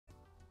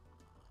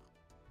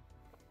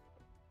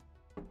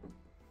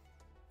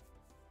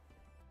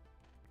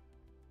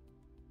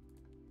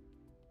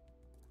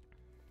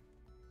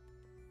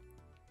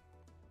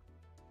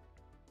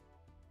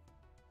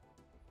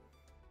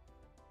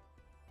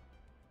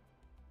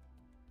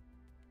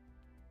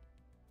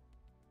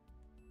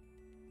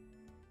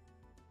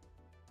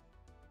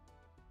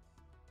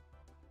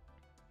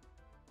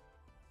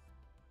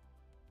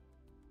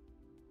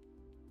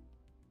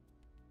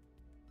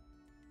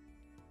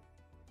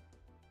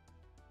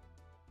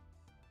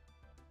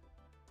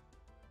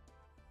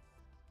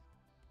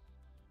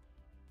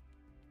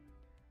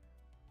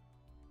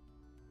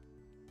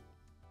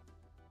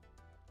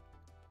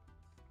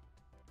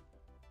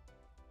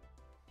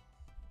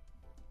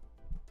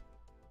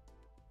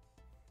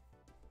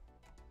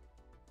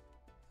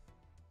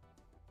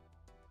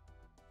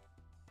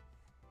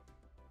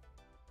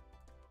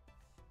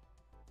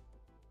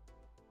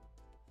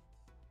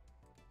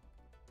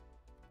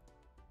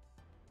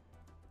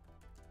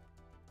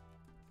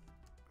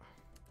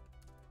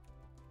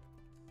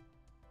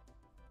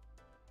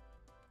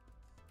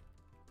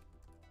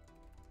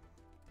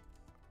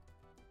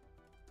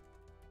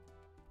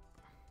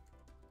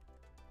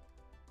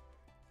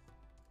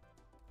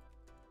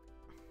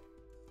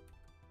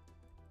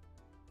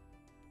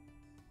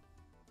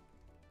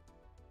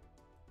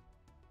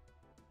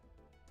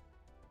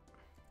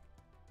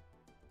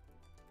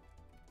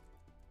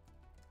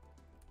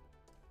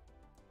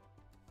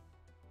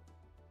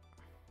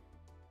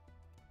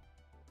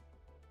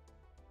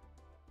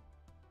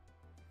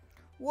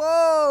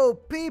Whoa!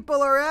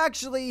 People are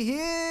actually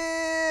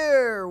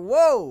here!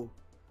 Whoa!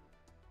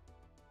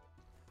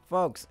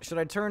 Folks, should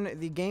I turn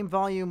the game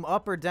volume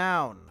up or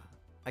down?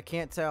 I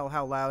can't tell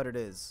how loud it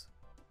is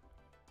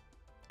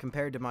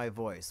compared to my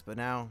voice, but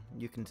now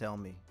you can tell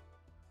me.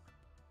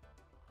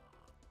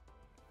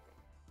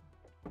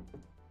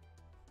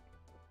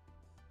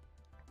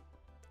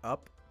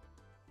 Up,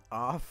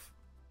 off,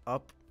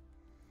 up,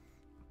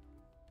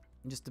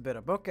 just a bit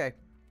up. Okay,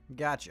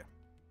 gotcha.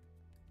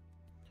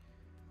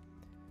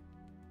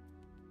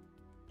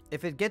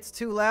 If it gets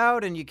too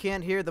loud and you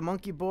can't hear the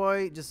monkey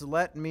boy, just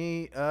let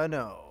me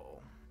know.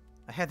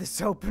 I had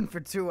this open for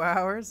 2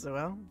 hours, so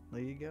well,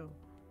 there you go.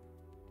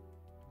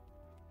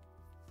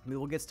 We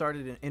will get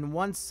started in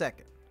 1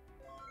 second.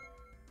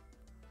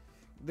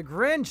 The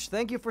Grinch,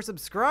 thank you for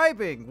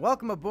subscribing.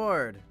 Welcome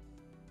aboard.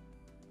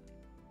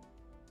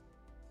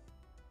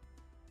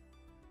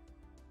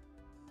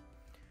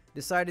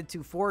 Decided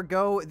to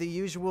forego the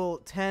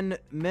usual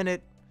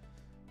 10-minute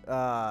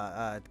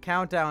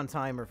countdown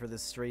timer for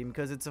this stream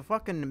because it's a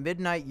fucking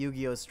midnight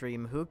Yu-Gi-Oh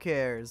stream. Who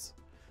cares?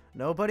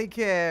 Nobody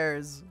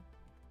cares.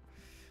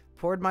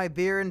 Poured my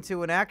beer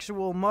into an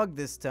actual mug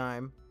this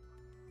time.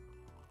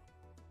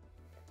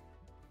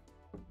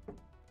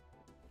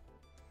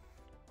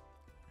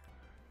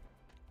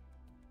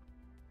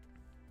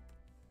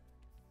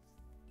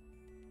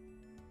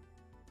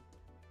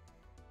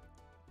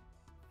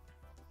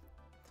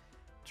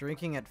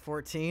 Drinking at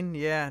 14?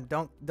 Yeah,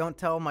 don't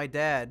tell my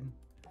dad.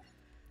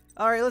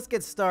 Alright, let's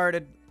get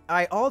started.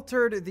 I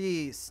altered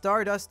the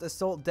Stardust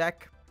Assault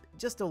deck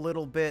just a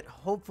little bit.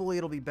 Hopefully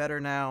it'll be better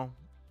now.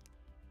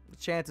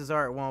 Chances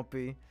are it won't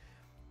be.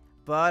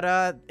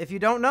 But if you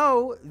don't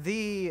know,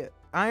 the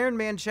Iron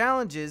Man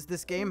challenges,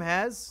 this game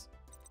has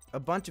a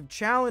bunch of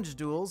challenge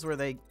duels where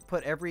they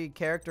put every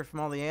character from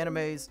all the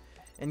animes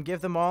and give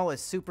them all a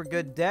super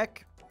good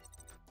deck.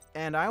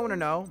 And I want to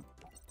know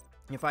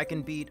if I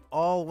can beat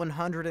all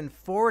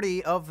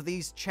 140 of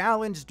these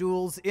challenge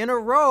duels in a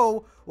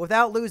row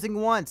without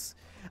losing once.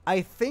 I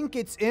think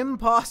it's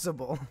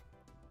impossible,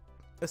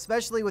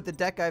 especially with the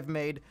deck I've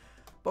made,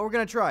 but we're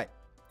going to try.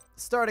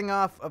 Starting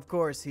off, of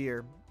course,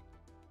 here,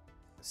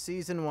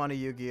 Season 1 of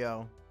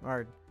Yu-Gi-Oh!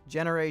 Or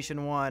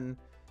Generation 1,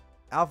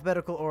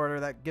 alphabetical order,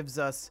 that gives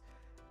us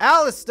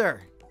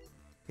Alistair!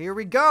 Here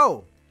we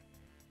go!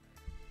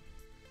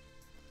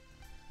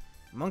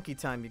 Monkey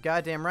time, you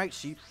goddamn right,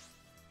 sheep.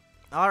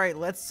 Alright,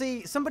 let's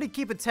see. Somebody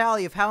keep a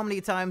tally of how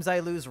many times I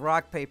lose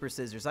rock, paper,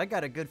 scissors. I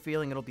got a good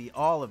feeling it'll be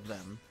all of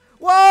them.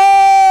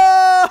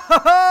 Whoa!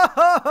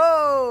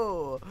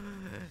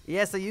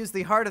 Yes, I used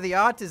the heart of the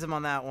autism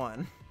on that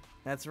one.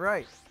 That's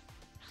right.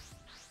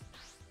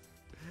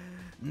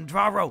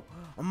 Draro,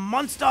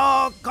 Monster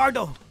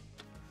Cardo.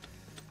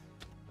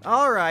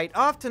 Alright,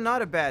 off to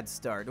not a bad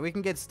start. We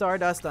can get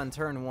Stardust on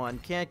turn 1.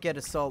 Can't get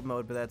Assault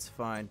mode, but that's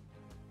fine.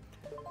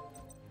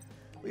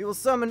 We will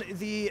summon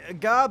the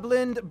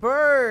Goblin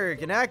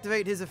Berg and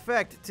activate his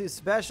effect to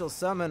special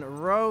summon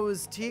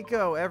Rose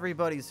Tico,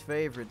 everybody's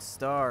favorite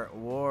Star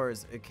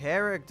Wars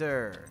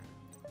character.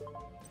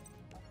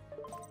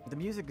 The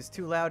music is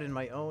too loud in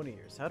my own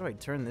ears. How do I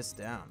turn this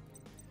down?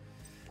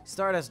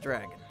 Stardust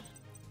Dragon.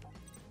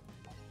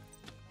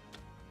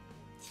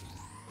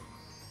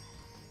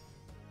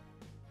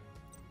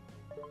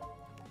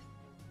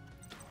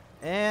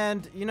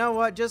 And you know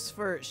what? Just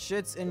for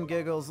shits and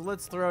giggles,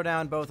 let's throw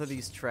down both of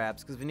these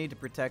traps because we need to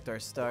protect our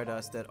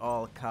Stardust at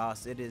all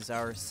costs. It is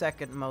our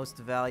second most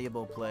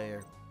valuable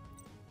player.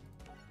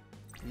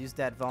 Use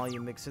that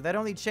volume mixer. That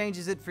only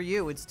changes it for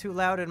you. It's too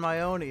loud in my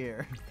own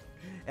ear.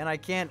 And I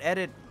can't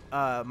edit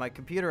my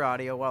computer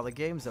audio while the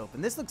game's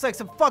open. This looks like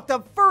some fucked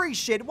up furry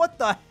shit. What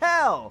the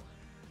hell?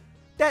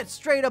 That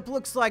straight up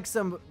looks like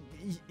some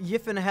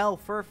yiffin' hell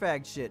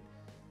furfag shit.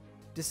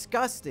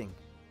 Disgusting.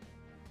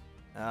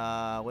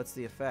 What's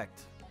the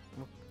effect?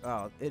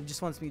 Oh, it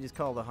just wants me to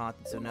call the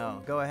haunted, so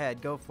no. Go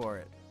ahead, go for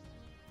it.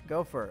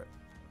 Go for it.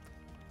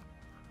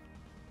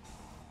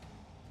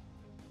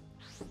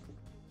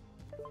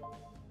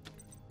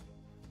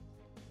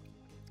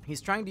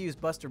 He's trying to use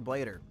Buster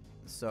Blader,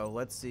 so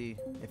let's see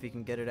if he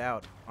can get it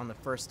out on the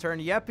first turn.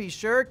 Yep, he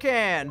sure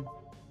can!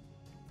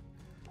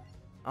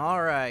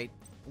 Alright.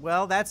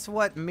 Well, that's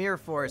what Mirror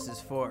Force is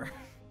for.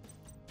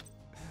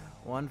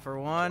 1 for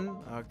 1,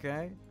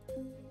 okay.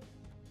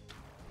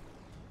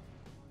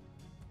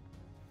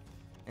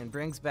 And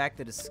brings back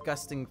the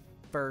disgusting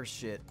fur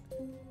shit.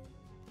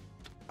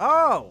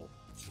 Oh!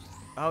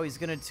 Oh, he's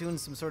gonna tune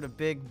some sort of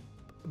big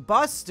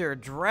Buster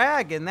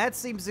Dragon. That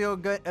seems to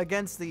go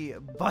against the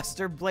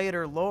Buster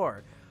Blader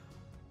lore.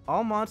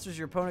 All monsters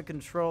your opponent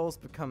controls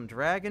become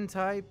Dragon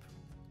type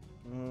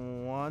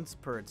once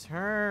per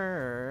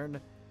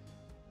turn.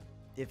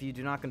 If you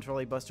do not control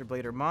a Buster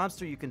Blader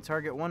monster, you can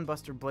target one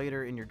Buster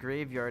Blader in your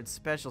graveyard,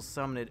 special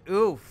summon it.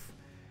 Oof!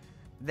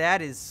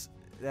 That is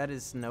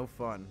no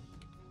fun.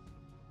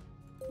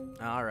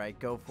 Alright,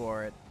 go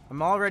for it.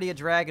 I'm already a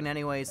dragon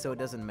anyway, so it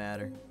doesn't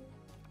matter.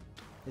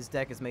 His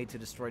deck is made to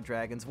destroy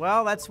dragons.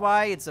 Well, that's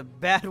why it's a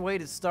bad way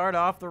to start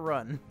off the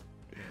run.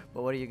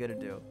 But what are you gonna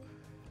do?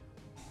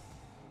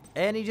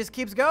 And he just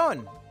keeps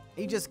going.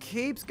 He just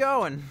keeps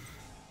going.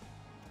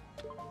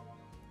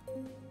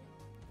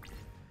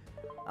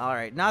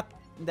 Alright, not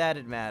that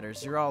it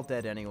matters. You're all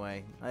dead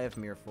anyway. I have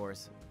Mirror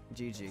Force.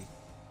 GG.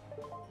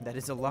 That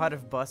is a lot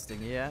of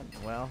busting, yeah?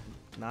 Well,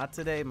 not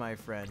today, my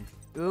friend.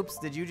 Oops,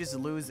 did you just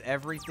lose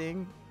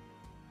everything?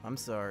 I'm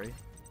sorry.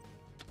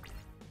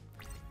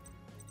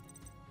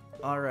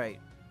 Alright.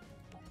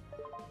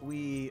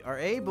 We are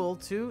able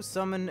to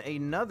summon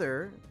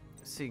another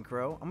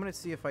Synchro. I'm gonna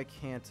see if I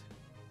can't...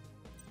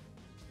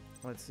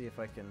 Let's see if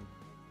I can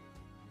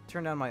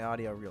turn down my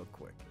audio real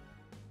quick.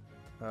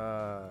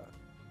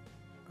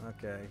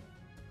 Okay.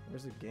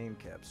 Where's the game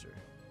capture?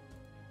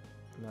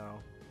 No.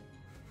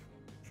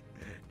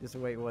 Just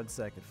wait 1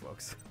 second,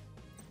 folks.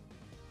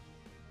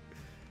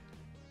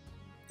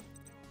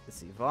 Let's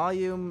see.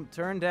 Volume,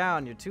 turn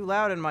down. You're too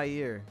loud in my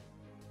ear.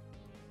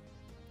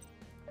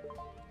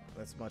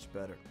 That's much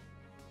better.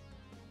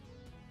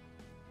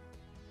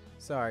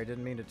 Sorry,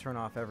 didn't mean to turn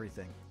off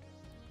everything.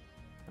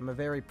 I'm a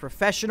very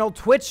professional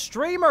Twitch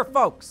streamer,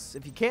 folks,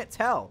 if you can't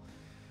tell.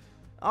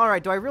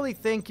 Alright, do I really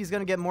think he's going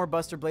to get more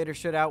Buster Blader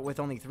shit out with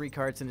only 3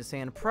 cards in his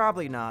hand?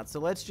 Probably not. So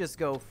let's just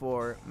go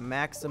for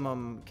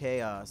maximum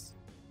chaos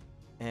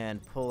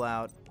and pull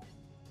out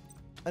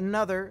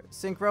another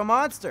Synchro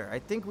Monster. I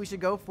think we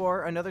should go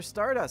for another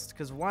Stardust,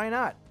 because why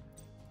not?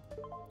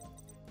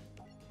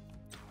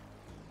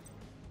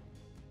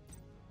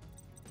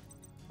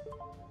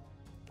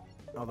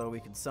 Although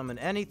we could summon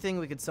anything.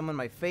 We could summon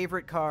my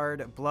favorite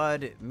card,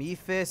 Blood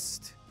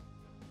Mephist.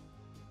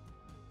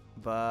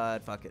 But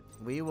fuck it.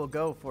 We will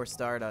go for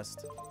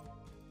Stardust.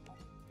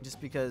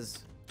 Just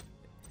because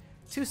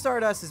 2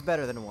 Stardust is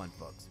better than 1,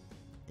 folks.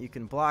 You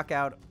can block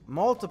out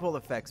multiple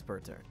effects per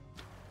turn.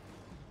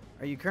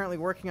 Are you currently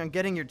working on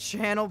getting your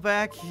channel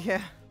back?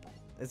 Yeah.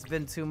 It's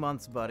been 2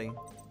 months, buddy.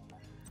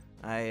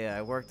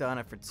 I worked on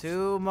it for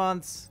 2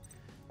 months.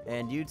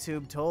 And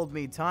YouTube told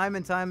me time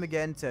and time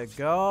again to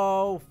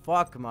go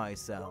fuck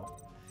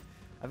myself.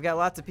 I've got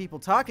lots of people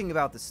talking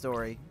about the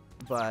story,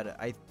 but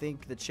I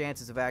think the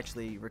chances of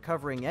actually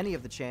recovering any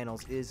of the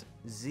channels is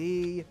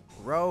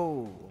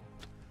 0.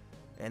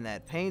 And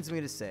that pains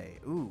me to say.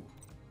 Ooh.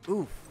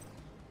 Oof.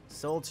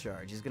 Soul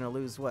Charge. He's gonna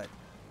lose, what?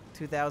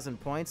 2,000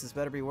 points? This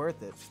better be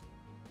worth it.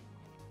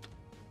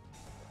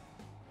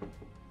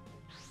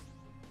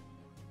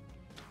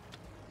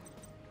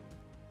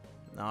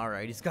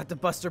 Alright, he's got the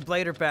Buster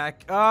Blader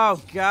back.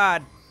 Oh,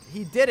 God.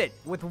 He did it.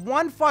 With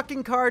 1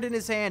 fucking card in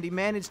his hand, he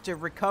managed to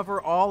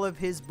recover all of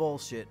his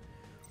bullshit.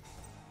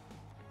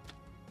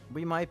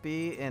 We might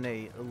be in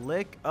a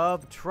lick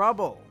of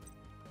trouble.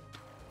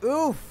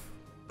 Oof.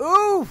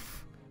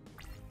 Oof.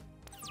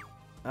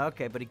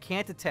 Okay, but he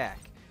can't attack.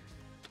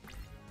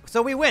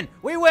 So we win.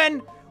 We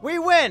win. We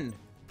win.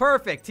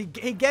 Perfect.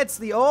 He gets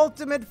the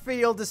ultimate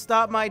field to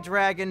stop my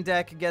dragon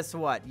deck. Guess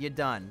what? You're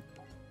done.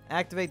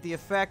 Activate the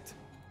effect.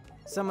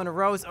 Summon a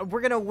Rose. We're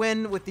going to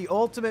win with the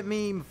ultimate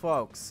meme,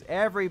 folks.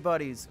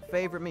 Everybody's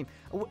favorite meme.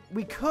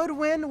 We could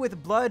win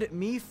with Blood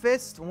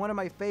Mephist, one of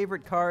my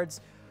favorite cards,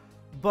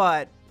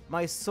 but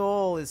my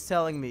soul is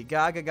telling me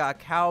Gaga Ga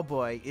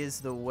Cowboy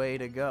is the way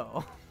to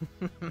go.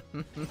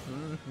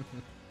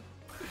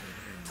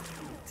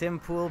 Tim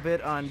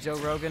Poolbit on Joe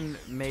Rogan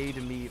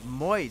made me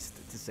moist,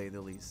 to say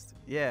the least.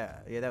 Yeah,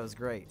 that was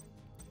great.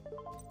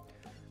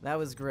 That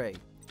was great.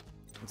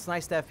 It's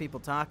nice to have people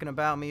talking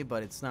about me,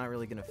 but it's not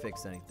really going to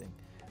fix anything.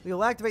 We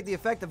will activate the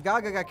effect of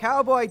Gaga Ga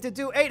Cowboy to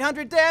do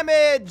 800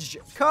 damage!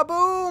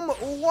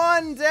 Kaboom!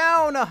 1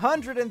 down,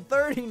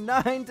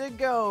 139 to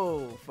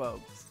go,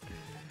 folks.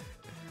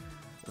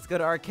 Let's go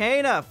to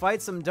Arcana,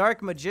 fight some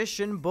Dark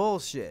Magician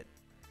bullshit.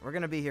 We're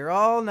going to be here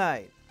all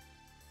night,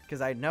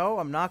 because I know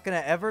I'm not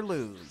going to ever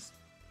lose.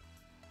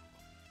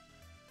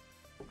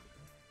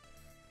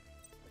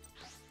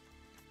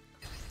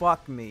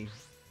 Fuck me.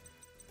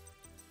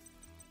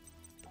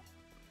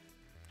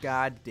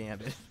 God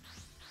damn it.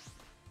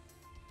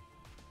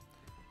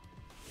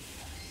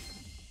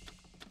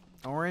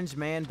 Orange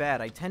Man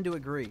bad. I tend to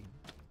agree.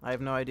 I have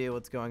no idea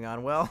what's going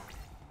on. Well,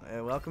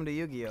 welcome to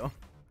Yu-Gi-Oh!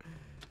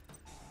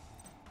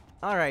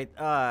 Alright,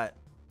 I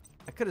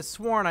could have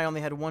sworn I only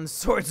had 1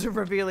 Swords of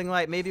Revealing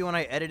Light. Maybe when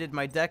I edited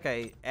my deck,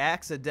 I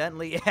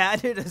accidentally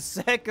added a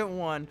second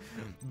one.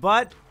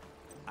 But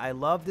I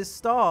love this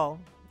stall,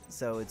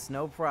 so it's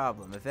no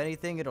problem. If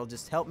anything, it'll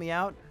just help me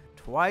out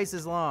twice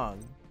as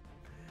long.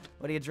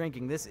 What are you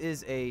drinking? This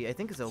is I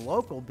think it's a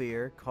local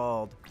beer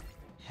called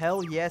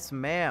Hell Yes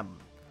Ma'am.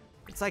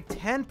 It's like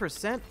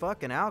 10%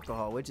 fucking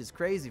alcohol, which is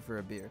crazy for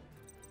a beer.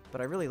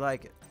 But I really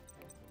like it.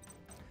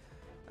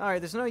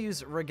 Alright, there's no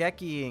use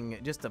Regeki-ing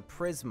just a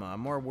Prisma. I'm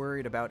more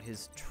worried about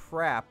his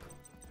trap.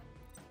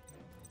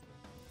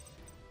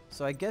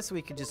 So I guess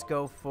we could just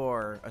go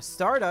for a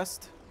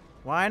Stardust.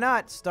 Why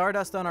not?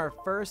 Stardust on our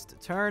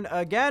first turn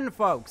again,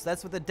 folks.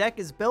 That's what the deck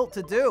is built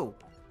to do.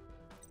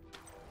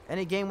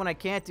 Any game when I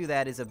can't do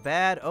that is a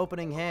bad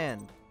opening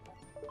hand.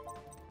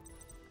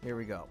 Here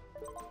we go.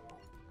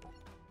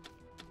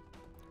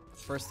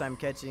 First time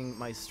catching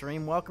my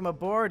stream. Welcome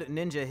aboard,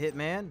 Ninja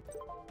Hitman.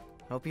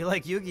 Hope you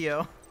like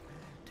Yu-Gi-Oh!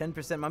 10%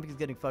 Mumkey's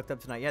getting fucked up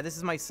tonight. Yeah, this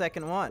is my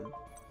second one.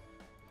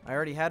 I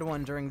already had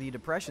one during the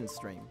Depression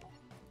stream.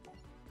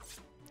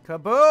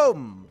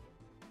 Kaboom!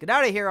 Get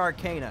out of here,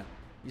 Arcana.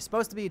 You're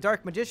supposed to be a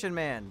Dark Magician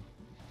man.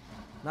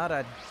 Not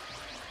a...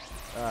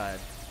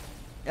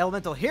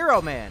 Elemental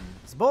Hero man.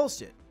 It's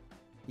bullshit.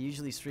 He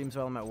usually streams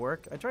while I'm at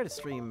work. I try to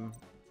stream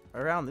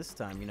around this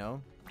time, you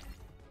know.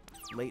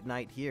 Late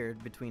night here,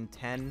 between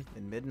 10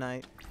 and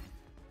midnight.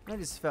 I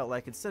just felt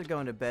like instead of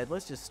going to bed,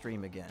 let's just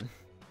stream again.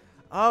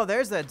 Oh,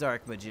 there's that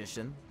Dark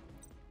Magician.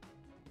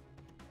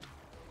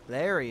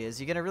 There he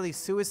is. You gonna really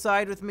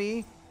suicide with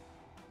me?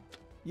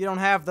 You don't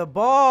have the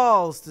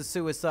balls to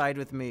suicide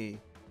with me.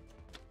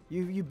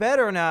 You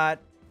better not.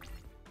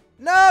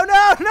 No,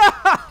 no, no!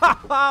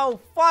 Oh,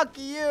 fuck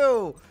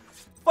you!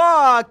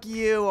 Fuck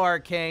you,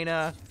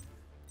 Arcana.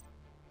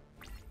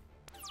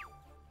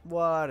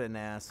 What an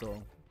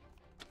asshole.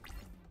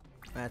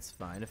 That's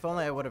fine. If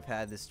only I would have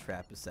had this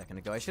trap a second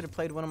ago. I should have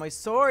played one of my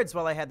swords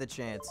while I had the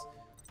chance.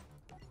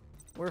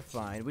 We're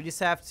fine. We just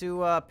have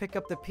to pick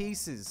up the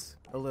pieces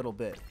a little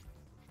bit.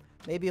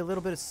 Maybe a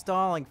little bit of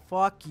stalling.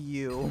 Fuck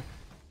you.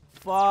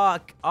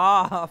 Fuck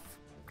off.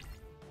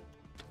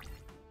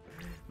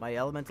 My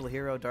elemental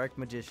hero, Dark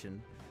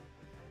Magician.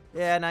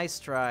 Yeah, nice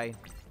try.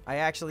 I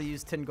actually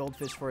used 10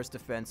 goldfish for his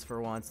defense for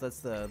once.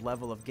 That's the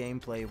level of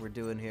gameplay we're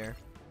doing here.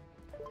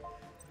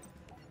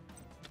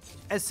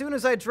 As soon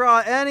as I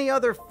draw any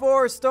other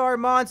 4-star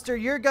monster,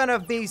 you're gonna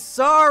be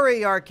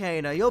sorry,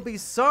 Arcana. You'll be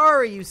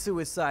sorry you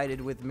suicided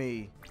with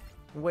me.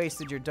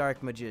 Wasted your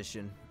Dark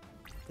Magician.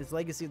 Is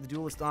Legacy of the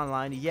Duelist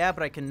online? Yeah,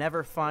 but I can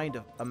never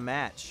find a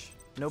match.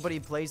 Nobody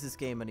plays this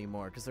game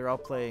anymore because they're all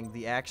playing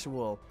the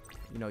actual,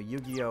 you know,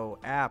 Yu-Gi-Oh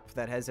app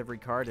that has every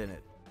card in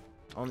it.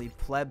 Only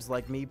plebs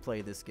like me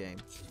play this game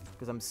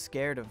because I'm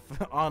scared of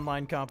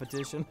online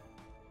competition.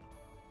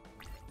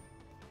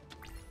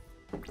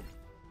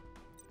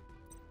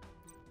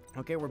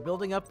 Okay, we're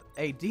building up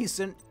a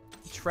decent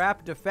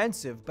trap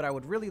defensive, but I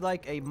would really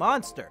like a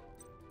monster.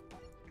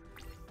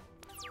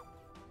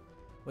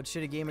 What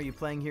shitty game are you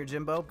playing here,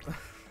 Jimbo?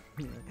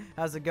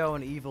 How's it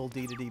going, Evil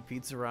D2D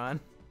Pizzaron?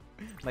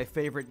 My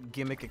favorite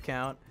gimmick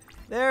account.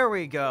 There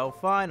we go,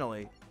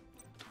 finally.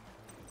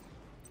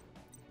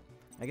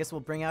 I guess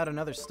we'll bring out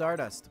another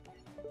Stardust.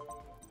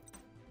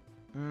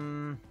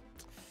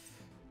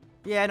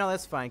 Yeah, no,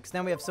 that's fine, because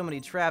now we have so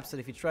many traps that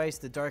if he tries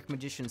to Dark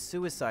Magician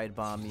suicide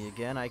bomb me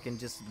again, I can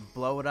just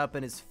blow it up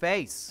in his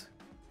face,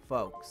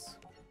 folks.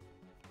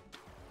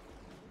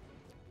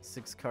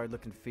 6-card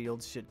looking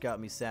field shit got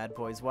me sad,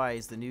 boys. Why?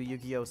 Is the new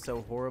Yu-Gi-Oh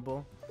so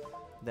horrible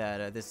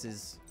that this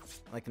is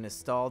like a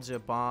nostalgia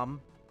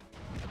bomb?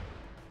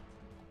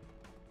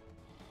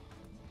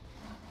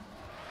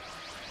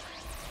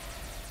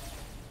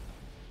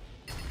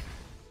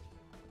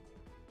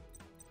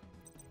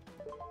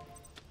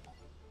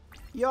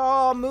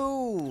 Your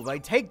move! I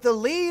take the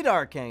lead,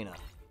 Arcana!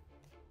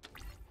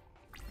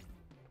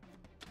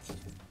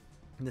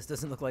 This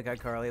doesn't look like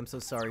iCarly. I'm so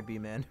sorry,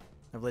 B-Man.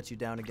 I've let you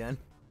down again.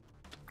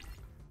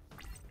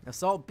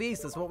 Assault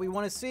Beast, that's what we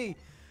want to see.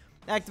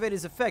 Activate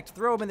his effect.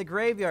 Throw him in the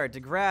graveyard.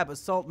 To grab,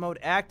 Assault Mode,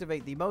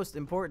 activate the most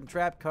important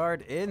trap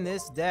card in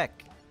this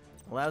deck.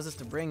 Allows us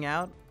to bring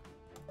out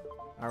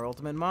our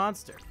ultimate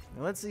monster.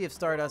 Now let's see if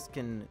Stardust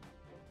can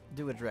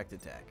do a direct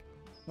attack.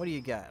 What do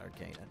you got,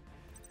 Arcana?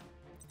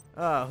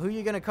 Who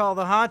you gonna call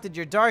the Haunted?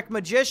 Your Dark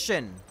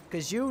Magician.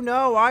 Because you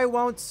know I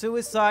won't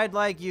suicide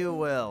like you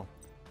will.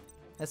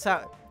 That's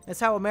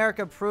how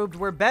America proved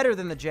we're better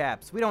than the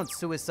Japs. We don't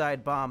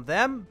suicide bomb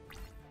them.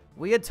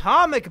 We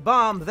atomic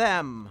bomb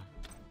them.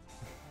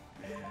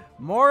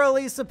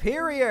 Morally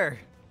superior.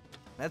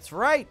 That's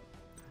right.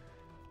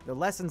 The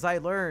lessons I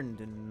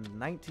learned in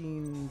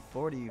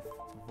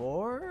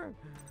 1944?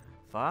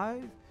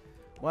 5?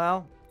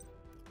 Well,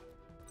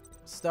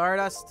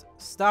 Stardust,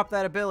 stop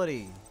that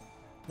ability.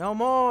 No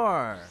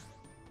more.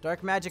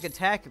 Dark magic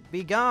attack,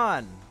 be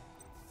gone.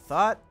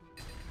 Thought.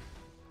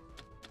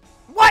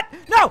 What?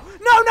 No!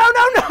 No, no,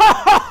 no,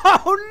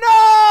 no!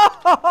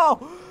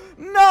 No!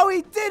 No,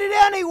 he did it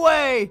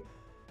anyway!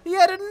 He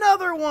had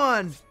another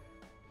one!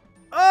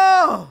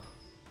 Oh!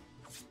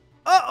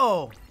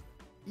 Uh-oh!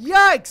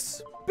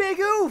 Yikes! Big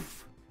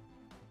oof!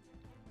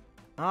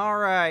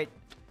 Alright.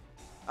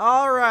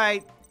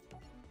 Alright.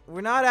 We're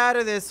not out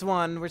of this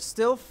one. We're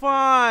still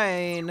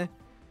fine.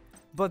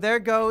 But there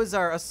goes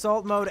our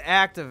Assault Mode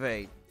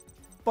activate.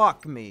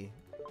 Fuck me.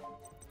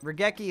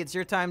 Regeki, it's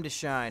your time to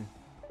shine.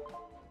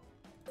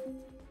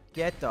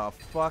 Get the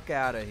fuck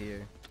out of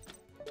here.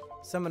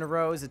 Summon a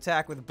Rose,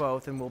 attack with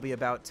both, and we'll be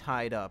about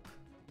tied up.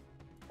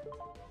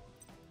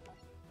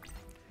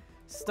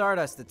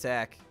 Stardust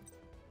attack.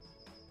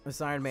 This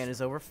Iron Man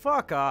is over.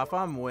 Fuck off,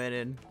 I'm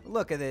winning.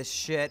 Look at this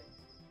shit.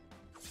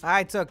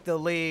 I took the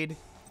lead.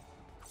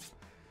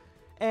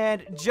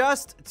 And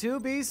just to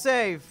be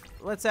safe,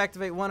 let's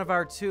activate one of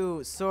our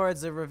 2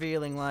 Swords of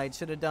Revealing Light.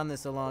 Should have done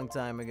this a long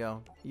time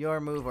ago. Your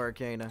move,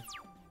 Arcana.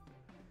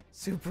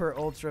 Super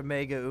Ultra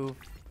Mega Oof.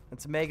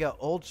 It's Mega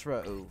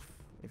Ultra Oof,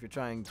 if you're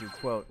trying to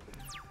quote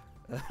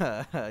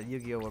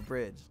Yu-Gi-Oh!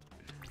 Abridged.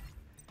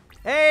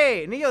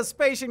 Hey,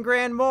 Neospatian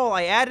Grand Mole.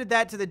 I added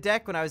that to the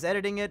deck when I was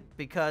editing it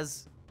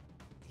because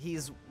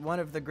he's one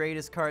of the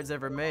greatest cards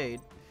ever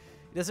made.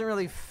 He doesn't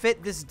really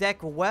fit this deck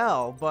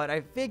well, but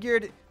I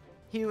figured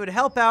he would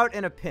help out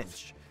in a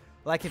pinch.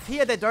 Like if he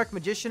had that Dark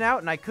Magician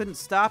out and I couldn't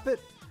stop it,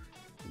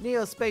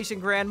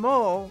 Neospatian Grand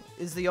Mole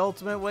is the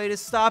ultimate way to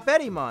stop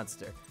any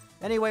monster.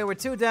 Anyway, we're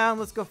 2 down.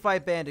 Let's go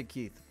fight Bandit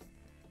Keith.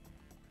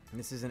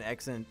 This is an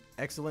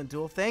excellent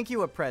duel. Thank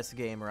you, Oppressed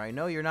Gamer. I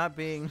know you're not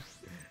being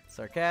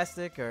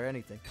sarcastic or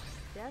anything.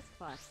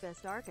 Deskbot's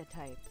best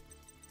archetype.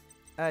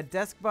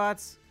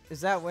 Deskbots,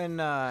 is that when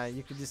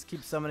you could just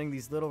keep summoning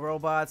these little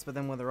robots, but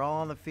then when they're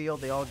all on the field,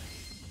 they all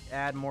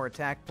add more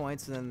attack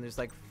points, and then there's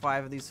like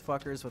 5 of these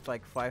fuckers with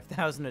like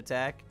 5,000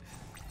 attack?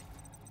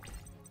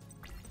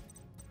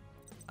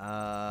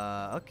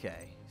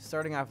 Okay.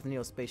 Starting off with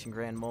Neospatian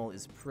Grand Mole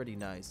is pretty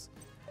nice.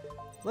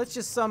 Let's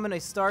just summon a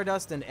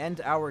Stardust and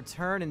end our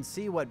turn and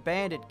see what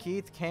Bandit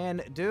Keith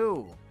can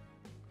do.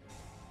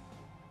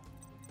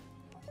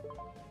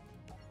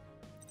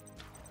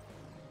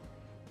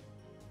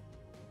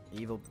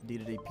 Evil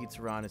DDD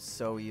Pizzaron is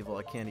so evil,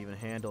 I can't even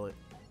handle it.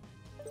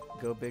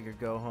 Go big or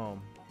go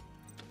home.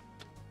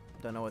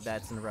 Don't know what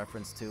that's in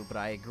reference to, but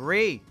I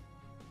agree.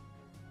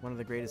 One of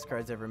the greatest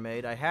cards ever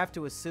made. I have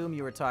to assume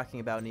you were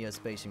talking about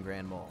Neospatian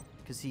Grand Mole,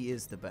 because he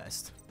is the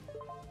best.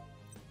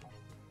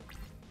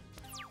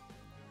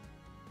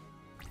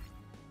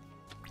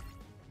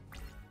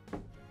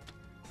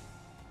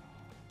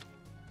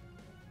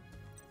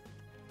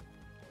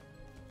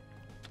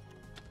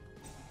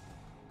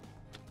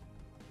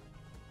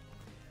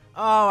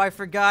 Oh, I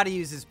forgot he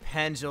uses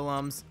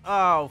pendulums.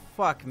 Oh,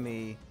 fuck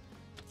me.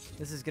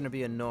 This is gonna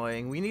be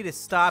annoying. We need to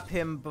stop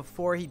him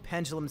before he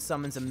pendulum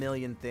summons a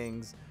million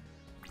things.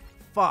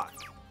 Fuck.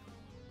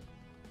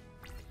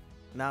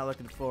 Not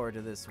looking forward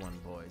to this one,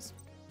 boys.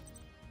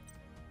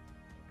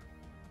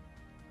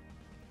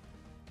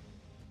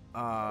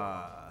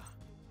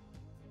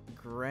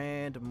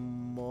 Grand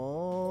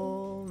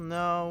Mole?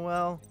 No,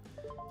 well,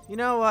 you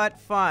know what?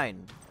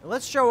 Fine.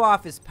 Let's show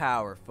off his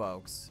power,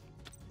 folks.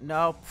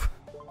 Nope.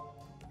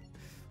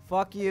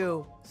 Fuck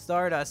you,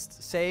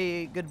 Stardust.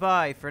 Say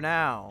goodbye for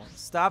now.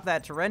 Stop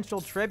that torrential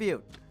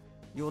tribute.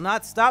 You will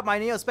not stop my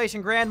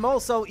Neospatian Grand Mole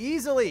so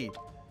easily.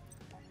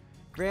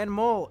 Grand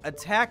Mole,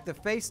 attack the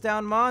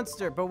face-down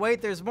monster. But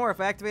wait, there's more.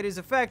 If I activate his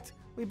effect,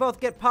 we both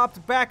get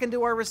popped back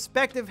into our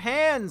respective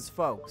hands,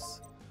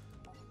 folks.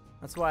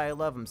 That's why I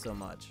love him so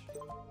much.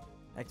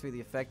 Activate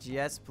the effect,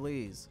 yes,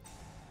 please.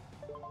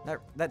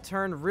 That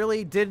turn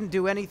really didn't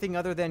do anything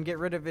other than get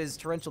rid of his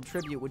torrential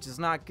tribute, which is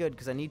not good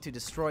because I need to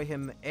destroy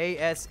him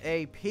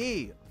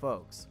ASAP,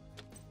 folks.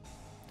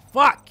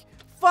 Fuck!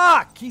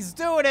 Fuck! He's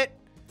doing it!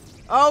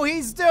 Oh,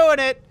 he's doing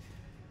it!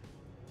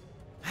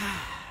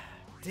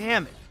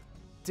 Damn it.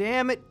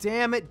 Damn it,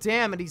 damn it,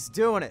 damn it, he's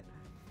doing it.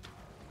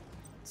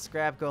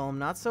 Scrap Golem,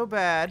 not so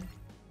bad.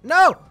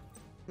 No!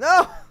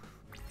 No!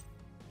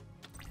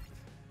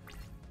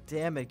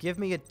 Damn it, give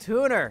me a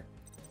tuner!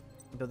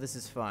 But this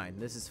is fine.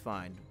 This is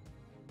fine.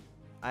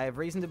 I have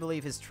reason to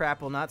believe his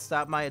trap will not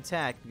stop my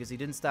attack because he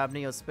didn't stop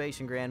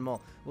Neospatian Grand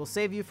Mole. We'll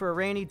save you for a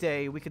rainy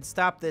day. We could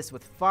stop this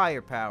with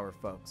firepower,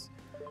 folks.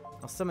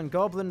 I'll summon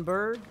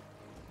Goblinberg.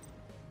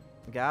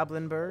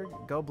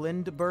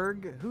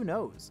 Goblindberg. Who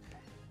knows?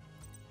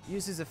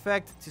 Use his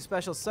effect to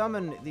special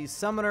summon the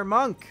Summoner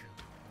Monk.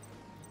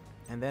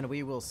 And then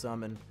we will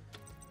summon.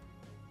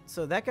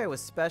 So that guy was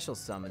special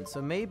summoned.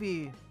 So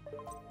maybe...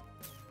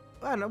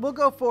 I don't know, we'll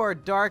go for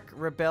Dark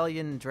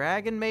Rebellion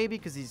Dragon, maybe,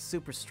 because he's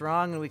super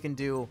strong and we can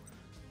do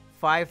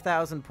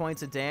 5,000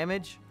 points of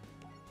damage.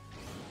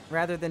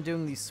 Rather than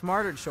doing the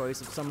smarter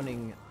choice of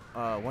summoning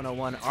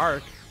 101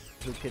 Arc,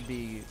 who could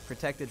be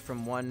protected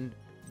from one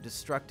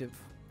destructive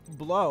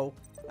blow,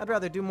 I'd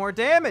rather do more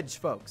damage,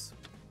 folks.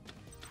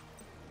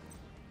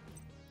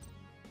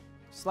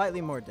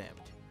 Slightly more damage.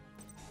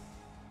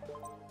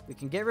 We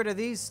can get rid of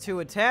these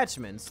 2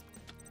 attachments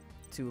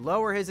to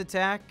lower his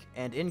attack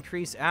and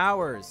increase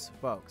ours,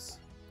 folks.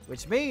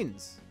 Which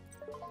means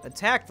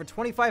attack for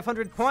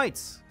 2,500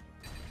 points.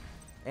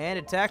 And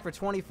attack for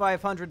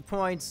 2,500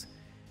 points.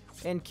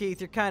 And Keith,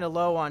 you're kind of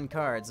low on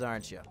cards,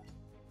 aren't you?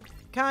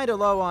 Kind of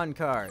low on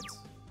cards.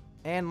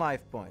 And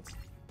life points.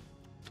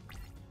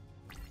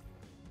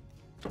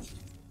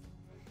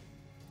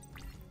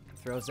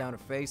 Throws down a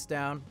face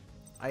down.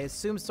 I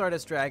assume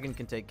Stardust Dragon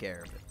can take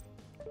care of it.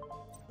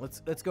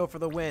 Let's go for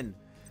the win.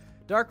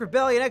 Dark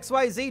Rebellion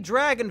XYZ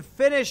Dragon,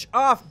 finish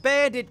off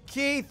Bandit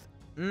Keith.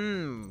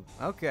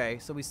 Okay,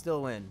 so we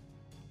still win.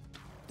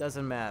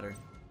 Doesn't matter.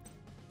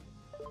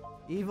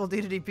 Evil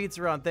DDD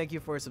Pizzaron, thank you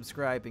for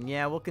subscribing.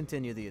 Yeah, we'll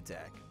continue the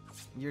attack.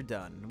 You're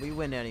done. We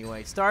win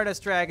anyway.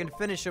 Stardust Dragon,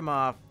 finish him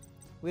off.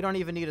 We don't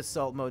even need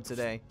assault mode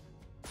today.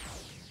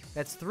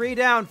 That's 3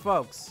 down,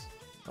 folks.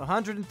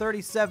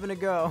 137 to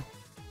go.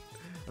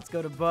 Let's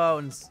go to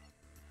Bones.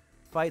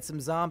 Fight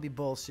some zombie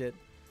bullshit.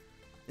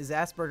 Is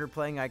Asperger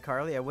playing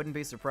iCarly? I wouldn't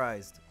be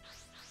surprised.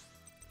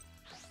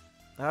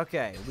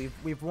 Okay,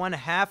 we've won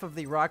half of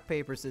the rock,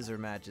 paper, scissors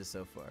matches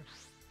so far.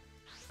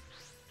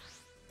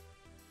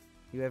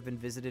 You have been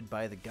visited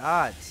by the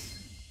gods.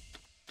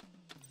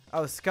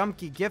 Oh,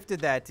 Skumky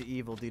gifted that to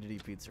Evil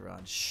DDD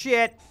Pizzaron.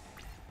 Shit!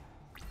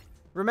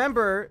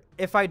 Remember,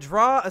 if I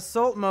draw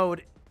Assault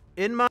Mode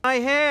in my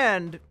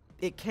hand,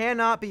 it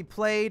cannot be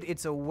played.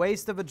 It's a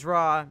waste of a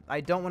draw. I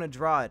don't want to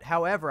draw it.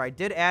 However, I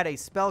did add a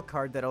spell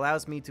card that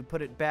allows me to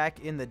put it back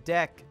in the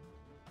deck.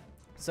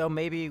 So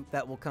maybe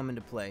that will come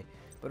into play.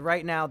 But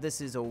right now,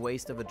 this is a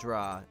waste of a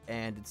draw,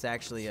 and it's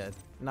actually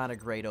not a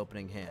great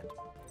opening hand.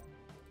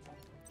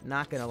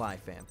 Not gonna lie,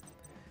 fam.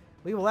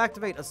 We will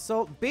activate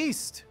Assault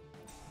Beast.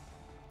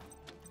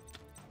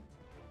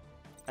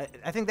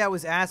 I think that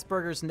was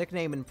Asperger's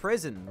nickname in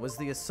prison, was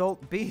the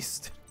Assault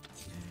Beast.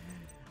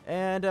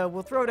 And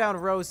we'll throw down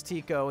Rose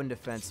Tico in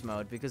defense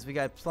mode, because we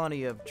got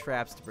plenty of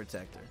traps to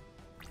protect her.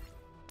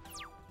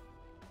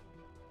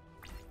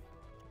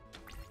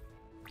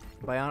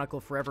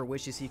 Bionicle Forever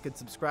wishes he could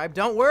subscribe.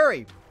 Don't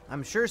worry!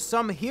 I'm sure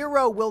some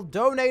hero will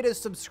donate a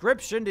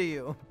subscription to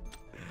you.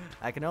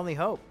 I can only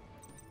hope.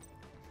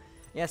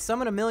 Yeah,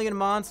 summon a million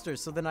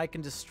monsters so then I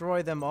can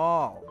destroy them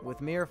all with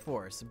Mirror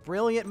Force.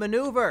 Brilliant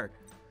maneuver!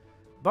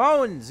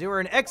 Bones, you are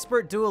an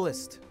expert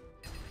duelist.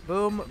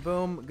 Boom,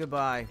 boom,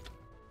 goodbye.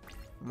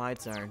 My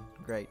turn.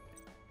 Great.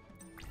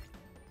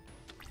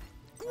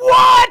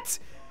 What?!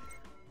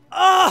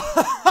 A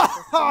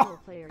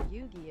single-player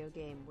Yu-Gi-Oh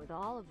game with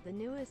all of the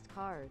newest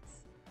cards.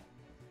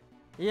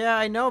 Yeah,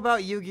 I know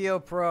about Yu-Gi-Oh!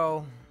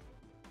 Pro.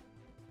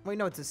 Wait,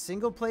 no, it's a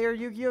single-player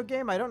Yu-Gi-Oh!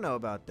 Game? I don't know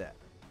about that.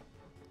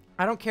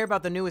 I don't care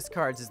about the newest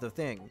cards is the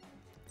thing.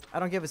 I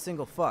don't give a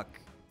single fuck.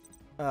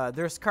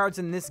 There's cards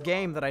in this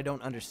game that I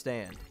don't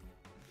understand.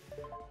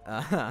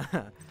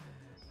 But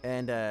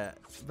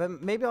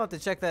maybe I'll have to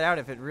check that out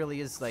if it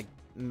really is, like,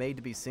 made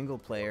to be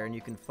single-player and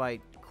you can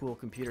fight cool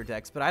computer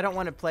decks. But I don't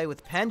want to play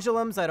with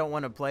pendulums. I don't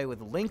want to play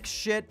with Link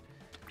shit.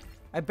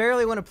 I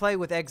barely want to play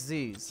with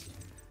XZs.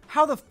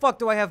 How the fuck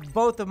do I have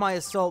both of my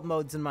assault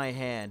modes in my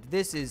hand?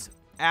 This is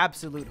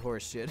absolute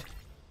horseshit.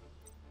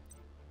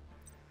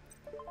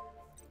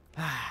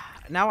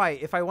 Now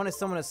if I want to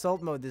summon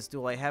assault mode this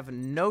duel, I have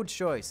no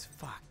choice.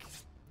 Fuck.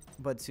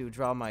 But to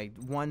draw my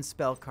one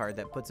spell card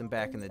that puts him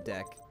back in the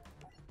deck.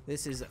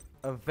 This is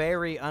a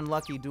very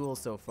unlucky duel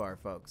so far,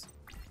 folks.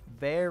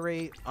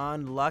 Very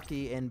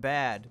unlucky and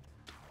bad.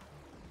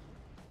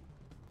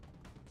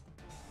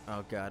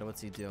 Oh god,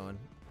 what's he doing?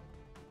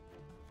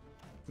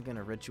 I'm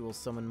gonna ritual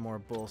summon more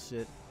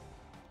bullshit.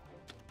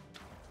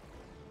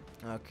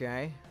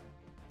 Okay.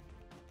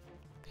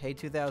 Pay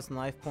 2,000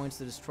 life points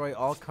to destroy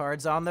all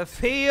cards on the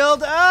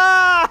field.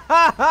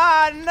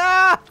 Ah!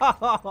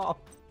 No!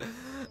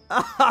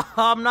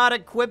 I'm not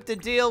equipped to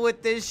deal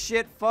with this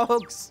shit,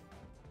 folks.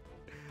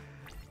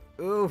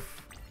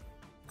 Oof.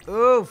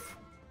 Oof.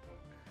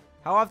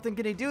 How often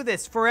can he do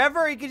this?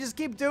 Forever? He can just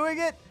keep doing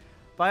it?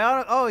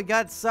 Bionic. Oh, he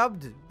got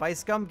subbed by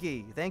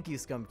Skumky. Thank you,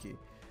 Skumky.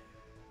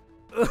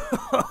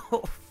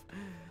 Oof.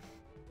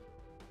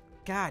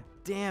 God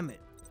damn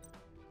it.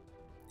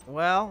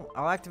 Well,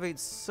 I'll activate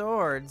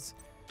swords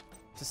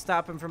to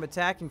stop him from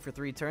attacking for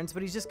 3 turns,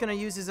 but he's just gonna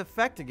use his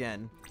effect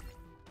again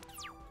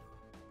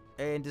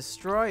and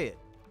destroy it.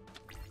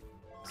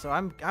 So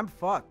I'm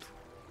fucked.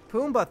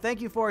 Pumbaa,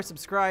 thank you for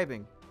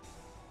subscribing.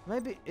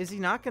 Maybe is he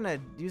not gonna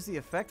use the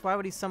effect? Why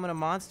would he summon a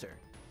monster?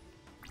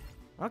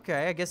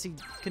 Okay, I guess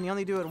can he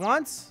only do it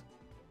once?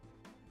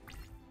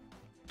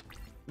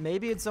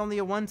 Maybe it's only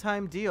a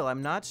one-time deal.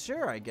 I'm not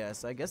sure, I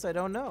guess. I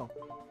don't know.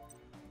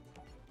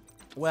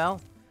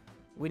 Well,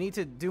 we need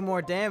to do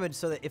more damage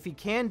so that if he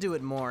can do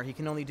it more, he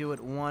can only do it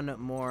one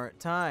more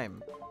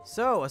time.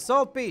 So,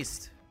 Assault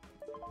Beast.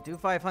 Do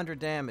 500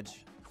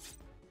 damage.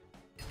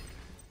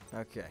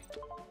 Okay.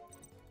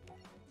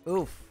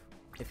 Oof.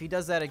 If he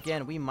does that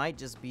again, we might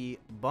just be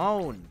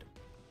boned.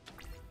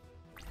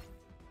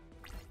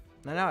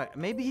 No,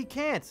 maybe he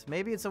can't.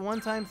 Maybe it's a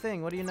one-time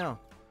thing. What do you know?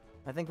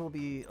 I think we'll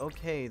be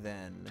okay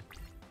then.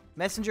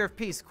 Messenger of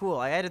Peace. Cool.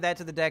 I added that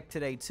to the deck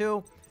today,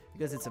 too,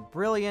 because it's a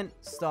brilliant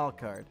stall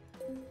card.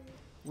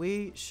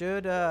 We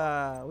should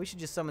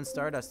just summon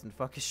Stardust and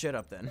fuck his shit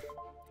up then.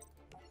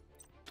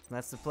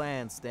 That's the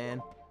plan,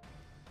 Stan.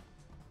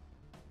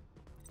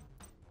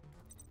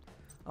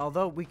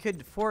 Although we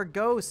could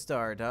forego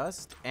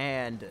Stardust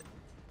and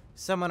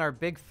summon our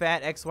big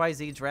fat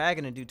XYZ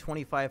dragon and do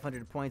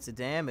 2,500 points of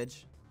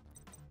damage.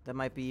 That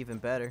might be even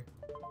better.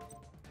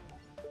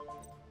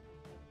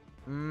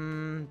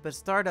 But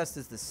Stardust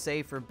is the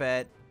safer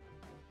bet.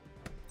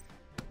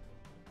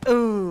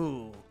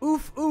 Ooh.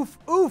 Oof, oof,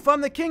 oof.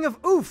 I'm the king of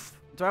oof.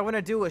 Do I want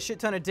to do a shit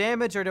ton of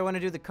damage or do I want to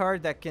do the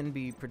card that can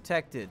be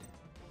protected?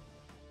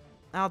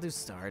 I'll do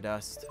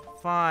Stardust.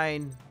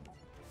 Fine.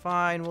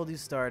 Fine, we'll do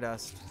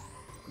Stardust.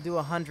 Do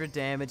 100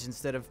 damage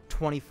instead of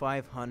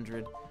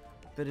 2,500.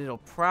 But it'll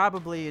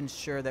probably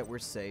ensure that we're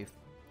safe.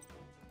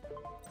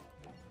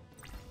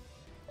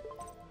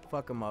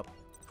 Fuck him up.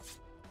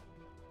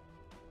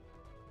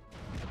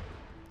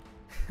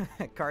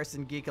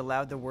 Carson Geek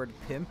allowed the word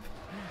pimp.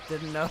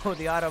 Didn't know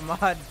the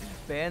automod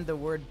banned the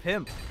word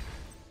pimp.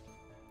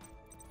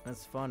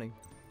 That's funny.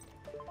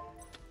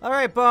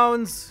 Alright,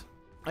 Bones.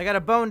 I got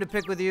a bone to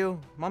pick with you.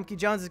 Mumkey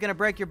Jones is gonna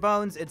break your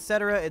bones,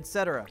 etc.,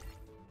 etc.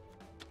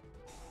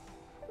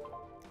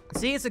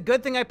 See, it's a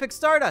good thing I picked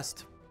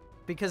Stardust.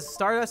 Because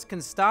Stardust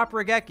can stop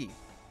Regeki.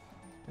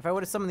 If I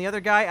would have summoned the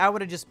other guy, I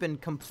would have just been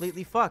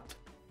completely fucked.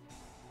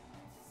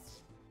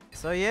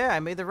 So yeah, I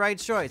made the right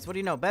choice. What do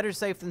you know? Better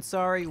safe than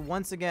sorry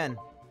once again.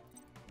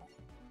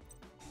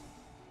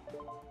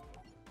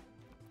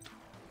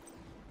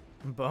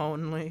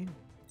 Bonely.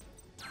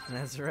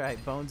 That's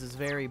right, Bones is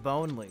very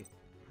bonely.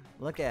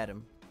 Look at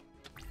him.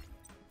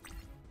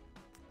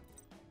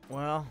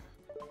 Well,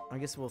 I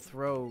guess we'll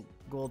throw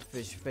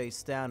Goldfish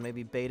face down,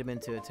 maybe bait him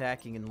into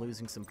attacking and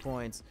losing some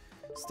points.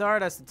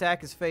 Stardust,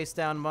 attack his face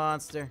down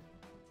monster.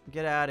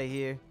 Get out of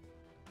here.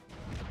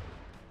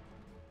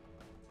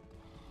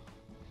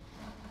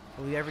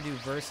 Will we ever do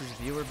versus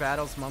viewer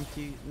battles,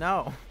 Mumkey?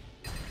 No.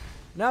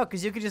 No,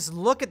 because you could just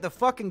look at the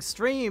fucking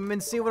stream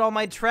and see what all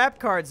my trap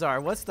cards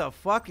are. What's the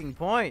fucking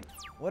point?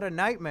 What a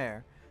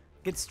nightmare.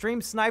 Get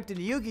stream sniped in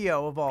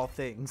Yu-Gi-Oh! Of all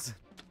things.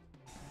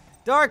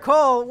 Dark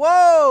Hole!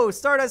 Whoa!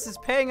 Stardust is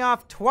paying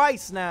off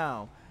twice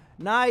now.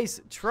 Nice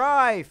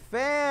try,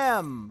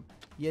 fam.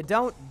 You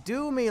don't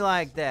do me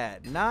like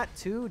that. Not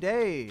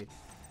today.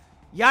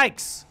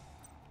 Yikes.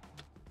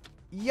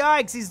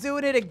 Yikes, he's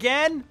doing it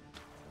again?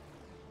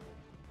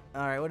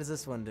 Alright, what does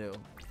this one do?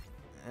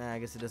 I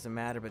guess it doesn't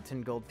matter, but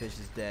Tin Goldfish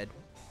is dead.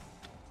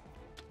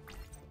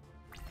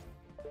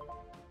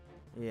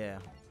 Yeah.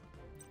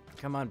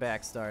 Come on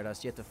back,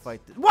 Stardust. You have to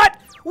fight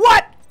What?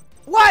 What?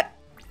 What?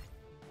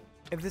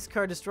 If this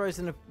card destroys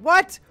an...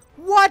 What?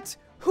 What?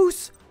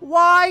 Who's...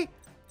 Why?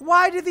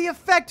 Why did the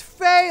effect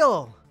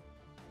fail?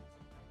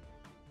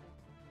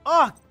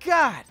 Oh,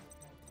 God.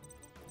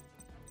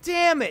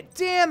 Damn it.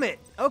 Damn it.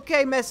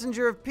 Okay,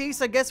 Messenger of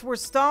Peace. I guess we're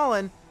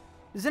stalling.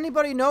 Does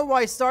anybody know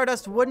why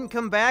Stardust wouldn't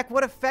come back?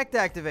 What effect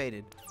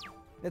activated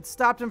that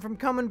stopped him from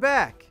coming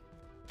back?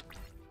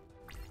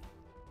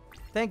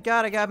 Thank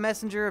God I got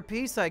Messenger of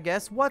Peace, I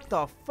guess. What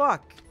the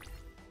fuck?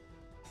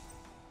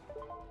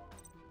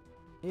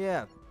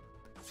 Yeah.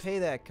 Pay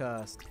that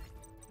cost.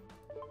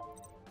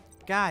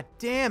 God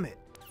damn it.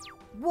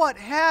 What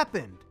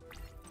happened?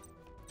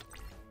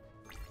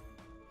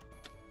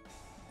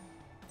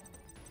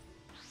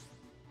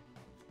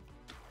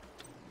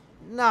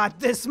 Not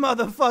this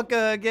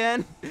motherfucker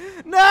again.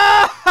 No!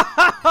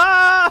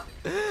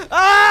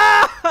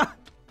 Ah!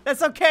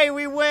 That's okay,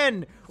 we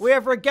win. We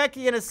have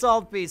Regeki and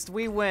Assault Beast.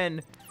 We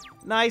win.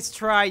 Nice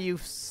try, you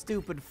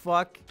stupid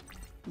fuck.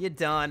 You're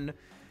done.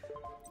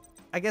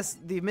 I guess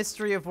the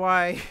mystery of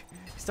why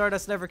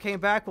Stardust never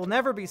came back will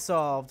never be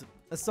solved.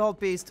 Assault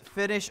Beast,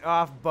 finish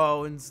off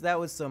Bones. That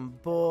was some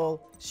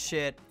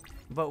bullshit,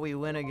 but we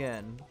win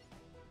again.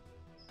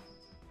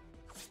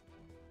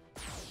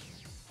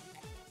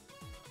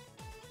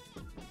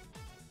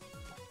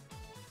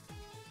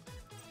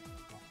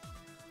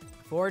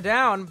 Four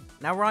down.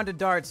 Now we're on to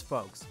Darts,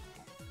 folks.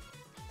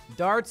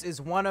 Darts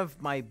is one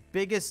of my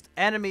biggest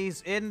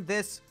enemies in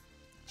this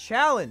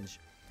challenge.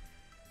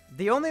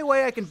 The only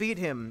way I can beat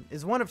him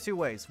is one of two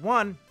ways.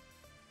 One,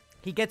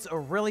 he gets a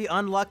really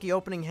unlucky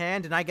opening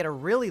hand, and I get a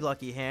really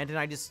lucky hand, and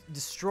I just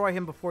destroy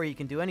him before he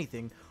can do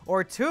anything.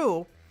 Or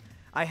two,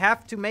 I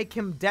have to make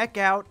him deck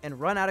out and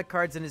run out of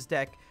cards in his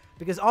deck,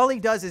 because all he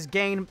does is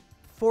gain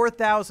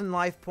 4,000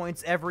 life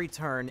points every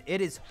turn.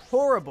 It is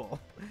horrible.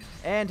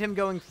 And him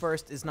going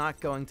first is not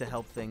going to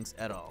help things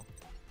at all.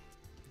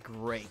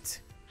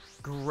 Great.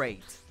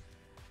 Great.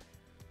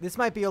 This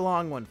might be a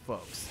long one,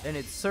 folks. And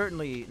it's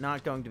certainly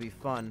not going to be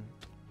fun.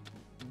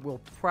 We'll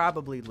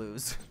probably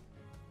lose.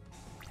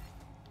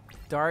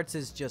 Darts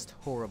is just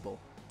horrible.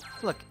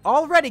 Look,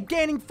 already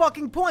gaining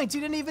fucking points.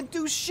 You didn't even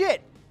do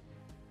shit.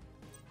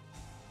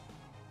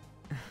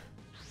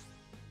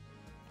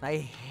 I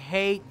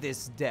hate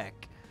this deck.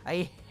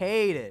 I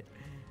hate it.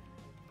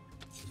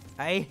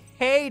 I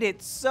hate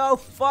it so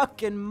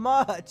fucking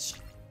much.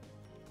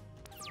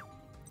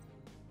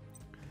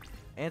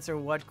 Answer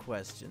what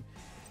question?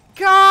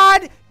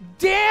 God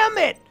damn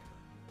it!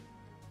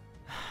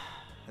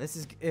 This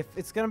is, if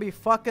it's gonna be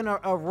fucking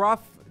a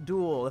rough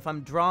duel if I'm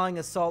drawing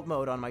assault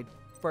mode on my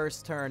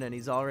first turn and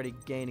he's already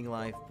gaining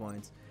life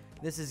points.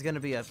 This is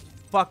gonna be a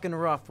fucking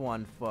rough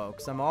one,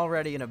 folks. I'm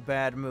already in a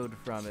bad mood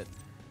from it.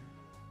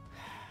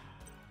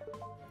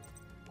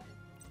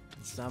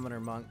 Summoner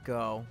Monk,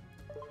 go.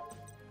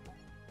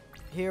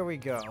 Here we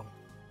go.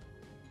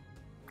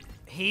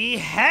 He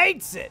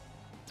hates it!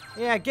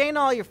 Yeah, gain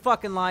all your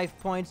fucking life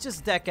points.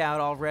 Just deck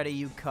out already,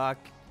 you cuck.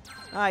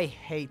 I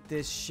hate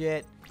this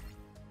shit.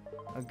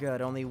 Oh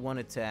good, only one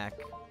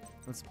attack.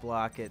 Let's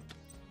block it.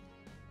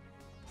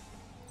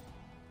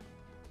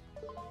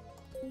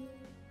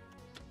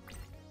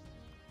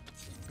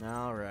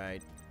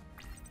 Alright.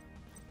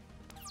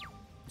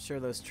 I'm sure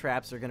those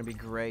traps are gonna be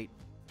great.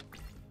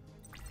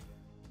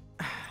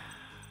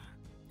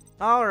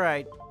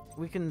 Alright.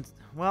 We can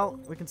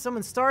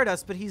summon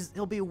Stardust, but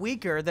he'll be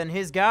weaker than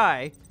his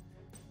guy.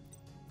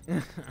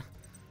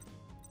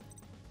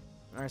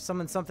 Or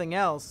summon something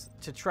else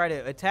to try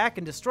to attack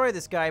and destroy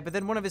this guy, but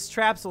then one of his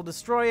traps will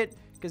destroy it,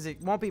 because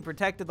it won't be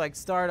protected like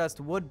Stardust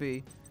would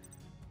be.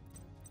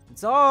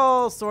 It's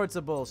all sorts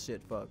of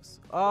bullshit, folks.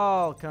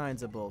 All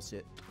kinds of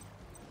bullshit.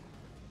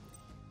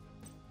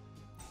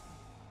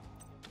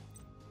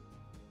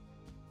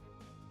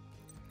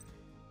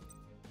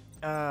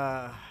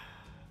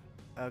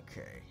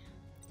 Okay.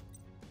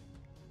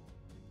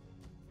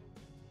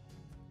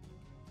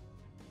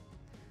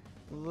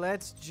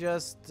 Let's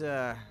just,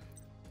 we'll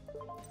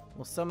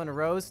summon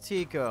Rose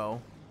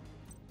Tico.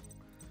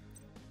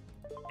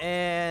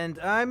 And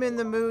I'm in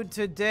the mood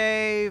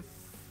today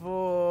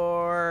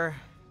for...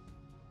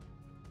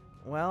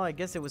 Well, I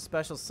guess it was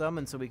special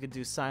summon, so we could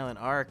do Silent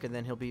Arc, and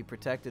then he'll be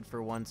protected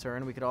for 1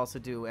 turn. We could also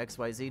do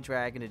XYZ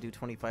Dragon to do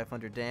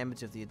 2,500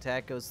 damage if the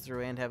attack goes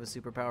through and have a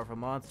super powerful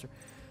monster.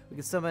 We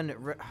could summon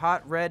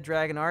Hot Red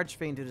Dragon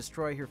Archfiend to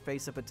destroy her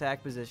face-up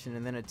attack position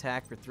and then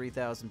attack for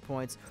 3,000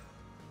 points.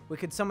 We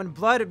could summon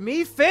Blood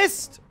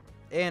Fist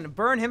and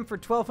burn him for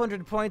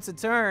 1,200 points a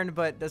turn,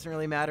 but doesn't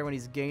really matter when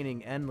he's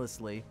gaining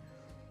endlessly.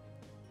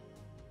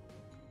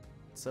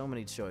 So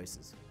many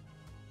choices.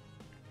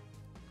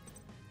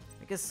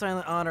 I guess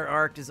Silent Honor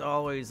Arc is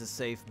always a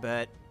safe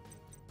bet.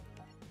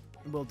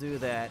 We'll do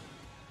that,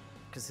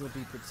 because he'll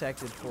be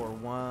protected for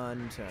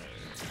 1 turn.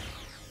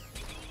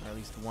 Or at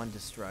least 1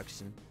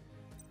 destruction.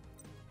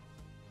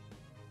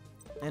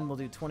 And we'll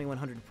do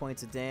 2,100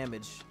 points of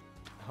damage,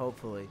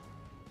 hopefully.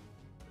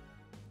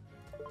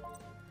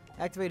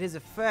 Activate his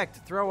effect.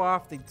 Throw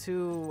off the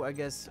 2, I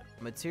guess,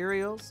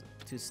 materials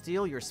to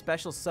steal your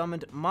special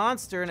summoned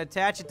monster and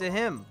attach it to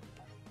him.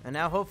 And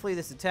now hopefully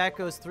this attack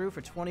goes through for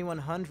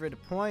 2,100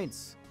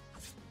 points.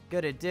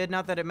 Good, it did.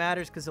 Not that it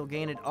matters, because he'll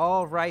gain it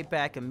all right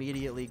back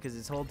immediately, because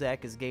his whole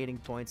deck is gaining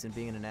points and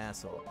being an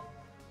asshole.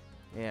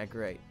 Yeah,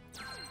 great.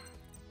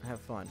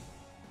 Have fun.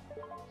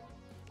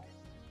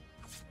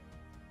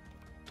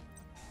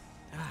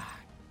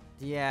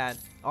 Yeah,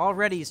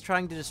 already he's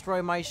trying to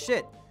destroy my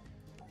shit.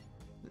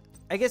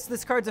 I guess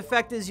this card's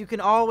effect is you can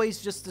always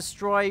just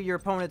destroy your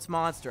opponent's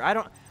monster. I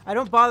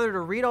don't bother to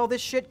read all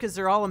this shit because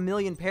they're all a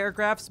million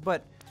paragraphs,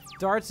 but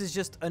Darts is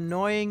just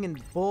annoying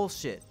and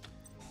bullshit.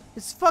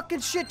 This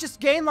fucking shit just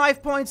gain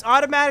life points,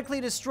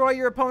 automatically destroy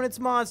your opponent's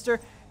monster,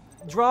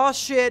 draw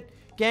shit,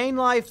 gain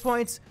life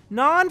points,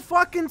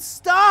 non-fucking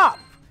stop!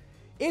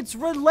 It's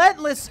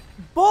relentless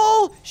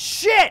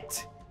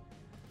bullshit!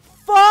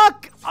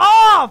 Fuck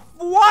off!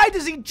 Why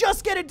does he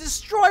just get to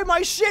destroy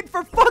my shit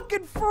for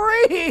fucking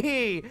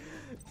free?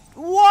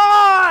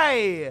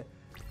 Why?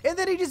 And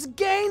then he just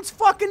gains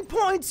fucking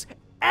points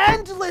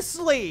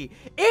endlessly.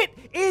 It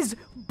is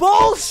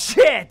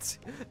bullshit.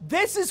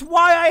 This is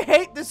why I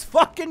hate this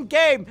fucking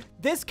game.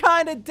 This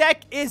kind of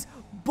deck is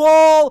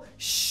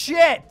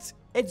bullshit.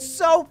 It's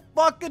so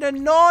fucking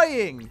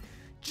annoying.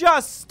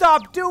 Just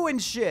stop doing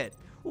shit.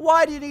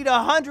 Why do you need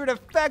 100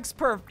 effects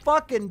per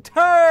fucking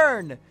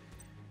turn?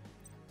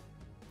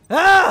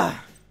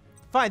 Ah!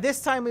 Fine,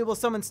 this time we will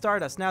summon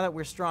Stardust now that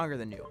we're stronger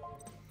than you.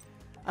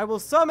 I will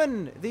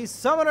summon the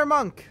Summoner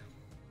Monk.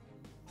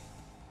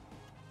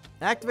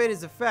 Activate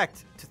his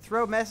effect to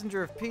throw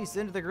Messenger of Peace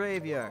into the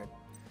graveyard.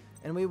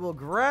 And we will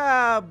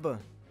grab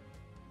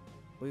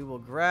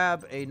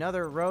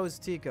another Rose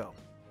Tico.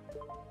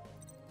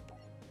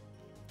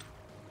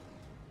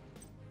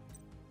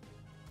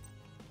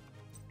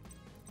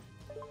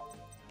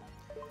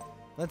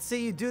 Let's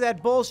see you do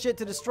that bullshit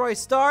to destroy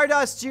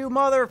Stardust, you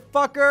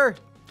motherfucker!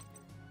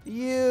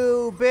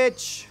 You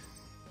bitch!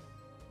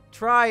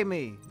 Try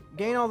me.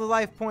 Gain all the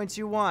life points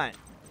you want.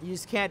 You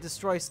just can't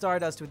destroy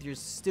Stardust with your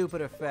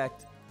stupid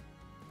effect.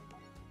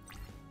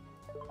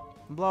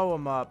 Blow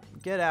him up.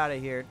 Get out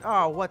of here.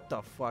 Oh, what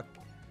the fuck?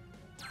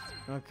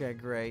 Okay,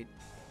 great.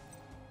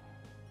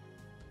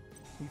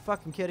 You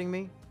fucking kidding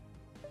me?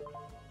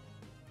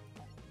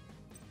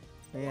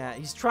 Yeah,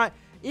 he's trying...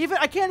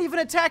 I can't even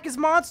attack his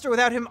monster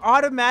without him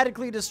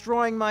automatically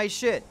destroying my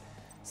shit.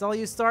 So I'll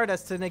use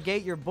Stardust to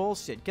negate your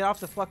bullshit. Get off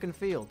the fucking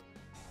field.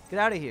 Get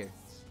out of here.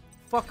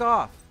 Fuck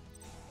off.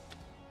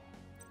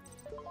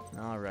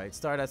 Alright,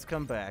 Stardust,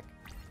 come back.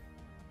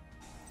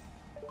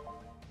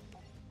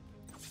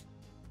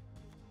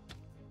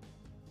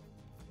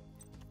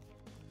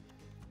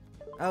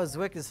 Oh,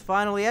 Zwick is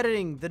finally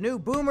editing the new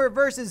Boomer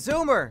versus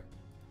Zoomer.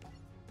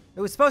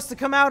 It was supposed to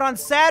come out on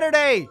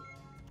Saturday.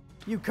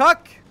 You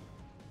cuck.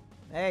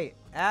 Hey,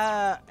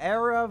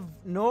 Arav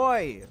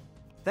Noi.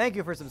 Thank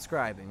you for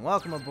subscribing.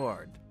 Welcome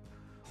aboard.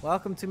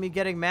 Welcome to me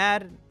getting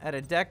mad at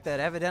a deck that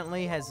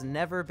evidently has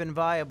never been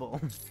viable.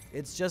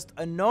 It's just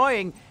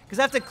annoying because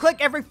I have to click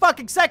every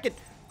fucking second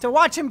to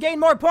watch him gain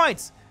more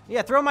points.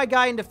 Yeah, throw my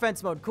guy in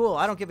defense mode. Cool.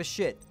 I don't give a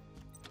shit.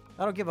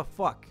 I don't give a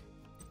fuck.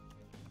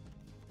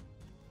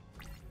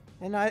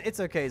 And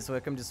it's okay,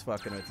 Zwick. I'm just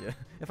fucking with you.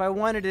 If I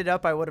wanted it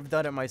up, I would have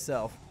done it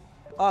myself.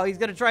 Oh, he's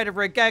gonna try to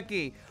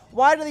Regeki.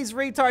 Why do these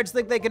retards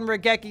think they can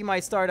Regeki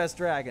my Stardust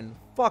Dragon?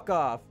 Fuck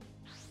off.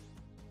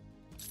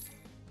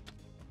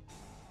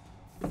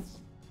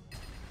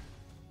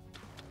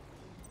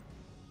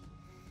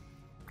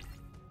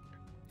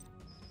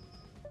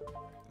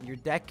 Your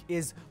deck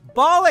is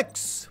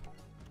bollocks!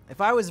 If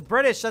I was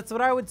British, that's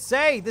what I would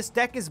say. This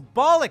deck is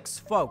bollocks,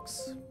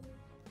 folks.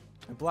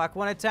 I block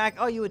one attack.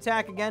 Oh, you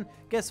attack again.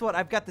 Guess what?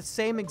 I've got the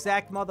same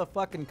exact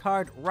motherfucking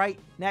card right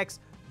next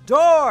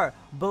door.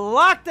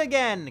 Blocked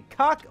again.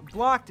 Cock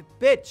blocked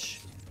bitch.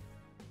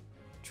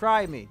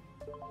 Try me.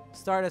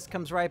 Stardust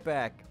comes right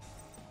back.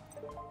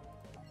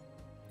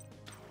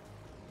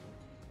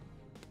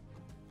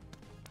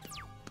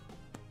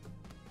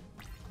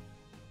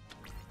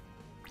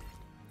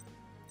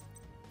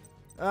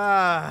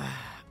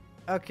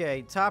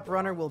 Okay, top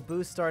runner will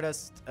boost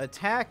Stardust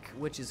attack,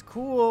 which is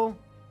cool.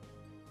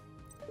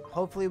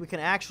 Hopefully we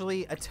can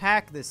actually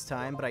attack this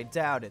time, but I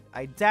doubt it.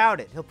 I doubt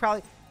it. He'll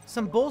probably...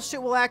 Some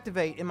bullshit will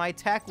activate, and my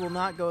attack will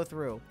not go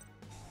through.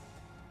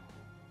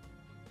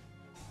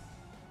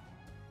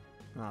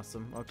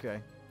 Awesome, okay.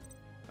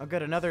 I'll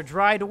get another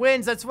dried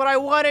winds. That's what I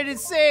wanted to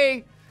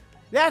see!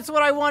 That's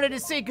what I wanted to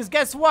see, because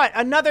guess what?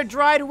 Another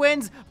dried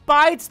winds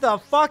bites the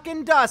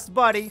fucking dust,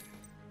 buddy.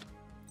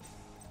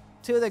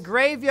 To the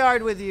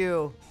graveyard with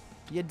you.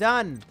 You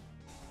done.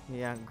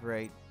 Yeah,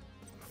 great.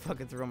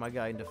 Fucking throw my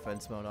guy in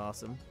defense mode.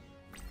 Awesome.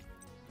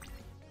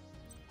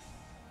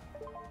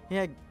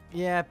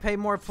 Yeah, pay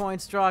more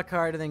points, draw a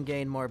card, and then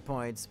gain more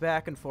points.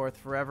 Back and forth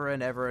forever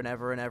and ever and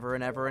ever and ever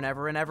and ever and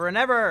ever and ever and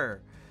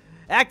ever.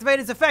 Activate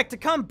its effect to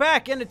come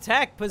back in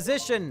attack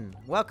position.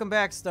 Welcome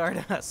back,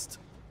 Stardust.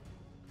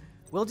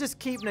 We'll just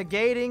keep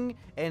negating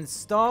and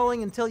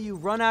stalling until you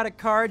run out of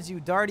cards, you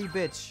darty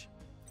bitch.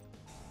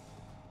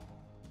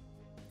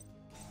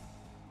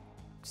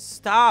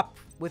 Stop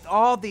with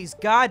all these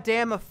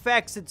goddamn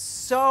effects. It's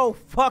so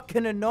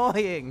fucking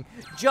annoying.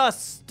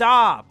 Just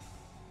stop.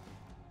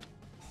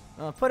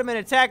 Put him in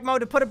attack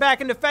mode to put him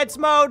back in defense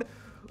mode.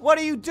 What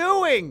are you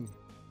doing?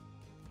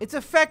 It's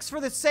effects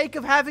for the sake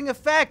of having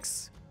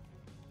effects.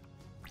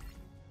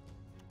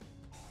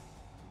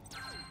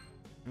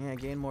 Yeah,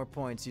 gain more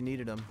points. You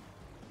needed them.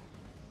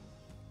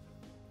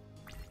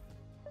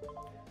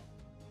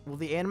 Will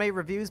the anime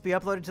reviews be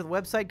uploaded to the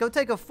website? Go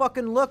take a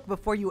fucking look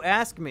before you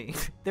ask me.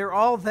 They're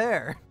all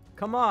there.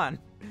 Come on.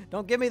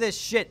 Don't give me this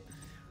shit.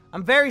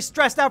 I'm very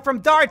stressed out from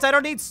darts. I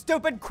don't need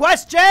stupid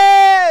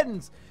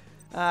questions!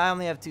 I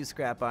only have 2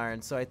 scrap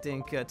irons, so I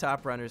think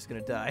Top Runner's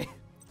gonna die.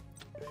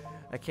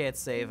 I can't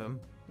save him.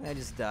 I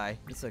just die.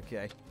 It's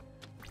okay.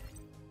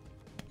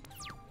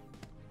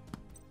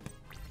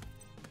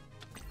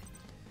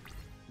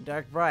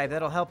 Dark Bribe.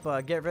 That'll help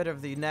get rid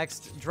of the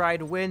next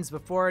dried winds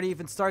before it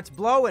even starts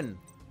blowing.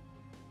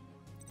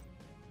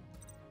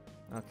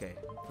 Okay.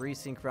 Free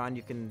Synchron,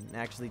 you can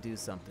actually do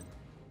something.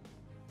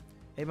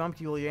 Hey,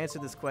 Mumkey, will you answer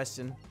this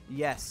question?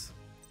 Yes.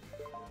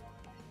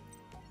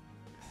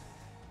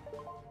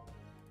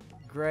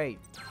 Great.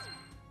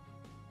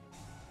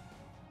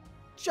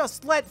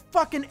 Just let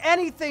fucking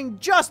anything,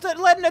 just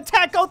let an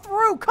attack go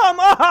through! Come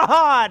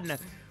on!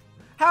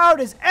 How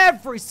does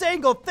every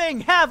single thing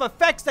have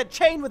effects that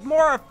chain with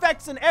more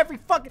effects in every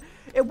fucking...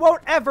 It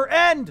won't ever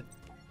end!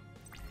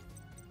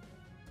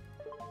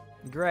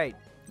 Great.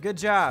 Good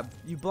job.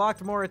 You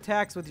blocked more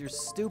attacks with your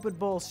stupid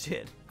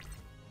bullshit.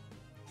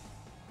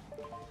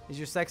 Is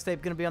your sex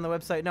tape gonna be on the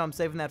website? No, I'm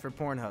saving that for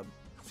Pornhub.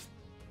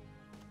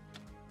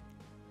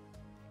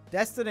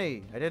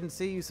 Destiny! I didn't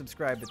see you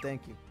subscribe, but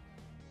thank you.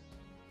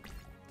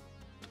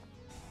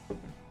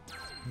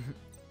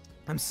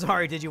 I'm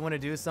sorry, did you want to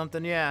do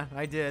something? Yeah,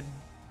 I did.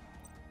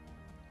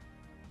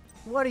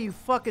 What are you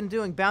fucking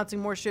doing? Bouncing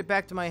more shit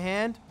back to my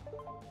hand?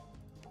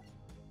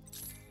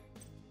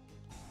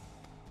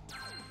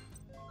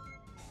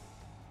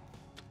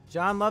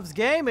 John Loves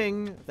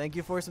Gaming! Thank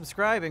you for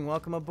subscribing.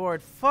 Welcome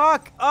aboard.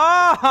 Fuck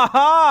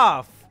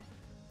off!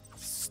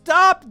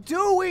 Stop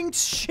doing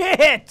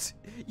shit!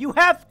 You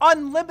have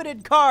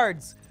unlimited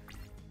cards!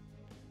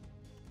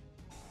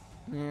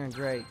 Yeah,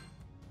 great.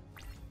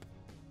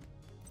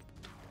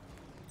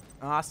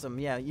 Awesome,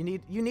 yeah, you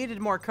needed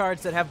more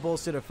cards that have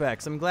bullshit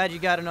effects. I'm glad you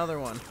got another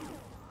one.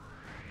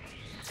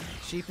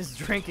 Sheep is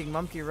drinking,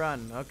 Mumkey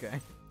run.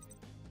 Okay.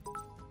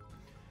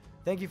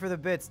 Thank you for the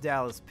bits,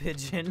 Dallas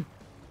Pigeon.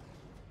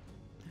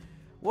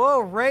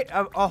 Whoa,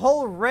 a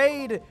whole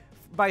raid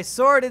by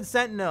Sword and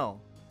Sentinel.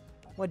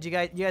 What, you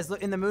guys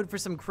look in the mood for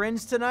some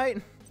cringe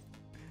tonight?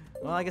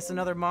 Well, I guess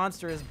another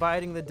monster is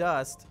biting the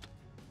dust.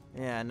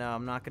 Yeah, no,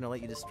 I'm not gonna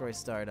let you destroy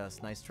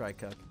Stardust. Nice try,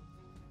 Cuck.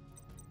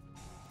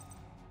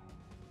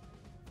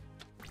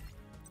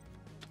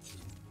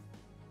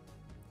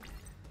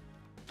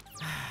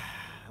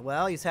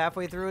 Well, he's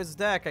halfway through his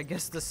deck. I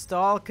guess the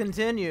stall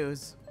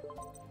continues.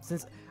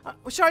 Since...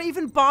 should I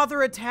even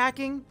bother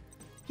attacking?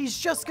 He's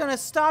just gonna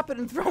stop it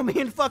and throw me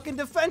in fucking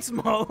defense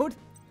mode.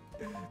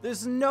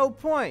 There's no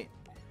point.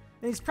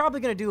 And he's probably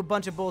gonna do a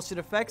bunch of bullshit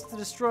effects to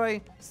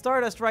destroy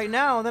Stardust right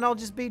now, and then I'll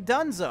just be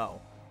donezo.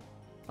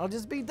 I'll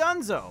just be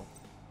donezo.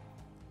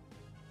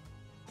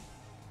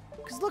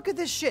 Because look at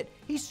this shit.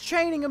 He's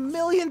chaining a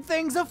million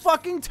things a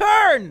fucking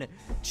turn.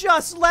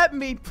 Just let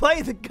me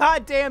play the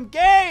goddamn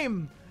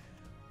game.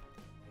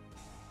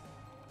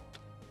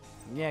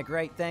 Yeah,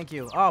 great. Thank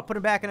you. Oh, put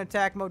him back in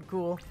attack mode.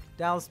 Cool.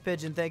 Dallas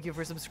Pigeon, thank you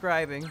for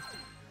subscribing.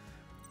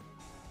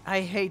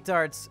 I hate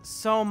darts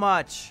so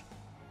much.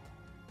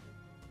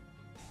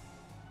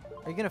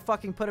 Are you gonna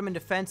fucking put him in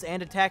defense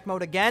and attack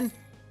mode again?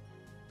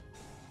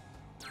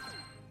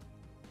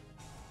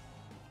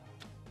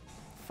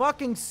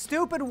 Fucking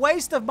stupid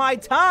waste of my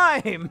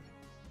time!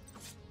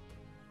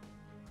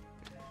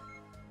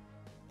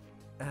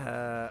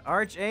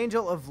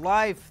 Archangel of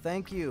Life,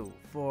 thank you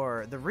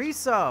for the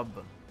resub.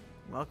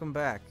 Welcome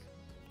back.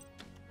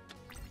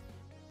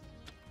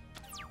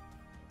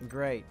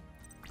 Great.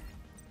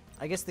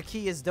 I guess the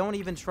key is don't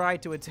even try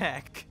to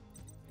attack.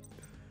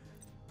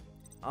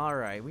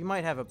 Alright, we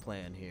might have a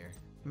plan here.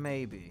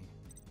 Maybe.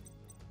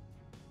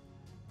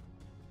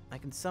 I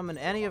can summon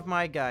any of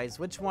my guys.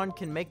 Which one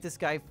can make this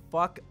guy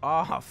fuck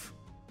off?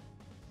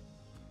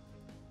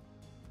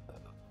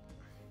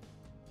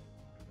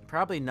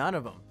 Probably none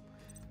of them.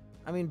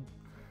 I mean,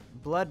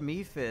 Blood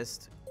Me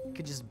Fist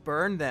could just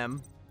burn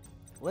them.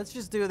 Let's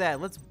just do that.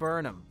 Let's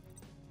burn him.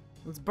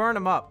 Let's burn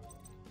him up.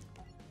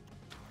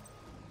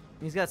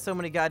 He's got so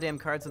many goddamn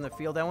cards on the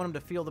field. I want him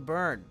to feel the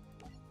burn.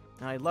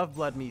 And I love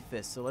Blood Me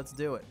Fist, so let's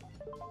do it.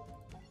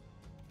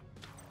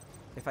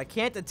 If I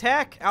can't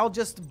attack, I'll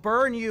just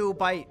burn you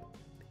by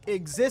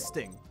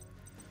existing.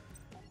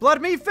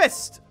 Blood Me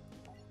Fist!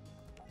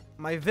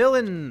 My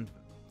villain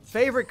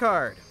favorite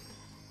card.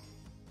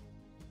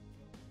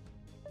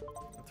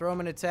 Throw him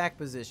in attack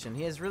position.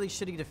 He has really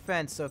shitty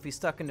defense, so if he's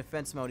stuck in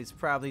defense mode, he's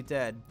probably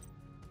dead.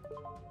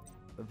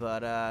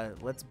 But,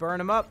 let's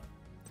burn him up.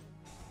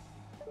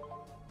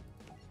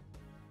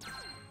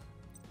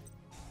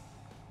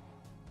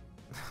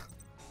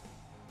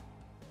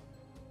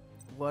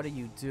 What are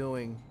you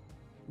doing?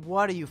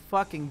 What are you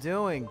fucking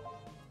doing?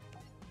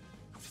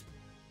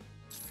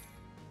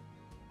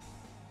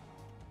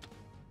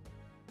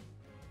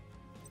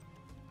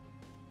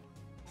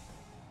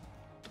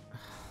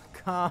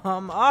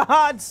 Come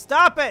on,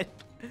 stop it!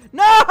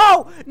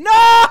 No!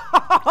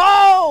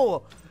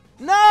 No!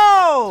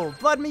 No!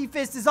 Blood Me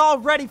Fist is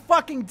already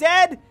fucking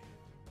dead?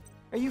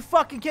 Are you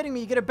fucking kidding me?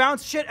 You gonna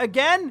bounce shit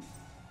again?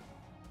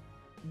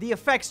 The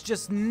effects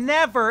just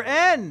never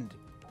end.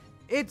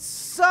 It's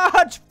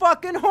such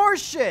fucking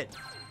horseshit.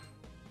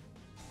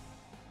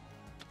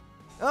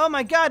 Oh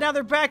my god, now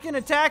they're back in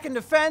attack and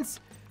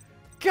defense.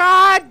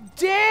 God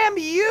damn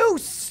you,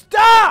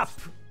 stop!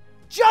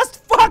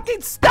 Just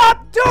fucking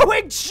stop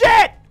doing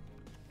shit!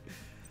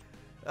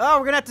 Oh,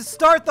 we're gonna have to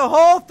start the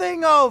whole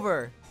thing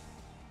over.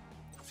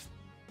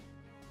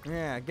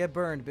 Yeah, get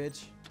burned,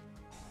 bitch.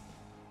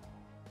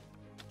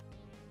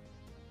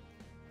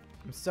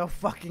 I'm so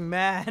fucking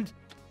mad.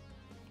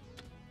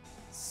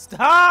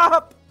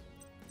 Stop!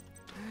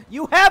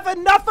 You have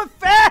enough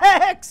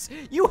effects!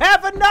 You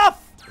have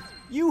enough!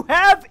 You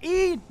have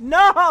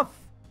enough!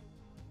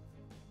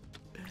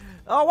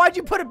 Oh, why'd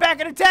you put it back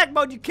in attack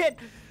mode, you kid?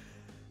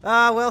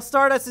 Well,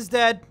 Stardust is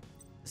dead.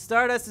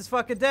 Stardust is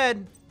fucking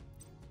dead.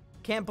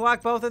 Can't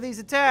block both of these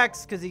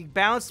attacks, because he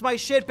bounced my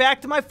shit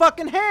back to my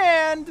fucking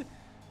hand!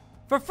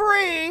 For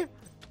free!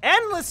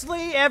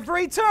 Endlessly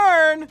every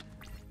turn!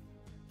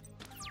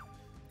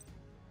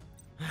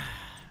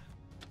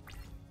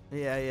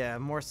 Yeah,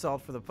 more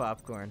salt for the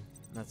popcorn.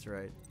 That's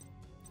right.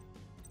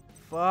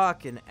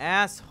 Fucking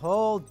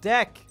asshole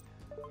deck.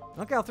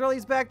 Okay, I'll throw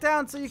these back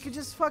down so you can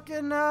just fucking,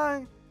 you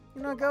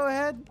know, go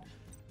ahead.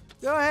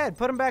 Go ahead,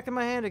 put him back in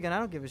my hand again. I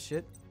don't give a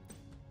shit.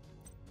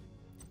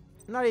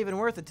 Not even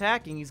worth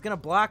attacking. He's gonna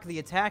block the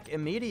attack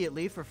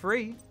immediately for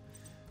free.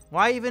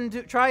 Why even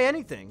try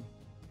anything?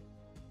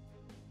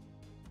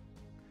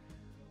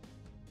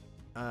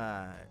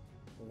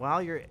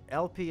 While your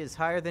LP is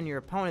higher than your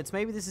opponent's,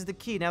 maybe this is the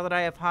key. Now that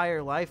I have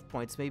higher life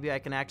points, maybe I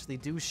can actually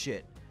do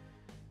shit.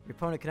 Your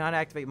opponent cannot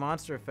activate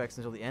monster effects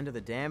until the end of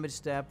the damage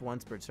step,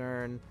 once per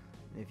turn.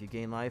 If you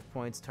gain life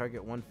points,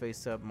 target one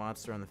face-up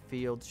monster on the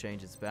field,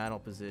 change its battle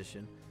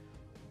position.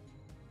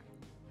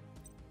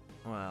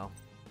 Well,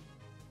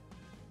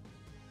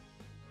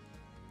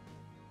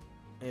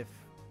 if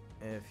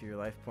your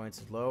life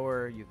points is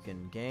lower, you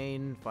can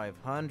gain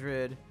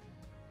 500.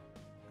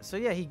 So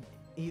yeah, he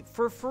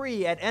for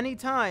free at any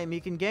time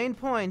he can gain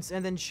points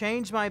and then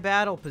change my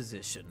battle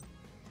position.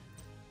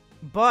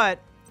 But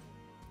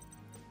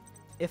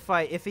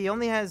if he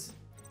only has,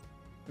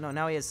 no,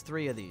 now he has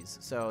 3 of these.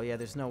 So yeah,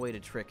 there's no way to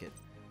trick it.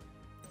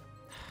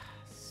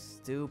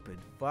 Stupid,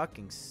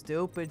 fucking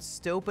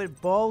stupid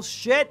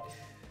bullshit.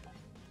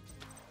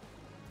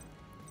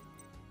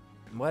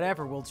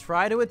 Whatever, we'll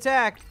try to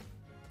attack.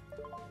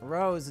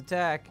 Rose,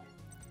 attack.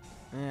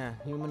 Yeah,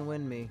 human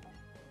win me.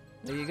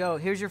 There you go.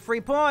 Here's your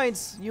free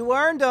points. You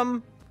earned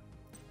them.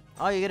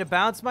 Oh, you gotta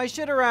bounce my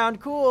shit around.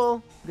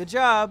 Cool. Good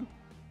job.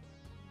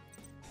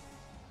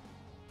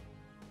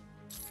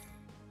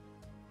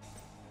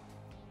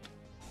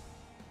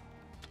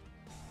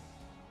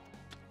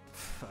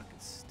 Fucking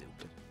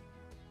stupid.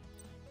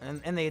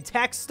 And the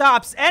attack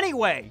stops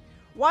anyway.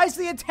 Why is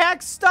the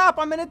attack stop?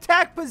 I'm in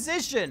attack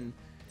position.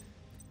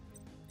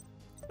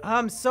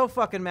 I'm so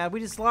fucking mad.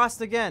 We just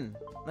lost again.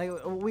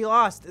 Like, we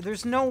lost.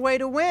 There's no way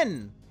to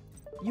win.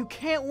 You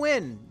can't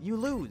win. You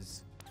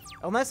lose.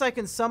 Unless I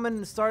can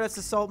summon Stardust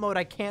Assault mode,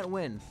 I can't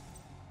win.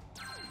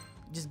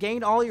 Just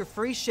gain all your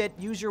free shit,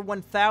 use your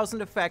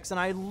 1,000 effects, and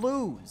I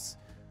lose.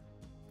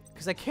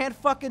 Because I can't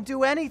fucking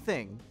do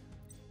anything.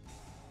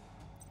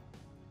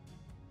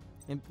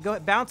 And go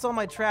bounce all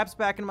my traps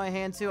back in my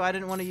hand, too. I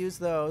didn't want to use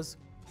those.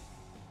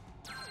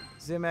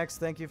 Zimex,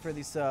 thank you for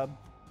the sub.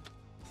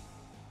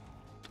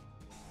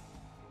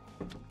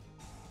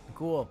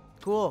 Cool.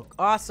 Cool.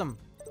 Awesome.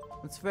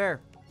 That's fair.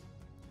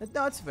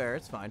 No, it's fair.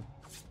 It's fine.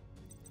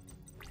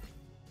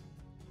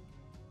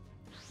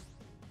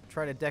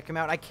 Try to deck him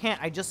out. I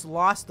can't. I just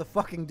lost the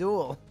fucking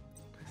duel.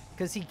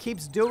 Because he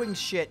keeps doing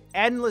shit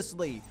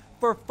endlessly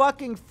for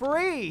fucking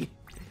free.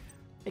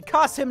 It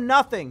costs him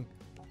nothing.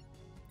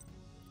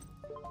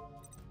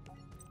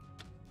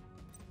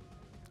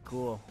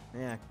 Cool.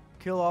 Yeah.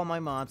 Kill all my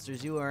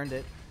monsters. You earned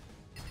it.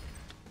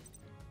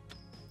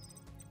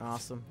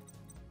 Awesome.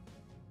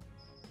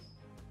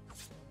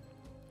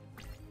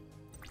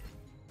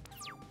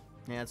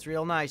 Yeah, it's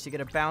real nice. You get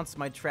to bounce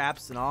my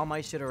traps and all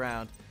my shit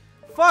around.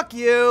 Fuck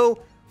you!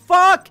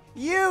 Fuck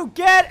you!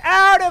 Get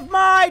out of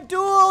my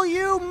duel,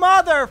 you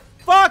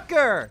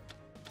motherfucker!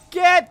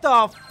 Get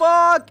the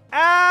fuck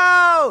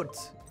out!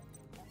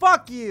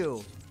 Fuck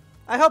you!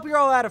 I hope you're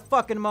all out of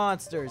fucking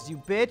monsters, you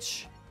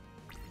bitch.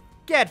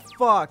 Get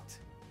fucked.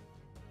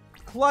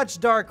 Clutch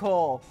Dark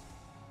Hole.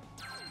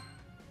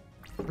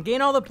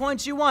 Gain all the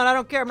points you want. I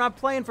don't care. I'm not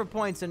playing for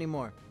points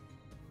anymore.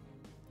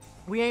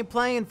 We ain't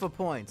playing for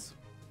points.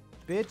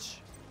 Bitch.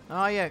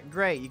 Oh yeah,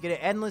 great. You get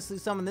to endlessly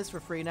summon this for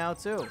free now,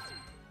 too.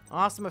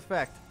 Awesome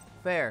effect.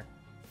 Fair.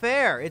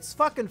 Fair. It's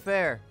fucking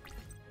fair.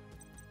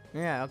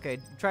 Yeah, okay.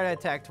 Try to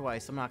attack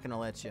twice. I'm not gonna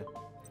let you.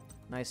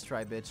 Nice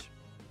try, bitch.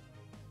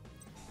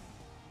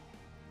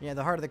 Yeah,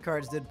 the heart of the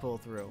cards did pull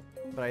through.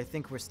 But I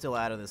think we're still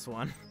out of this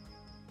one.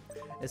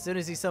 As soon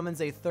as he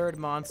summons a third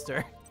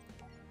monster.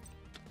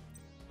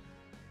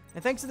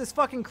 And thanks to this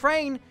fucking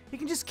crane, he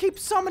can just keep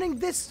summoning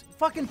this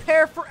fucking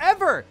pair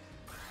forever.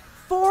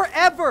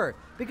 Forever!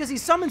 Because he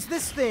summons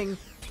this thing,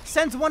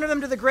 sends one of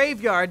them to the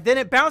graveyard, then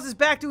it bounces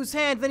back to his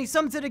hand, then he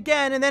summons it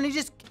again, and then he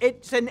just...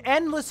 It's an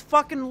endless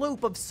fucking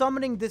loop of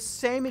summoning this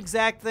same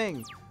exact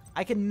thing.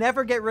 I can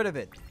never get rid of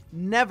it.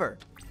 Never.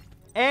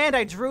 And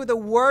I drew the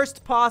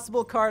worst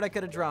possible card I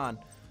could have drawn.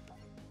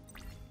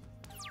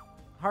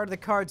 Heart of the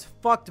cards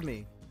fucked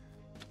me.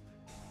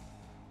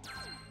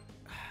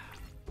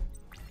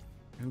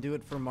 And do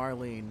it for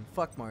Marlene.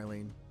 Fuck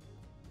Marlene.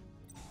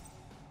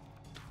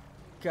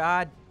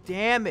 God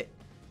damn it.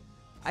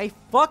 I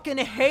fucking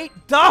hate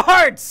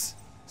darts!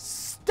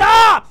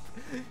 Stop!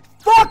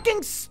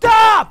 Fucking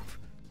stop!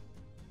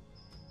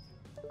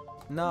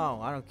 No,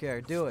 I don't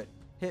care. Do it.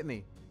 Hit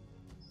me.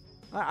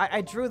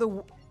 I drew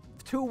the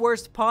two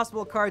worst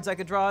possible cards I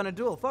could draw in a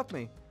duel. Fuck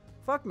me.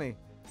 Fuck me.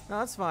 No,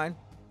 that's fine.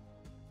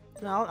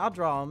 No, I'll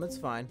draw them. It's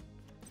fine.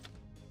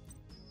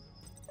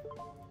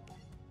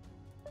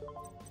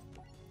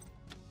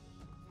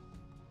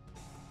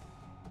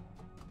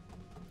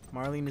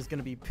 Marlene is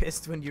gonna be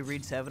pissed when you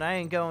reach heaven. I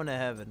ain't going to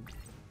heaven.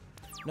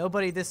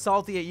 Nobody this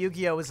salty at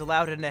Yu-Gi-Oh! Is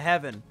allowed into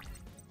heaven.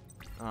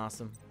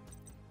 Awesome.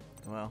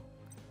 Well.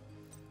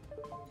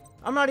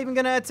 I'm not even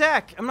gonna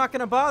attack. I'm not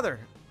gonna bother.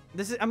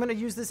 I'm gonna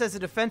use this as a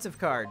defensive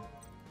card.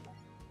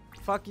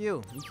 Fuck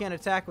you. You can't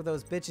attack with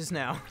those bitches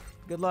now.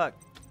 Good luck.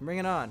 Bring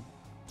it on.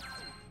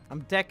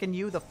 I'm decking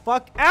you the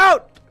fuck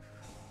out!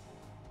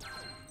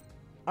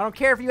 I don't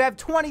care if you have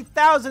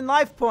 20,000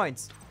 life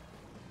points.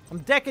 I'm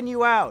decking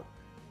you out.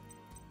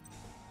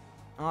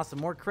 Awesome,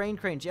 more crane.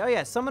 Oh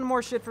yeah, summon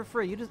more shit for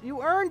free.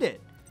 You earned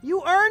it.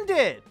 You earned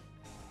it.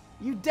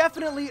 You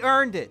definitely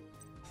earned it.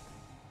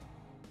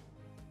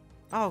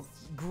 Oh,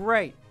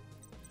 great.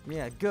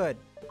 Yeah, good.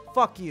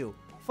 Fuck you.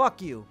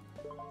 Fuck you.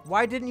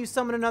 Why didn't you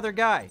summon another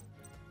guy?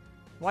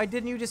 Why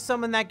didn't you just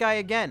summon that guy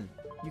again?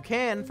 You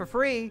can, for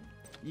free.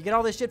 You get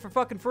all this shit for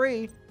fucking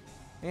free.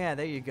 Yeah,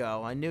 there you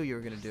go. I knew you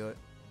were gonna do it.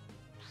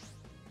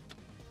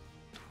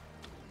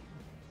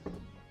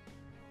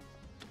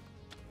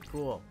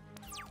 Cool.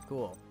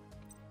 Cool.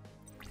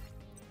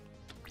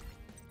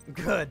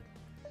 Good.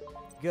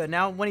 Good.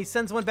 Now, when he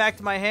sends one back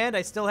to my hand,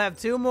 I still have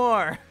two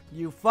more.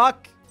 You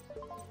fuck.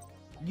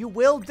 You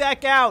will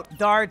deck out,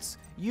 darts.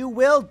 You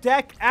will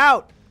deck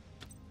out.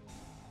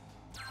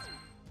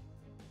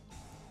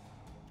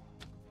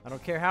 I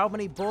don't care how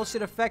many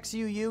bullshit effects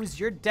you use,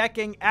 you're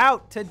decking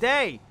out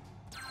today.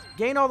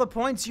 Gain all the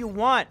points you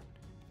want.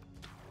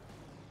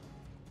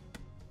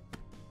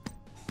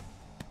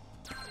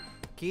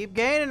 Keep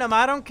gaining them.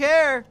 I don't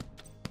care.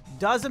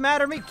 Doesn't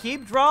matter to me.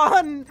 Keep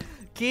drawing.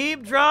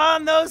 Keep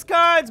drawing those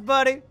cards,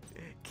 buddy.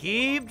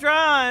 Keep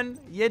drawing.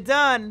 You're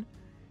done.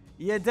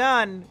 You're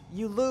done.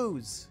 You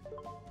lose.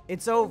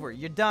 It's over.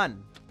 You're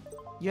done.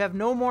 You have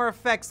no more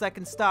effects that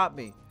can stop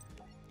me.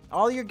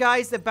 All your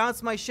guys that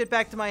bounce my shit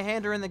back to my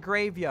hand are in the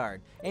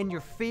graveyard. And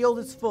your field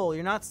is full.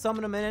 You're not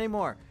summoning them in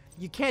anymore.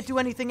 You can't do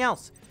anything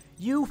else.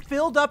 You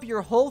filled up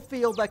your whole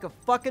field like a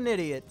fucking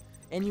idiot.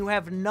 And you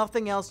have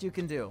nothing else you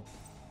can do.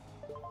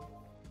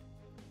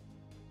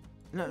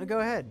 No, go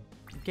ahead.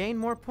 Gain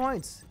more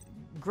points.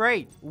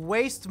 Great.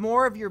 Waste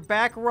more of your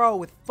back row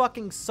with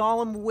fucking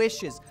solemn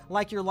wishes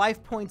like your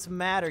life points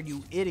matter,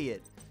 you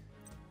idiot.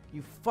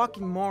 You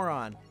fucking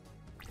moron.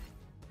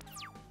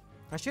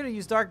 I should have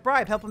used Dark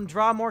Bribe. Help him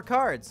draw more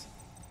cards.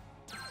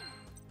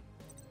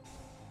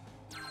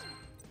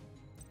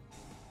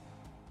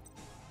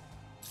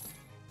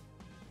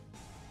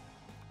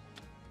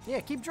 Yeah,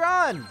 keep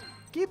drawing.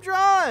 Keep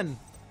drawing.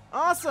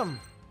 Awesome.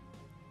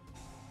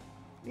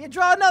 Yeah,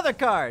 draw another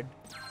card.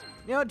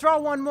 You know, draw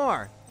one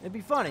more. It'd be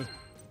funny.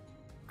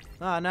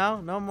 Oh, no?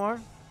 No more?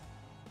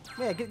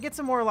 Yeah, get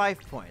some more life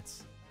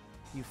points.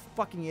 You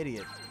fucking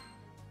idiot.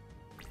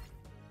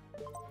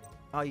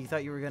 Oh, you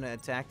thought you were gonna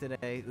attack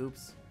today?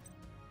 Oops.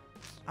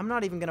 I'm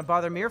not even gonna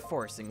bother mirror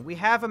forcing. We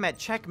have him at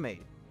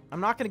checkmate. I'm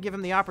not gonna give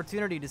him the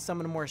opportunity to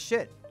summon more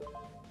shit.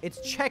 It's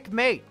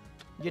checkmate.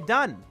 You're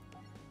done.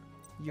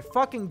 You're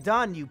fucking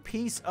done, you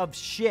piece of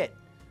shit.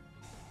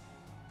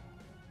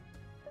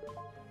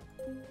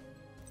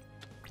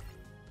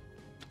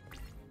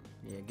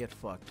 Yeah, get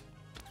fucked.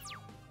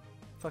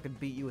 Fucking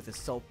beat you with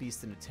Assault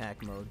Beast in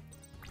attack mode.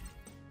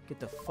 Get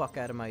the fuck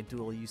out of my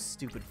duel, you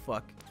stupid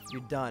fuck.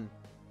 You're done.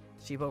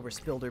 Sheep over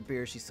spilled her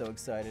beer, she's so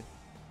excited.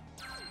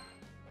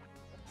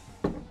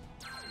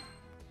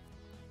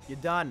 You're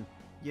done.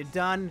 You're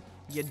done.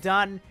 You're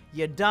done.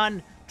 You're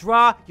done.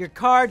 Draw your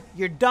card.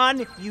 You're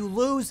done. You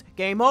lose.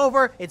 Game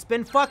over. It's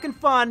been fucking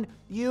fun.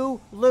 You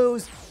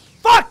lose.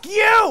 Fuck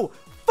you!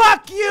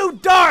 Fuck you,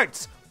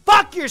 darts!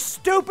 Fuck your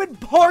stupid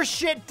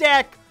horseshit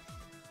deck!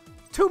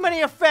 Too many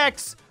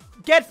effects.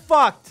 Get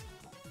fucked.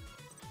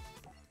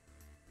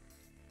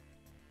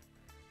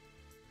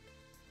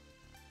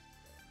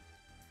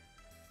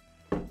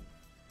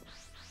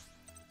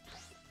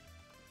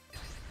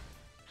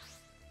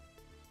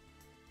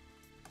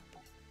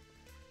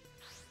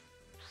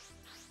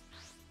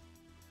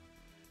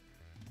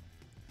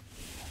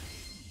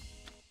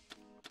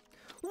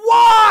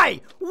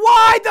 Why?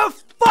 Why the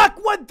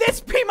fuck would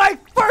this be my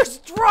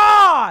first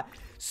draw?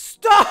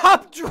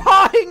 Stop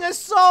drawing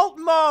assault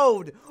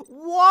mode!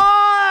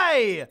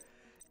 Why?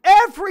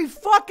 Every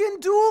fucking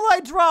duel I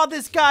draw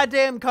this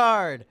goddamn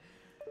card.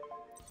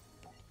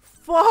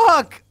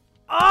 Fuck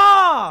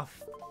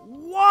off!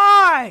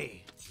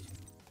 Why?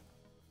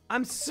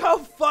 I'm so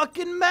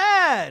fucking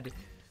mad!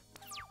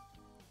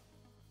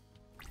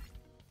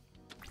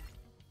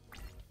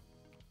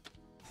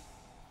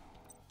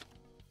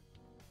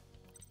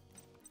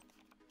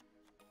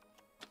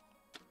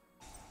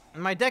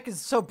 My deck is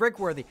so brick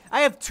worthy.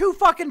 I have 2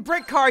 fucking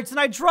brick cards and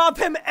I draw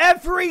them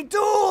every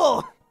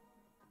duel!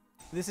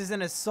 This is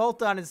an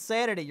assault on his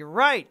sanity, you're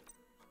right.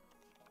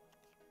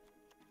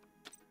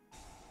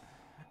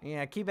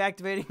 Yeah, keep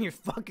activating your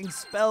fucking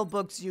spell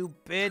books, you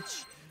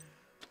bitch.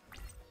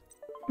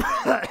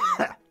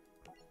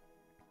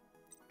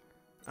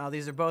 Oh,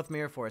 these are both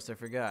Mirror Force, I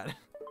forgot.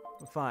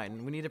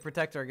 Fine, we need to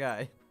protect our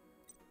guy.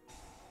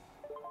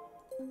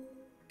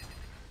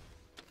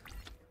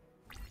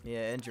 Yeah,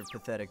 end your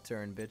pathetic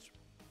turn, bitch.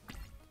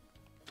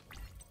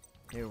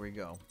 Here we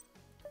go.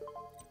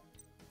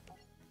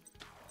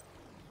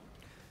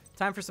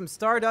 Time for some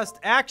Stardust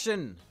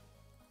action!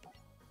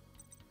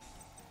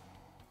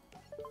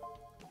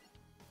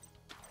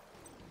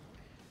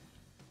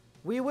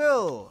 We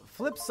will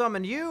flip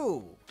summon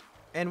you!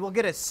 And we'll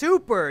get a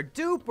super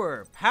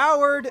duper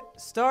powered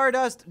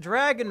Stardust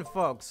Dragon,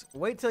 folks.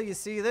 Wait till you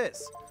see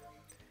this.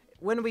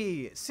 When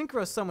we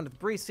Synchro Summon with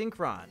Bree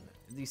Synchron,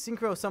 the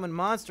Synchro Summon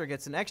monster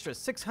gets an extra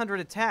 600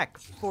 attack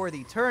for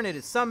the turn it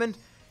is summoned,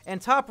 and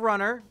Top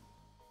Runner,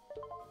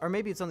 or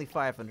maybe it's only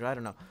 500, I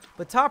don't know,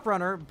 but Top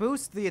Runner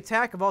boosts the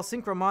attack of all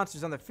Synchro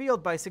monsters on the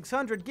field by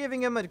 600,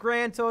 giving him a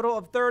grand total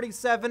of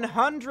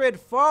 3,700,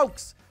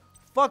 folks!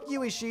 Fuck you,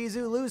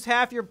 Ishizu, lose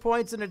half your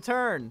points in a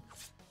turn.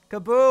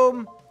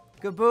 Kaboom!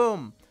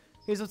 Kaboom!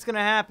 Here's what's gonna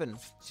happen.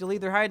 She'll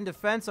either hide in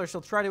defense or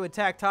she'll try to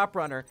attack Top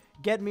Runner,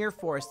 get Mirror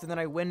Forced, and then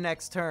I win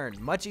next turn.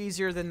 Much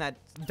easier than that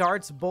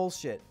darts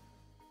bullshit.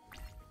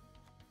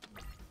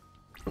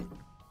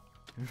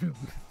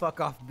 Fuck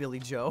off, Billy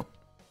Joe.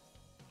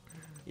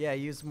 Yeah,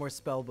 use more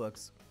spell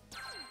books.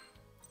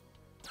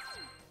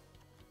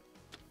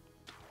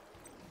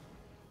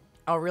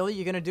 Oh, really?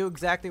 You're gonna do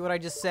exactly what I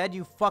just said,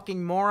 you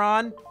fucking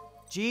moron?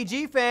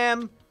 GG,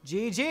 fam!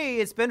 GG,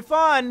 it's been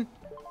fun!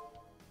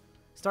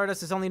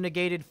 Stardust is only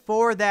negated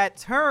for that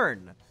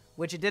turn,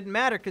 which it didn't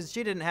matter because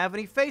she didn't have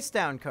any face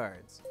down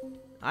cards.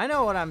 I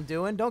know what I'm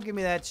doing, don't give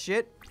me that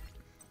shit.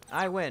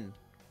 I win.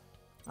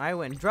 I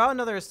win. Draw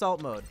another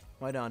assault mode.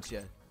 Why don't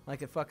you?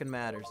 Like it fucking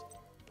matters.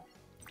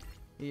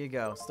 Here you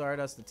go.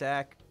 Stardust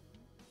attack.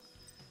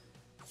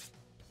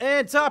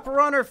 And Top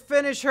Runner,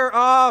 finish her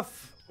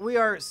off. We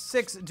are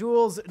 6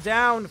 duels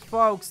down,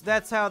 folks.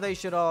 That's how they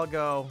should all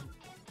go.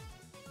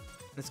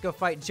 Let's go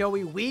fight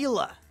Joey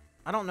Wheeler.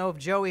 I don't know if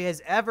Joey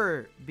has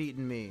ever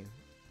beaten me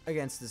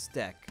against this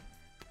deck.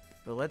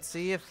 But let's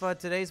see if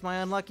today's my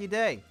unlucky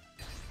day.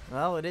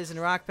 Well, it is in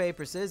rock,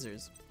 paper,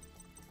 scissors.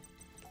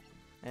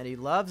 And he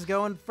loves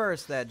going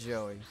first, that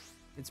Joey.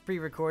 It's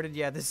pre-recorded.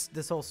 Yeah, this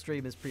whole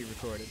stream is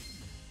pre-recorded.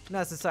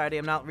 No, Society,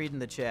 I'm not reading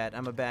the chat.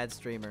 I'm a bad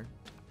streamer.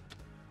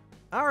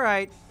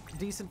 Alright.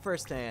 Decent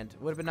first hand.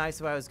 Would have been nice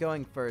if I was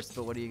going first,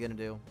 but what are you gonna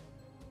do?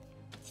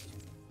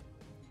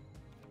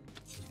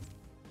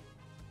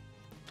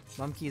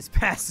 Mumkey is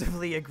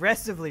passively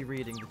aggressively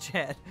reading the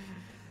chat.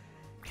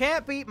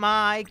 Can't beat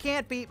my,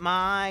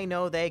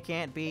 no they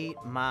can't beat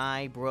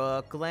my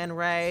Brooklyn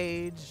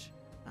Rage.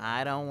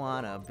 I don't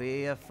wanna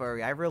be a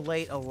furry. I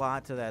relate a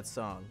lot to that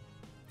song.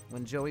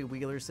 When Joey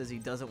Wheeler says he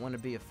doesn't want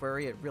to be a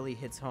furry, it really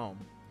hits home.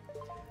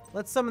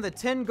 Let's summon the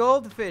 10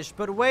 goldfish,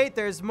 but wait,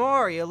 there's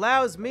more. He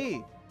allows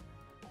me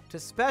to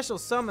special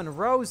summon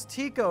Rose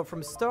Tico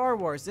from Star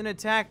Wars in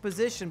attack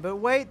position, but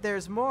wait,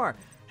 there's more.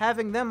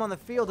 Having them on the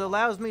field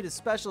allows me to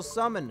special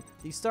summon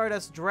the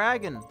Stardust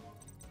Dragon.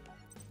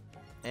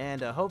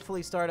 And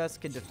hopefully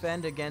Stardust can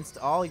defend against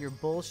all your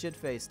bullshit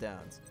face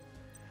downs.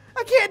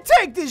 I can't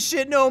take this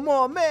shit no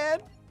more, man.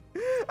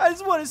 I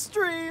just want to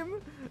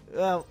stream.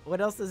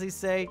 What else does he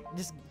say?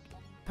 Just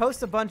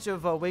post a bunch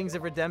of Wings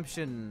of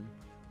Redemption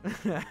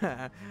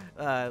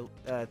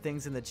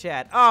things in the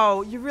chat.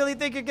 Oh, you really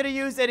think you're gonna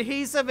use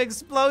adhesive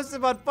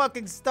explosive on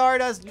fucking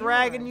Stardust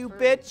Dragon, you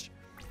bitch?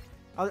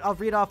 I'll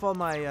read off all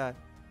my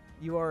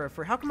you are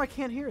for. How come I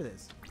can't hear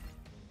this?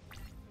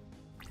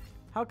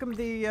 How come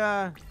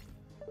the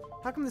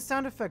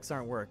sound effects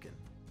aren't working?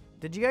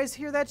 Did you guys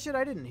hear that shit?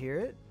 I didn't hear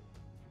it.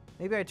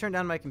 Maybe I turned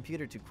down my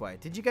computer too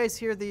quiet. Did you guys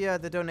hear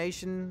the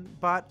donation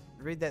bot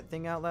read that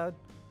thing out loud?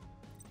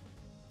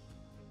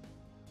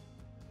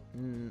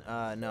 No,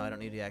 I don't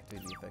need to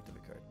activate the effect of a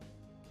card.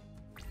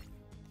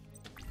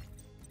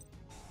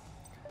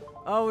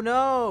 Oh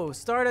no!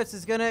 Stardust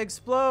is gonna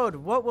explode!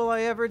 What will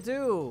I ever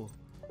do?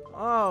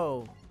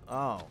 Oh.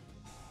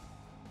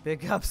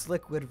 Big ups,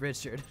 Liquid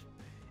Richard.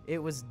 It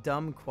was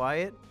dumb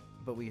quiet,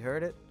 but we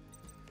heard it.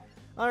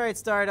 Alright,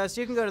 Stardust,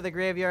 you can go to the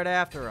graveyard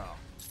after all.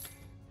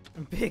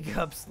 Big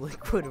ups,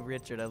 Liquid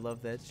Richard. I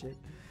love that shit.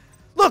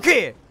 Look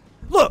here!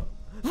 Look!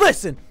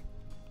 Listen!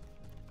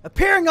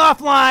 Appearing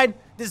offline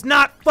does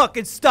not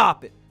fucking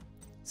stop it.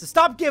 So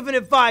stop giving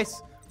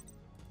advice.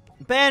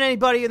 Ban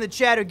anybody in the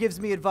chat who gives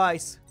me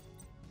advice.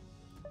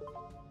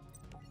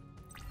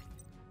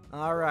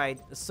 Alright,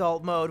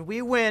 assault mode.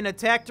 We win.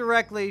 Attack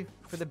directly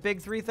for the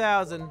big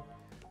 3,000.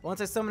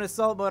 Once I summon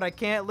assault mode, I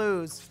can't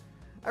lose.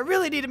 I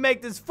really need to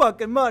make this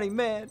fucking money,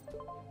 man.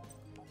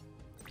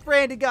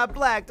 Brandy got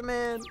blacked,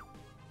 man.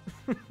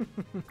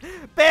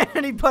 Ban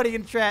anybody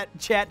in chat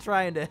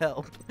trying to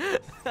help.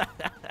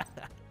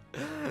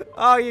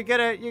 Oh, you're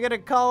gonna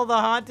call the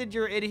haunted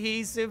your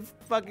adhesive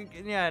fucking,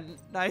 yeah,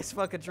 nice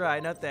fucking try.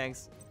 No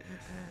thanks.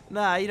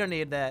 Nah, you don't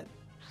need that.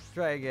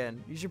 Try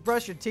again. You should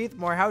brush your teeth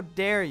more. How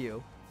dare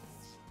you?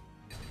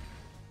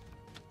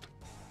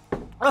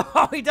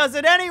 Oh, he does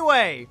it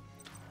anyway.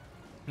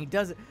 He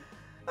does it.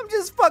 I'm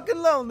just fucking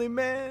lonely,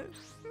 man.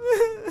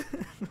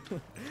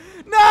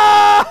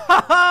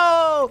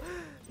 No!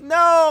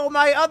 No,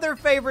 my other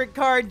favorite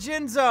card,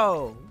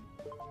 Jinzo.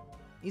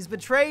 He's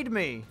betrayed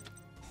me.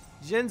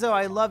 Jinzo,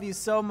 I love you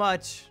so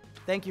much.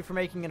 Thank you for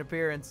making an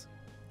appearance.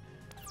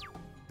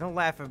 Don't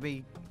laugh at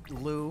me,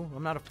 Lou.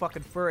 I'm not a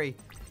fucking furry.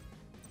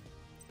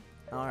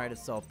 Alright,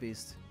 Assault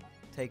Beast.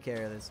 Take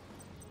care of this.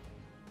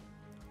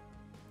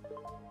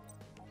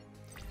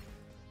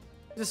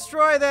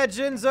 Destroy that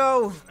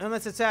Jinzo! And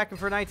let's attack him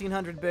for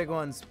 1,900 big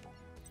ones.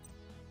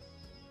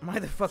 Why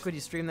the fuck would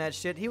you stream that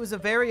shit? He was a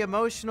very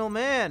emotional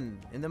man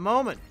in the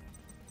moment.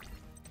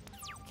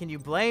 Can you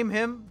blame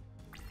him?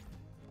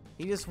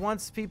 He just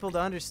wants people to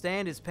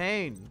understand his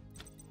pain.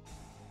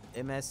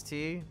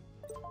 MST?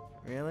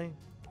 Really?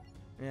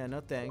 Yeah, no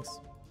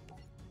thanks.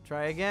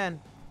 Try again.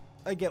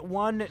 I get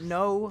 1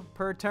 no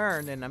per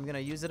turn, and I'm gonna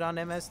use it on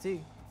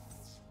MST.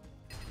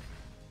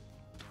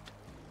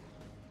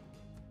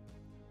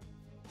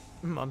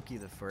 Mumkey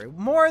the furry.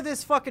 More of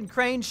this fucking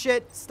crane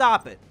shit.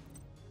 Stop it.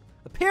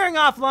 Appearing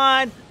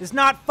offline does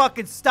not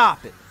fucking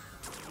stop it.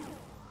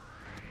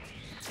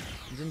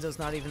 Jinzo's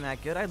not even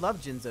that good. I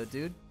love Jinzo,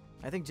 dude.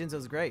 I think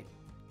Jinzo's great.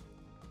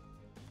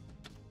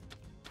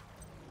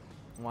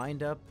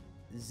 Wind up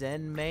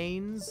Zen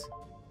mains.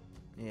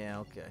 Yeah,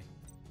 okay.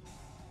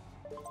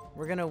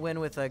 We're gonna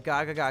win with a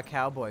Gaga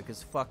Cowboy,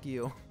 because fuck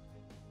you.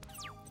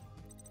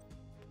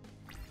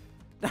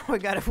 Now I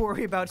gotta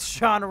worry about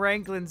Sean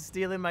Ranklin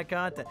stealing my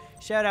content.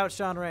 Shout out,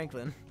 Sean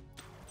Ranklin.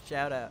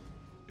 Shout out.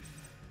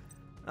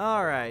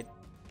 Alright.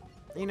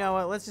 You know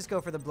what? Let's just go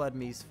for the Blood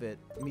Me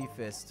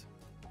Fist.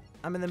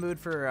 I'm in the mood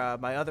for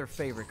my other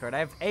favorite card. I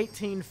have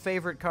 18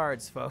 favorite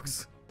cards,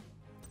 folks.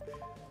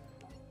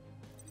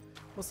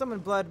 We'll summon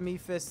Blood Me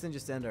Fist and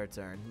just end our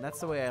turn. That's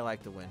the way I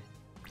like to win.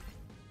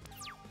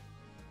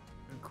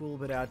 Cool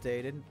but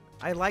outdated.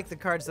 I like the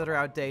cards that are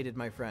outdated,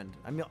 my friend.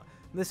 I mean,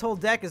 this whole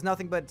deck is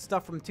nothing but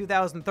stuff from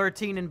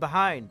 2013 and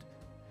behind.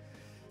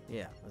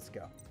 Yeah, let's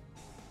go.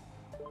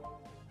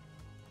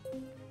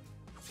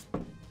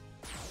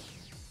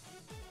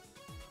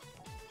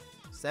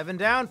 Seven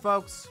down,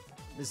 folks.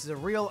 This is a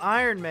real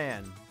Iron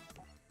Man.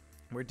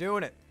 We're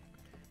doing it.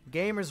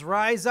 Gamers,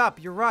 rise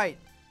up. You're right.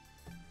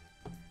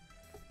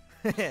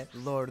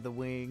 Lord of the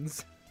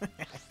Wings.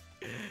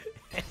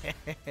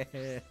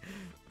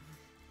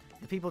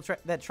 The people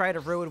that try to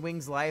ruin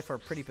Wing's life are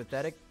pretty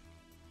pathetic.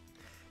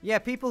 Yeah,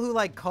 people who,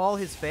 like, call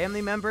his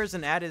family members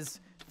and add his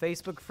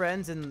Facebook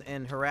friends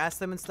and harass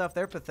them and stuff,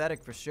 they're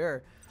pathetic for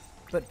sure.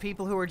 But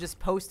people who are just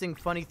posting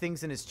funny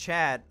things in his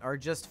chat are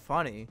just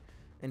funny.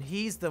 And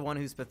he's the one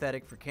who's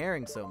pathetic for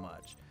caring so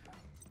much.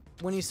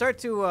 When you start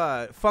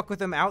to fuck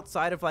with him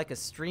outside of, like, a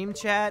stream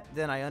chat,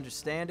 then I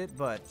understand it,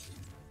 but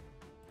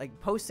like,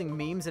 posting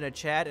memes in a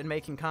chat and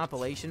making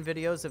compilation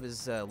videos of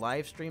his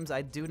live streams,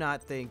 I do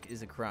not think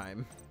is a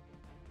crime.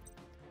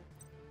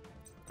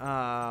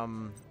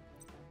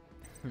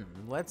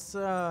 Let's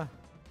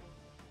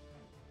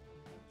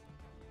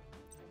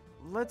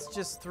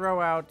just throw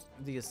out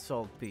the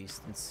Assault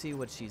Beast and see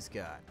what she's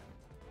got.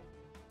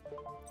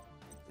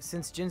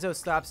 Since Jinzo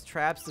stops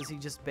traps, does he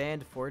just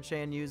ban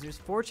 4chan users?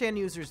 4chan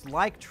users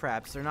like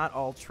traps. They're not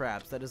all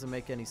traps. That doesn't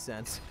make any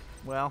sense.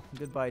 Well,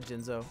 goodbye,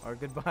 Jinzo. Or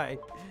goodbye.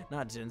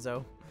 Not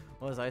Jinzo.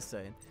 What was I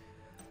saying?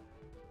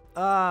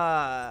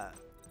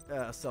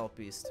 Assault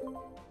Beast.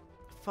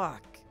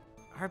 Fuck.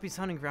 Harpy's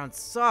hunting ground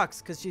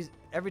sucks, because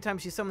every time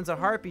she summons a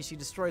Harpy, she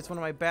destroys one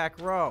of my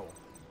back row.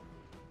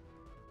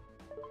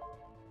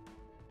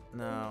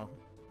 No.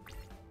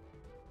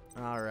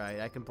 Alright,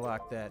 I can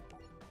block that.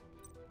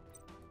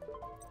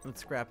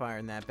 Let's scrap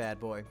iron that bad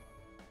boy.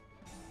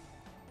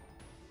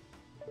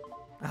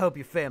 I hope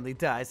your family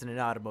dies in an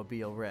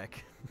automobile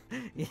wreck.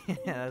 Yeah,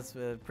 that's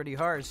pretty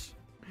harsh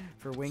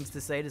for Wings to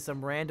say to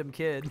some random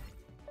kid.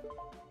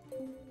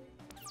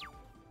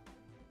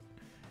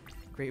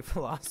 Great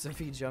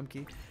philosophy,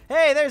 Jumpkey.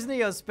 Hey, there's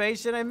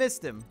Neospatian. I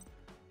missed him.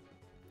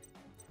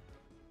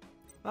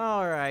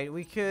 Alright,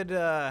 we could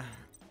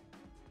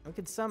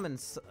summon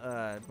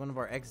one of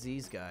our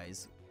XZ's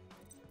guys.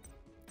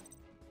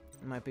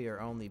 Might be our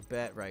only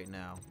bet right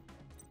now.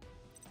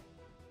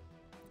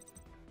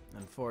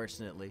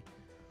 Unfortunately.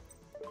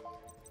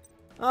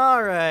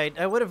 Alright,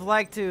 I would have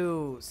liked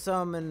to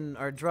summon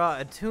or draw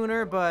a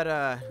tuner, but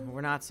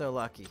we're not so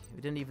lucky.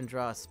 We didn't even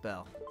draw a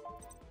spell.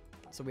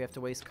 So we have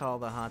to waste Call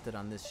the Haunted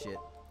on this shit.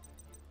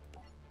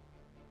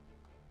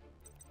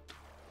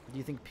 Do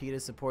you think PETA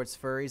supports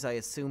furries? I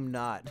assume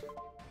not.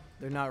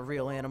 They're not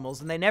real animals,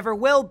 and they never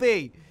will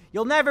be!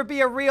 You'll never be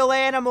a real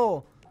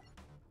animal!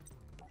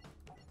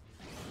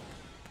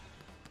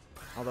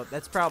 Although,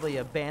 that's probably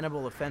a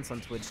bannable offense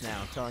on Twitch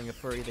now, telling a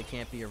furry they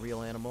can't be a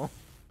real animal.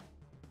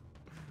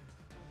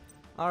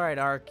 Alright,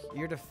 Ark.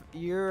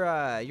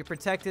 You're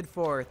protected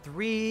for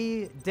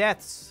 3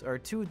 deaths, or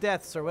 2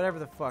 deaths, or whatever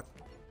the fuck.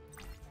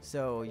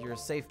 So, you're a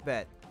safe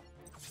bet.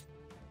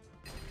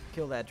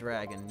 Kill that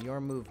dragon. Your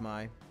move,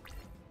 Mai.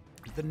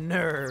 The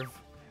nerve.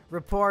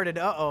 Reported.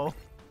 Uh-oh.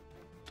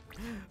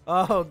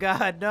 Oh,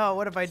 God, no.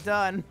 What have I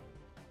done?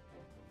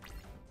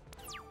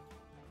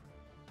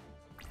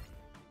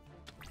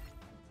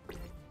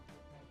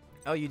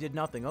 Oh, you did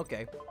nothing.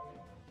 Okay.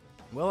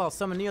 Well, I'll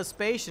summon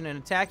Neospatian and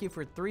attack you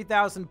for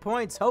 3,000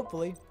 points,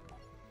 hopefully.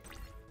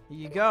 Here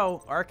you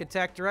go. Arc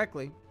attack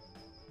directly.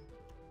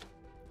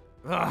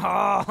 I've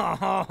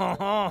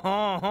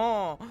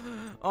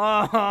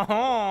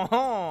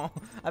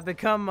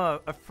become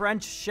a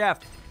French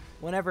chef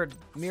whenever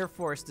Mere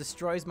Force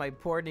destroys my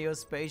poor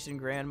Neospatian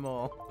Grand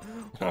Mole.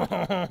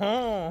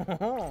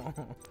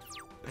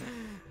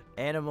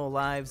 Animal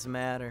lives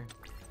matter.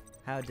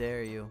 How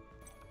dare you?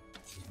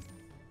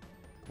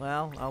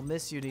 Well, I'll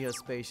miss you,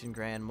 Neospatian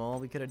Grand Mole.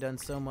 We could have done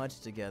so much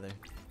together.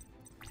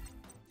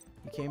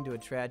 You came to a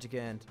tragic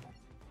end.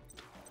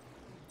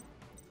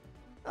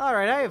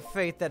 Alright, I have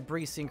faith that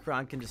Bree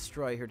Synchron can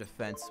destroy her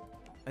defense.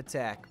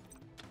 Attack.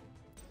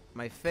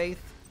 My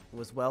faith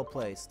was well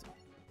placed.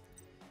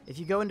 If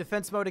you go in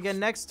defense mode again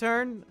next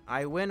turn,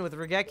 I win with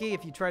Regeki.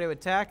 If you try to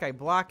attack, I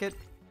block it,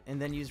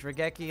 and then use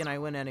Regeki, and I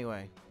win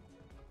anyway.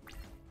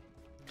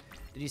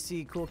 Did you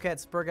see Cool Cat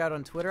spurg out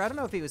on Twitter? I don't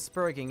know if he was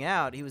spurging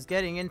out. He was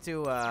getting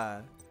into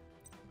a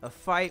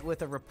fight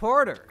with a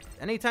reporter.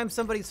 Anytime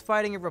somebody's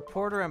fighting a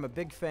reporter, I'm a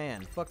big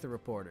fan. Fuck the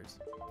reporters.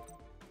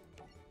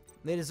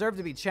 They deserve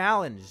to be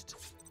challenged.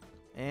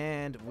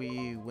 And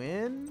we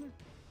win?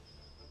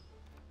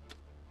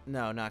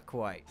 No, not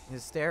quite.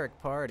 Hysteric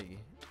party.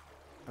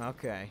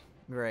 Okay,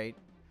 great.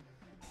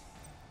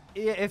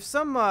 If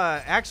some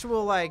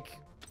actual, like,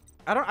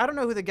 I don't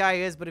know who the guy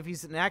is, but if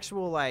he's an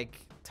actual,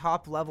 like,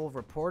 top-level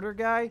reporter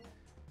guy,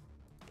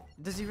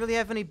 does he really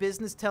have any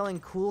business telling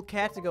Cool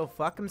Cat to go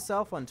fuck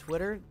himself on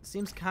Twitter?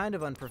 Seems kind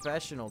of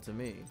unprofessional to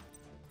me.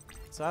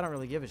 So I don't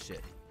really give a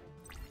shit.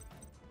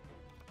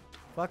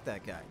 Fuck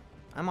that guy.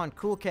 I'm on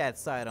Cool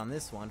Cat's side on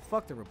this one.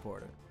 Fuck the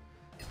reporter.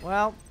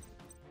 Well,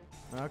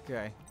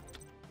 okay.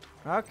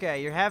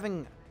 Okay, you're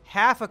having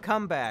half a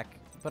comeback,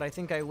 but I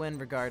think I win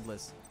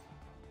regardless.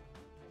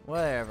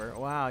 Whatever.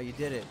 Wow, you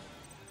did it.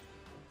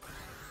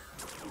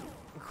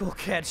 Cool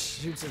Cat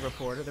shoots a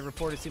reporter. The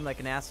reporter seemed like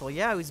an asshole.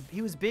 Yeah,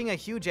 he was being a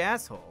huge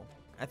asshole.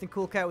 I think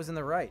Cool Cat was in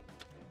the right.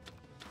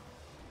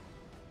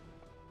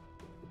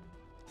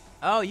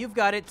 Oh, you've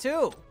got it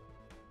too.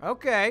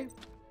 Okay.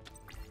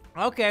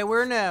 Okay,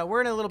 we're in a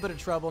little bit of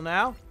trouble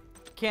now.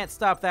 Can't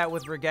stop that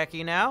with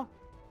Regeki now.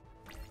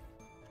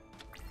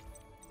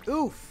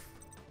 Oof.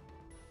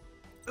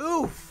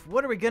 Oof!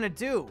 What are we gonna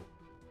do?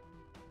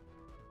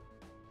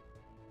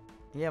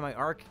 Yeah, my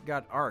arc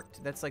got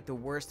arced. That's like the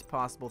worst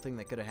possible thing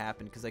that could have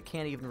happened because I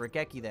can't even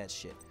Regeki that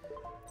shit.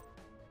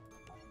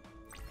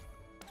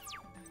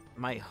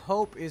 My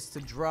hope is to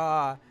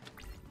draw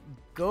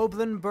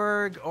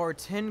Goblinberg or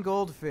Tin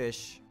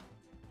Goldfish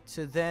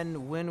to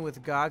then win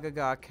with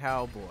Gaga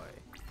Cowboy.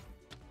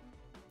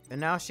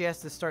 And now she has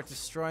to start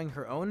destroying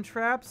her own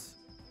traps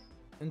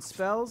and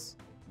spells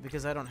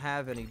because I don't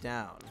have any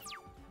down.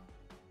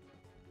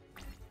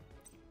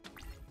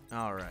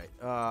 Alright,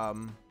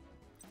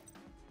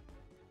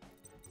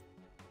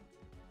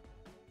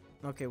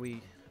 okay,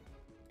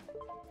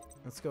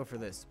 let's go for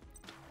this.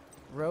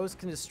 Rose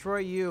can destroy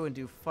you and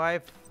do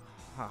 5...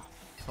 Ah,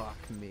 fuck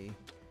me.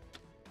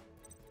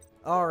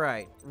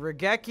 Alright,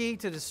 Regeki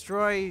to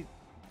destroy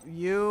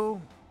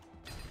you.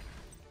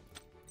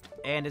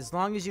 And as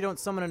long as you don't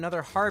summon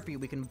another Harpy,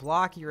 we can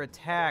block your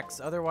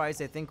attacks.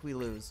 Otherwise, I think we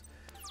lose.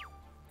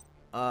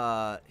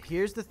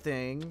 Here's the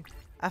thing.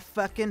 I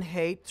fucking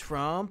hate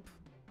Trump.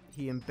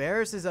 He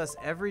embarrasses us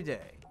every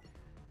day.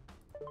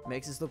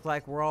 Makes us look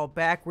like we're all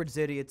backwards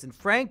idiots. And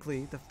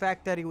frankly, the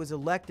fact that he was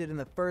elected in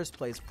the first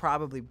place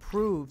probably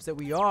proves that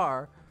we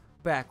are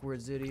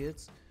backwards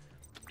idiots.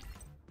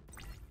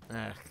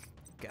 Ugh,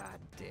 god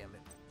damn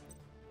it.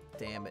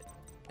 Damn it.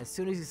 As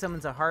soon as he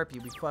summons a Harpy,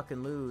 we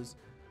fucking lose.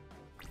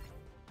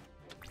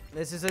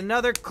 This is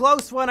another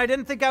close one. I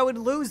didn't think I would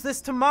lose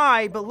this to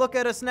Mai, but look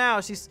at us now.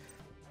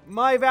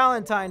 Mai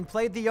Valentine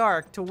played the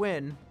Arc to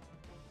win.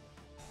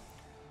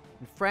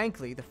 And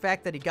frankly, the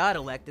fact that he got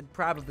elected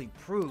probably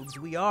proves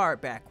we are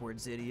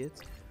backwards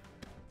idiots.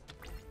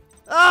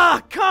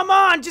 Ah, come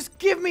on! Just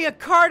give me a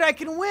card I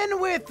can win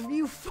with,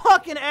 you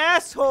fucking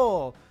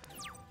asshole!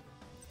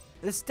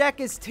 This deck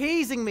is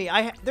teasing me.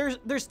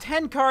 There's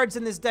 10 cards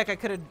in this deck I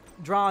could have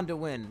drawn to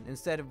win.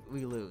 Instead of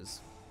we lose.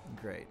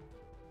 Great.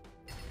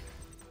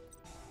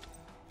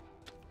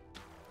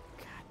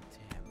 God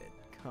damn it.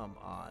 Come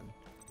on.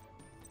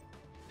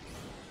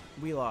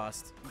 We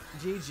lost.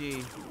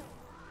 GG.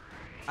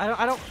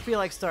 I don't feel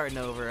like starting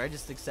over. I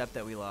just accept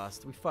that we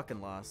lost. We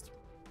fucking lost.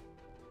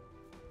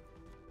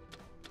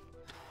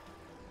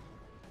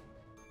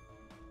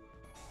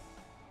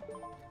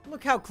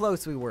 Look how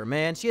close we were,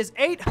 man. She has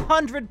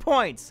 800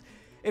 points.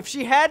 If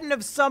she hadn't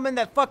have summoned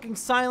that fucking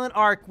silent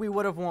arc, we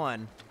would have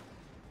won.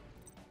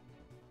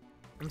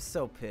 I'm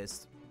so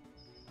pissed.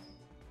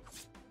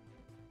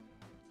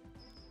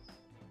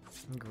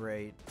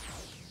 Great.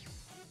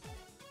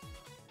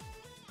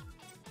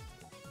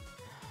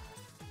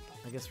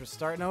 I guess we're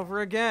starting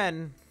over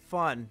again.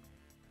 Fun.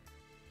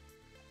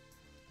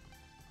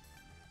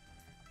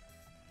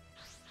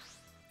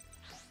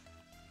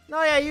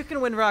 No, yeah, you can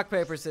win rock,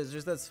 paper,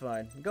 scissors. That's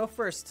fine. Go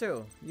first,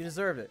 too. You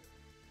deserve it.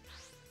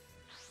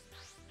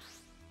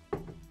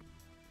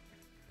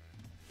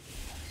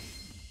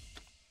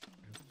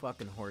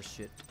 Fucking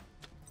horseshit.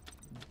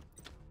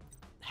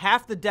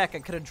 Half the deck I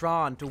could have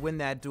drawn to win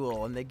that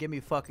duel, and they give me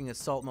fucking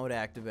assault mode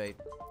activate.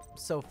 I'm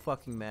so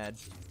fucking mad.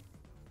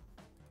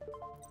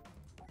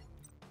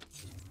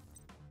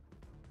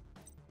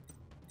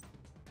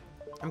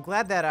 I'm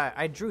glad that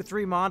I drew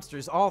 3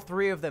 monsters, all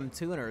 3 of them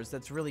tuners.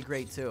 That's really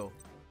great, too.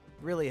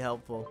 Really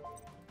helpful.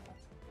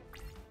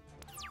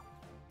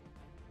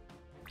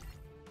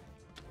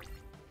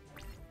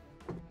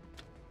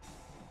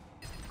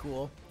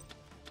 Cool.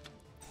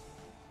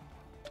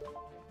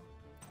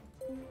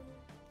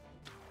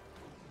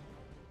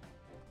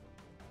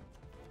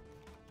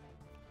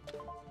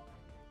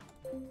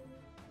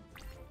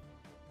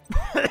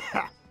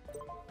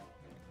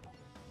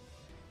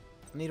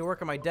 I need to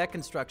work on my deck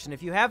construction.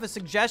 If you have a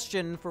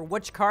suggestion for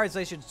which cards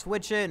I should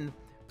switch in,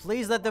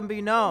 please let them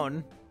be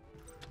known.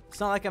 It's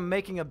not like I'm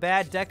making a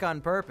bad deck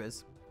on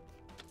purpose.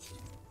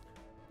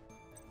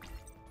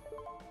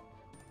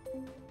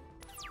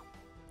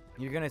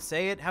 You're gonna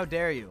say it? How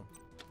dare you?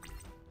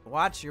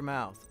 Watch your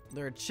mouth.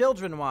 There are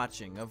children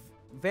watching of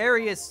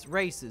various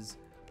races.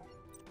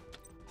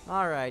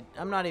 Alright,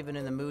 I'm not even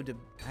in the mood to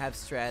have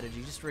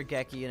strategy. Just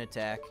Regeki and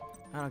attack.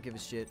 I don't give a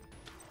shit.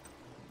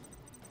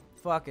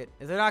 Fuck it.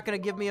 If they're not gonna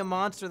give me a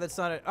monster that's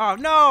not a— Oh,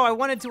 no! I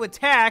wanted to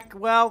attack!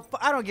 Well,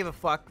 I don't give a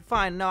fuck.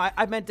 Fine, no,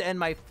 I meant to end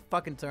my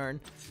fucking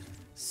turn.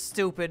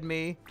 Stupid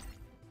me.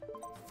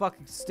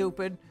 Fucking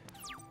stupid.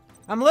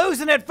 I'm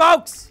losing it,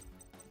 folks!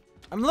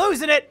 I'm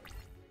losing it!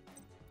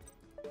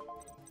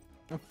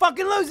 I'm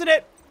fucking losing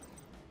it!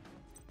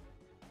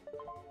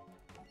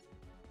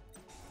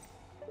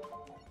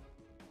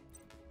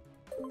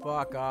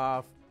 Fuck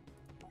off.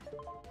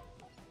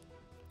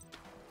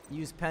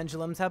 Use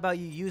pendulums. How about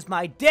you use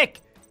my dick?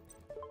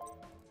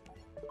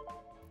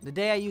 The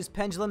day I use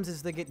pendulums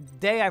is the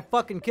day I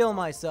fucking kill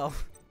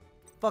myself.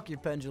 Fuck your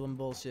pendulum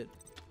bullshit.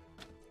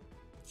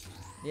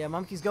 Yeah,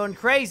 Mumkey's going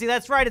crazy.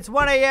 That's right. It's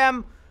 1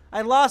 a.m.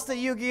 I lost at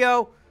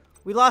Yu-Gi-Oh!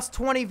 We lost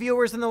 20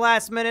 viewers in the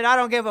last minute. I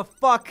don't give a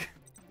fuck.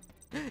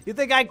 You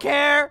think I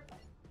care?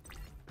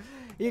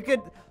 They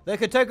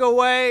could take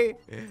away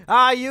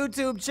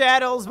YouTube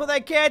channels, but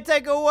they can't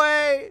take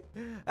away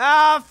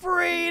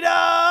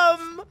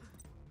freedom.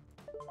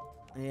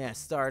 Yeah,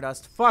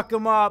 Stardust. Fuck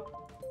him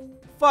up.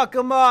 Fuck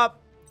him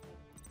up.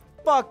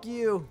 Fuck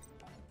you.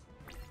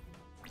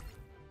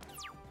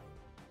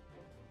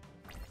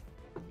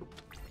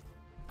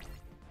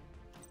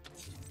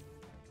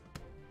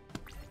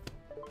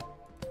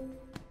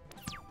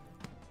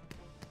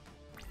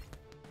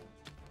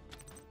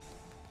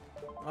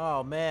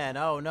 Oh man,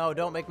 oh no,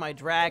 don't make my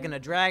dragon a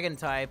dragon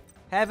type.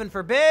 Heaven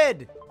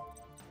forbid!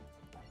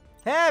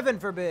 Heaven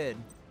forbid!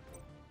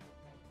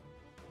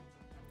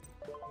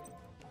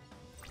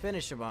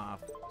 Finish him off.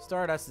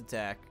 Stardust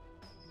attack.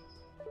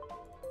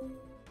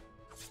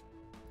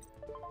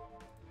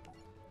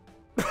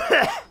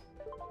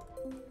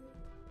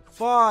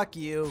 Fuck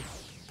you.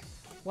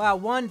 Wow,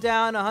 1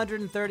 down,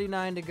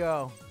 139 to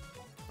go.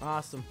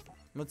 Awesome.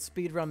 Let's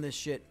speedrun this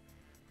shit.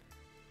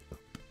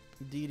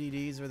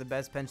 DDDs were the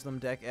best Pendulum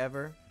deck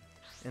ever,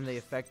 and they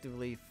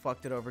effectively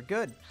fucked it over.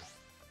 Good.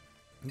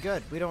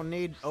 Good. We don't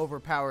need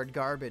overpowered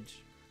garbage.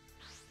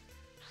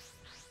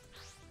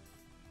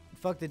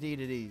 Fuck the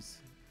DDDs.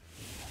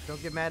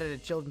 Don't get mad at a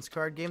children's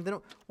card game. They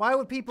don't. Why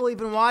would people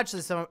even watch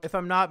this if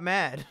I'm not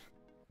mad?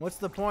 What's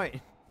the point?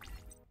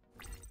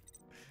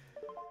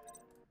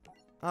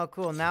 Oh,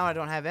 cool. Now I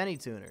don't have any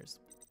tuners.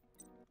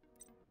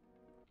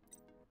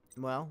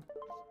 Well,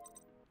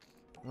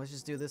 let's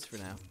just do this for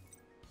now.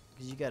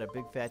 Because you got a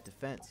big fat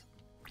defense.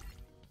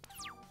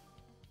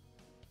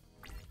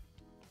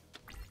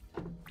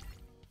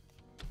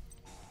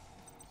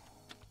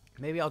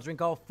 Maybe I'll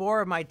drink all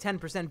 4 of my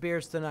 10%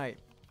 beers tonight.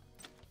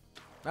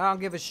 I don't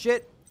give a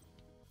shit.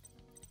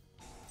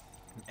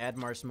 Add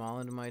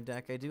Marshmallow into my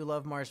deck. I do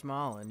love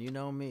Marshmallow, and you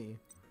know me.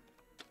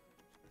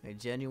 I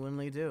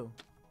genuinely do.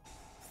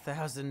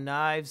 1,000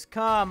 Knives,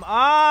 come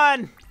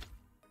on!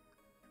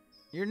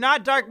 You're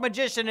not Dark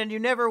Magician, and you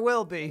never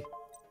will be.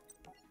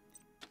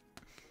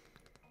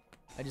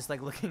 I just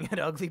like looking at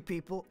ugly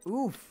people.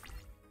 Oof.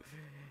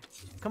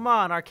 Come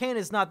on, Arcane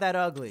is not that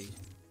ugly.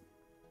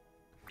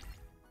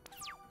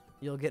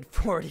 You'll get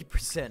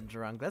 40%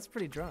 drunk. That's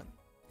pretty drunk.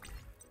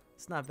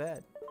 It's not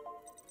bad.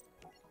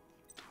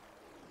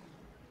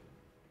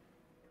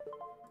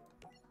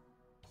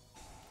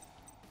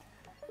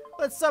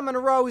 Let's summon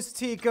Rose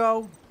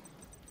Tico.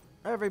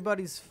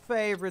 Everybody's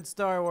favorite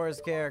Star Wars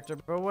character.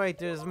 But wait,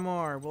 there's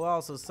more. We'll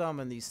also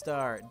summon the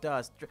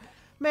Stardust.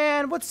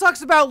 Man, what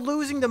sucks about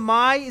losing to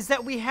Mai is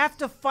that we have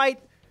to fight...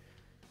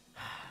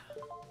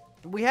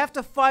 We have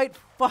to fight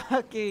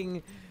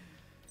fucking...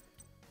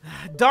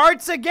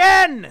 darts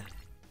again!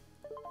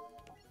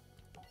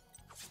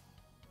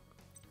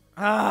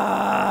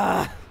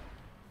 No!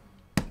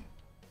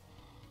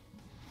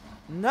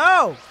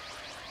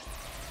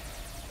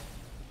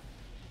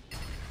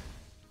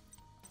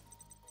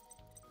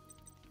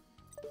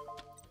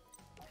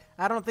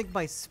 I don't think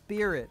my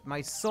spirit,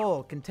 my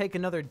soul, can take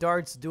another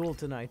darts duel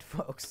tonight,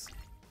 folks.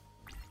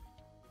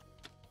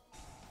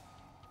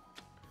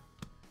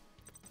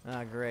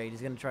 Ah, great.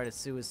 He's gonna try to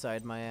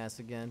suicide my ass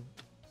again.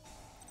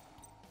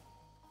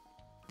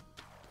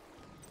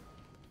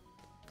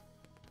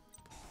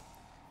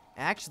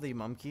 Actually,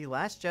 Mumkey,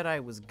 Last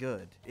Jedi was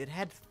good. It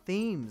had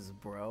themes,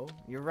 bro.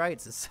 You're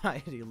right,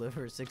 Society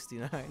Liver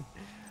 69.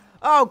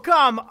 Oh,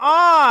 come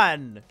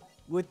on!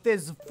 With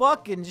this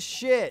fucking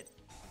shit.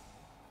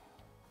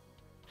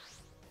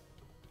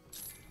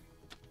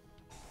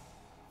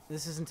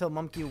 This is until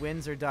Mumkey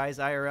wins or dies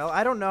IRL.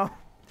 I don't know.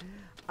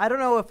 I don't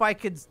know if I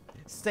could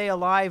stay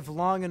alive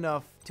long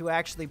enough to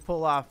actually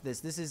pull off this.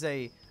 This is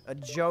a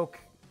joke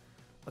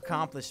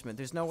accomplishment.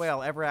 There's no way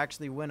I'll ever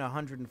actually win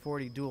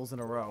 140 duels in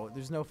a row.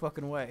 There's no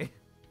fucking way.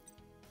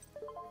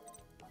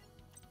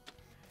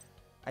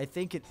 I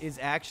think it is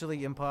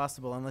actually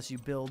impossible unless you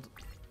build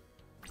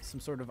some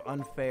sort of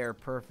unfair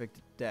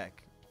perfect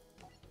deck.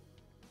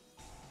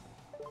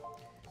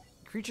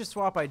 Creature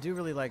Swap, I do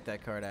really like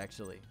that card,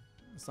 actually.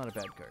 It's not a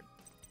bad card.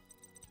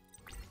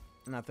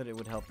 Not that it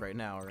would help right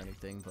now or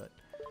anything, but...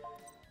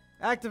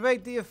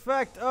 Activate the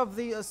effect of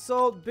the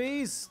Assault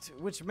Beast,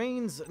 which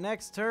means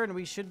next turn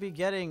we should be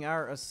getting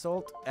our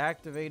Assault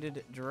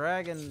activated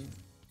dragon.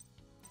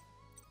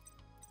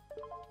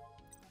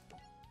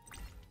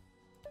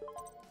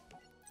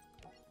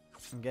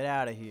 Get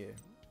out of here.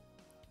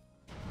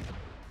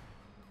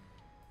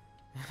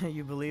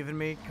 You believe in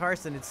me?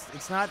 Carson,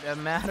 it's not a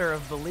matter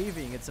of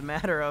believing, it's a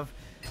matter of...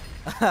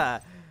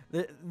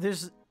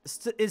 it's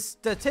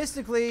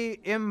statistically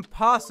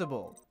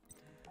impossible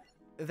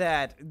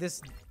that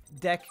this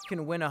deck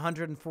can win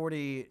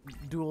 140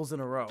 duels in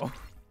a row.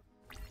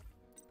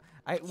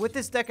 With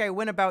this deck, I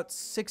win about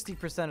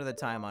 60% of the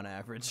time on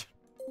average.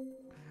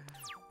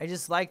 I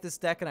just like this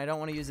deck and I don't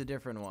want to use a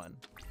different one.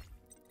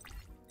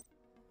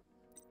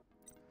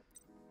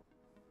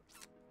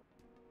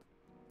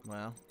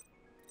 Well.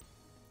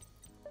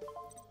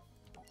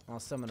 I'll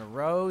summon a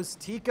Rose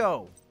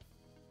Tico.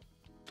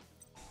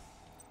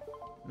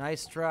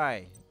 Nice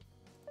try.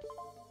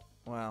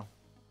 Well.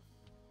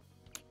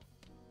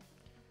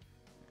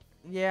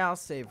 Yeah, I'll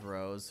save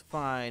Rose.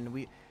 Fine.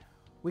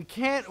 We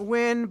can't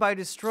win by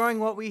destroying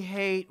what we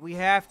hate. We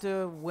have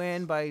to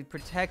win by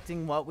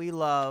protecting what we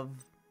love.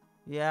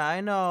 Yeah,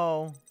 I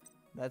know.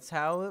 That's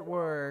how it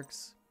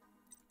works.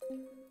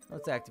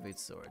 Let's activate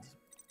swords.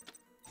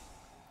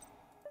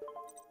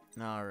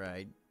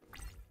 Alright.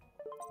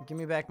 Give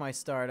me back my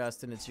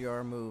Stardust and it's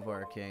your move,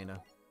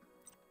 Arcana.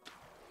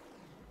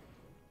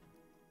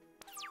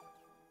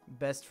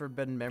 Best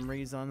Forbidden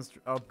Memories on...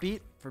 Oh,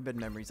 beat Forbidden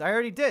Memories. I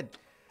already did.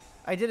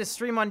 I did a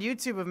stream on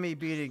YouTube of me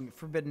beating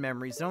Forbidden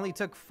Memories. It only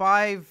took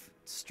 5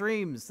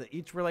 streams that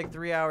each were like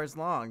 3 hours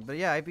long. But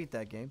yeah, I beat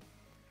that game.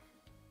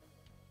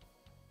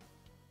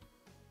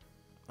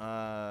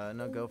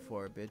 No, go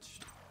for it, bitch.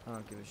 I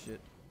don't give a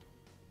shit.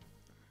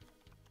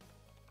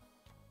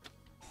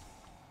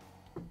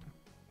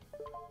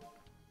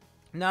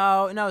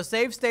 No,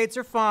 save states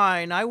are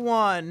fine. I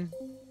won.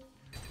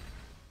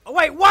 Oh,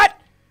 wait, what?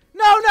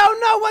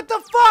 No, what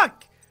the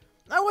fuck?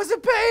 I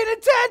wasn't paying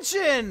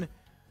attention.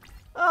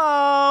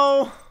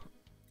 Oh.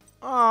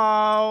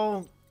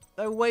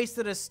 I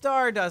wasted a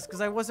Stardust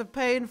because I wasn't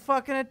paying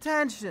fucking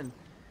attention.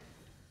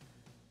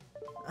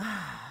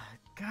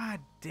 God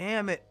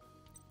damn it.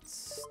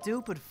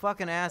 Stupid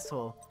fucking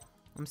asshole.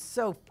 I'm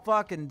so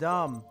fucking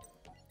dumb.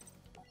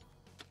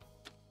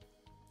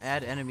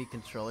 Add enemy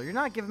controller. You're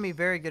not giving me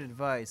very good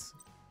advice.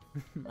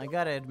 I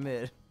gotta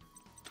admit.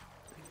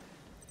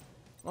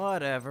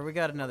 Whatever, we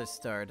got another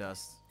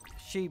Stardust.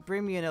 Sheep,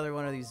 bring me another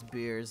one of these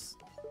beers.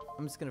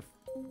 I'm just gonna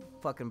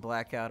fucking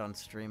black out on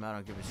stream. I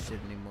don't give a shit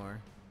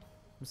anymore.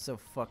 I'm so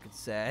fucking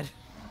sad.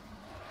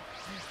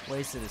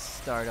 Wasted a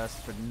Stardust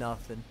for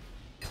nothing.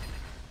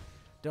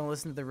 Don't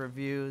listen to the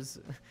reviews.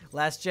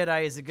 Last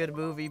Jedi is a good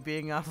movie.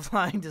 Being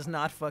offline does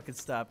not fucking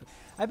stop it.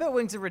 I bet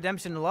Wings of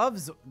Redemption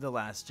loves The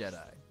Last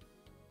Jedi.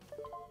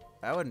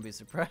 I wouldn't be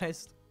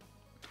surprised.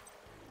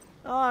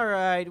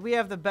 Alright, we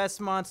have the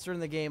best monster in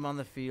the game on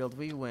the field.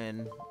 We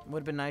win.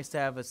 Would've been nice to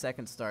have a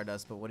second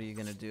Stardust, but what are you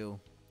gonna do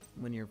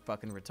when you're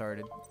fucking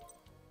retarded?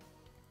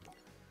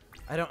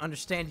 I don't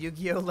understand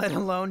Yu-Gi-Oh! Let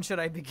alone should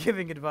I be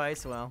giving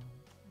advice? Well,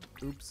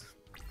 oops.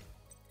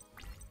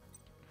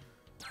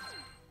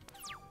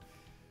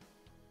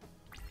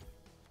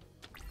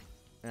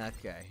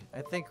 Okay,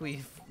 I think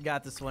we've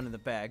got this one in the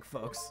bag,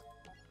 folks.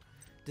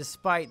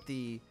 Despite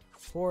the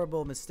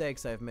horrible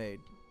mistakes I've made,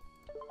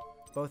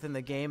 both in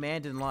the game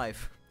and in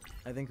life,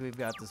 I think we've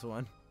got this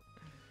one.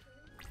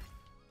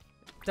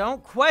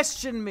 Don't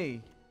question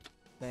me!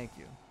 Thank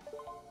you.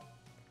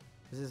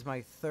 This is my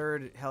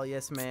third, hell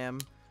yes ma'am,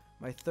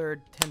 my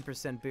third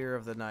 10% beer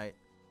of the night.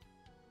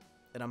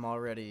 And I'm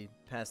already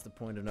past the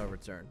point of no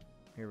return.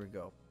 Here we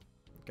go.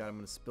 God, I'm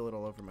gonna spill it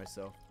all over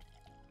myself.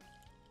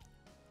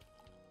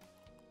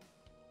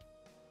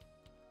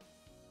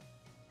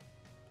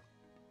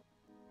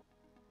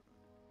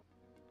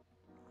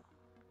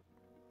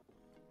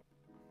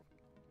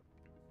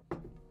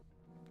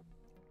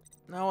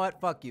 You know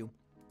what? Fuck you.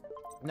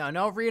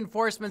 No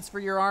reinforcements for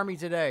your army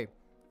today.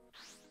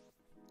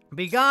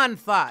 Be gone,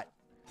 thought.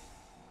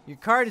 Your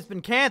card has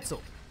been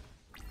canceled.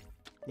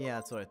 Yeah,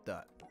 that's what I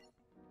thought.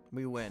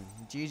 We win.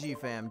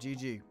 GG, fam.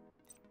 GG.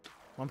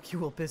 Mumkey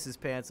will piss his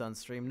pants on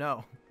stream.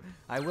 No.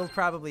 I will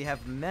probably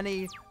have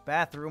many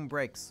bathroom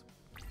breaks.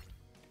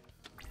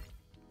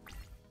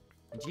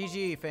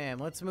 GG, fam.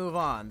 Let's move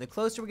on. The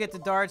closer we get to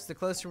darts, the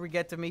closer we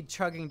get to me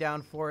chugging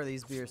down 4 of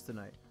these beers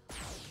tonight.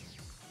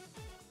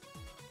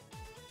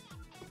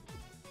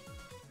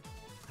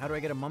 How do I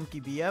get a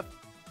Mumkey BF?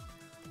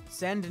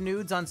 Send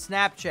nudes on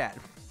Snapchat.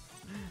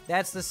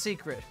 That's the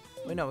secret.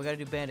 Wait, no, we gotta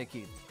do Bandit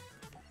Keith.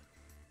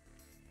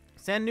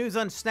 Send nudes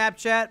on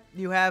Snapchat.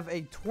 You have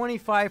a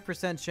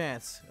 25%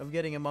 chance of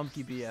getting a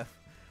Mumkey BF.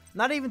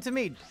 Not even to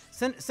me.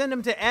 Send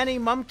them to any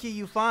Mumkey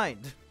you find.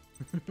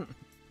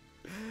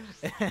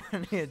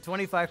 And, yeah,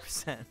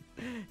 25%.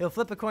 He'll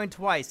flip a coin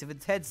twice. If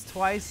it's heads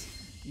twice,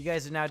 you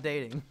guys are now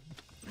dating.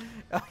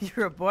 Oh,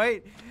 you're a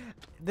boy?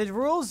 The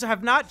rules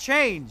have not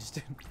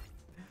changed.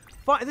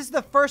 This is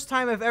the first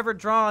time I've ever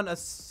drawn a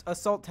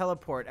Assault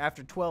Teleport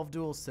after 12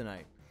 duels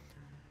tonight.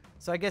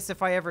 So I guess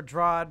if I ever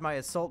draw my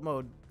Assault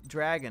Mode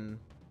Dragon,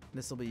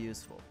 this will be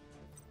useful.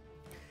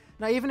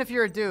 Now, even if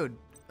you're a dude,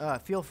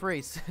 feel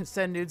free.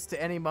 Send nudes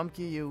to any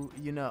Mumkey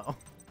you know.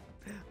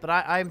 But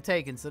I'm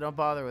taken, so don't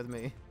bother with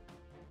me.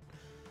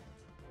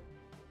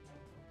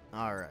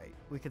 Alright.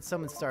 We could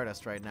summon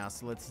Stardust right now,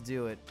 so let's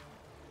do it.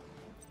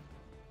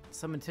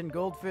 Summon 10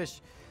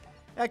 Goldfish.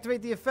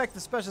 Activate the effect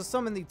to special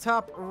summon the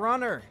top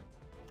runner.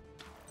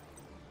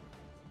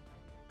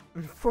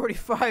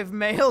 45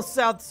 male,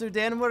 South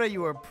Sudan. What are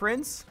you, a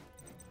prince?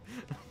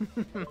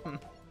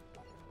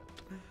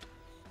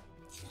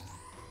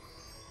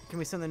 Can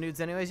we send the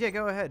nudes anyways? Yeah,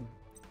 go ahead.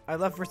 I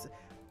love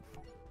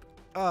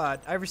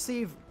I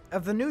receive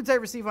of the nudes I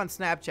receive on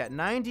Snapchat,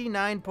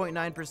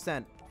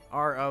 99.9%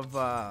 are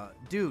of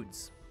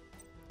dudes.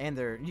 And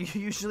they're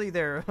usually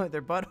their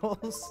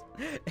buttholes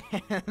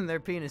and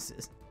their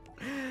penises.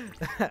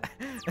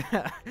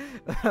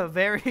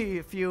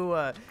 Very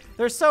few,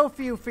 there's so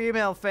few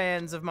female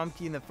fans of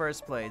Mumkey in the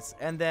first place,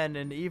 and then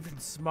an even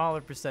smaller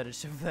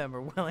percentage of them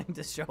are willing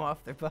to show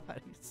off their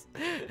bodies.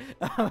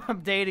 I'm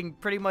dating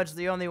pretty much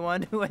the only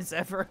one who has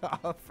ever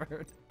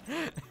offered.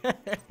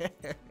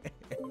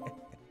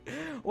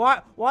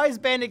 Why is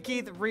Bandit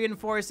Keith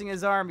reinforcing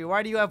his army?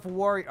 Why do you have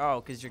warrior?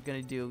 Oh, because you're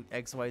gonna do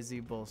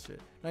XYZ bullshit.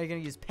 No, you're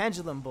gonna use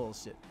pendulum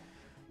bullshit.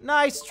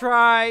 Nice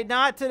try.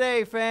 Not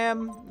today,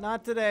 fam.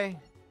 Not today.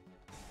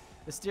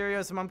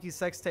 Asterios Mumkey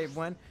sex tape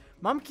when?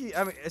 Mumkey,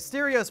 I mean,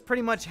 Asterios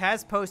pretty much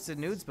has posted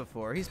nudes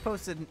before. He's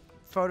posted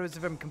photos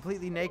of him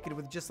completely naked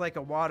with just like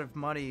a wad of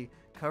money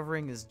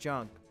covering his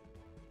junk.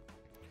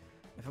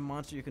 If a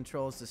monster you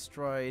control is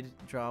destroyed,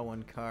 draw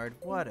one card.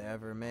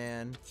 Whatever,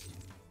 man.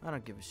 I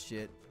don't give a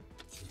shit.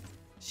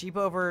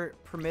 Sheepover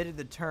permitted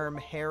the term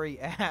hairy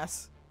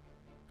ass.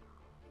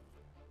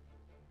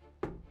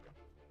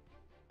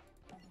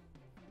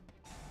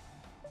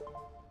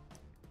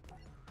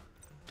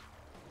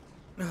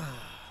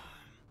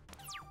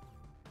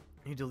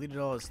 He deleted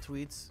all his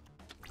tweets.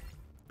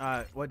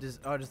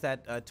 Does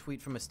that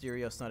tweet from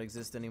Asterios not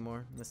exist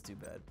anymore? That's too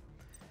bad.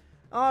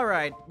 All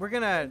right, we're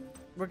gonna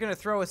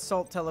throw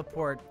Assault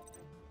Teleport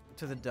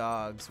to the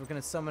dogs. We're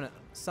gonna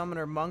summon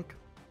our monk.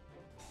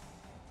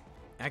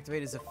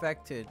 Activate his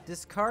effect to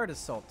discard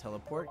Assault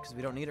Teleport because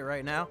we don't need it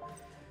right now.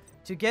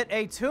 To get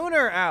a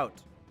tuner out.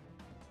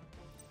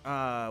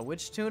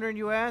 Which tuner,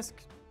 you ask?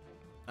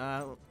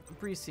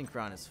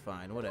 Pre-synchron is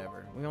fine.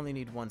 Whatever. We only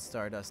need one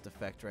Stardust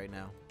effect right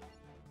now.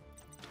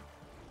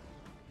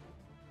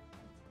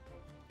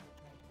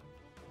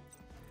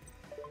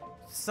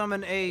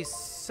 Summon a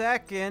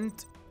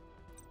second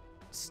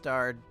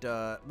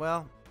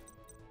well,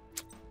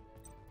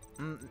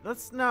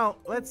 let's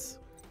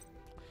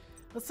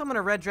summon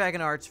a Red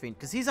Dragon Archfiend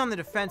because he's on the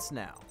defense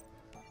now,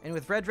 and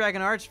with Red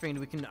Dragon Archfiend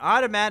we can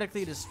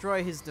automatically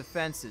destroy his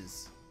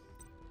defenses.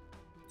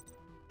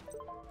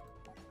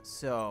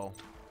 So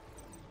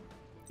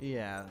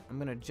yeah, I'm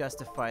gonna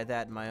justify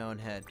that in my own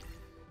head.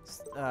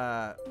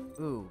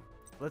 Ooh,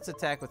 let's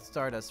attack with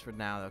Stardust for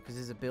now though, because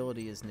his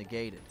ability is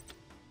negated.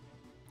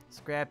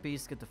 Scrap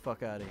Beast, get the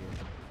fuck out of here.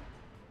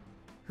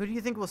 Who do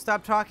you think will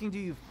stop talking to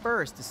you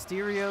first?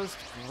 Asterios,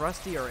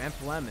 Rusty, or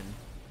Emplemon?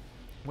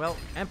 Well,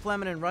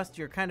 Emplemon and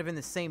Rusty are kind of in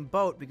the same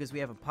boat because we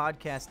have a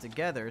podcast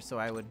together, so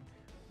I would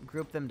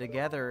group them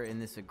together in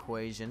this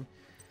equation.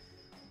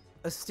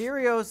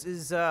 Asterios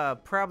is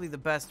probably the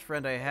best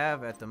friend I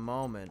have at the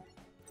moment,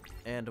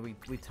 and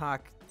we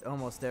talk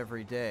almost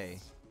every day.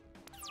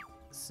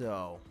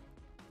 So,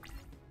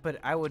 but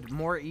I would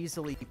more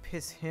easily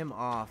piss him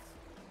off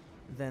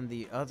than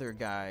the other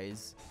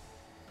guys.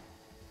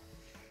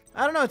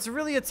 I don't know, it's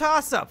really a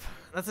toss-up.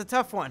 That's a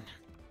tough one.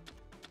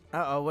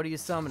 Uh-oh, what are you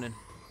summoning?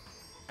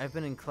 I've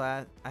been in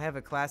class. I have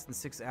a class in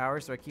 6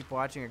 hours, so I keep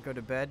watching or go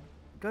to bed.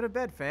 Go to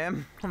bed,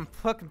 fam. I'm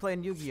fucking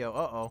playing Yu-Gi-Oh!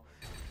 Uh-oh.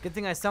 Good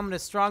thing I summoned a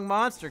strong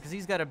monster, because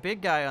he's got a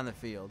big guy on the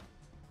field.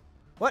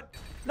 What?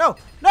 No!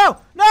 No!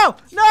 No!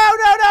 No!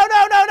 No! No!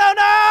 No! No! No!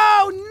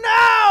 No!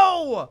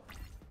 No!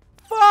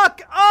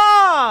 Fuck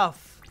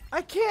off!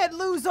 I can't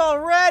lose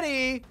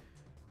already!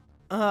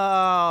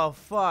 Oh,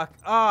 fuck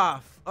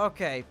off.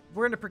 Okay,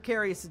 we're in a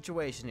precarious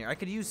situation here. I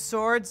could use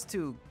swords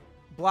to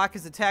block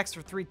his attacks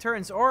for 3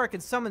 turns, or I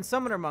could summon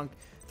Summoner Monk,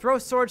 throw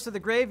swords to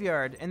the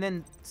graveyard, and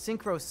then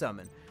synchro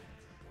summon.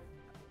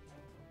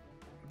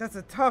 That's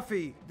a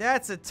toughie.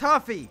 That's a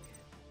toughie.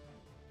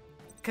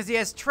 Because he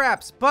has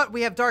traps, but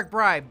we have Dark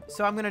Bribe,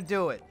 so I'm going to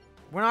do it.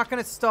 We're not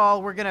going to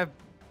stall. We're going to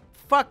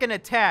fucking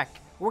attack.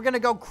 We're going to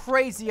go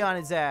crazy on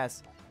his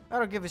ass. I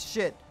don't give a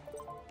shit.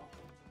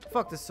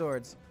 Fuck the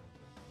swords.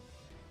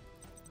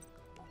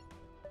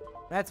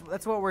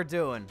 That's what we're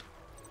doing.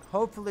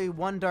 Hopefully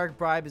one Dark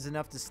Bribe is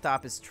enough to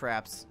stop his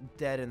traps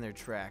dead in their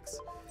tracks.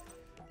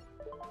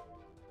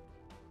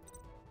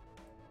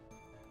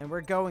 And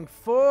we're going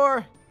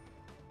for...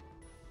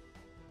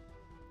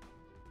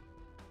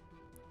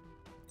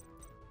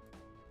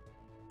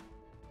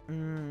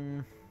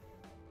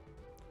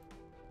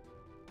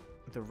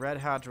 the Red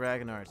Hot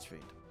Dragon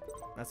Archfiend.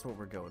 That's what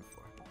we're going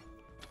for.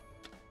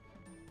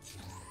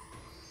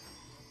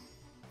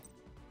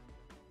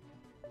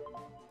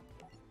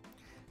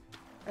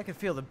 I can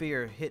feel the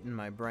beer hitting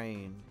my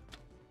brain.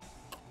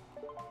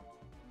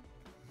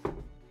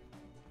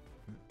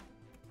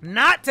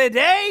 Not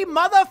today,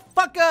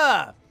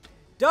 motherfucker!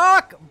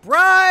 Dark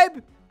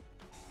Bribe!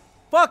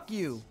 Fuck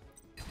you.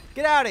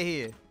 Get out of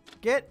here.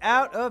 Get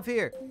out of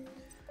here.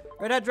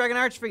 Red Hot Dragon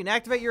Archfiend,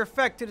 activate your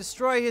effect to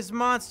destroy his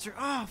monster.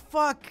 Oh,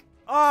 fuck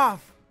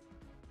off.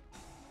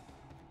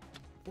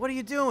 What are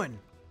you doing?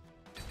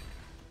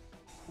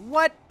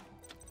 What?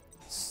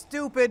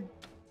 Stupid.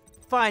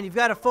 Fine, you've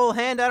got a full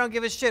hand. I don't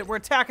give a shit. We're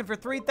attacking for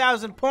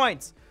 3,000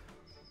 points.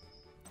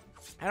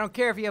 I don't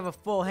care if you have a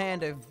full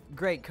hand of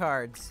great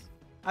cards.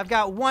 I've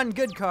got one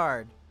good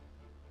card.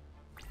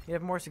 You'd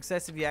have more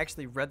success if you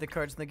actually read the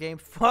cards in the game.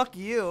 Fuck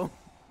you.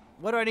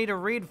 What do I need to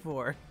read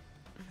for?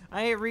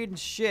 I ain't reading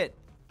shit.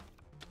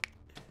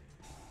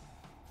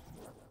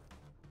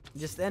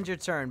 Just end your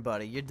turn,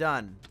 buddy. You're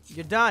done.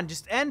 You're done.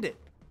 Just end it.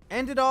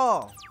 End it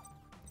all.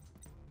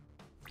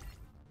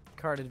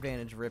 Card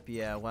advantage rip.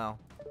 Yeah, well.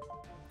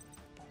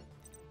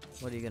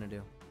 What are you gonna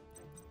do?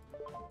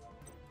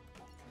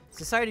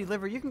 Society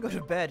Liver, you can go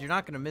to bed. You're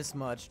not gonna miss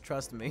much.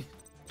 Trust me.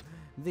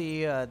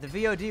 The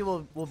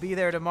VOD will be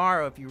there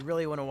tomorrow if you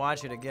really want to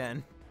watch it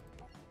again.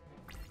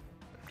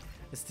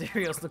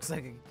 Asterios looks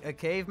like a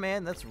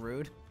caveman? That's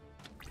rude.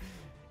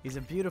 He's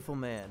a beautiful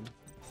man.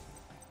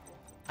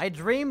 I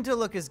dream to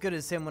look as good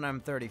as him when I'm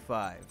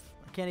 35.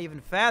 I can't even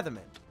fathom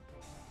it.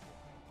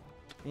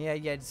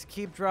 Yeah, just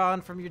keep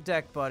drawing from your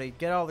deck, buddy.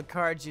 Get all the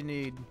cards you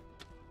need.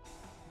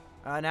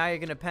 Now you're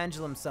gonna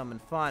pendulum summon.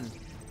 Fun.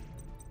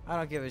 I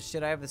don't give a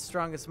shit. I have the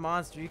strongest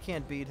monster. You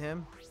can't beat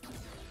him.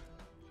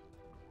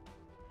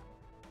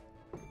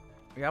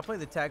 Yeah, I'll play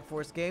the Tag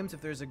Force games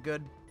if there's a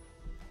good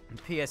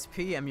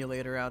PSP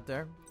emulator out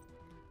there.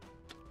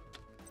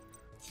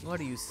 What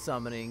are you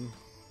summoning?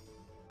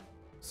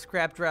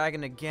 Scrap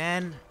Dragon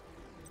again?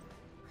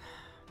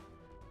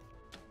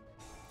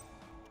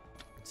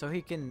 So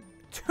he can...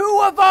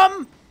 2 of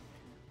them?!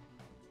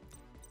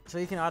 So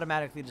he can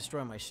automatically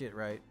destroy my shit,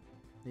 right?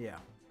 Yeah.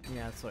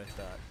 Yeah, that's what I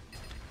thought.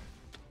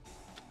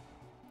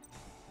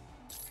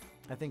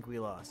 I think we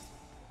lost.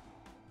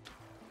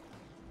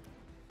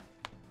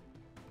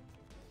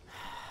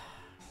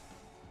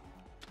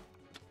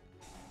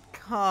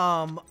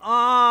 Come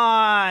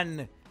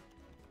on!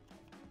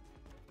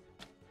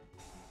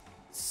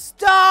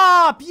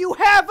 Stop! You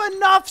have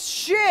enough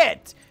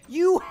shit!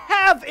 You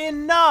have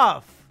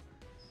enough!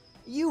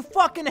 You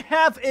fucking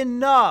have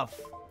enough!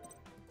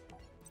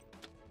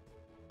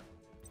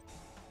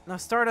 Now,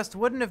 Stardust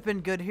wouldn't have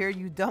been good here,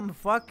 you dumb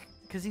fuck,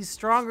 because he's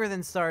stronger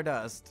than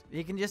Stardust.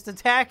 He can just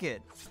attack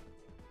it.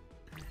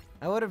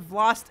 I would have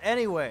lost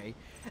anyway.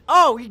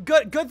 Oh,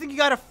 good thing you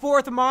got a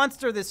 4th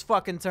monster this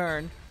fucking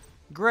turn.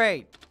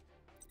 Great.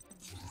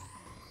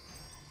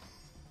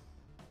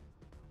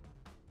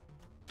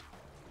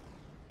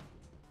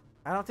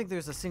 I don't think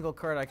there's a single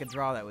card I could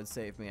draw that would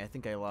save me. I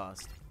think I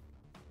lost.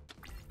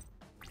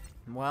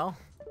 Well,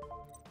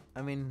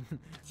 I mean,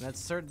 that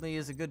certainly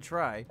is a good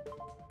try.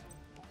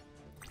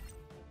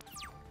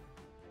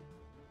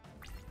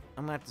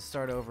 I'm gonna have to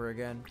start over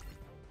again.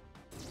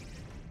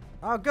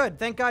 Oh, good.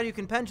 Thank God you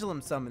can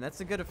pendulum summon.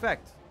 That's a good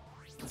effect.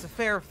 It's a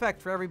fair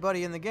effect for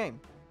everybody in the game.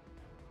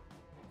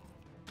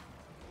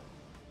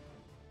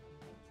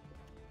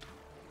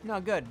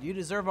 No, good. You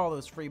deserve all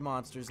those free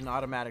monsters and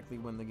automatically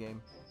win the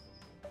game.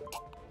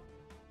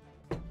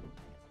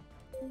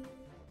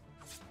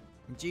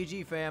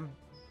 GG, fam.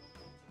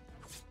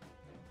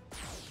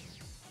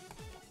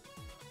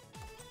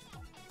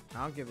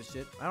 I don't give a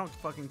shit. I don't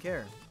fucking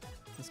care.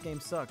 This game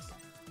sucks.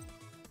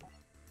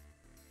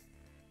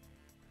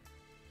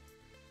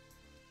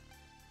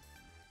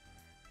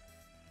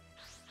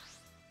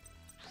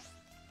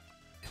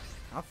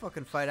 I'll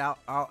fucking fight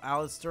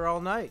Alistair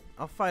all night.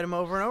 I'll fight him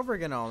over and over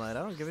again all night.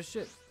 I don't give a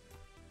shit.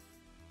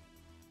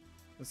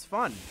 It's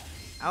fun.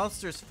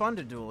 Alistair's fun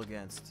to duel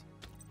against.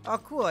 Oh,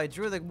 cool. I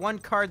drew the one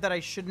card that I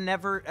should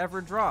never,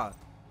 ever draw.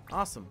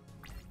 Awesome.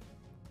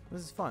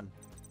 This is fun.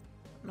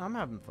 No, I'm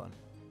having fun.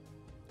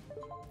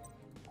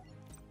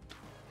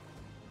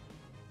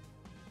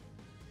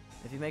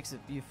 If he makes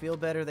you feel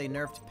better, they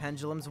nerfed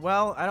pendulums.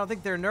 Well, I don't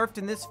think they're nerfed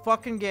in this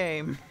fucking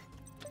game.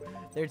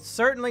 They're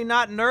certainly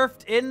not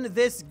nerfed in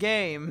this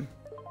game.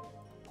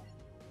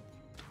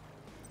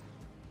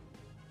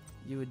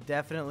 You would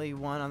definitely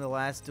won on the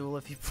last duel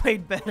if you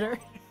played better.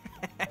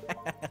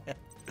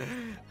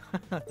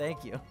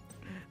 Thank you.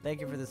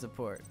 Thank you for the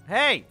support.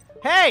 Hey!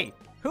 Hey!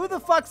 Who the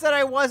fuck said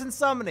I wasn't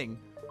summoning?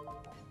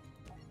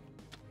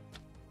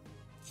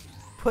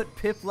 Put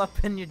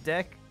Piplup in your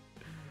deck?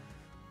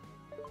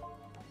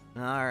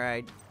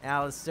 Alright,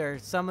 Alistair,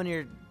 summon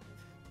your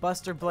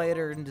Buster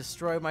Blader and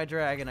destroy my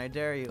dragon, I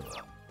dare you.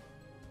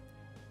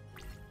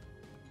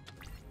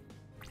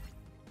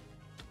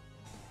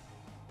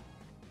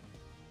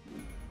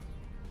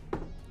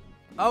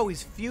 Oh,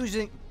 he's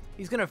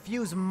gonna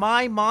fuse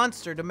my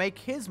monster to make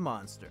his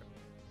monster.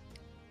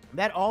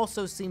 That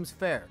also seems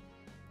fair.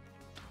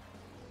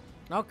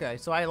 Okay,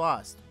 so I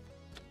lost.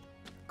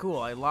 Cool,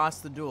 I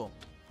lost the duel.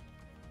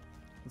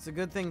 It's a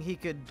good thing he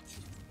could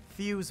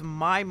fuse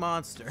my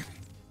monster.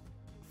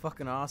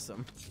 Fucking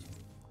awesome.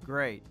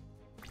 Great.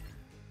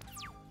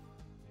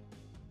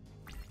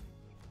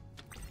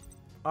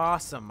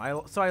 Awesome.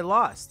 So I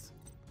lost.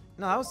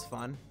 No, that was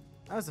fun.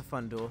 That was a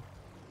fun duel.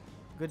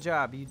 Good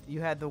job.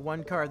 You had the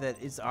one card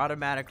that is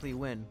automatically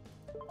win.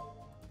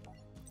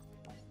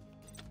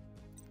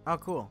 Oh,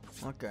 cool.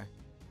 Okay.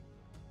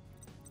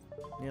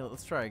 Yeah,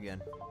 let's try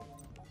again.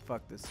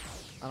 Fuck this.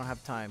 I don't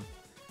have time.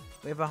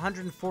 We have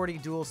 140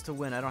 duels to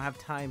win. I don't have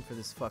time for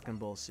this fucking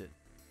bullshit.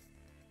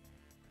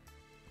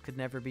 Could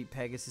never beat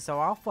Pegasus. Oh,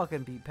 I'll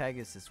fucking beat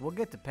Pegasus. We'll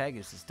get to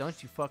Pegasus.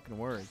 Don't you fucking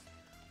worry.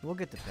 We'll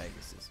get to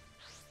Pegasus.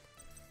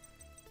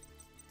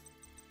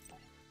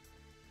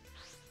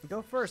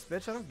 Go first,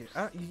 bitch. I don't get.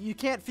 You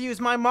can't fuse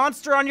my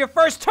monster on your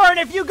first turn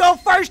if you go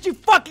first, you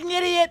fucking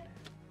idiot!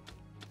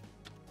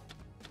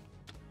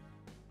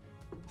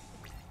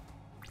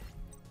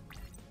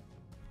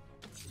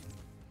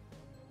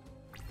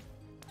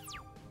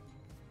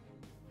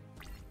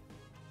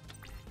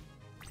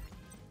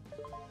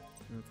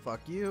 And fuck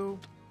you.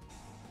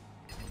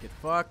 Get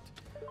fucked.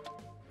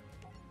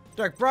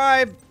 Dark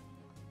Bribe.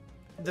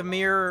 the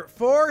mirror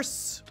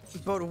force.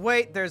 But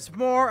wait, there's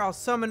more. I'll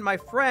summon my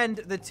friend,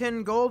 the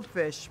tin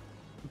goldfish.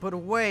 But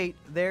wait,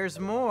 there's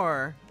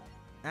more.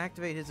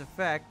 Activate his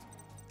effect.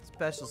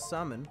 Special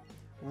summon.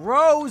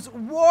 Rose,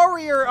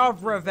 warrior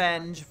of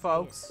revenge,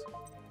 folks.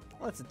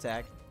 Let's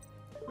attack.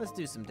 Let's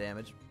do some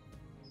damage.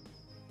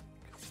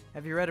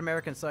 Have you read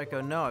American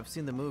Psycho? No, I've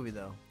seen the movie,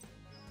 though.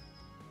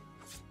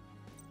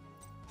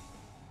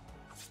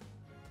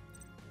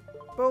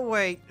 But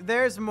wait,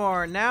 there's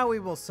more. Now we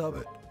will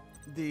summon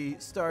the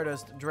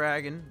Stardust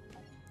Dragon.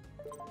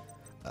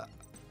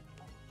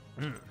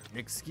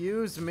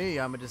 Excuse me,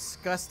 I'm a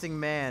disgusting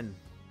man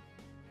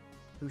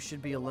who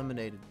should be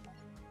eliminated.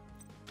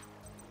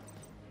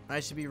 I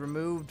should be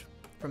removed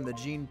from the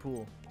gene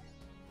pool,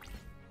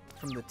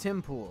 from the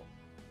Tim pool,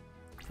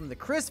 from the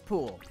Chris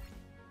pool.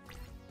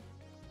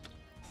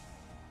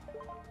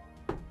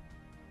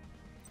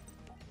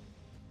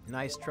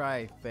 Nice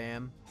try,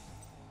 fam.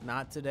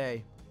 Not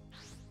today.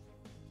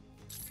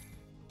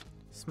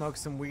 Smoke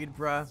some weed,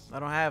 bruh. I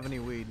don't have any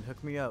weed.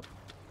 Hook me up.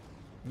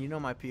 You know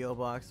my P.O.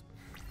 box.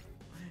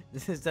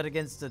 Is that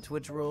against the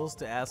Twitch rules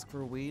to ask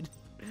for weed?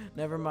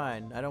 Never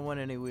mind. I don't want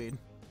any weed.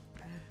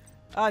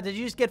 Did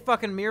you just get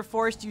fucking mirror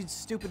forced, you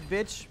stupid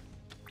bitch?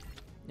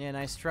 Yeah,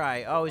 nice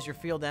try. Oh, is your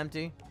field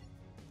empty?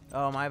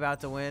 Oh, am I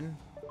about to win?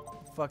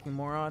 Fucking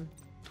moron.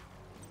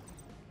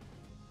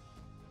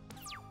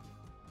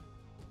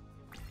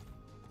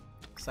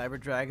 Cyber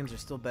dragons are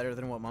still better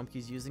than what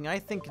Mumkey's using? I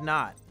think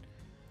not.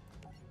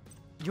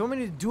 Do you want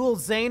me to duel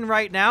Zane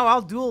right now?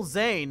 I'll duel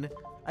Zane.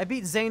 I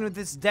beat Zane with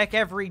this deck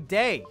every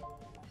day.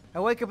 I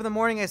wake up in the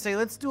morning, I say,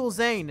 let's duel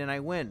Zane, and I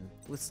win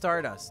with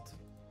Stardust.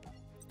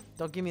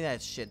 Don't give me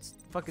that shit.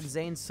 Fucking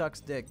Zane sucks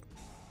dick.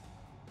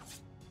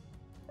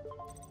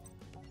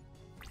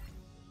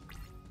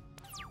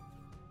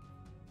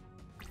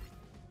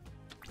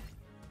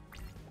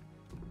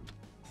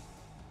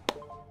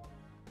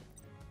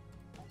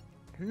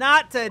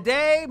 Not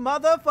today,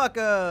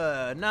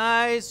 motherfucker.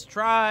 Nice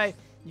try.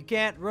 You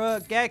can't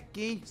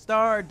Rugeki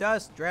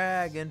Stardust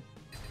Dragon.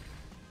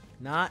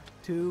 Not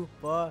too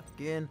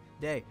fucking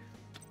day.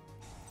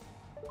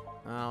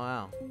 Oh,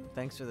 wow.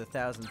 Thanks for the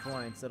 1,000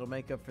 points. That'll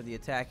make up for the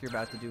attack you're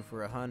about to do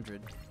for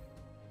 100.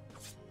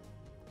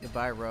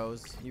 Goodbye,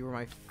 Rose. You were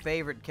my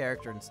favorite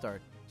character in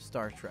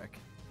Star Trek.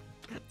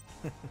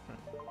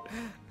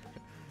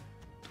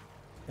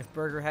 If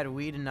Burger had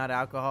weed and not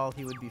alcohol,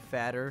 he would be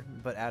fatter,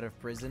 but out of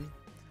prison.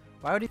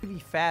 Why would he be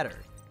fatter?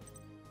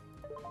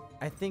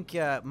 I think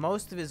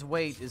most of his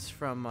weight is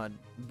from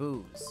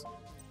booze.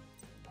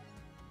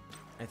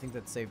 I think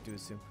that's safe to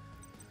assume.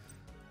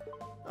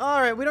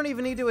 Alright, we don't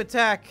even need to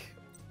attack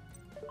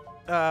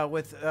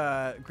with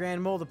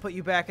Grand Mole to put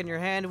you back in your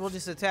hand. We'll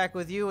just attack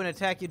with you and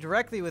attack you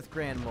directly with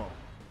Grand Mole.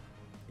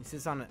 He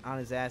sits on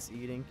his ass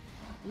eating.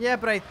 Yeah,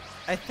 but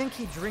I think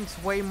he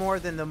drinks way more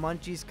than the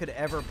munchies could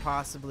ever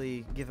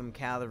possibly give him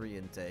calorie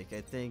intake.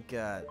 I think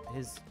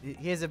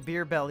he has a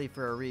beer belly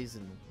for a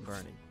reason,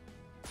 Bernie.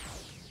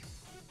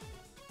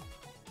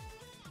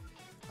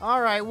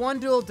 Alright, one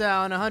duel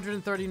down,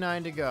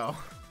 139 to go.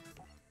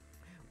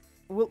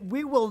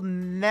 We will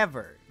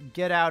never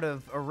get out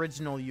of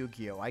original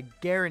Yu-Gi-Oh! I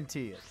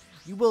guarantee it.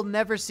 You will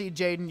never see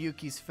Jaden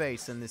Yuki's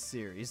face in this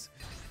series.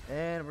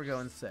 And we're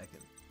going second.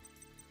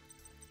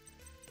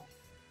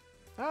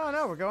 Oh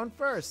no, we're going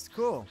first.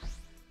 Cool.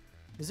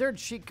 Is there a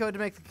cheat code to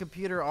make the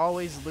computer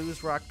always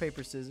lose rock,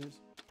 paper,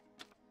 scissors?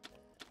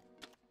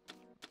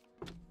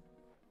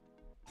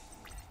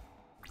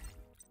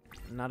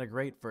 Not a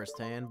great first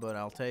hand, but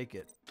I'll take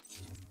it.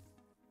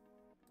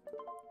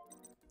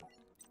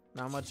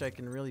 Not much I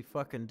can really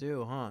fucking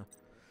do, huh?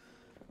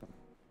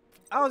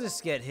 I'll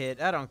just get hit.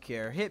 I don't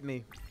care. Hit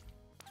me.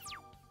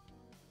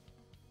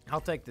 I'll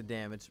take the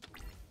damage.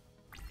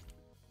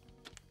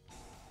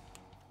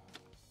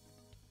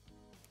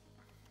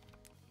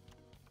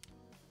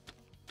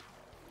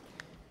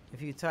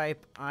 If you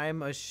type,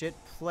 I'm a shit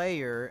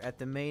player at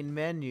the main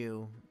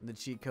menu, the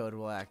cheat code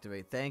will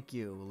activate. Thank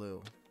you,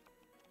 Lou.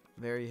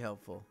 Very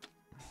helpful.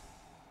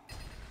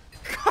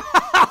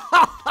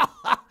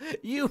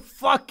 You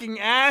fucking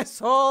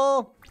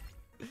asshole!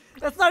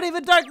 That's not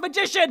even Dark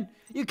Magician!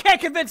 You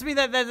can't convince me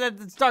that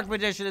it's Dark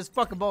Magician. It's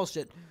fucking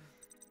bullshit.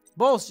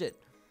 Bullshit.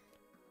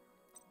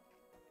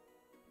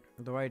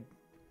 Do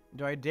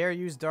I dare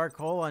use Dark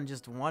Hole on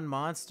just one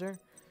monster?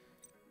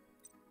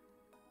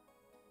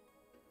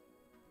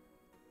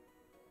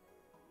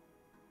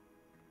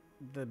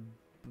 The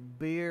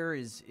beer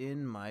is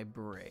in my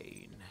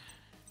brain.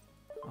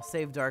 I'll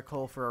save Dark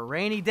Hole for a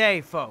rainy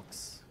day,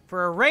 folks.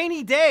 For a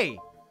rainy day!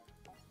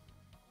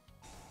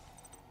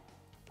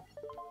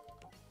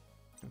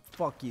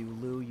 Fuck you,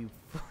 Lou, you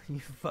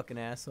fucking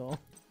asshole.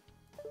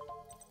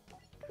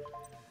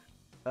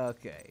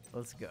 Okay,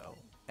 let's go.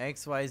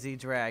 XYZ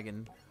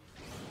Dragon.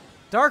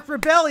 Dark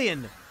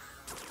Rebellion!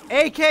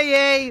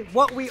 AKA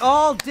what we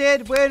all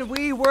did when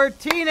we were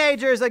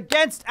teenagers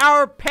against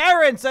our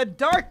parents! A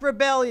Dark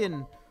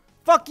Rebellion!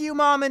 Fuck you,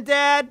 Mom and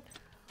Dad!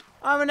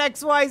 I'm an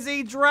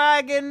XYZ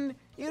Dragon!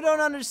 You don't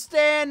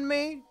understand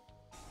me!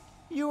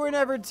 You were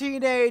never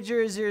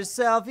teenagers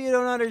yourself. You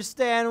don't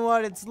understand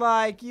what it's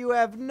like. You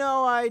have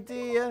no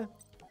idea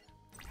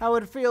how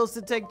it feels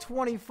to take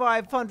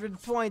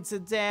 2,500 points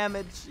of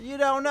damage. You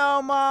don't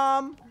know,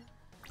 Mom.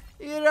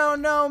 You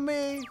don't know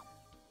me.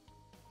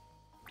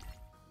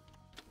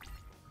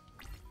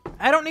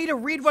 I don't need to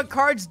read what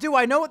cards do.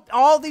 I know what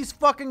all these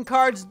fucking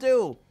cards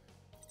do.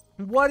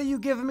 What are you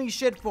giving me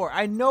shit for?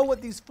 I know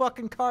what these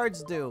fucking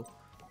cards do.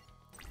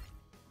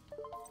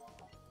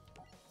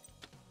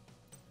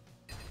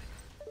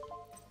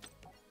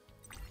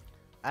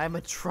 I'm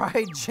a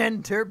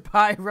trigender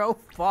pyro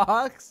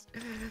fox.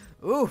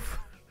 Oof.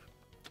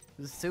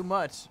 This is too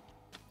much.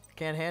 I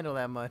can't handle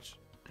that much.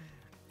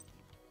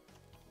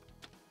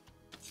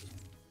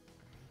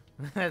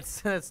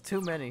 That's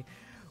too many.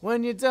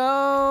 When you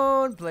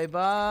don't play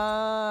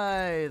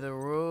by the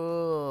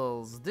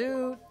rules.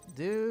 Dude.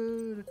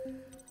 Do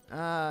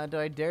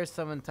I dare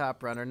summon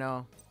Top Runner?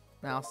 No.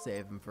 I'll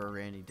save him for a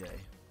rainy day.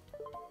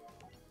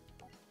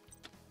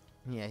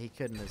 Yeah, he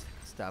couldn't have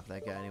stopped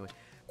that guy anyway.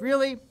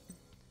 Really?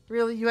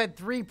 Really? You had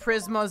 3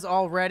 Prismas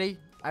already?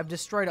 I've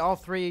destroyed all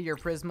 3 of your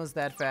Prismas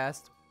that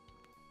fast.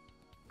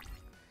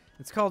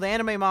 It's called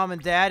Anime Mom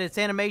and Dad. It's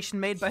animation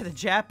made by the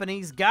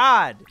Japanese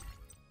god.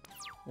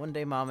 One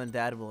day Mom and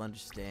Dad will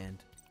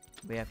understand.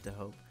 We have to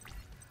hope.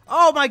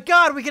 Oh my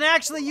god, we can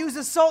actually use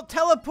Assault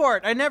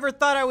Teleport! I never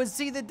thought I would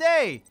see the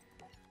day!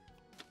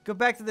 Go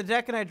back to the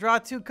deck and I draw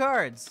 2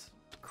 cards.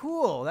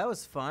 Cool, that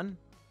was fun.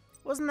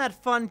 Wasn't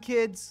that fun,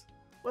 kids?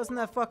 Wasn't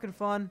that fucking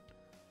fun?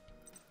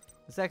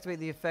 Let's activate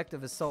the effect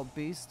of Assault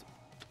Beast.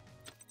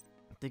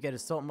 To get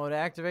Assault Mode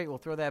activate, we'll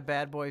throw that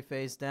bad boy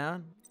face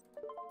down.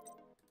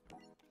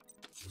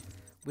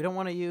 We don't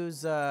want to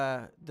use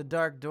the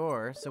Dark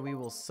Door, so we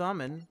will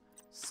summon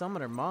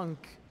Summoner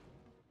Monk.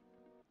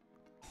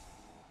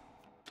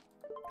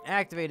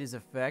 Activate his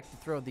effect to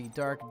throw the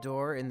Dark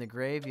Door in the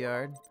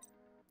graveyard.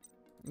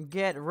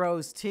 Get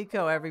Rose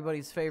Tico,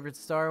 everybody's favorite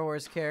Star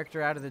Wars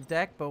character, out of the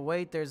deck. But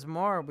wait, there's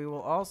more. We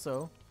will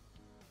also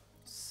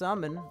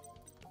summon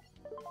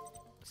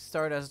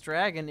Stardust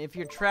Dragon. If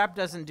your trap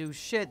doesn't do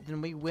shit,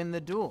 then we win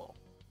the duel.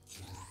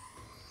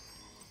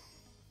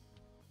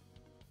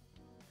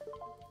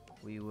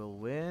 We will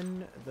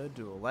win the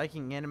duel.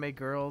 Liking anime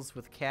girls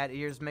with cat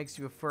ears makes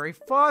you a furry.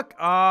 Fuck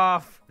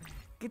off!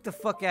 Get the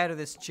fuck out of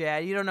this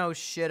chat. You don't know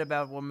shit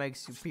about what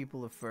makes you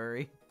people a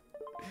furry.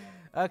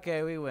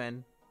 Okay, we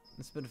win.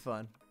 It's been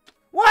fun.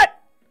 What?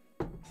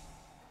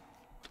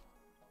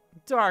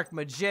 Dark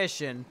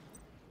Magician.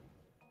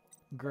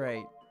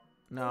 Great.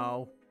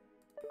 No.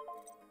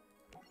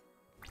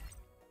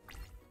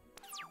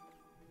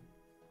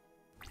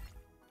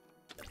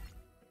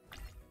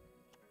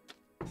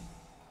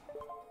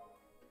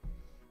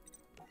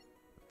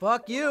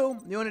 Fuck you.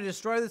 You want to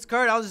destroy this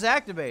card? I'll just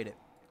activate it.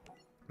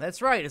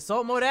 That's right.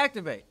 Assault Mode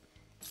activate.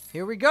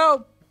 Here we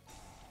go.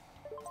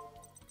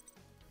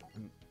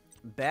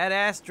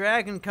 Badass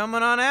dragon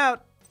coming on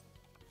out.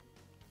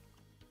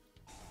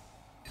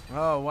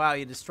 Oh, wow.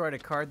 You destroyed a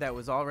card that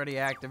was already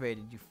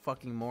activated, you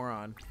fucking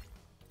moron.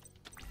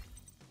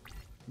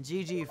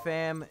 GG,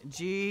 fam.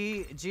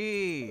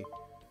 GG.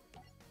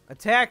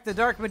 Attack the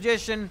Dark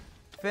Magician.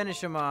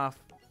 Finish him off.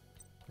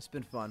 It's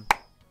been fun.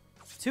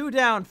 2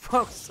 down,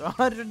 folks.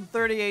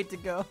 138 to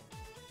go.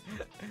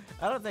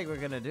 I don't think we're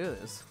going to do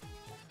this.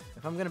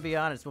 If I'm going to be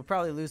honest, we'll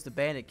probably lose to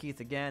Bandit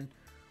Keith again.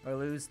 Or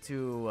lose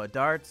to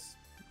Darts.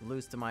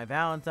 Lose to My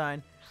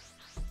Valentine.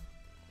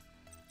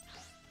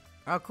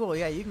 Oh, cool.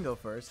 Yeah, you can go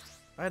first.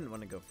 I didn't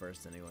want to go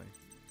first anyway.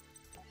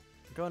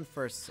 Going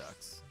first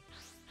sucks.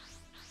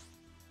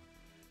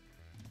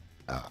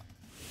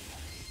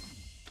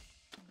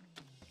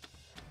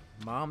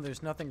 Mom,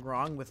 there's nothing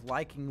wrong with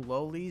liking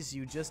lolies.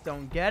 You just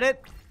don't get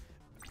it.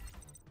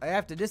 I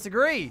have to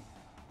disagree.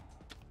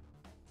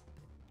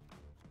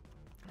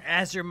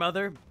 As your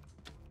mother,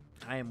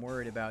 I am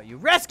worried about you.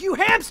 Rescue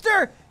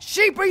hamster!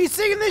 Sheep, are you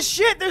seeing this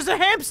shit? There's a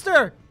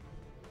hamster!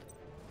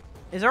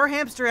 Is our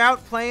hamster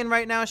out playing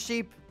right now,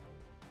 Sheep?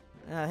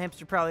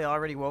 Hamster probably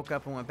already woke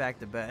up and went back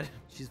to bed.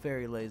 She's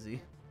very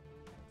lazy.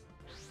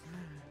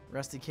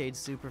 Rusty Cage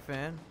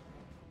superfan.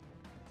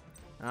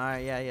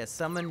 Alright, yeah.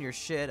 Summon your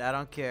shit. I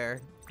don't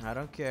care. I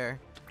don't care.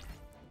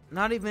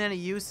 Not even any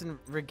use in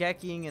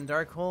Regekiing and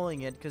Dark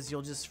Holing it, because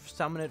you'll just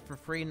summon it for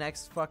free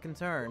next fucking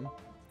turn.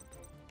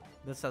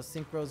 That's how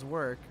synchros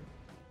work.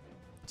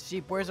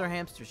 Sheep, where's our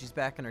hamster? She's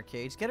back in her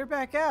cage. Get her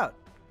back out.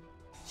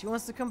 She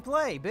wants to come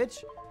play,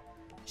 bitch.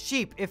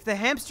 Sheep, if the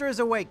hamster is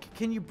awake,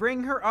 can you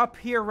bring her up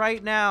here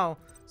right now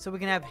so we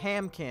can have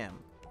ham cam?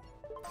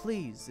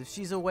 Please, if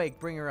she's awake,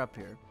 bring her up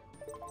here.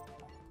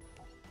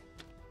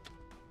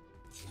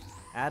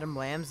 Adam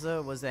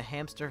Lamza was a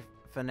hamster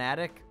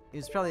fanatic. He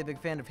was probably a big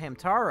fan of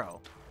Hamtaro.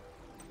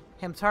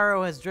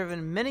 Hamtaro has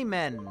driven many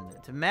men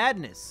to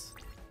madness,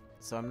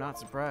 so I'm not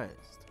surprised.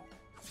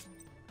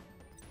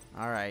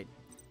 Alright.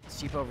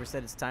 Sheepover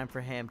said it's time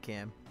for ham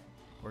cam.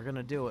 We're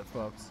gonna do it,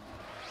 folks.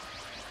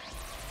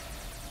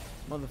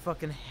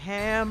 Motherfucking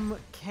ham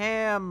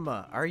cam.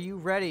 Are you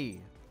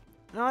ready?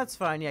 No, that's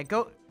fine. Yeah,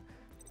 go.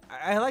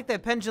 I like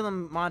that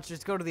pendulum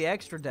monsters go to the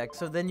extra deck,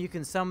 so then you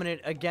can summon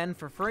it again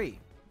for free.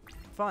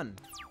 Fun.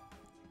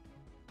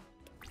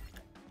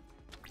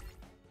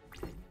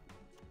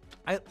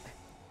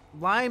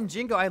 Lime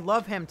Jingo, I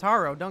love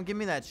Hamtaro. Don't give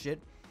me that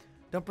shit.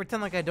 Don't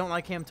pretend like I don't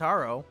like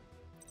Hamtaro.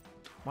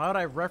 Why would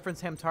I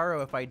reference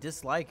Hamtaro if I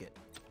dislike it?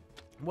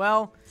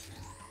 Well,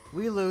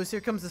 we lose.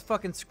 Here comes this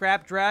fucking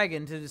scrap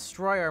dragon to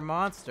destroy our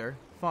monster.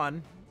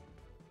 Fun.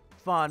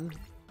 Fun.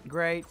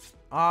 Great.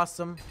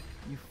 Awesome.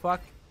 You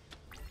fuck.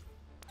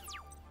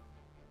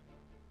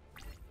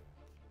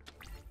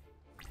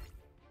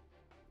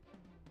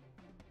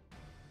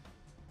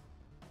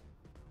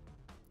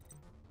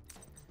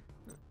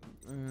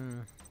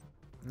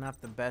 Not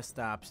the best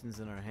options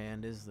in our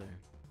hand, is there?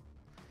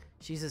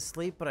 She's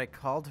asleep, but I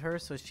called her,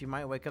 so she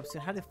might wake up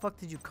soon. How the fuck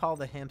did you call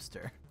the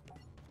hamster?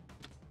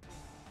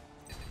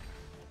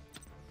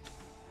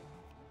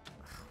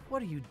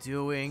 What are you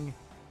doing?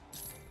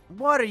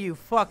 What are you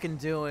fucking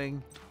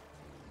doing?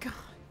 God.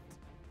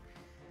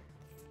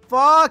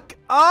 Fuck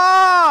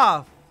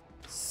off!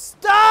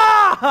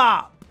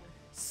 Stop!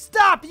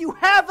 Stop! You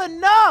have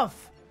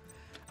enough!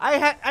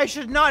 I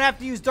should not have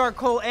to use Dark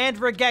Hole and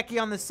Regeki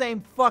on the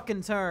same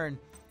fucking turn.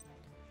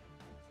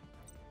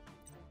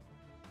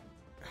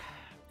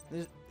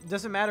 It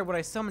doesn't matter what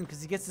I summon,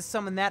 because he gets to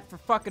summon that for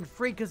fucking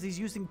free because he's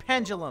using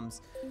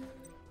pendulums.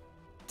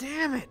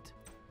 Damn it.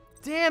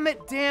 Damn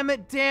it, damn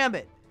it, damn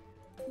it.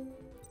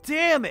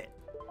 Damn it.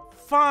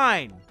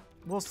 Fine.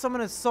 We'll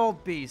summon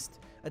Assault Beast.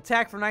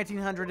 Attack for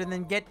 1900 and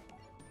then get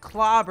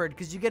clobbered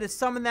because you get to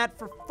summon that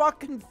for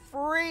fucking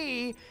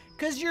free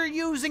because you're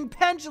using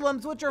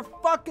pendulums, which are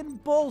fucking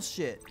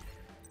bullshit.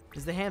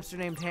 Is the hamster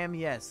named Ham?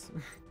 Yes.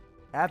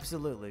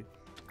 Absolutely.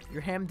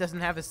 Your ham doesn't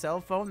have a cell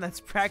phone? That's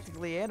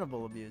practically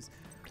animal abuse.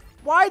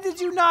 Why did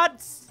you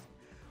not...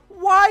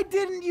 Why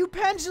didn't you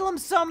pendulum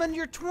summon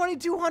your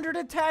 2200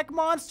 attack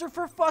monster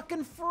for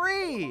fucking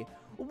free?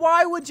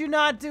 Why would you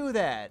not do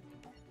that?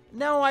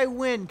 Now I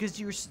win because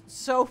you're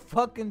so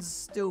fucking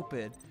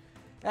stupid.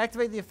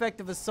 Activate the effect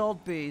of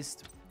Assault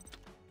Beast.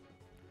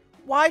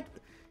 Why?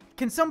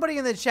 Can somebody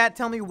in the chat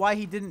tell me why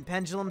he didn't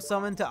pendulum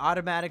summon to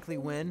automatically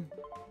win?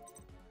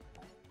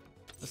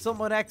 Assault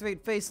mode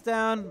activate face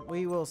down.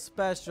 We will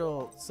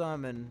special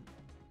summon.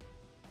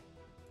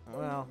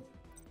 Well,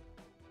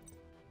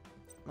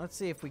 let's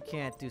see if we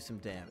can't do some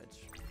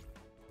damage.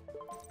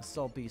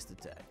 Assault Beast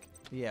attack.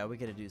 Yeah, we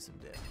gotta do some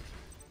damage.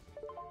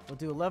 We'll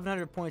do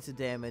 1100 points of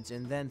damage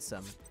and then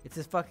some. It's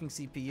his fucking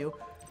CPU.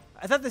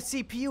 I thought the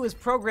CPU was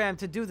programmed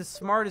to do the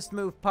smartest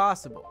move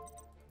possible.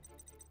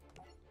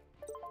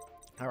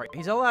 Alright,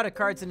 he's all out of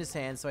cards in his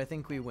hand, so I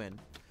think we win.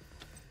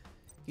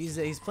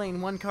 He's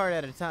playing one card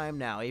at a time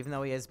now, even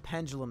though he has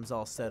pendulums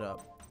all set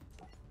up.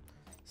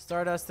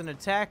 Stardust in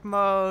attack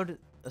mode.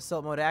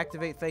 Assault mode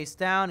activate face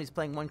down. He's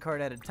playing one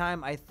card at a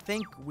time. I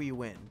think we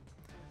win.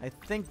 I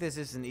think this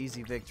is an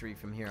easy victory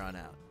from here on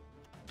out.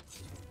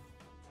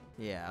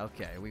 Yeah,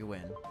 okay, we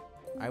win.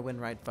 I win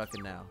right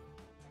fucking now.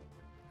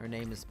 Her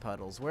name is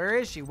Puddles. Where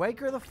is she? Wake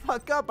her the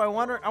fuck up. I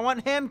want her. I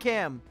want Ham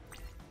Cam.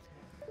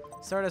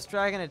 Stardust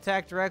Dragon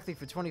attack directly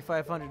for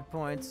 2,500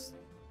 points.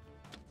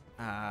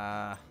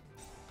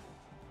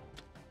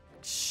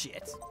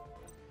 Shit.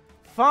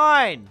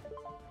 Fine.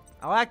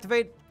 I'll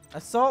activate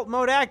Assault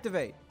mode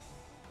activate.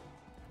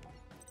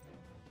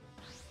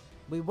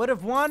 We would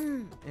have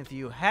won if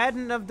you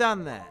hadn't have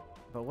done that.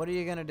 But what are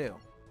you gonna do?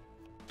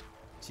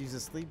 She's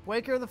asleep.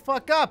 Wake her the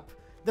fuck up.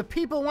 The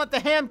people want the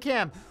ham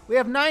cam. We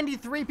have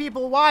 93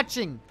 people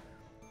watching.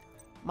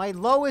 My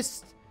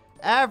lowest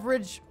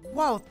average.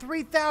 Whoa,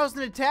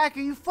 3,000 attack.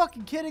 Are you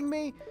fucking kidding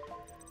me?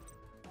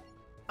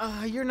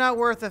 You're not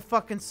worth a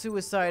fucking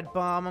suicide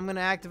bomb. I'm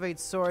gonna activate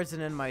swords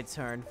and end my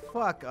turn.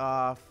 Fuck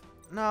off.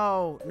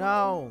 No,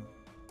 no.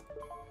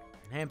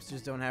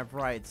 Hamsters don't have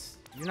rights.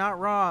 You're not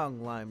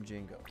wrong, Lime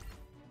Jingo.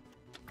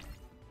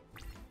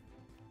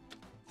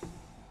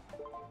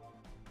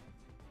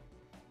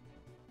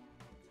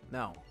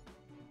 No.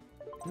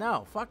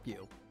 No, fuck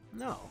you.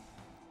 No.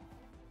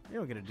 You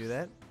don't get to do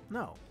that.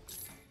 No.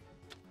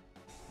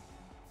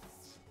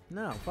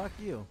 No, fuck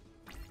you.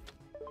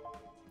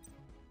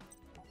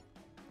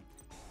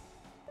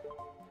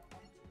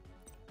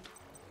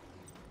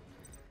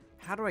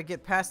 How do I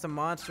get past a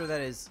monster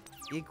that is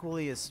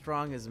equally as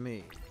strong as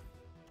me?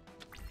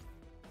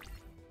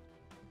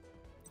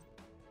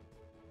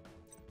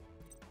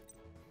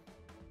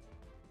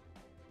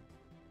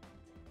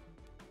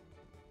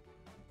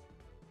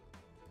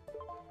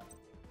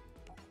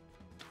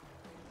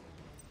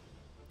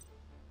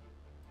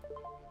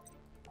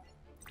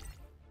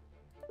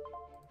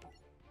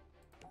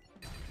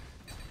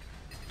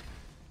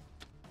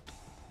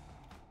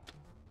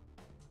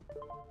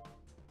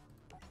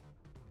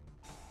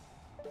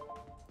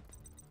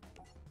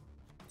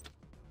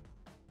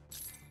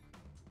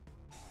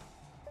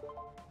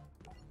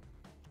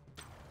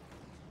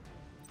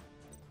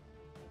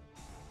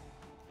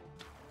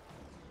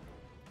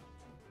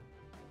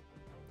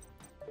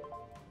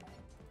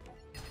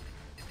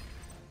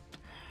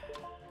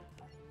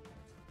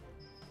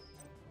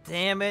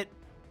 Damn it.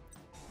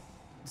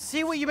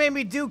 See what you made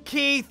me do,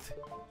 Keith?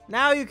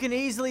 Now you can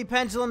easily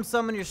pendulum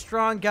summon your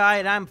strong guy,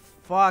 and I'm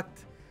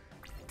fucked.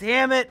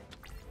 Damn it.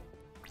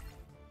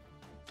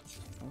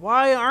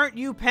 Why aren't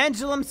you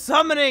pendulum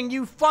summoning,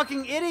 you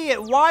fucking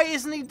idiot? Why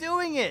isn't he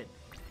doing it?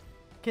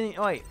 Can he,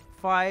 wait,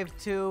 5,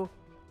 2,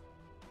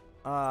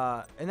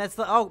 and that's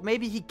the, oh,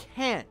 maybe he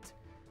can't.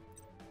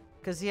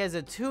 Because he has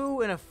a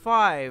 2 and a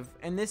 5,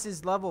 and this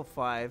is level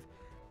 5,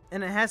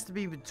 and it has to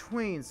be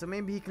between, so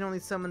maybe he can only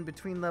summon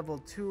between level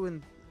 2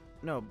 and,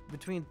 no,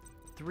 between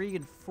 3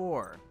 and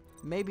 4.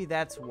 Maybe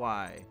that's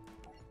why.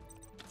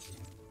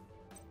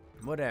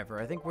 Whatever,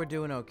 I think we're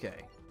doing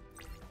okay.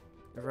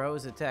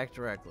 Rose attack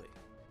directly.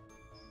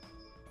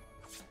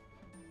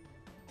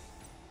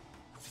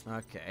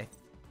 Okay,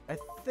 I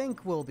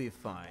think we'll be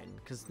fine,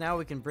 because now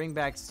we can bring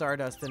back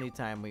Stardust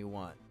anytime we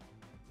want.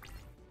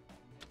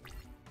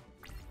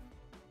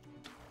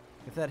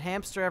 If that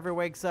hamster ever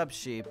wakes up,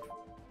 sheep,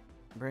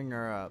 bring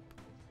her up.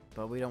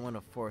 But we don't want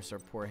to force our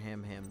poor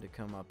Ham to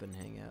come up and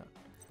hang out.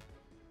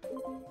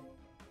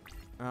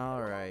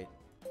 Alright.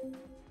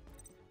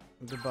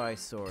 Goodbye,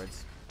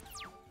 swords.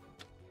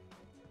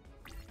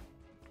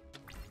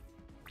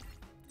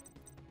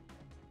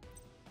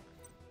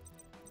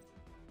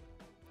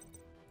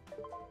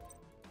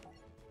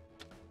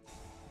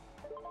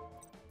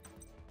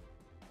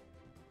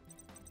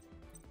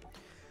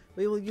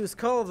 We will use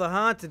Call of the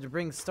Haunted to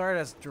bring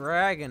Stardust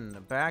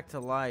Dragon back to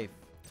life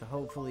to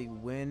hopefully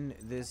win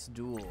this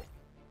duel.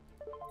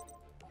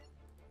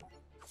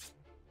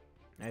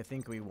 I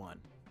think we won.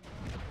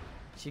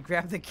 She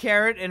grabbed the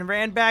carrot and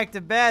ran back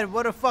to bed.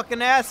 What a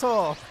fucking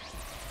asshole!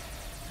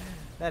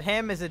 That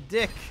Ham is a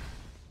dick.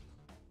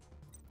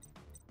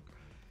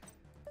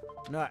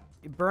 No,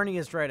 Bernie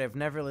is right. I've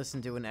never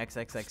listened to an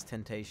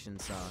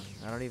XXXTentacion song.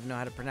 I don't even know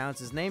how to pronounce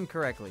his name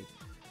correctly.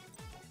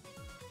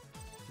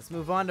 Let's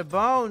move on to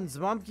Bones.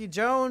 Mumkey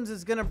Jones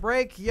is gonna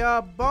break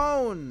ya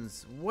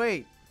bones.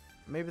 Wait,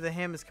 maybe the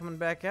Ham is coming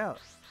back out.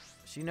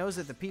 She knows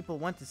that the people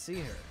want to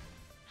see her.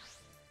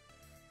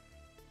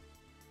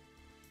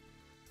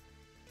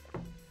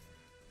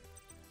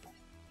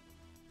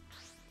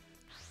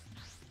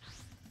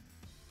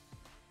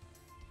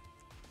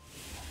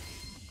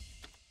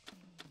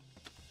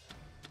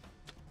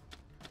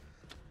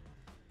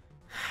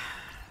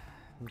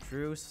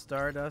 Drew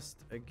Stardust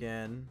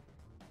again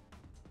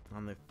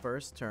on the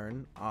first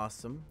turn.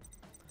 Awesome.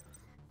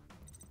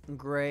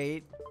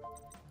 Great.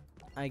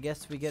 I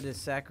guess we get to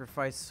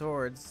sacrifice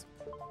swords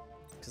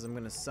because I'm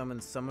going to summon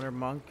Summoner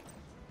Monk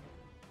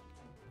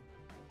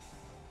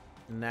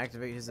and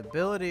activate his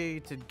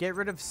ability to get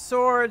rid of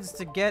swords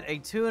to get a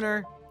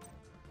tuner.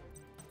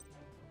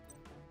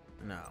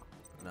 No,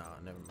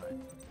 never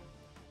mind.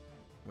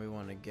 We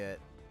want to get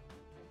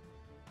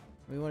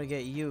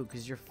you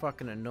because you're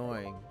fucking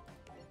annoying.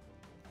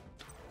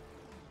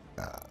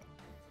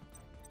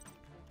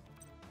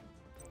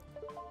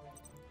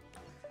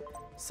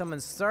 Summon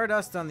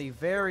Stardust on the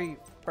very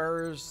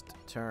first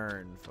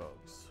turn,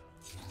 folks.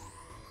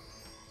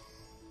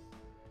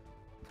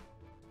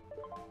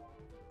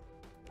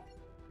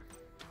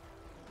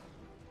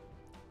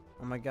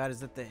 Oh my god,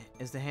 is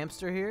the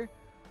hamster here?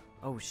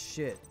 Oh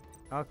shit.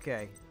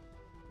 Okay.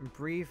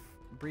 Brief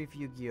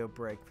Yu-Gi-Oh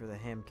break for the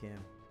ham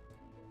cam.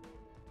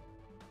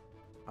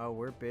 Oh,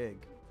 we're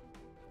big.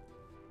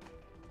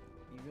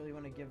 You really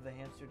want to give the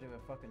hamster to a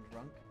fucking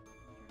drunk?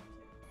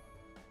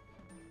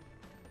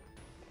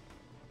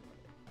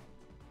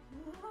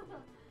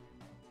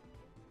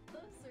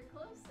 Closer,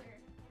 closer.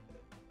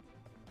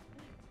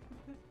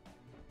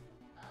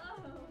 Oh,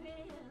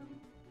 man.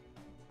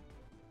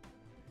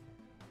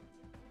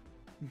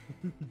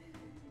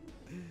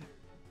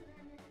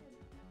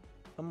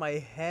 On my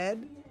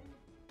head?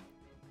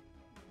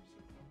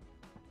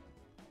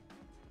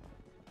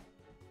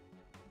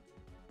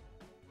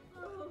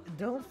 Oh.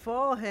 Don't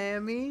fall,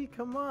 Hammy.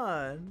 Come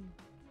on.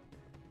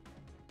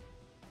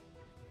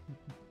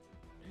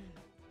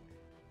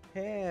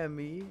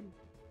 Hammy.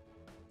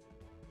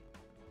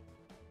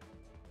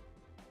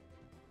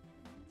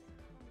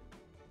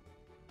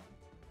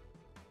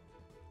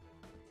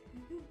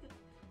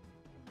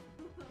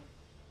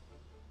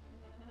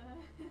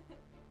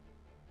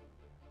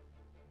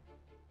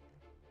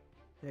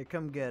 Hey,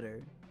 come get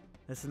her.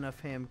 That's enough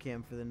ham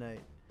cam for the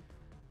night.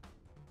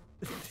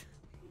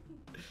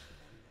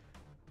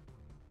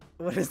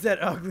 What is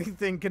that ugly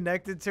thing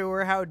connected to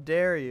her? How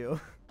dare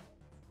you?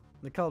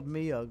 They called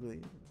me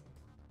ugly.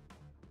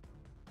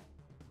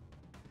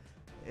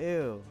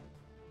 Ew.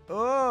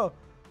 Oh!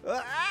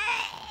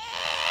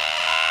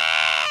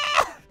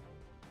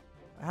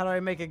 How do I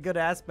make a good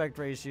aspect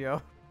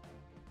ratio?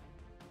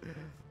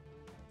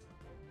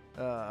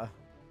 There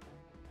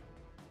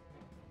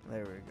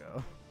we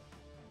go.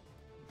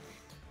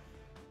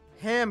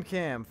 Ham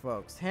cam,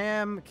 folks.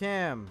 Ham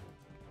cam.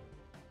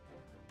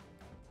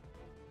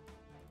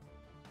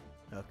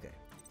 Okay.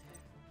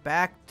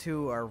 Back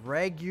to our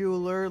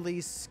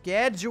regularly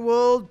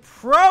scheduled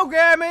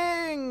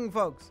programming,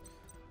 folks.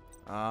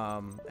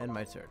 And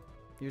my turn.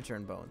 Your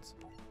turn, Bones.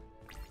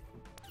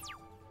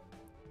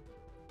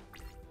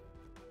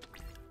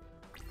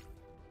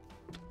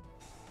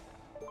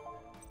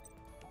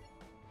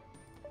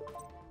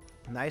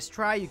 Nice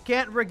try. You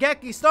can't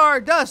Regeki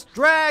Stardust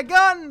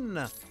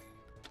Dragon.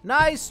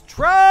 Nice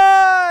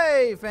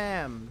try,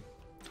 fam.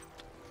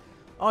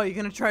 Oh, you're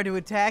gonna try to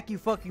attack, you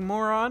fucking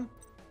moron?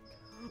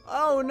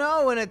 Oh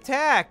no, an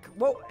attack.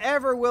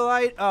 Whatever will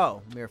I...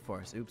 Oh, Mirror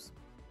Force. Oops.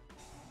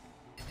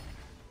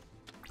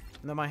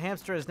 No, my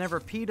hamster has never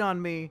peed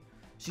on me.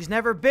 She's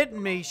never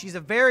bitten me. She's a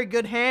very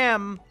good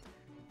ham.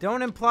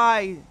 Don't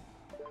imply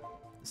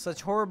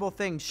such horrible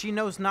things. She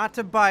knows not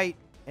to bite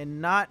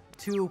and not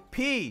to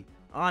pee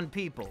on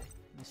people.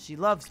 She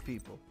loves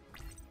people.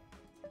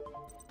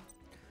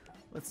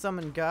 Let's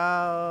summon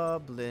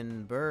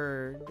Goblin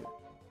Bird.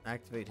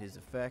 Activate his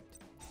effect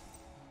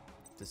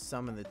to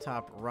summon the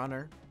top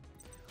runner,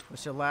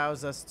 which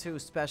allows us to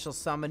special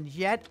summon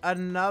yet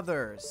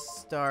another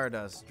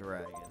Stardust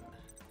Dragon.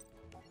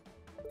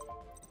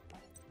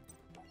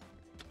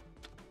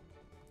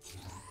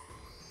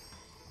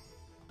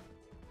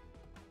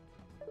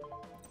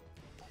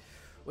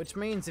 Which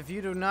means if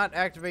you do not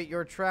activate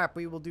your trap,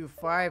 we will do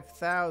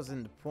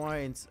 5,000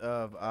 points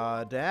of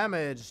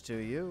damage to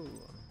you.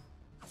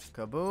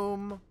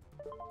 Kaboom.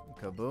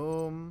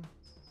 Kaboom.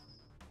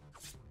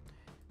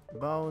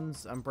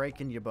 Bones, I'm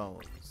breaking your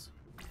bones.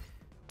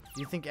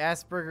 Do you think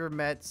Asperger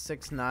met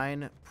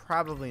 6'9"?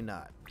 Probably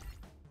not.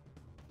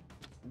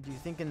 Do you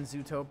think in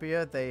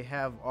Zootopia they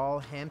have all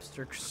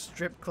hamster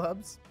strip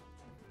clubs?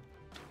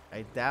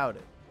 I doubt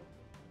it.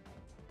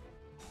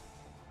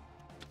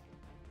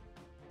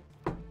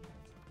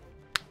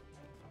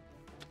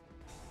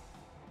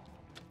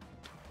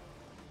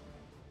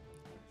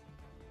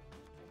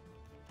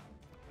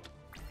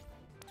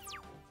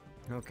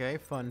 Okay,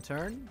 fun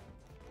turn.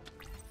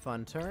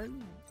 Fun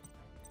turn.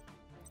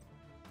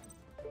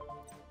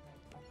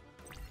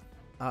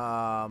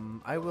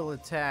 I will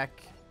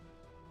attack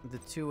the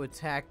 2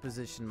 attack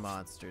position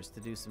monsters to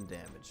do some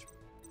damage.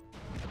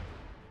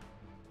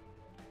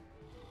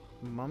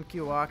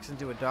 Mumkey walks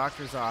into a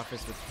doctor's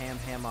office with Ham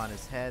Ham on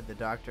his head. The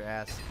doctor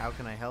asks, "How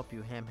can I help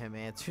you?" Ham Ham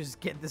answers,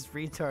 "Get this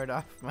retard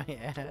off my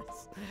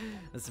ass."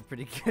 That's a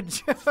pretty good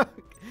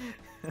joke.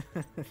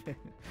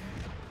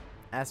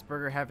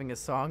 Asperger having a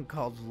song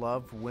called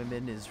Love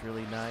Women is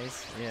really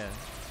nice. Yeah.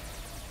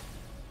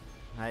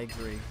 I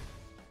agree.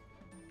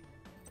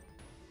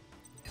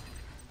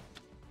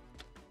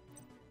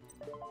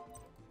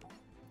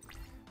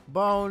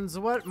 Bones,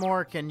 what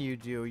more can you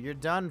do? You're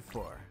done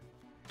for.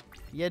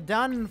 You're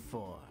done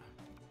for.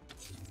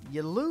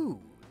 You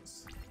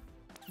lose.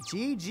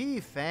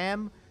 GG,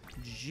 fam.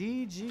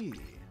 GG.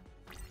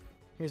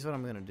 Here's what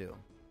I'm gonna do.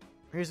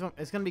 Here's what,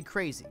 it's gonna be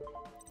crazy.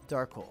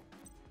 Dark hole.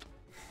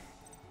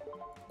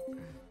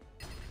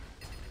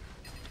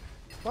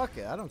 Fuck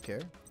it, I don't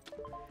care.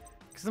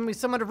 Because then we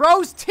summon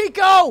Rose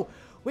Tico!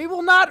 We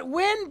will not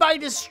win by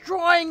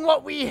destroying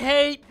what we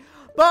hate,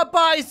 but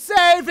by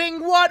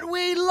saving what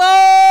we love!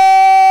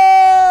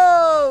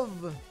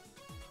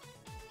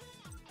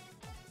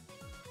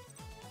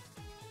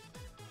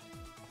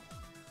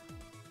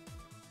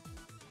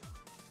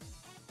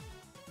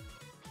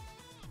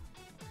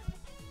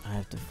 I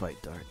have to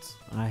fight darts.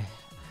 I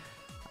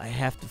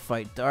have to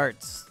fight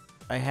darts.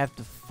 I have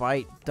to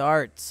fight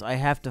darts. I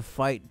have to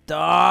fight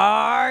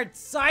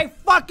darts. I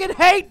fucking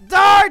hate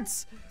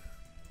darts.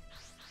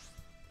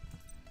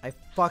 I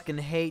fucking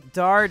hate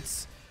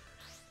darts.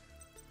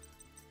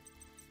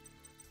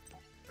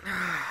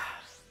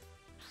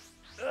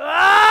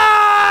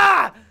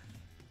 Ah!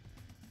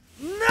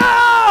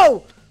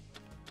 No!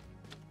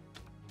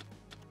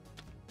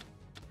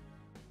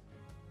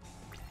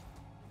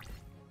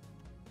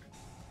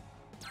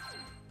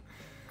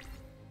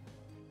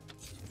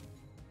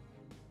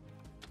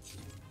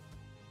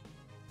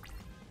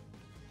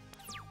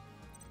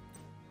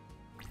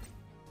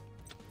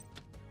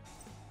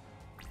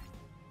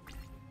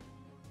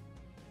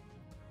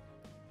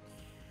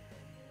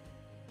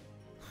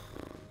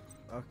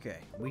 Okay,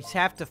 we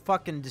have to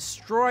fucking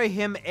destroy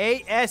him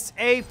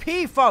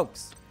ASAP,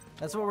 folks!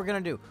 That's what we're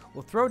gonna do.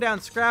 We'll throw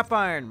down Scrap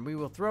Iron. We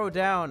will throw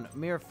down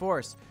Mere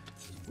Force.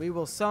 We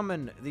will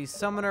summon the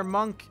Summoner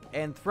Monk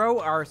and throw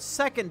our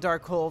second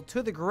Dark Hole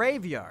to the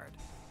graveyard.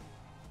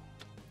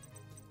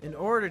 In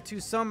order to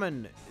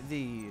summon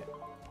the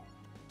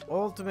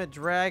ultimate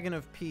Dragon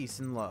of Peace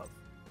and Love.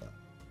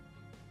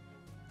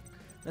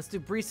 Let's do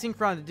Bree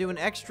Synchron to do an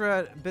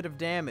extra bit of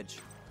damage.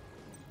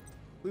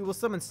 We will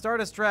summon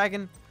Stardust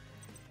Dragon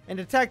and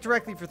attack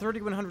directly for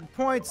 3,100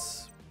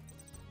 points.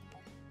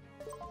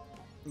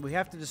 We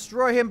have to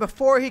destroy him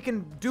before he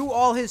can do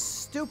all his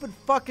stupid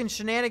fucking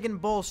shenanigan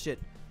bullshit.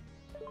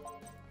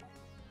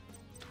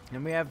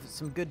 And we have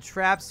some good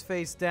traps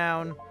face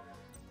down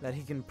that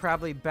he can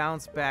probably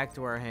bounce back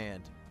to our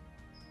hand.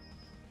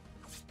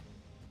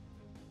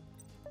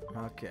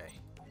 Okay.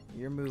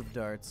 Your move,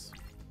 darts.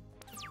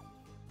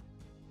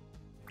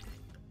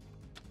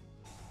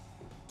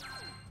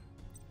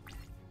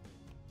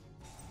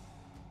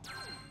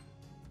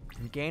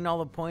 Gain all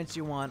the points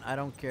you want. I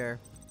don't care.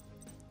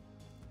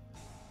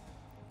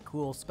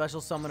 Cool. Special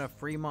summon a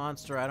free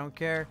monster. I don't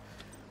care.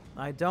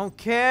 I don't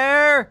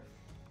care.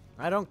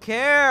 I don't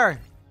care.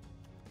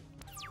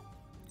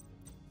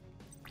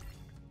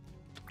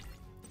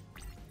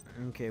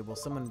 Okay, we'll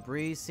summon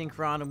Breeze.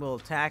 Synchron and we'll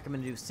attack him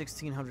and do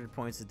 1,600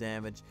 points of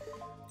damage.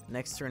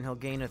 Next turn he'll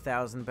gain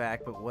 1,000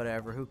 back, but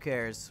whatever. Who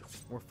cares?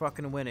 We're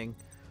fucking winning.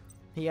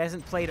 He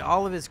hasn't played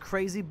all of his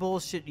crazy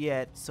bullshit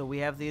yet, so we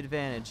have the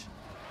advantage.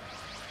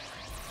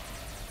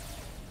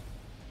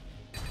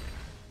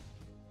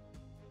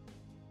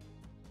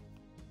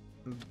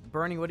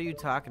 Bernie, what are you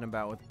talking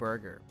about with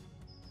Burger?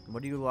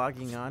 What are you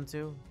logging on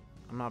to?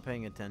 I'm not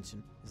paying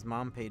attention. His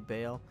mom paid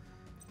bail.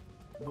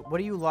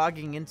 What are you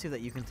logging into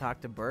that you can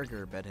talk to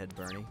Burger, Bedhead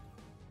Bernie?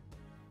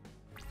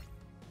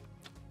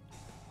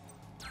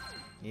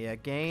 Yeah,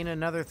 gain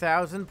another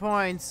 1,000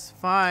 points.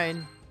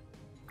 Fine.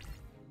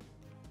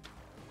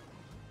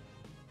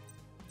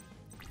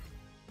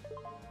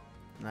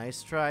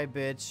 Nice try,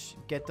 bitch.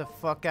 Get the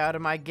fuck out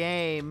of my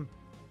game.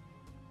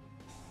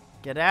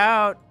 Get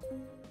out.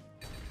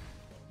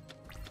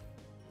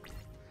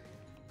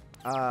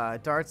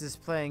 Darts is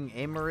playing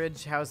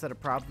Aimerage. How's that a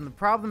problem? The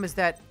problem is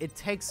that it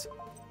takes...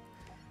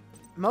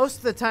 Most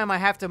of the time I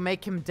have to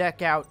make him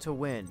deck out to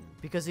win.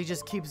 Because he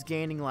just keeps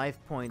gaining life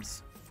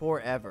points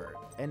forever.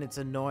 And it's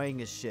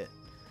annoying as shit.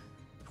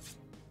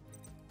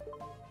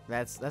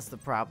 That's the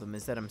problem,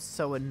 is that I'm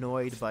so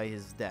annoyed by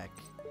his deck.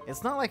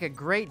 It's not like a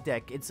great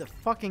deck, it's a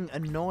fucking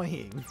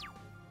annoying.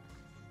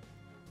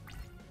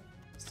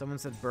 Someone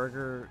said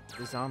Burger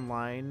is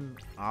online,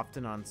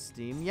 often on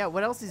Steam. Yeah,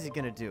 what else is he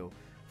gonna do?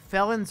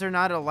 Felons are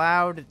not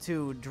allowed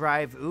to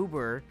drive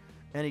Uber,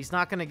 and he's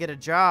not gonna get a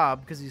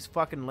job because he's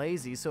fucking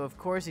lazy, so of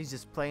course he's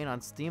just playing on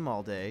Steam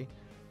all day.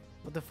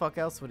 What the fuck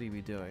else would he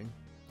be doing?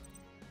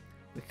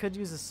 We could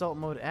use Assault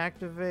Mode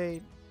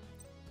Activate.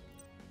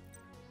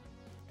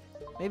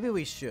 Maybe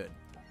we should.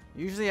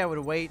 Usually I would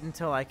wait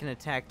until I can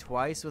attack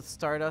twice with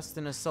Stardust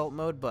in Assault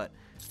Mode, but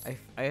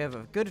I have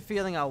a good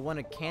feeling I'll want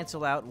to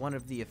cancel out one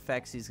of the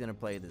effects he's going to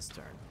play this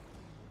turn.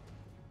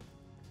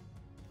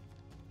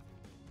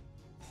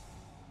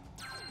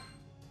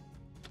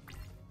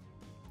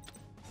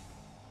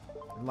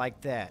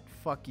 Like that.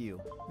 Fuck you.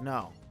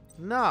 No.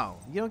 No.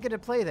 You don't get to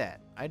play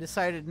that. I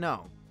decided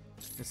no.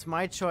 It's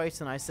my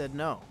choice and I said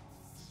no.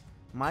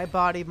 My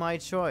body, my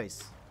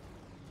choice.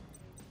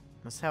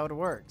 That's how it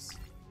works.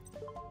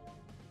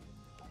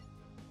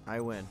 I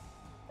win.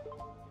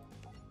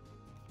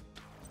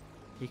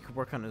 He could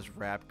work on his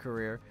rap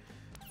career.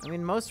 I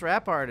mean, most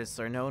rap artists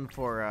are known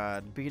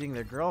for beating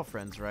their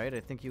girlfriends, right? I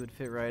think he would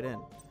fit right in.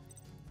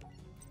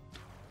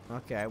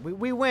 Okay,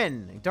 we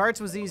win.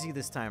 Darts was easy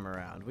this time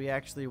around. We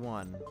actually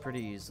won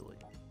pretty easily.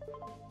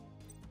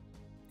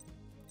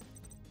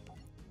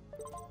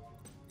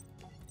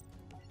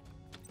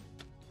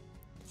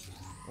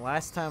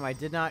 Last time I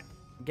did not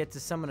get to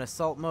summon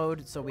Assault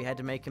Mode, so we had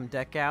to make him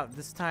deck out.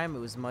 This time it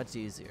was much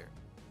easier.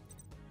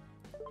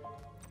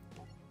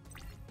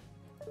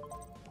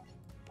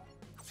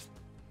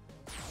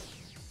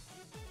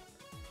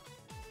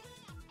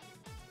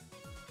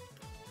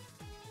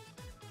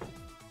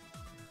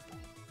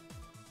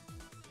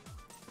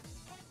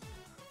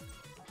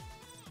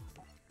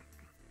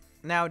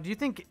 Now, do you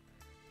think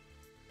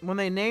when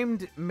they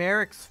named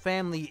Merrick's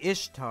family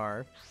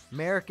Ishtar,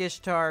 Merrick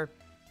Ishtar,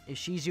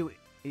 Ishizu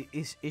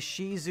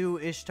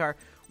Ishtar,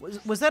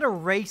 was that a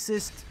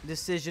racist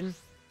decision?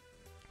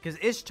 Because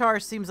Ishtar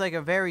seems like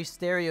a very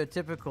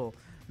stereotypical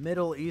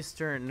Middle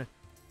Eastern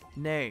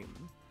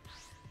name.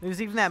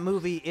 There's even that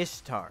movie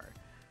Ishtar.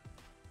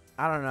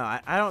 I don't know.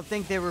 I don't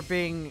think they were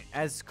being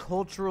as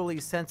culturally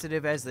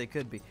sensitive as they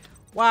could be.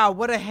 Wow,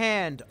 what a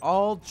hand.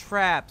 All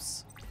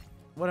traps.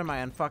 What am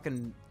I on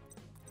fucking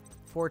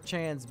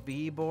 4chan's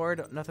B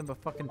board? Nothing but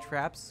fucking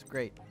traps?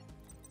 Great.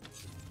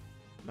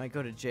 Might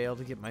go to jail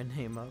to get my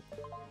name up.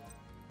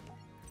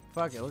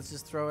 Fuck it, let's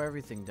just throw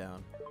everything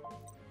down.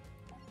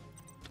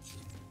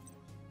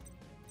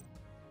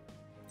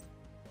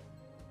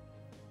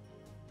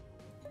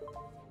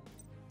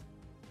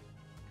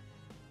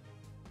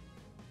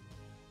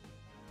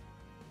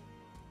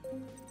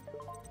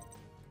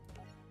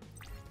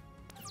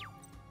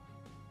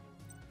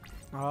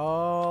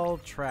 All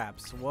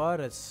traps. What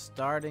a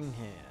starting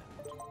hand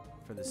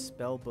for the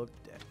spellbook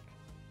deck.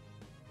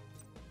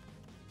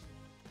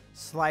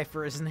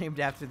 Slifer is named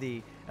after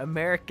the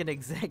American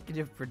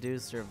executive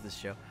producer of the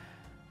show.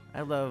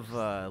 I love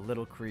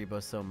Little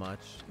Karibo so much.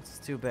 It's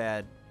too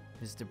bad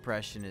his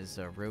depression is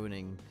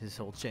ruining his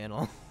whole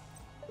channel.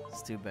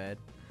 It's too bad.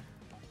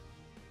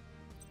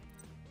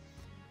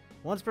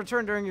 Once per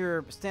turn during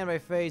your standby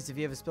phase, if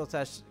you have a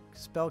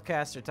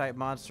spellcaster type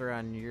monster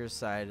on your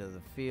side of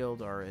the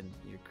field or in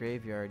your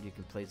graveyard, you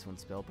can place one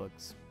spellbook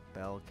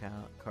spell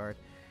card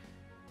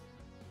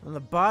on the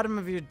bottom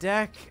of your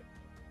deck.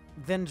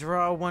 Then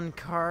draw one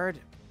card.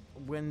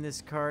 When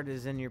this card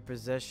is in your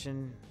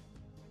possession,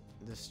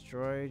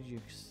 destroyed, you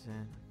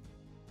send.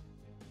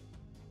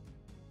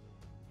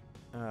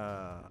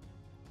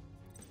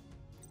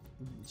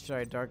 Should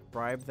I dark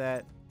bribe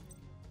that?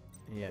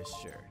 Yeah,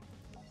 sure.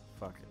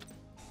 Fuck it.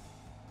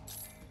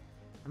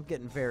 I'm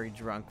getting very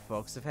drunk,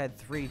 folks. I've had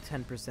 3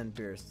 10%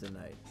 beers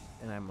tonight,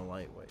 and I'm a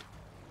lightweight.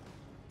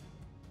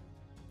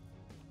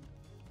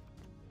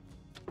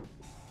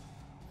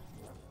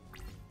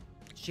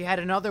 She had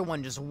another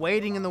one just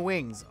waiting in the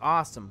wings.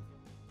 Awesome.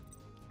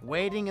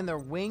 Waiting in the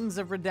wings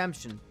of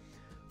redemption.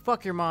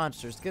 Fuck your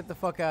monsters. Get the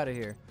fuck out of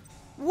here.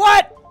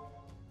 What?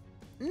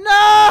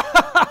 No!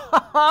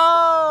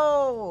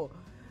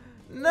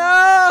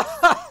 No!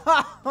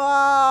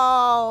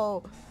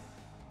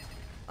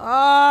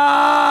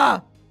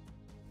 Ah!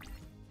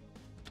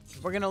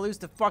 We're gonna lose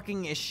to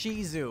fucking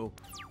Ishizu.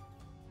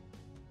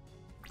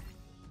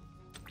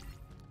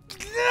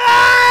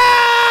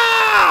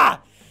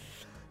 Ah!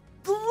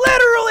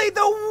 Literally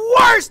the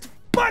worst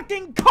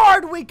fucking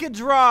card we could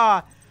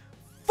draw.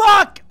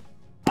 Fuck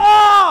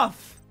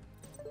off!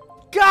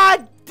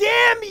 God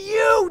damn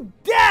you,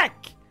 deck!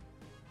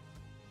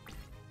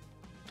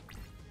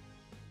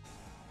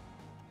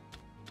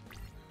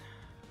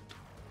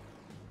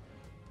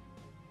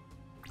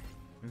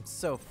 I'm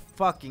so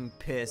fucking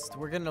pissed.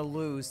 We're gonna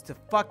lose to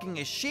fucking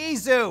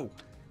Ishizu!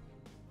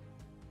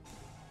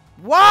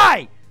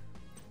 Why?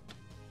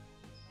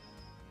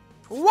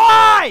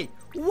 Why?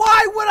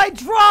 Why would I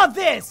draw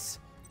this?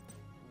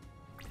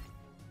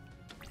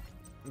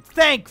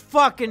 Thank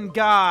fucking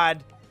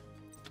God.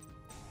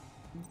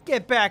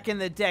 Get back in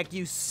the deck,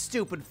 you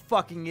stupid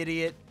fucking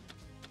idiot.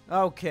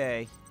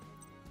 Okay.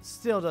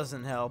 Still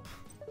doesn't help.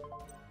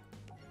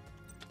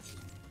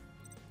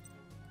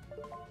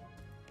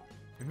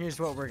 And here's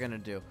what we're gonna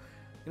do.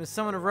 I'm gonna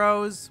summon a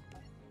Rose.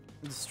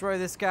 Destroy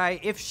this guy.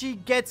 If she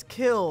gets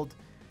killed,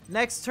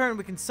 next turn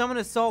we can summon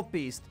Assault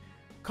Beast.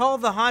 Call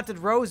the Haunted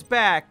Rose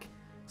back.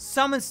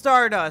 Summon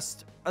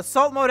Stardust.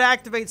 Assault mode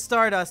activates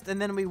Stardust,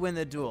 and then we win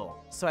the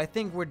duel. So I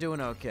think we're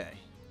doing okay.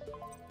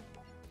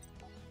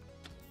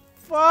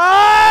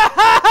 Fuck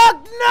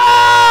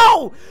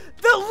no!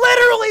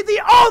 Literally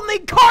the only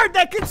card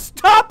that can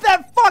stop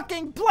that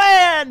fucking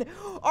plan!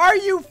 Are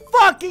you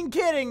fucking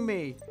kidding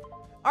me?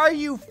 Are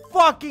you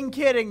fucking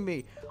kidding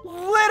me?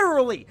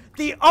 Literally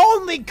the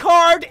only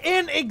card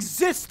in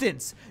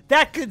existence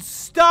that could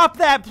stop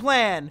that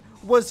plan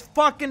was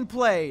fucking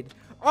played.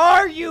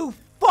 Are you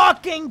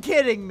fucking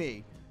kidding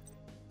me?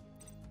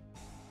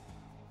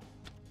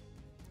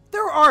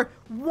 There are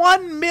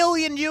 1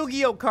 million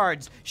Yu-Gi-Oh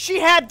cards.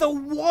 She had the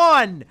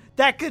one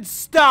that could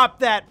stop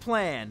that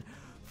plan.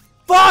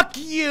 Fuck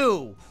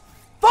you!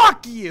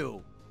 Fuck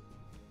you!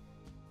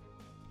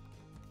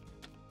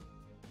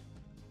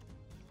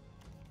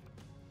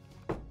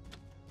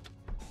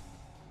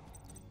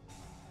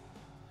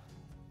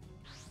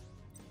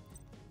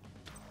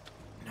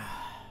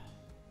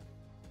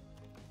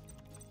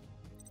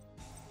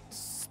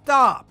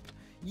 Stop!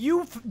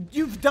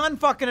 You've done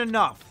fucking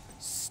enough.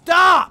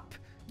 Stop!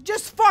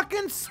 Just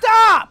fucking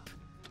stop!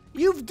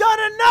 You've done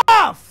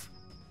enough!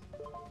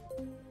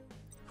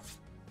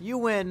 You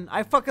win.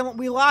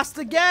 We lost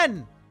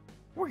again.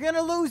 We're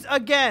gonna lose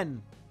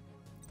again.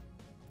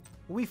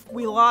 We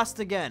lost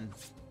again.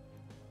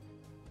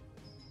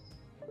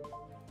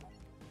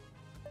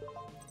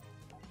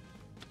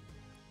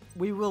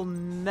 We will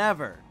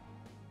never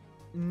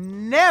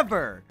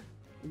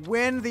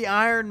win the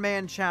Iron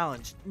Man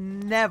challenge.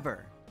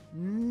 Never.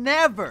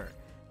 Never.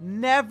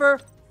 Never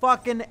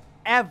fucking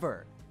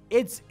ever.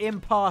 It's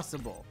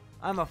impossible.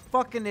 I'm a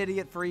fucking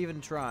idiot for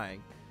even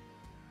trying.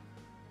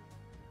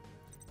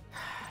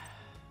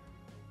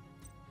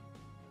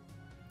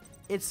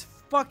 It's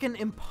fucking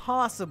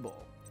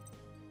impossible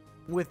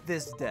with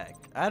this deck.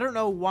 I don't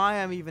know why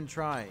I'm even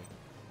trying.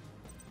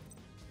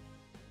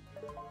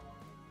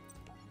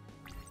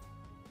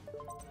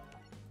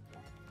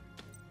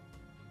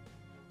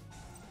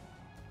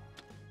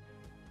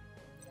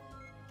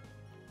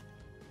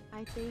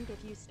 I think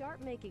if you start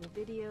making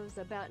videos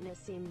about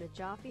Nassim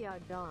Najafi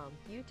Adam,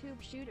 YouTube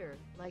shooter,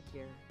 like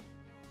your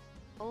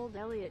old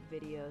Elliot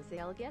videos,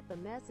 they'll get the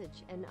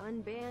message and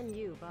unban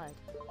you, but...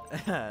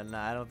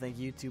 Nah, I don't think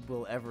YouTube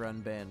will ever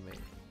unban me.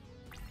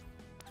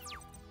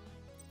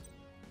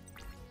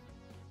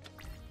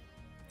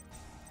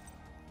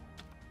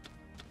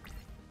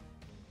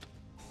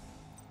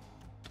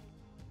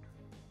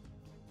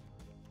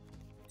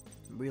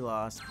 We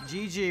lost.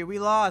 GG, we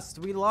lost.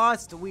 We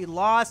lost. We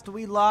lost.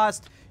 We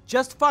lost.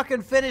 Just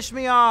fucking finish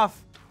me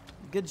off.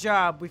 Good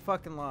job. We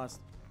fucking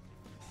lost.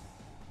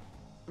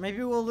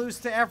 Maybe we'll lose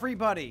to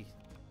everybody.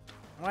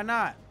 Why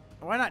not?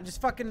 Why not?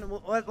 Just fucking...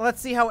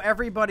 Let's see how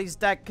everybody's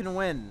deck can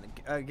win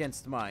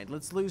against mine.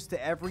 Let's lose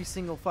to every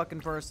single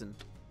fucking person.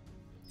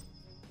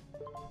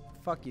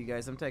 Fuck you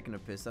guys. I'm taking a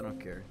piss. I don't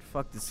care.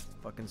 Fuck this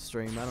fucking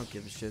stream. I don't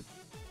give a shit.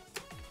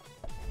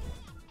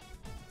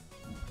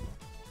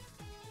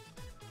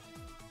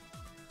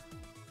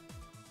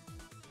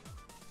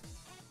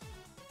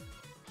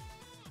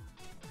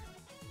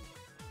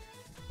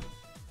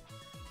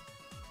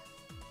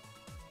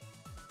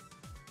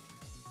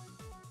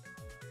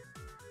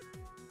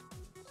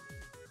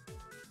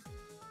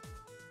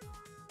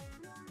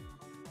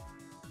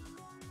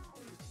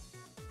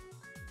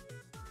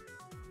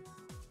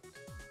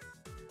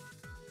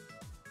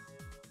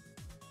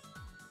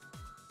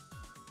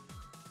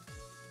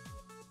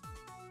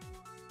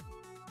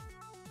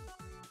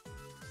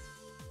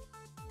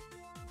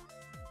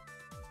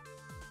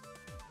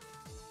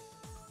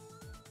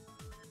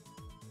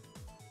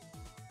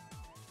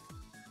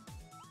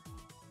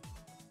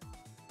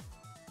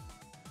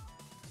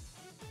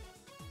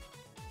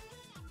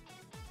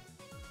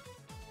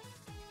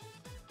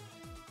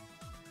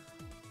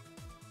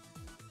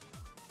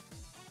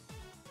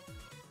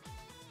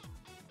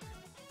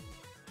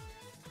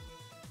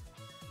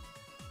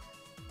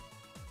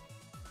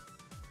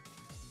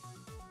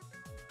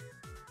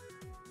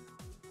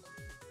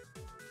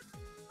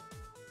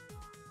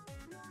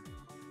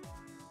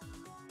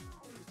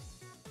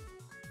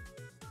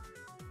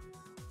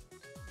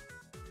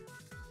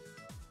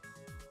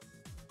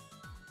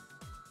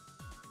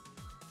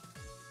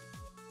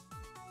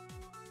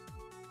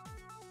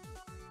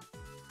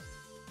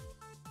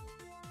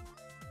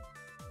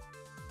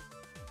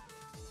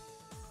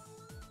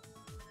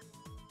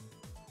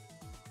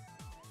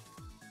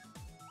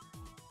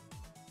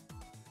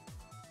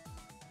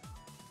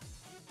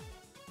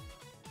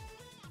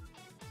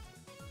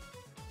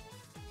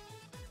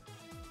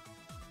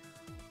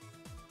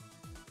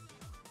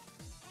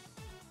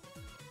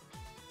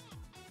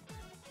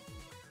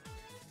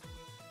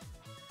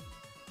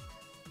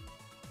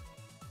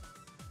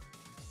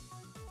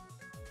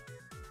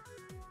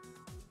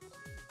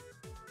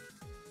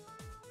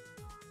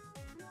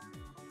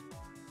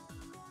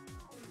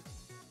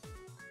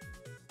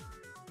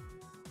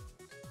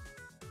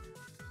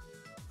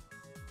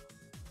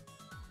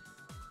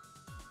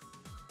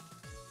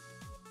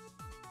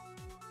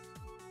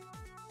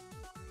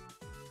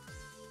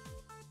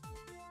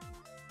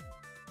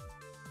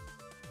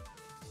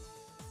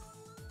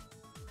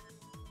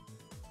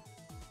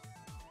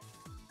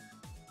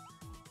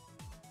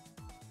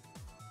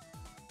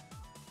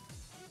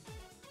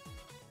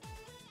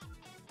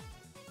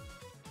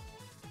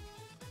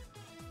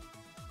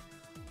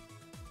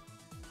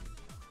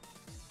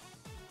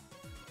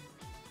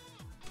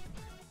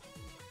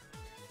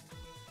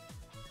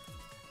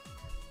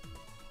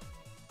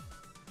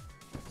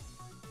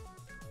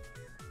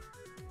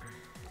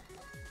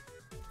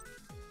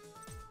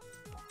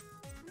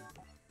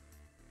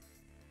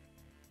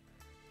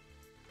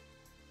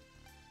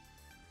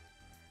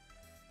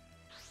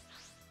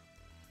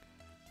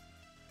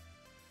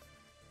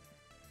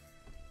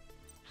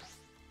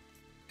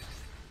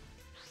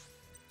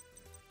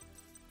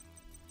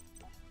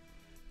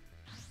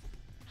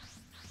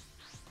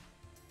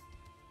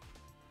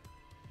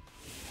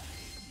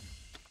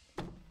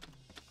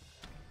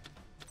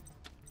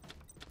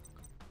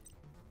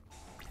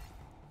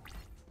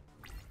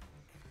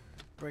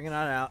 Bring it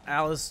on out,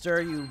 Alistair,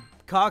 you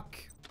cuck.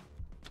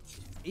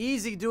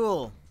 Easy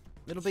duel.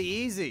 It'll be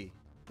easy.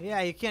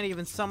 Yeah, you can't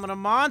even summon a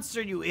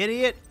monster, you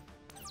idiot.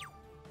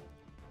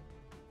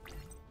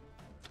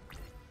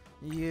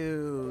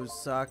 You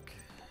suck.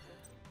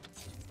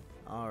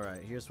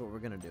 Alright, here's what we're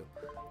gonna do.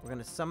 We're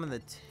gonna summon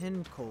the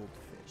tin cold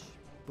fish.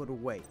 But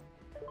wait.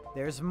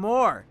 There's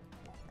more!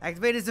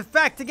 Activate his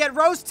effect to get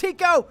Rose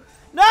Tico!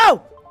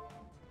 No!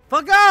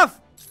 Fuck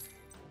off!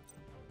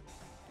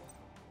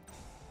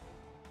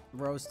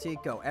 Rose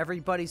Tico,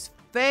 everybody's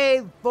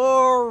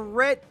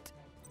favorite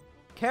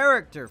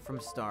character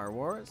from Star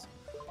Wars.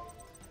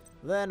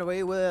 Then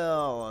we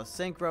will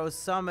synchro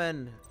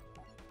summon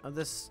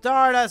the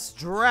Stardust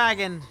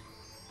Dragon.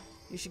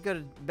 You should go to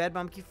bed,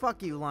 Mumkey.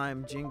 Fuck you,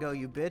 Lime Jingo,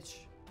 you bitch.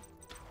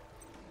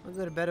 I'll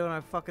go to bed when I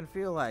fucking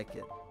feel like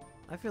it.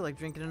 I feel like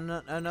drinking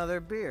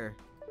another beer.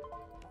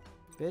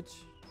 Bitch.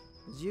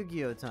 It's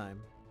Yu-Gi-Oh time.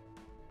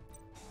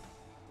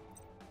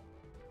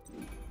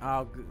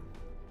 Oh, good.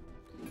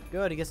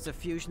 Good, he gets to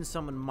fusion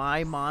summon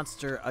my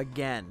monster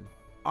again.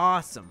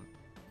 Awesome.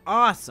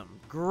 Awesome.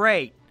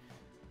 Great.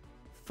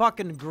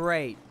 Fucking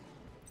great.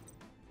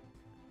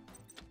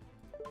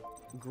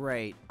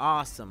 Great.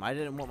 Awesome. I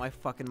didn't want my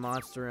fucking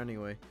monster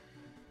anyway.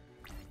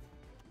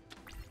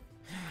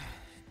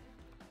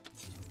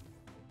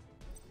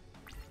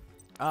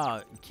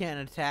 Oh, you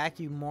can't attack,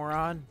 you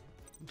moron.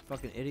 You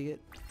fucking idiot.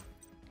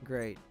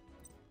 Great.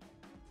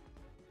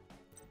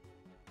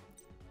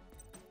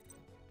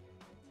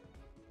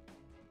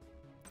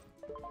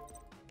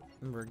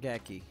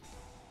 Murgeki.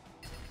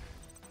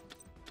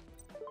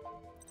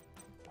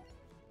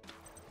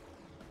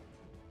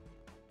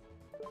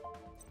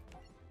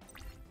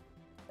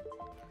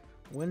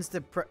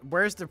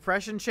 Where's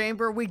Depression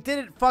Chamber? We did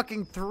it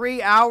fucking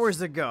 3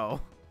 hours ago.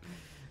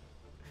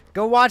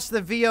 Go watch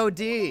the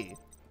VOD.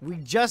 We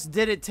just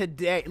did it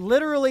today.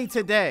 Literally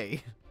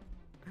today.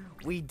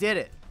 We did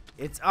it.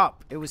 It's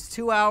up. It was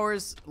 2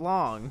 hours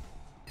long.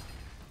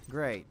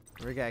 Great.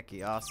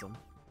 Murgeki. Awesome.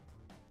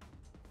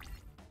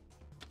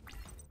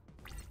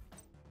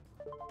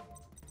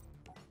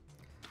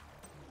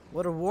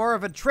 What a war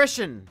of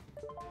attrition.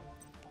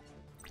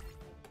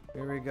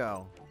 Here we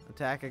go.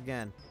 Attack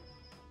again.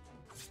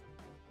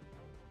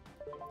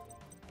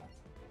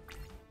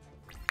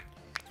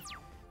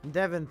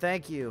 Devin,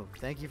 thank you.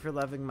 Thank you for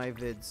loving my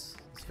vids.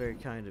 It's very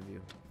kind of you.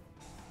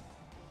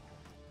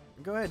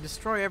 Go ahead,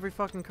 destroy every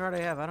fucking card I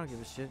have. I don't give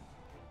a shit.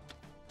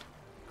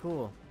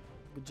 Cool.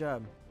 Good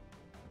job.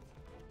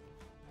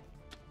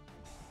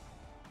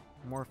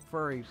 More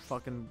furry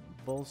fucking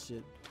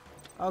bullshit.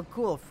 Oh,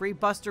 cool. Free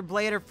Buster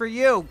Blader for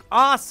you.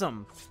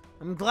 Awesome.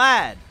 I'm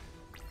glad.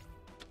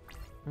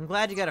 I'm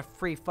glad you got a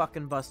free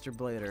fucking Buster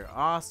Blader.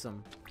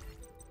 Awesome.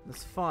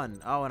 That's fun.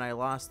 Oh, and I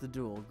lost the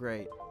duel.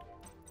 Great.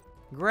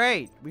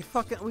 Great. We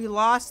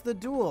lost the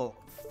duel.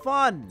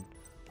 Fun.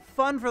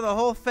 Fun for the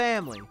whole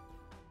family.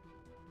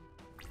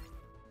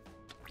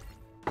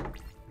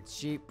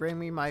 Sheep, bring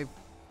me my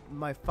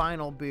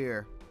final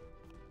beer.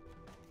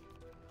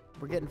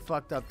 We're getting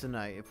fucked up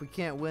tonight. If we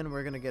can't win,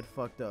 we're gonna get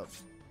fucked up.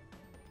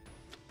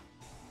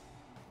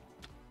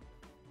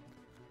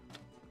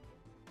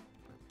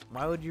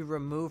 Why would you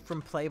remove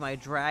from play my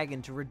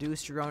dragon to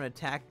reduce your own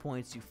attack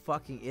points, you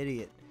fucking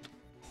idiot?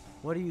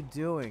 What are you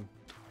doing?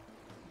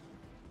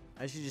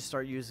 I should just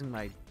start using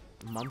my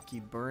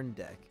Mumkey burn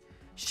deck.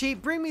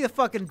 Sheep, bring me the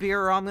fucking beer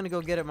or I'm gonna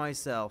go get it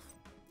myself.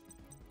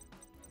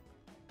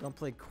 Don't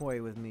play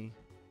coy with me.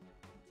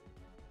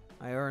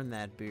 I earned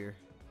that beer.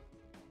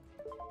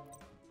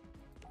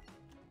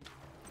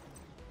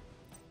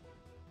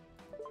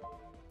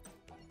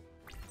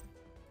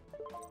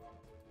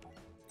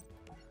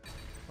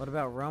 What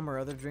about rum or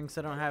other drinks?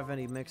 I don't have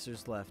any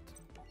mixers left.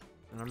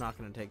 And I'm not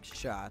gonna take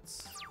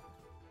shots.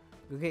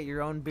 Go get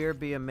your own beer,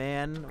 be a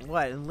man.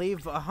 What, and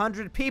leave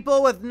 100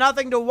 people with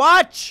nothing to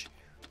watch?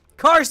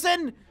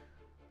 Carson!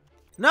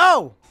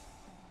 No!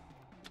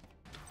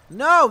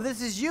 No,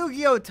 this is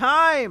Yu-Gi-Oh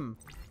time!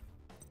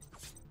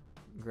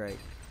 Great.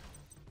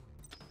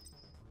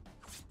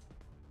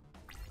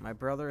 My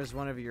brother is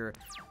one of your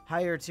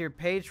higher tier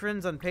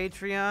patrons on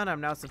Patreon.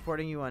 I'm now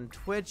supporting you on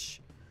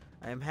Twitch.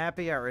 I am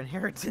happy our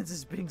inheritance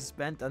is being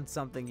spent on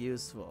something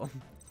useful.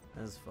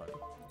 That's funny.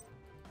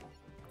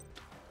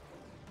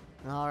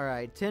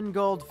 Alright, Tin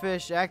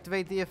Goldfish,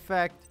 activate the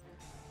effect.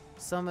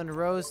 Summon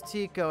Rose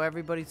Tico,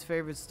 everybody's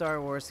favorite Star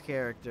Wars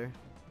character.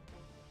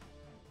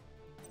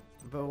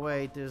 But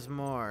wait, there's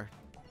more.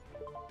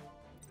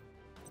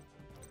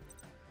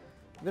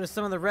 I'm gonna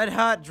summon the Red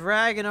Hot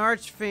Dragon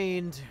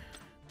Archfiend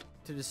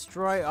to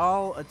destroy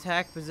all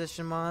attack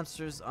position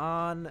monsters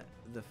on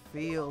the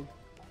field.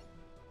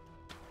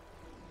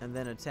 And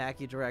then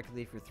attack you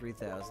directly for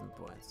 3,000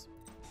 points.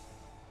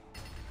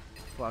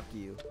 Fuck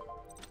you.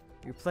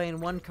 You're playing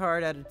one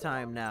card at a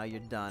time now. You're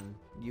done.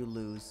 You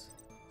lose.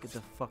 Get the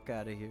fuck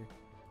out of here.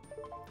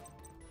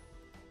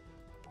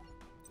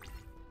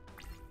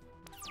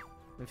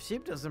 If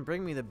Sheep doesn't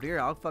bring me the beer,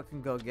 I'll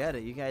fucking go get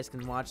it. You guys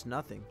can watch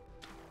nothing.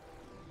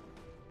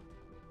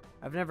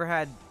 I've never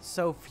had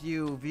so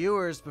few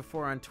viewers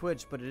before on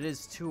Twitch, but it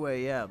is 2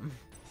 a.m.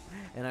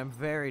 and I'm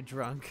very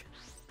drunk.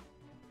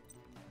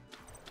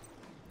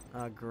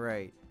 Oh,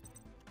 great.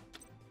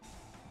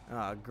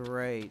 Oh,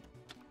 great.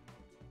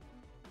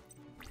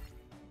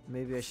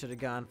 Maybe I should have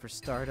gone for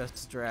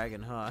Stardust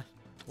Dragon, huh?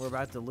 We're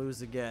about to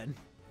lose again.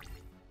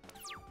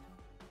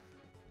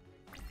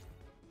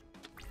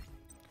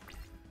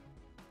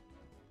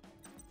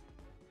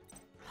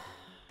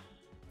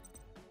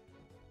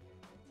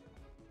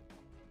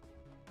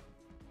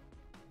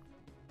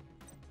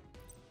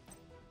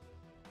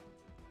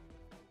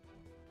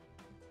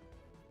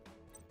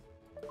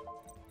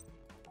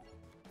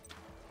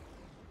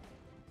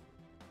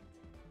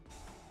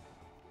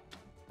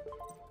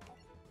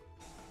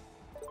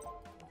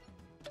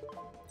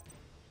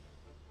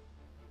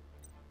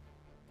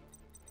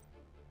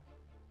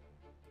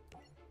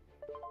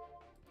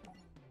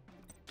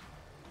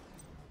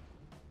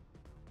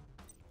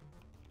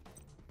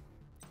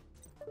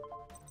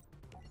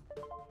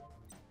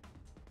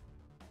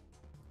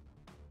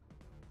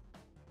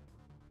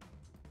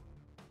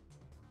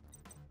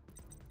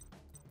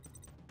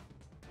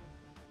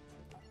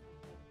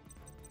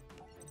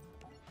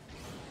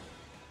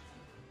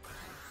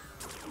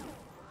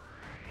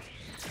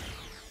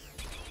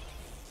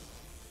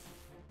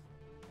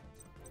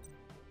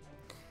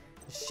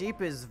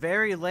 Sheep is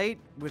very late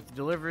with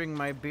delivering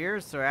my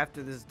beer, so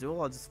after this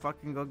duel, I'll just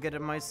fucking go get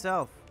it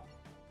myself.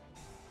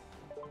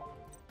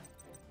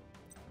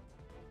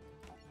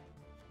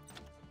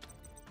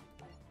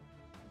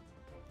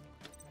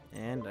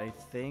 And I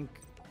think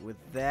with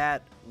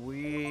that,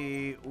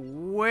 we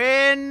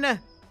win!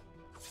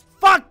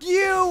 Fuck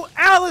you,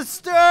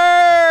 Alistair!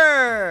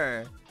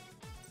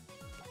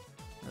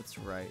 That's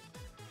right.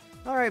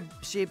 Alright,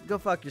 Sheep, go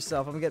fuck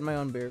yourself. I'm getting my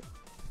own beer.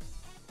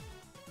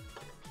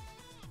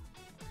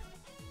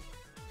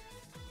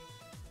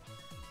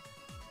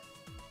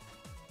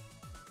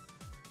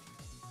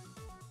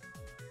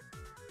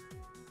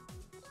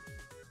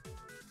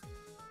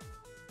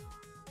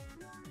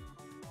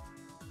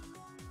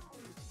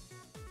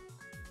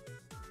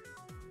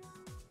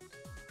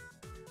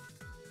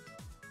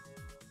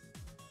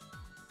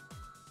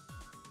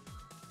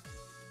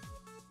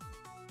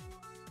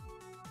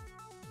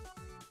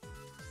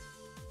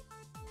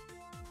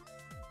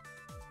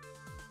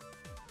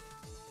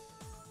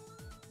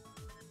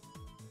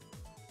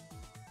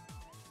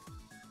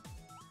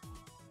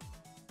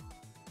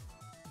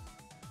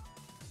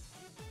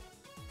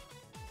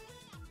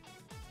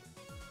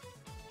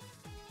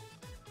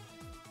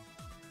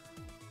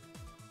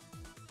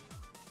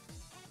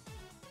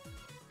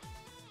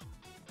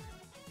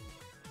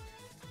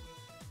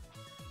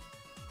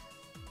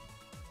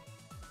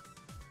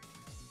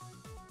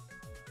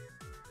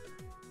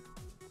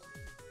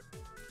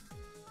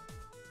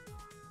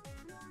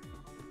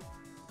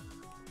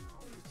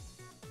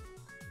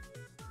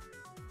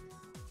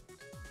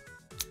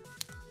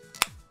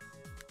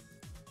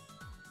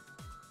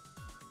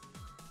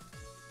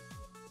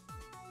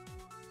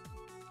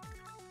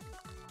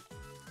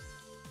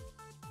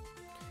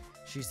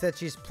 She said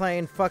she's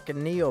playing fucking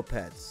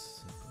Neopets.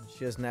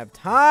 She doesn't have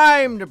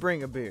time to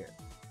bring a beer.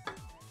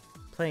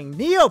 Playing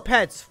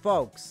Neopets,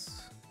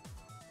 folks.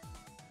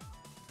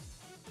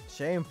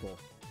 Shameful.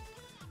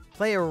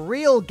 Play a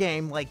real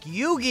game like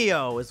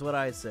Yu-Gi-Oh! Is what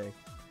I say.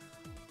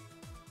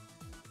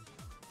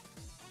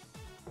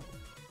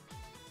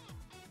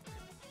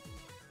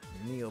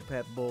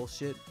 Neopet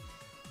bullshit.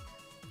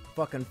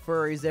 Fucking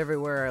furries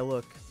everywhere I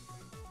look.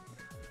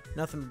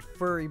 Nothing but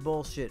furry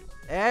bullshit.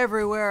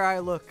 Everywhere I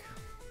look.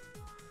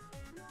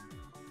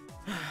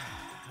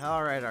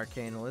 Alright,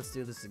 Arcana, let's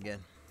do this again.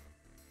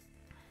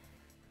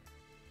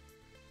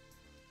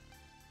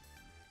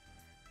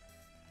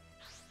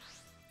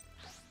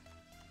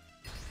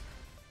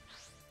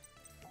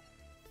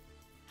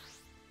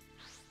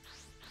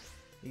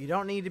 You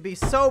don't need to be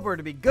sober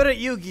to be good at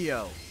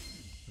Yu-Gi-Oh!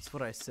 That's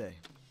what I say.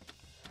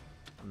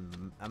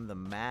 I'm the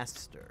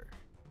master.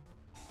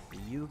 The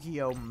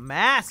Yu-Gi-Oh!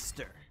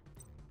 Master!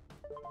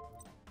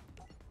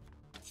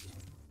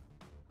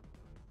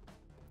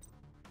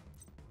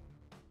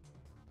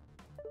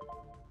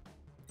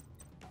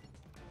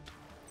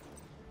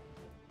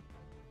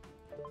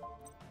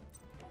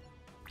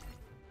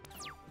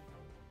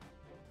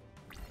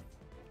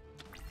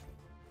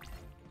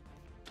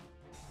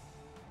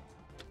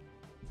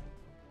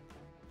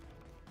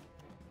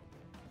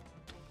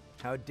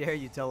 How dare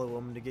you tell a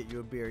woman to get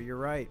you a beer? You're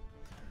right.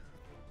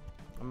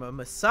 I'm a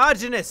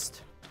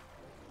misogynist.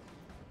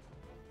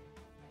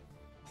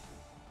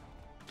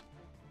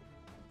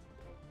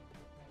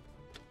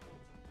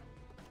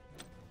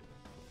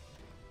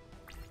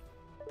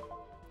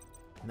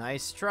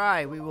 Nice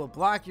try. We will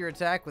block your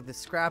attack with the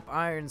scrap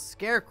iron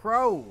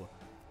scarecrow.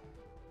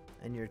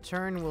 And your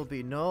turn will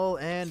be null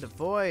and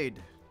void.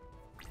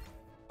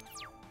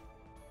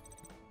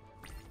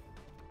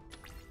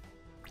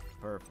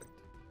 Perfect.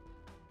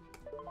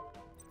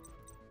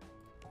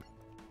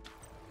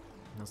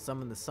 Now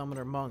summon the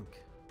Summoner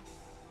Monk.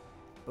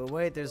 But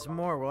wait, there's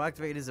more. We'll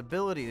activate his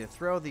ability to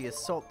throw the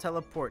assault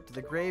teleport to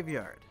the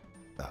graveyard.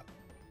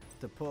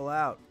 To pull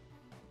out.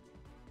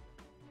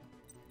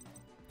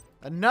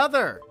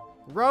 Another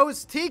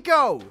Rose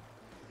Tico!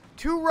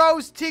 2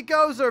 Rose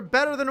Ticos are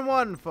better than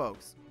 1,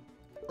 folks.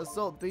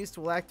 Assault Beast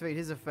will activate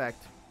his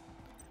effect.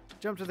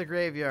 Jump to the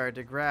graveyard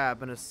to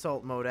grab an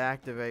assault mode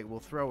activate. We'll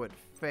throw it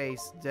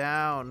face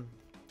down.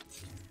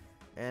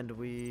 And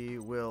we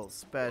will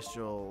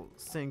special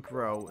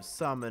synchro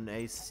summon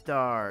a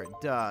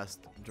Stardust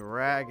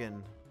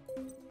Dragon.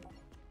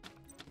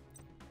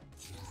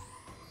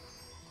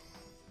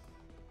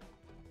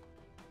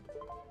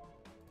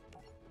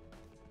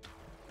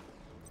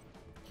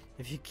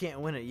 If you can't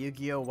win at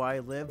Yu-Gi-Oh! Why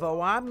live?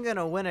 Oh, I'm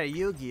gonna win at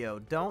Yu-Gi-Oh!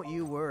 Don't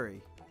you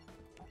worry.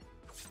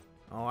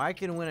 Oh, I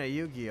can win at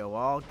Yu-Gi-Oh!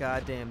 All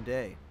goddamn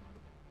day.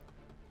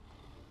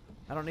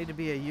 I don't need to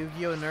be a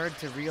Yu-Gi-Oh! Nerd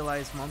to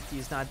realize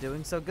Mumkey's not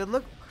doing so good.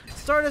 Look,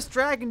 Stardust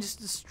Dragon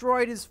just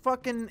destroyed his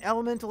fucking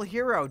elemental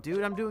hero,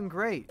 dude. I'm doing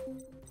great.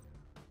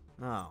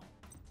 Oh.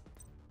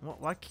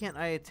 Why can't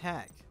I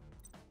attack?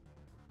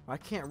 Why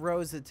can't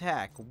Rose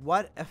attack?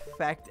 What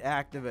effect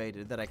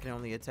activated that I can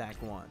only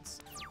attack once?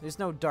 There's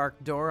no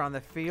dark door on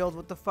the field.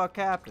 What the fuck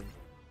happened?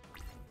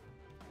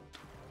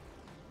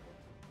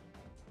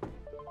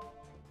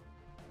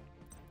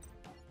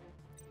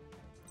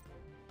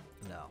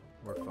 No,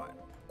 we're fine.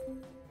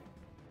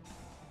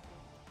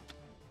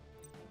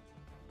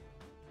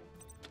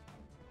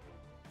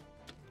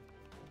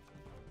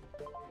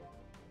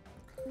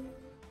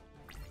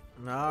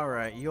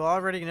 Alright, you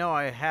already know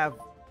I have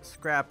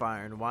scrap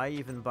iron. Why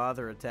even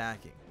bother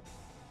attacking?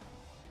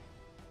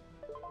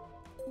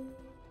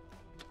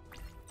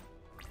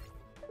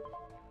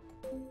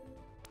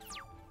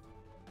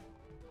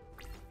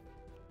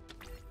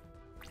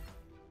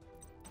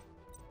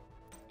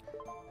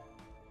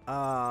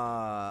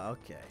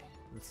 Okay.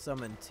 Let's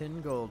summon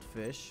 10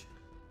 goldfish.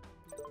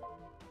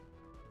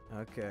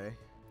 Okay.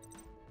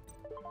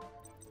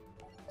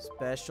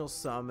 Special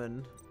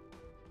summon.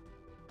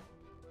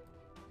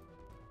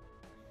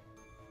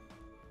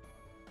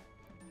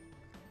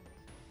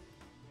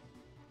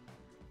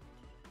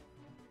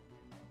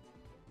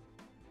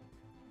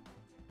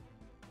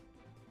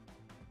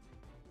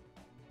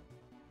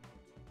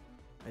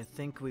 I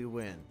think we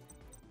win.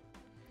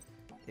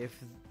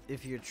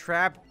 If your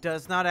trap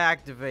does not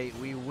activate,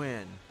 we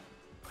win.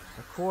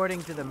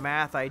 According to the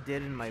math I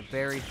did in my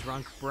very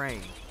drunk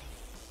brain.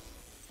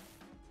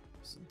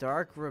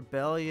 Dark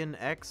Rebellion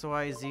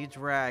XYZ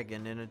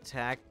Dragon in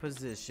attack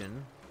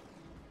position.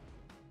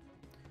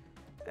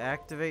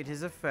 Activate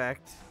his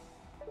effect.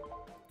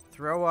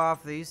 Throw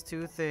off these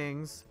 2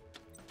 things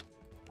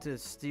to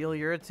steal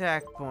your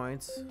attack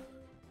points.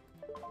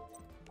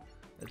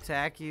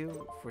 Attack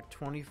you for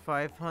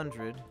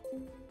 2,500.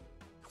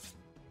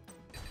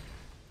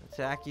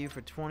 Attack you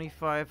for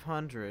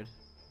 2,500.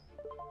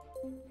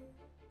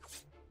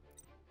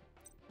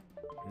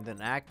 And then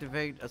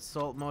activate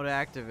assault mode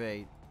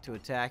activate to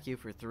attack you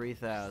for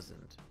 3,000.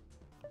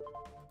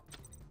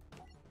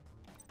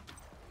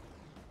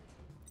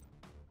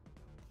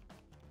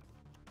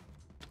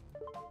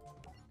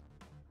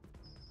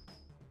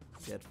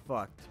 Get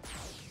fucked.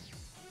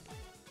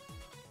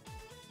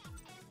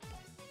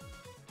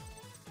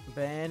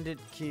 Bandit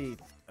Keith.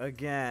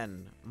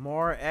 Again.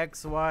 More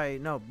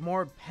XY. No,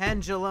 more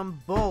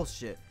pendulum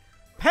bullshit.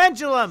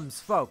 Pendulums,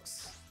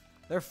 folks!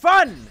 They're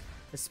fun!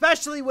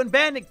 Especially when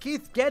Bandit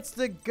Keith gets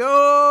to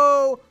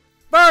go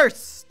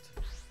first!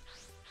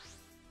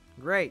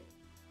 Great.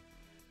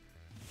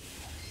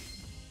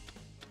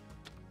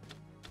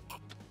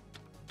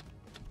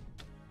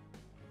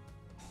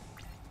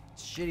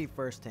 Shitty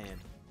first hand.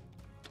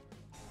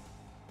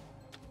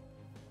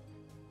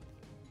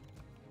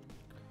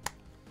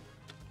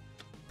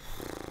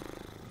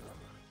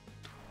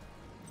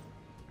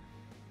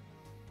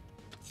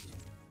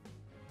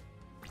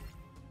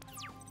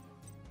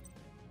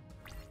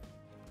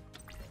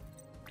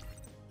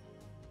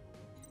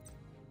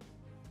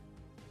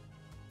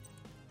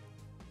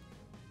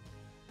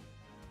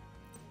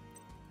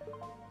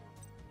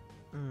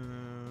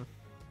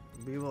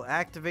 We will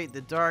activate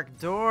the dark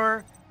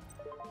door.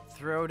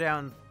 Throw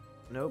down...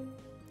 Nope.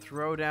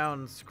 Throw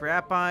down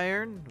scrap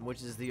iron,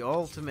 which is the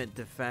ultimate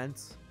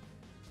defense.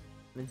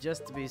 And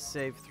just to be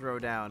safe, throw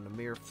down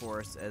Mere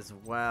Force as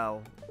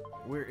well.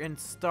 We're in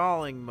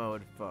stalling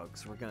mode,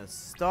 folks. We're gonna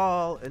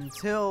stall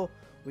until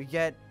we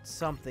get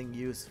something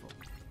useful.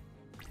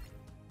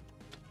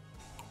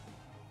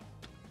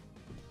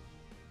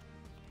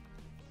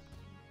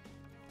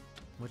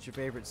 What's your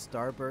favorite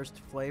Starburst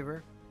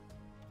flavor?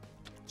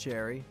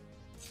 Cherry.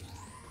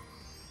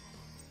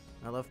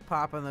 I love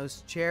popping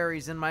those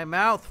cherries in my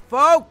mouth,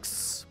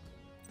 folks!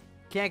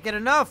 Can't get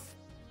enough!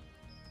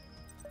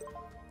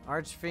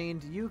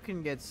 Archfiend, you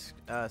can get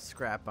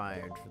scrap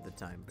iron for the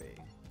time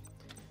being.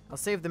 I'll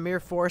save the Mere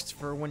Force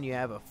for when you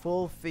have a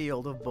full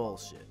field of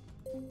bullshit.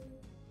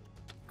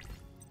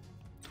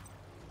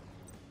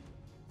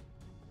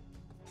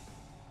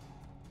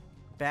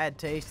 Bad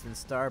taste in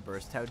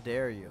Starburst, how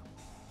dare you?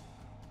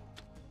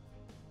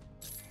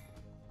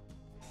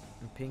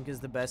 Pink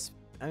is the best.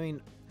 I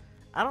mean,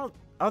 I don't...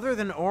 Other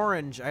than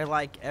orange, I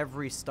like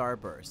every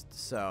starburst,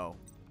 so...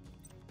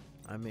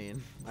 I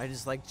mean, I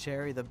just like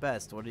cherry the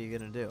best. What are you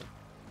gonna do?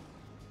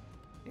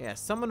 Yeah,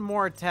 summon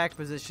more attack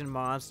position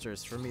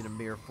monsters for me to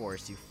Mirror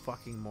Force, you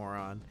fucking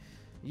moron.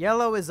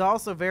 Yellow is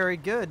also very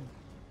good.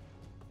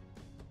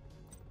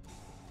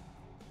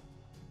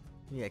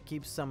 Yeah,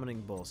 keep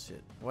summoning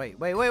bullshit. Wait,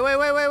 what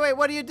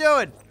are you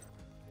doing?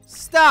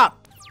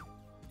 Stop!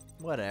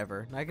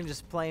 Whatever, I can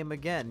just play him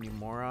again, you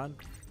moron.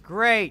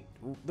 Great!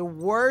 The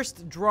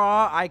worst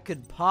draw I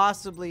could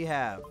possibly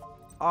have.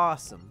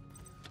 Awesome.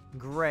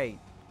 Great.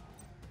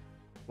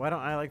 Why don't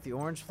I like the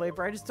orange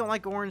flavor? I just don't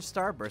like orange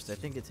starburst. I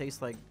think it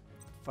tastes like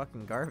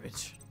fucking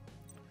garbage.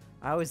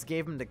 I always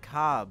gave him to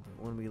Cobb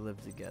when we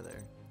lived together.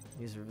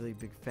 He's a really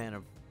big fan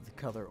of the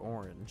color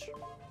orange.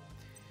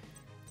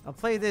 I'll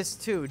play this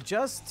too,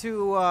 just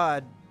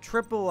to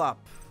triple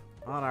up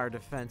on our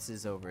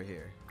defenses over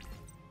here.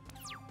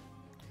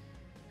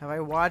 Have I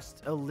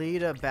watched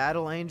Alita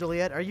Battle Angel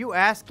yet? Are you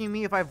asking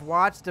me if I've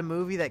watched a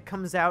movie that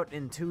comes out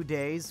in 2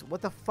 days?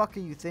 What the fuck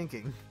are you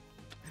thinking?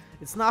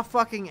 It's not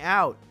fucking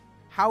out.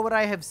 How would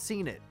I have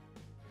seen it?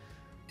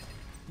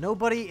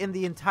 Nobody in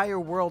the entire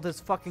world has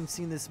fucking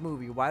seen this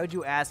movie. Why would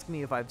you ask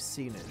me if I've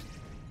seen it?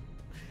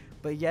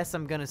 But yes,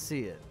 I'm gonna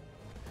see it.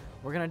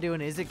 We're gonna do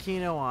an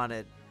Izakino on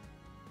it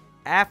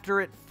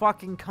after it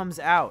fucking comes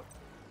out.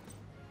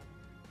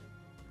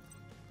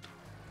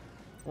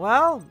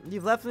 Well,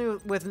 you've left me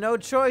with no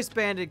choice,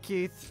 Bandit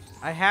Keith.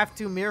 I have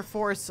to Mirror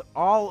Force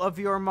all of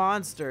your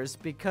monsters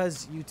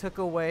because you took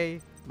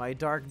away my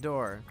Dark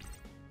Door.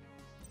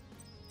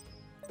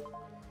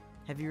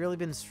 Have you really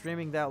been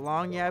streaming that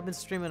long? Yeah, I've been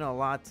streaming a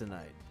lot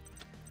tonight.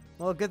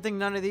 Well, good thing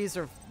none of these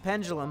are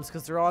pendulums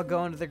because they're all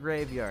going to the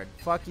graveyard.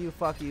 Fuck you,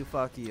 fuck you,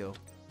 fuck you.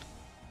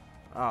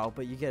 Oh,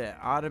 but you get to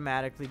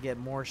automatically get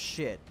more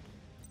shit.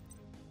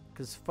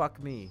 Because fuck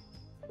me.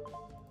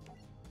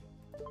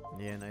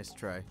 Yeah, nice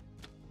try.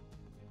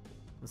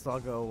 Let's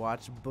all go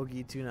watch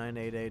Boogie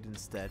 2988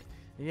 instead.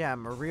 Yeah,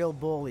 I'm a real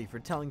bully for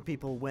telling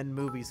people when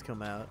movies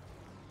come out.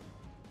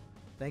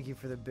 Thank you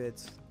for the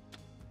bits.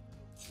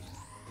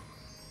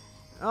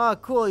 Oh,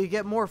 cool. You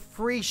get more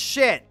free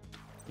shit.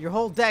 Your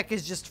whole deck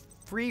is just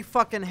free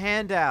fucking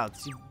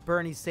handouts, you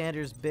Bernie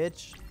Sanders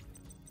bitch.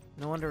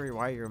 No wonder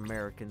why you're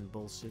American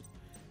bullshit.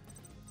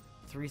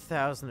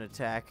 3,000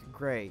 attack.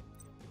 Great.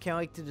 Can't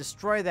wait to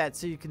destroy that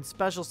so you can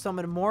special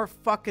summon more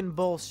fucking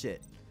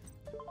bullshit.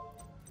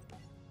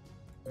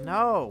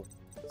 No.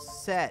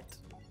 Set.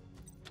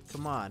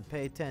 Come on,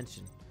 pay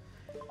attention.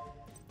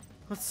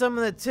 Let's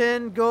summon the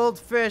 10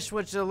 goldfish,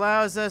 which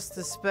allows us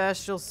to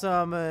special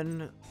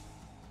summon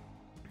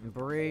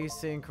Bree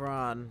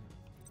Synchron.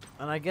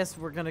 And I guess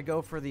we're gonna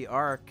go for the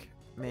Arc,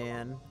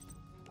 man.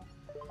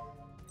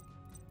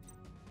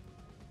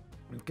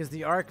 Because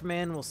the Arc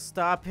Man will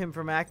stop him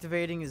from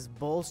activating his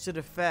bullshit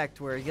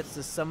effect where he gets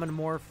to summon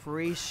more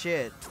free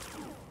shit.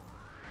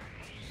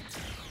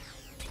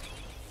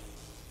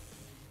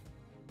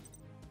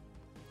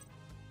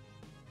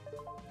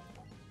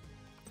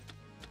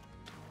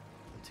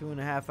 Two and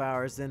a half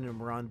hours in and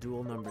we're on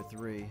duel number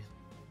 3.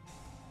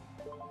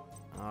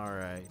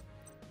 Alright.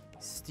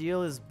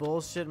 Steal his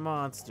bullshit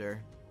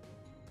monster.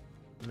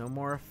 No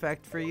more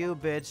effect for you,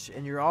 bitch.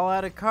 And you're all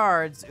out of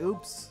cards.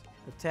 Oops.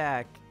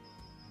 Attack.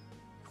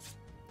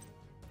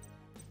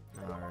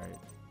 Alright.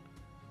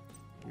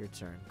 Your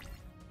turn.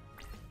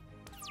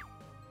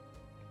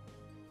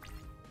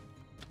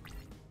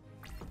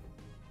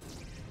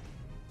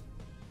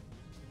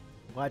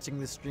 Watching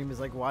this stream is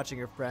like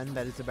watching a friend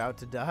that is about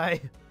to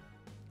die.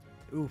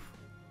 Oof.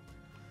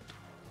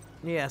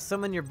 Yeah,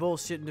 summon your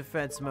bullshit in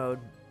defense mode,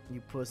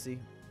 you pussy.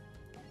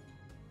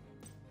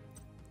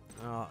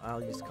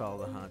 I'll just call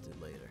the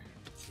Haunted later.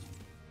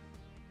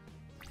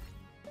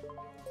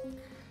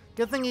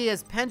 Good thing he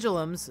has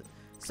pendulums,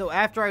 so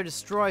after I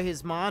destroy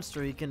his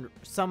monster, he can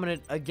summon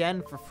it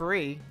again for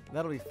free.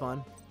 That'll be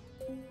fun.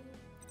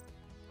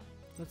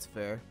 That's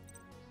fair.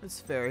 That's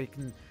fair. He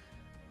can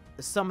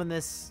summon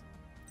this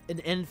an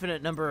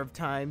infinite number of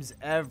times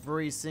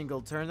every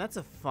single turn. That's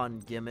a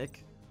fun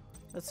gimmick.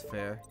 That's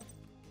fair.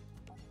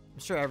 I'm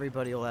sure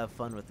everybody will have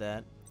fun with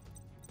that.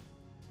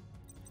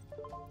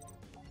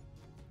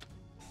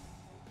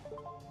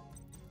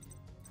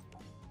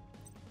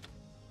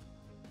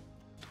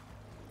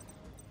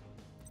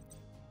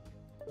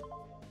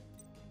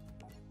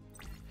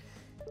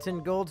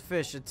 Tin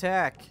goldfish,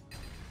 attack.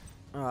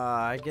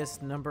 I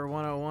guess number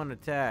 101,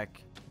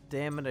 attack.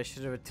 Damn it, I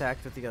should have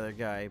attacked with the other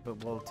guy,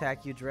 but we'll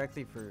attack you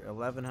directly for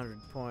 1,100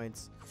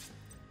 points.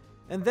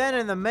 And then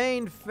in the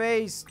main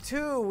phase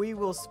 2, we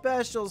will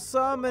special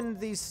summon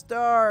the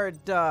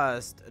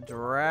Stardust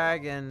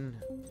Dragon.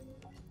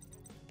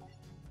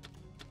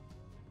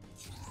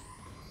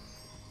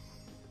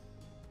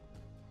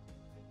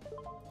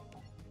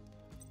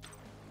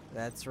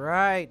 That's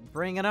right.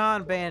 Bring it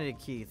on, Bandit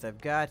Keith.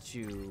 I've got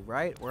you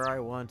right where I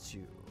want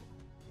you.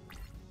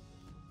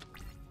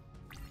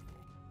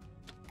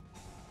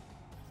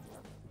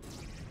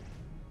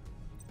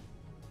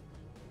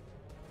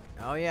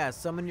 Oh yeah,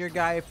 summon your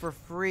guy for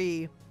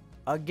free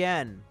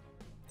again.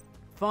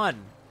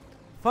 Fun.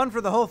 Fun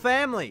for the whole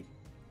family.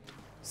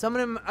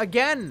 Summon him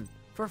again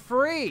for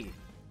free.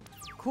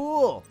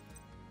 Cool.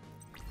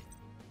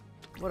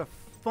 What a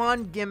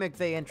fun gimmick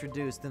they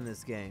introduced in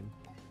this game.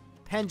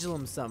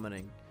 Pendulum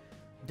summoning.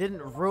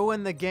 Didn't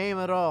ruin the game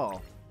at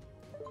all.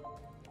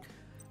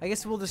 I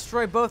guess we'll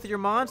destroy both of your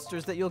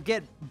monsters that you'll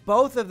get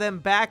both of them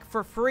back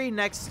for free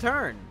next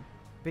turn.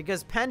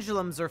 Because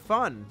pendulums are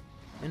fun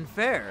and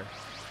fair.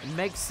 It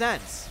makes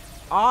sense.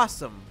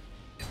 Awesome.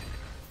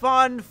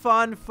 Fun,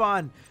 fun,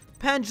 fun.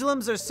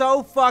 Pendulums are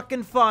so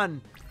fucking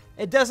fun.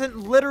 It doesn't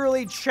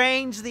literally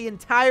change the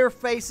entire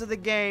face of the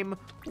game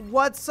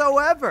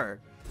whatsoever.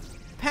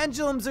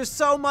 Pendulums are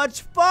so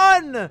much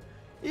fun.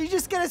 You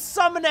just get to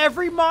summon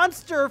every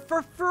monster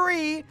for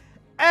free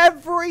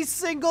every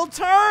single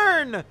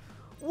turn.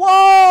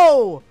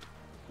 Whoa!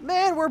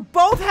 Man, we're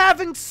both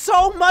having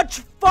so much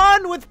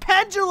fun with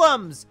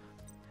pendulums.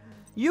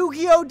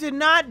 Yu-Gi-Oh! Did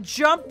not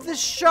jump the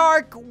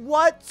shark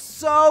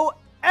whatsoever,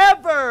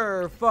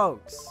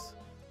 folks.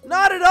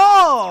 Not at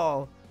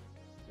all.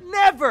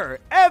 Never,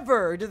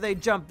 ever do they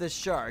jump the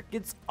shark.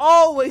 It's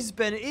always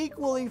been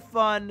equally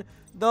fun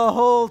the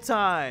whole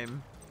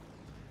time.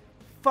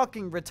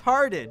 Fucking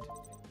retarded.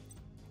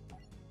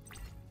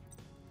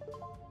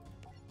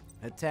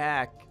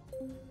 Attack.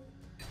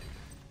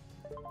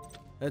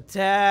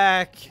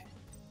 Attack.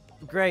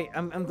 Great.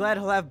 I'm glad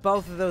he'll have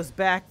both of those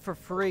back for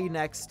free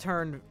next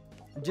turn.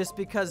 Just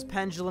because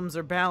pendulums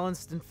are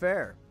balanced and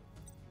fair.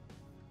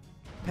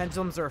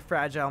 Pendulums are a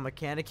fragile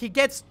mechanic. He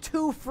gets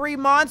 2 free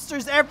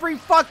monsters every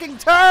fucking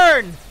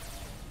turn!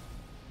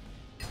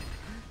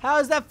 How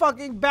is that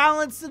fucking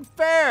balanced and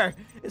fair?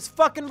 It's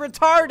fucking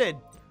retarded.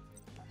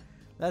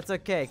 That's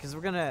okay, because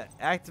we're gonna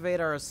activate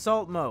our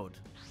assault mode.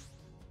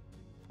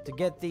 To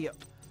get the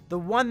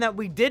one that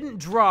we didn't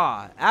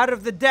draw out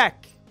of the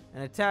deck.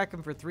 And attack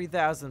him for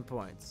 3,000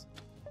 points.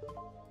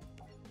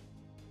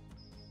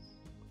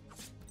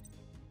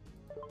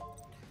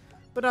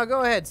 But now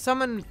go ahead,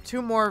 summon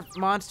 2 more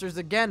monsters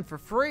again for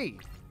free.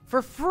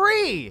 For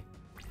free!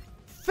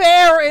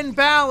 Fair and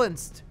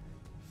balanced.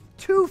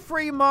 2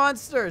 free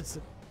monsters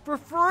for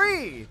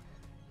free.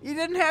 You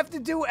didn't have to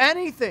do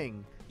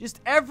anything.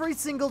 Just every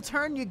single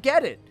turn you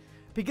get it.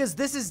 Because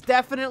this is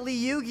definitely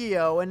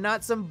Yu-Gi-Oh! And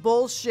not some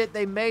bullshit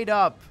they made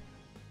up.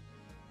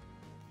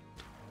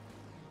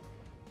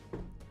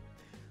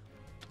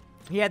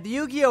 Yeah, the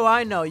Yu-Gi-Oh!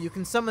 I know, you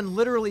can summon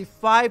literally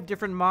 5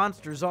 different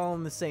monsters all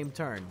in the same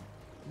turn.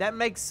 That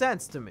makes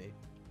sense to me.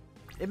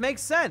 It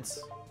makes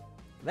sense.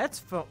 That's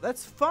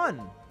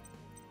fun.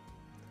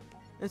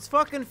 It's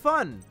fucking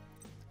fun.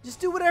 Just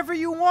do whatever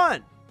you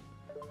want.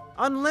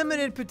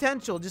 Unlimited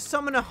potential. Just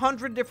summon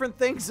 100 different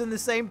things in the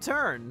same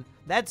turn.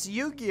 That's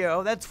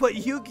Yu-Gi-Oh! That's what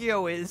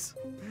Yu-Gi-Oh! Is.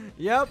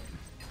 Yep.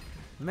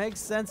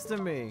 Makes sense to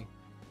me.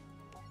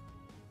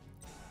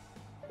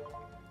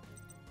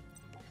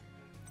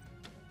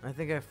 I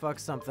think I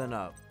fucked something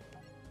up.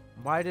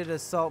 Why did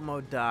assault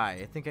mode die?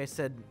 I think I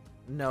said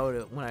no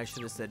to when I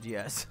should have said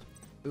yes.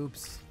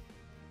 Oops.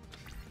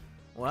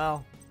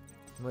 Well,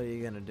 what are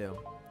you gonna do?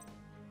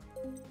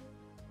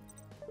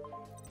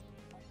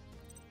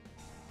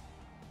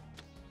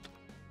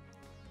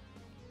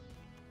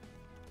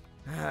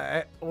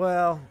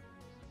 Well,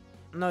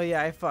 no,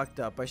 yeah, I fucked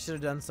up. I should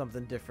have done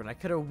something different. I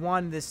could have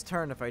won this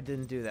turn if I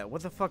didn't do that.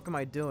 What the fuck am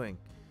I doing?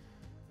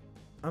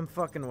 I'm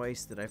fucking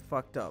wasted. I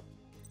fucked up.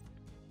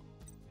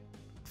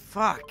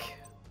 Fuck.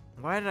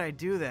 Why did I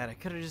do that? I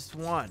could have just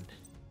won.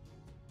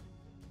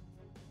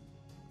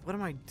 What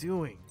am I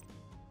doing?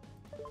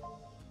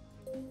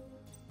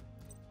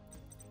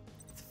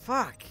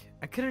 Fuck.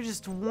 I could have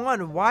just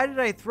won. Why did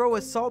I throw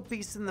Assault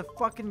Beast in the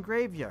fucking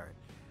graveyard?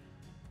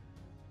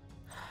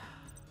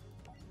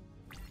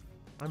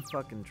 I'm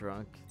fucking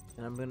drunk.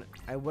 And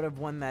I would have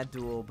won that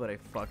duel, but I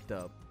fucked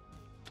up.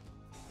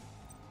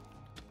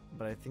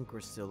 But I think we're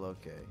still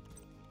okay.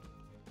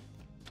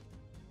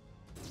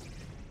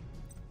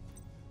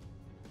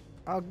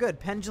 Oh, good.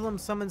 Pendulum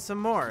summon some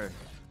more.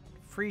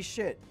 Free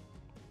shit.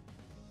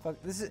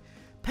 Fuck, this is...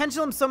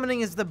 Pendulum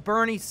summoning is the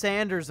Bernie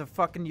Sanders of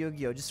fucking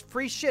Yu-Gi-Oh! Just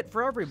free shit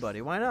for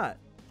everybody. Why not?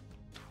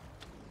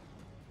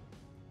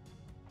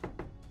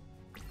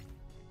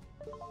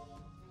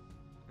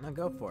 Now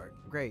go for it.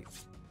 Great.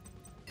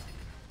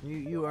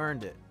 You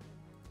earned it.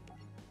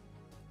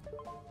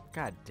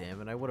 God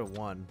damn it. I would have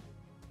won.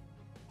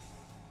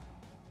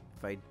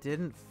 If I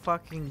didn't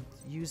fucking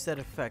use that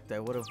effect, I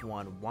would have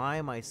won. Why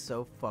am I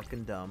so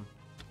fucking dumb?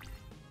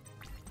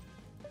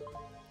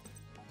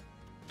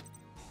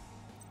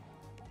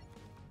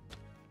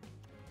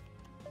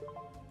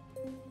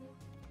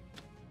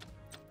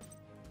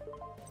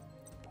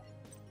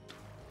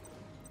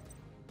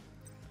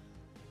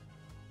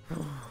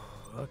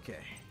 Okay.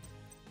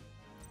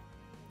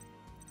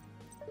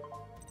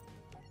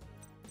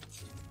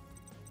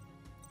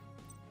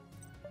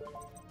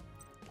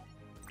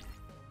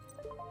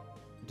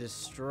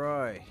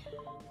 Destroy.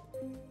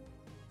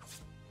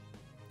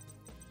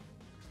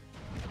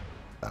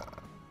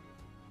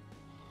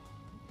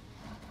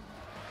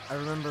 I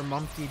remember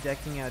Mumkey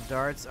decking out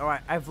darts. Oh,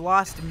 I've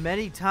lost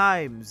many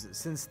times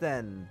since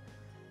then.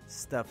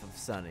 Stuff of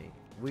Sunny.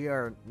 We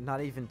are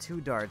not even 2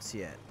 darts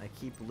yet. I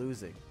keep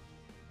losing.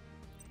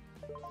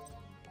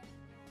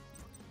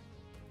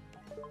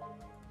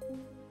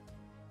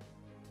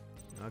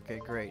 Okay,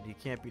 great. He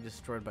can't be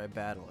destroyed by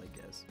battle, I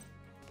guess.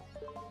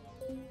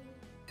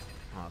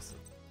 Awesome.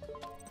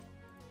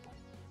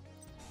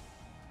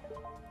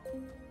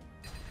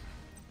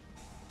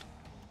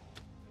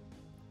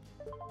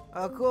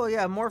 Oh, cool.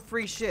 Yeah, more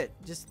free shit.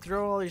 Just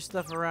throw all your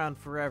stuff around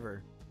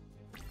forever.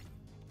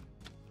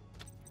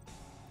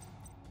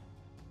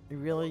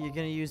 Really? You're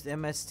gonna use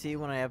MST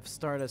when I have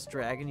Stardust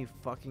Dragon, you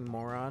fucking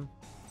moron?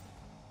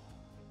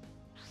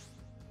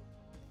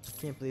 I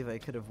can't believe I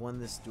could have won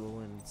this duel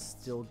and it's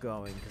still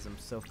going because I'm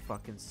so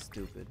fucking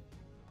stupid.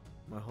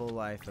 My whole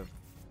life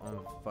I'm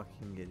a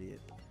fucking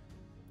idiot.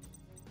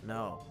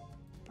 No.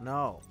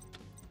 No.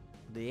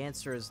 The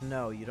answer is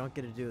no. You don't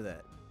get to do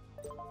that.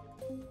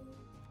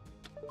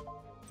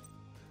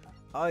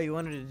 Oh, you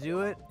wanted to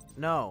do it?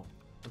 No.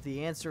 But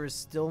the answer is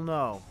still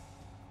no.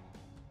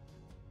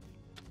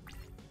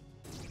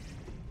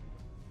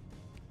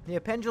 Yeah,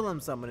 pendulum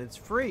summon. It's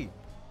free.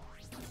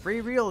 Free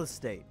real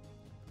estate.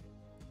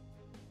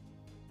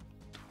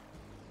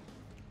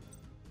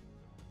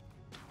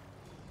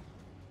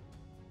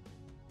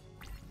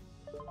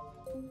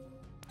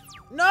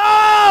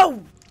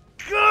 No!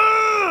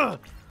 Gah!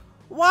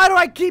 Why do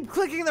I keep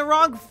clicking the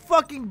wrong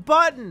fucking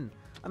button?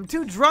 I'm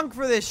too drunk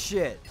for this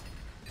shit.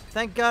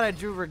 Thank God I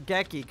drew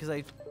Regeki because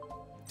I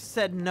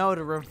said no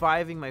to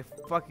reviving my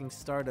fucking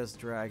Stardust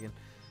Dragon.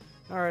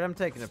 Alright, I'm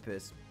taking a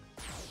piss.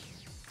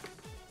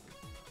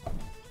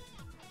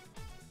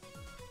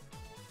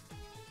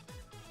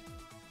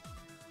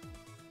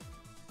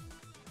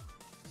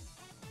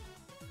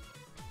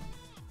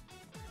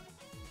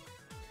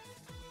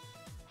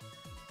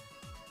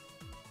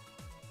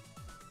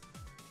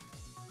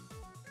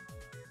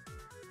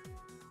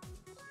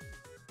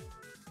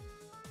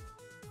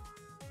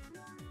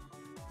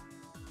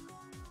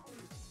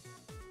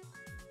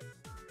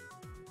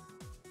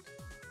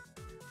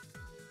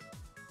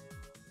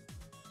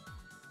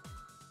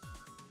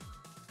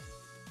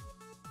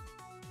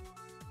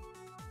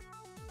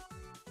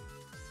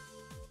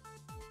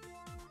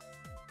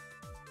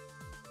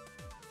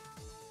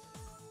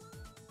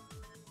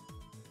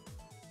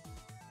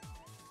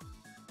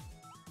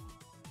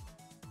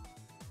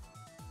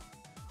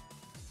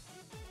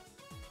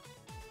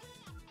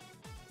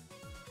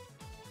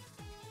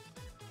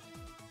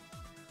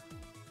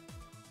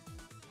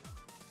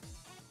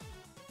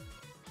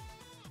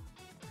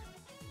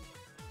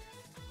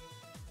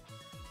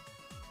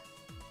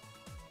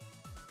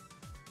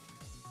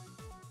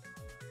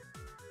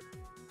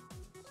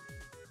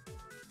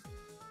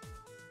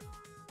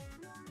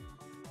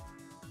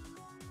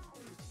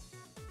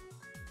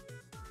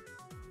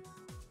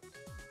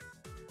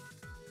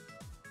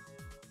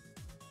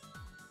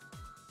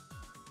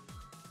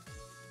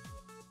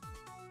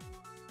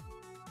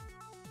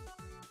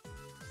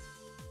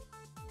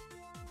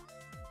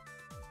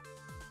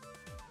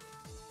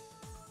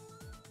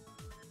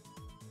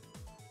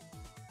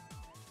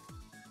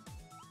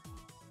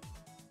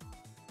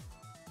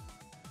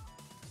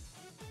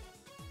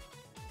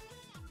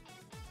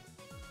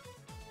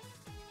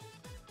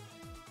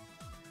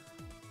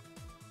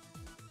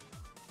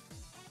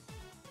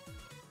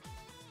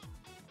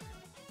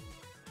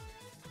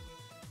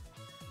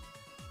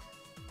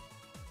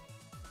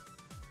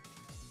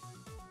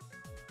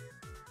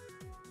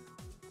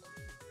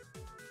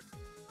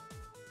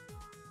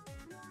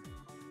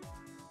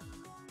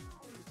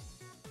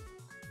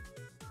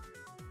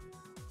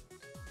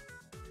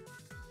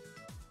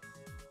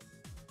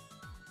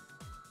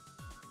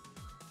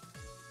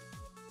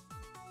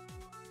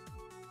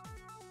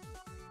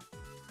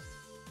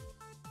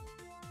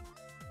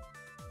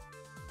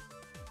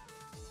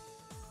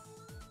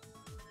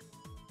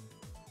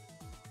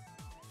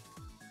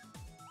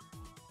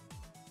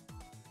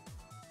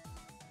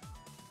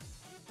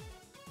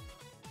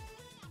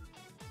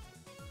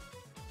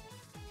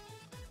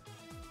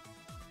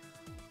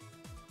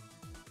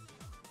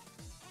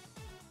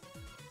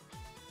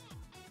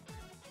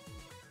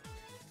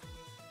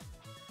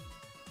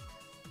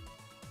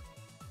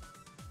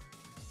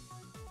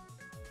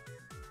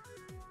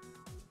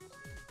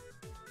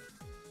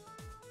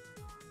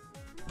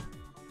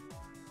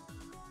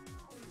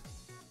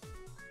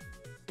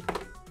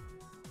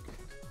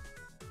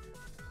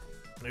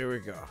 Here we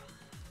go.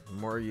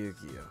 More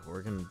Yu-Gi-Oh!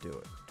 We're gonna do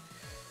it.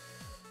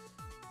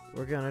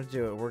 We're gonna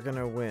do it. We're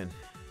gonna win.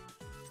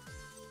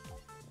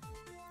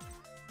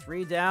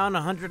 3 down,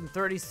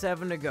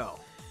 137 to go.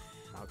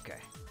 Okay.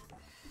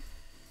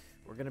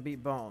 We're gonna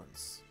beat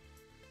Bones.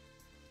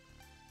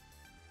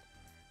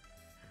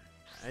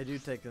 I do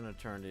take an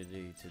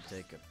eternity to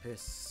take a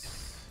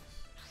piss.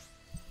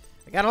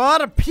 I got a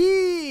lot of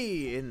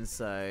pee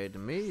inside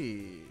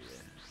me.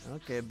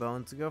 Okay,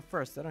 Bones, go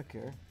first. I don't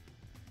care.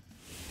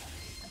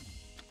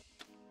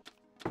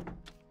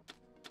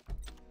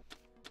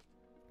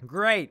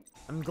 Great.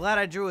 I'm glad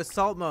I drew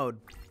Assault Mode.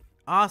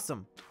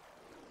 Awesome.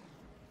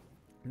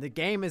 The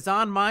game is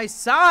on my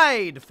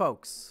side,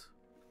 folks.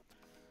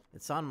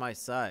 It's on my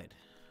side.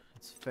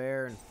 It's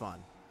fair and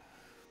fun.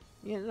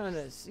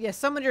 Yeah,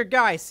 summon your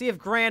guy. See if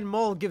Grand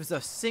Mole gives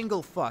a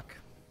single fuck.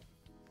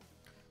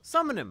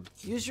 Summon him.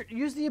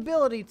 Use the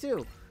ability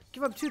too.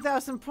 Give up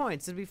 2,000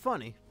 points. It'd be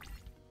funny.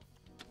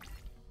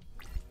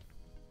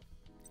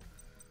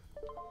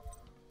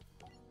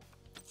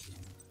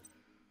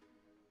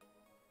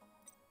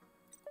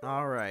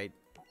 All right,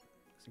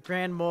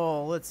 Grand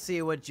Mole. Let's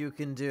see what you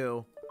can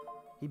do.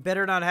 He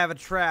better not have a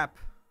trap.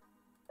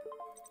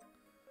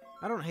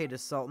 I don't hate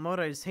assault mode.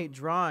 I just hate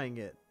drawing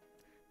it.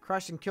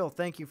 Crush and Kill,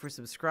 thank you for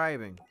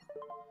subscribing.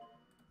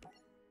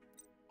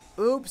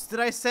 Oops, did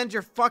I send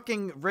your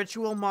fucking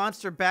ritual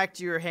monster back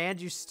to your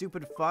hand, you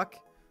stupid fuck?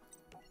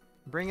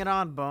 Bring it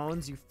on,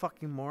 Bones, you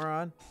fucking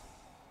moron.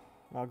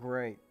 Oh,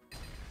 great.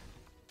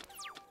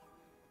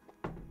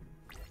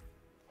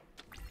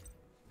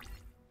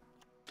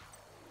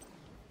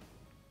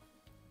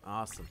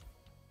 Awesome.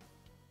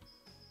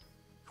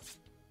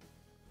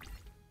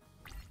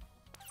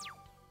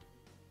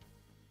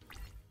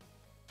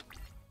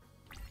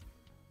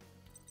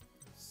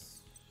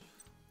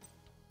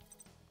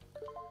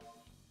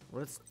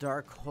 What's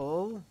Dark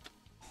Hole?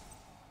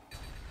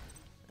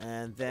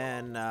 And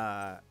then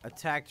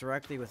attack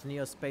directly with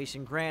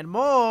Neospatian Grand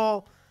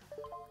Mole.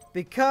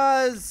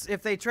 Because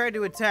if they try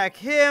to attack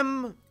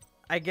him,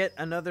 I get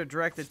another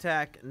direct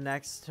attack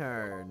next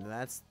turn.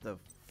 That's the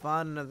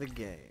fun of the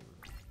game.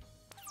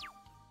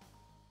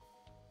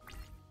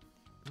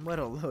 What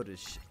a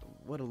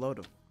shitload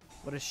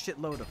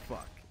of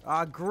fuck.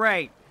 Ah,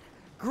 great.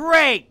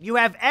 Great! You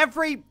have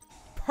every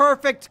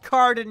perfect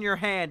card in your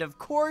hand. Of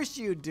course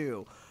you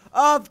do.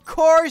 Of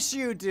course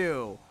you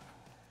do.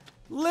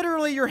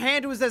 Literally, your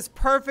hand was as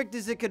perfect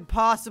as it could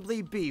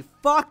possibly be.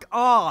 Fuck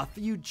off,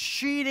 you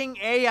cheating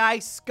AI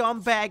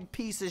scumbag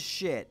piece of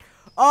shit.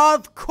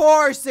 Of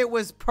course it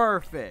was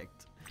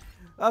perfect.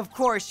 Of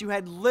course, you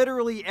had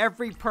literally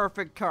every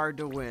perfect card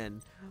to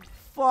win.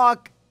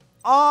 Fuck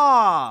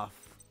off.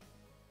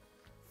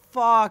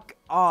 Fuck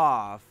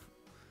off.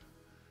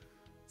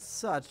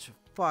 Such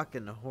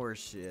fucking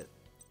horseshit.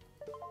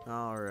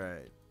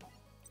 Alright.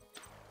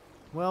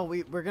 Well,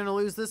 we're gonna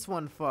lose this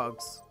one,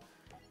 folks.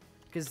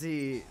 Because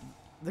the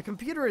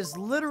computer is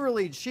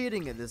literally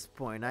cheating at this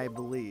point, I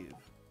believe.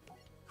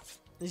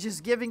 It's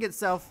just giving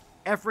itself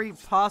every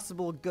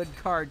possible good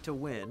card to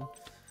win.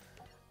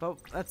 But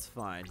that's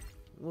fine.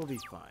 We'll be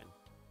fine.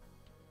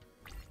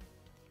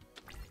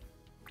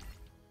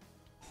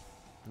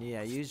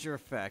 Yeah, use your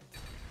effect.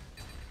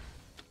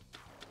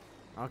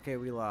 Okay,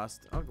 we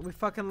lost. Oh, we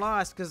fucking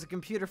lost because the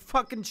computer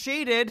fucking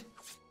cheated.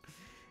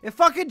 It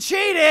fucking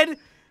cheated!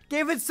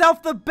 Gave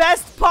itself the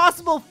best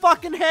possible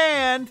fucking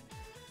hand!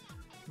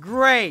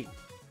 Great.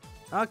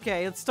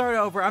 Okay, let's start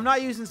over. I'm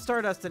not using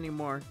Stardust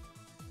anymore.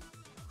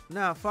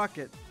 No, fuck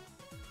it.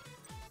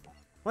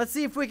 Let's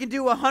see if we can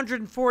do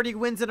 140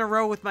 wins in a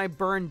row with my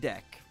burn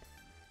deck.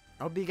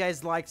 I hope you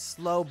guys like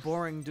slow,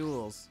 boring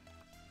duels.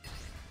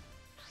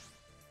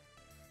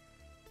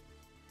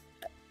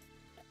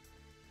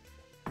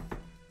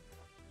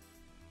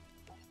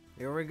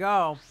 Here we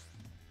go.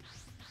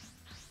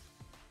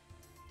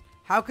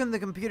 How can the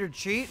computer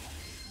cheat?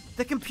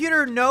 The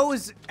computer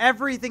knows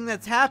everything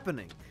that's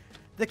happening.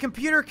 The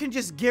computer can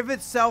just give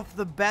itself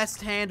the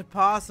best hand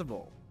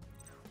possible.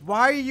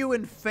 Why are you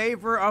in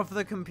favor of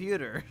the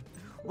computer?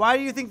 Why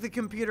do you think the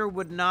computer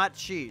would not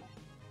cheat?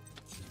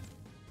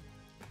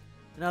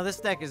 No, this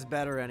deck is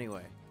better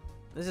anyway.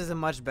 This is a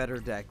much better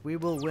deck. We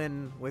will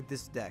win with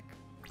this deck.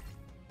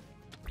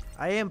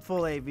 I am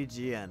full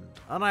AVGN,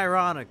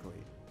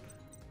 unironically.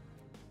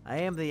 I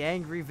am the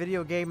angry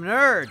video game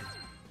nerd.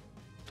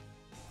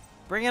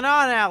 Bring it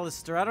on,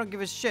 Alistair. I don't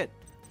give a shit.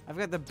 I've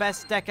got the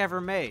best deck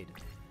ever made.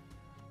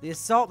 The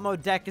assault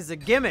mode deck is a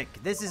gimmick.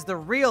 This is the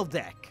real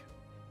deck.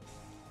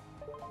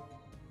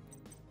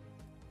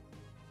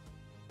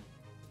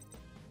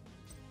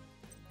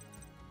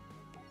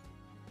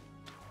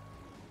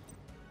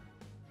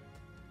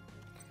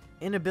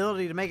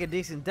 Inability to make a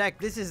decent deck.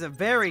 This is a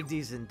very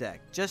decent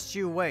deck. Just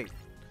you wait.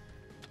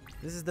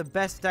 This is the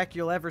best deck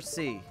you'll ever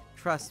see.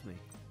 Trust me.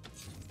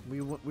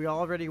 We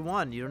already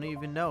won. You don't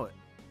even know it.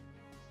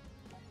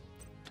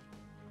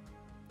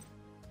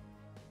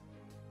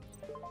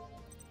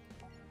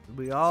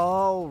 We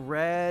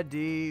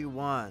already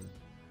won.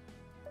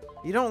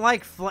 You don't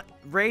like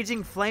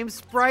Raging Flame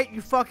Sprite, you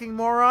fucking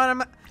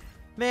moron?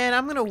 Man,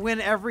 I'm gonna win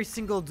every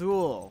single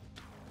duel.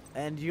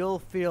 And you'll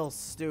feel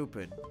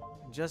stupid.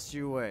 Just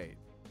you wait.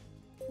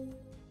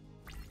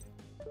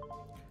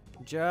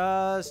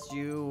 Just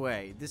you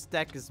wait. This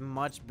deck is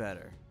much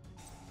better.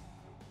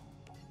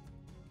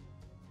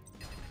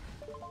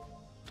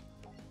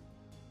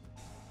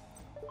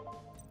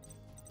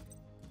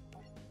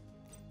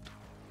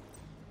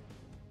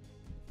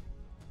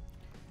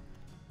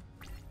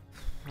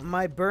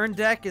 My burn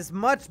deck is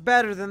much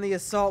better than the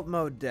assault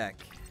mode deck.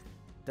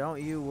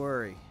 Don't you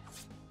worry.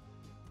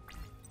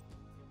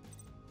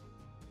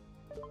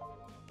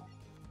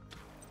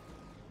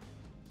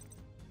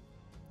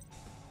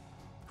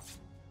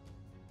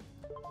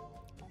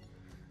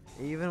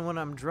 Even when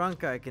I'm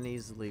drunk, I can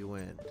easily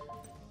win.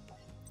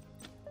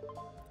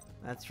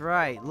 That's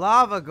right,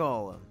 Lava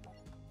Golem.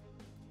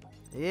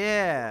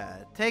 Yeah,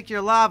 take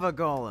your Lava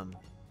Golem.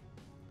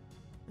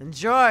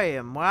 Enjoy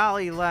him while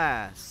he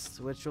lasts,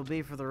 which will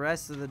be for the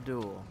rest of the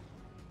duel.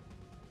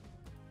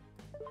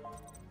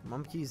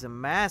 Mumkey's a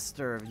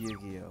master of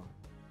Yu-Gi-Oh!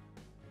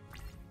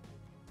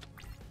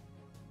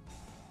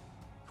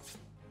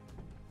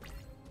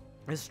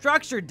 A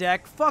structured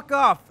deck? Fuck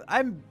off!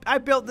 I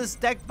built this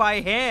deck by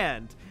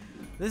hand.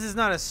 This is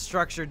not a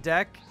structured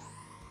deck.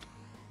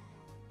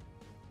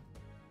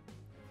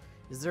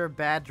 Is there a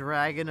bad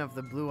dragon of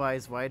the Blue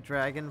Eyes White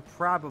Dragon?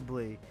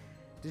 Probably.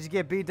 Did you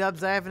get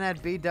B-dubs? I haven't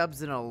had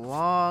B-dubs in a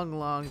long,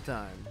 long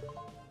time.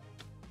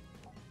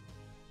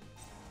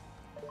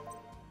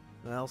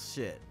 Well,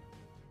 shit.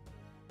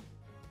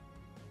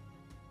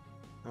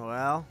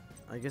 Well,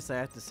 I guess I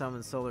have to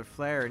summon Solar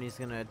Flare and he's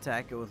gonna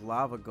attack it with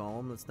Lava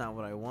Golem. That's not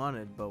what I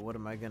wanted, but what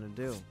am I gonna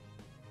do?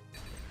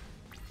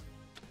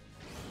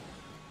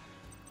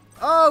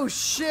 Oh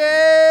shit!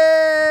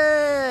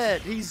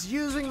 He's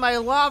using my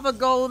Lava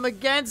Golem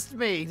against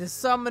me to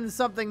summon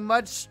something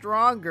much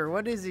stronger.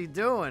 What is he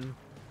doing?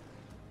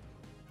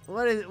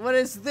 What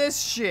is this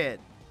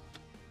shit?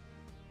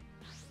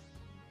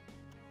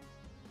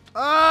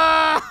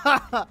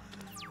 Ah!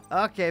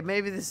 Okay,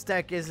 maybe this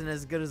deck isn't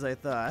as good as I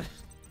thought.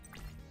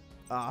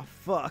 Oh,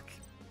 fuck.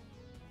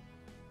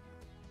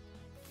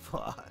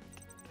 Fuck.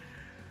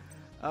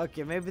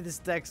 Okay, maybe this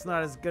deck's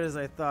not as good as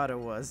I thought it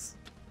was.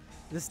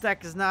 This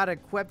deck is not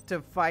equipped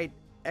to fight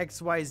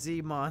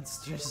XYZ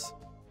monsters.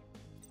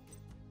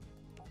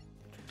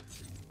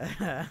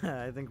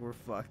 I think we're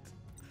fucked.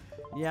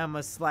 Yeah, I'm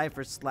a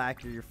Slifer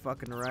Slacker, you're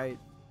fucking right.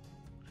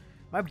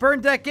 My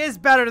burn deck is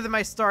better than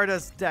my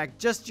Stardust deck.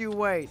 Just you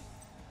wait.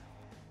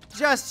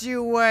 Just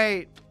you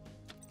wait.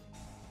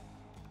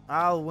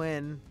 I'll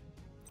win.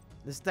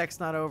 This deck's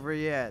not over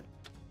yet.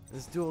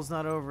 This duel's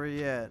not over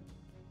yet.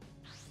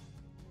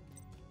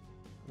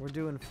 We're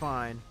doing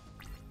fine.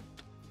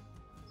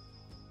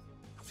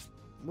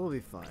 We'll be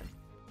fine.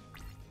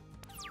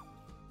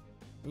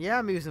 Yeah,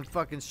 I'm using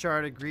fucking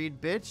Shard of Greed,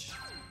 bitch.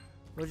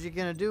 What you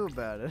gonna do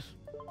about it?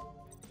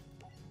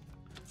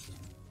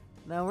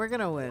 No, we're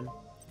gonna win.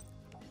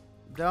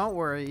 Don't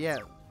worry. Yeah,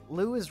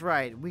 Lou is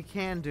right. We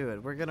can do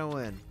it. We're gonna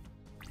win.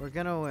 We're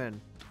gonna win.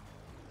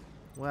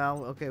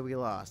 Well, okay, we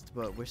lost,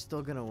 but we're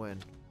still gonna win.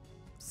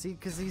 See,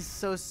 because he's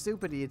so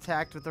stupid, he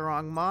attacked with the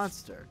wrong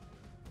monster.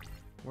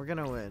 We're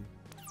gonna win.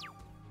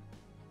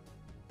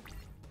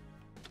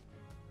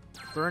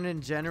 Burn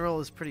in general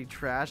is pretty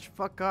trash.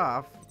 Fuck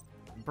off.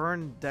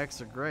 Burn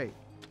decks are great.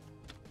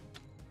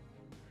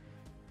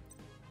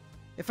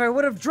 If I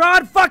would have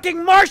drawn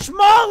fucking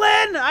Marshmallow,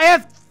 I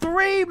have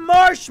 3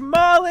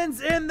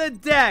 Marshmallows in the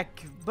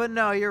deck. But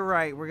no, you're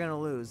right. We're gonna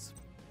lose.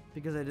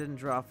 Because I didn't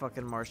draw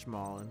fucking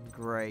Marshmallow.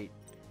 Great.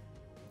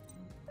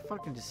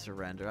 Fucking just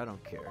surrender. I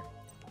don't care.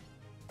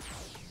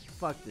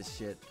 Fuck this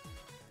shit.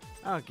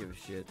 I don't give a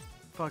shit.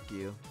 Fuck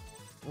you.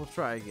 We'll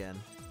try again.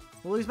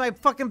 We'll use my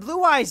fucking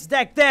Blue Eyes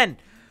deck then!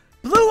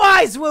 Blue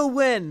Eyes will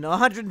win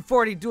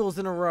 140 duels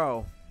in a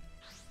row.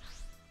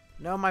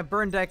 No, my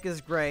burn deck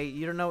is great.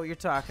 You don't know what you're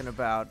talking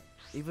about.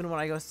 Even when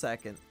I go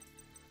second.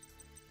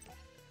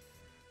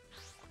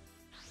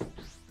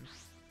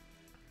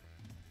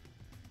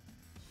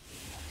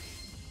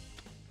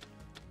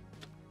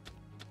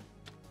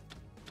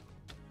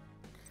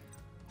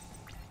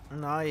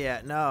 No,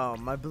 yeah, no.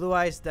 My Blue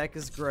Eyes deck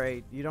is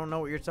great. You don't know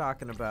what you're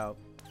talking about.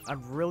 I'm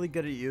really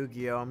good at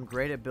Yu-Gi-Oh! I'm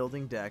great at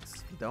building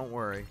decks. Don't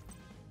worry.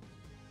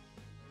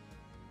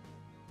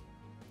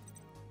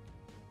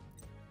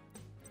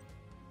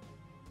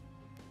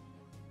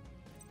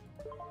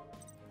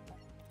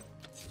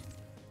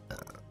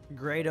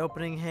 Great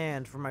opening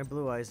hand for my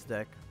Blue Eyes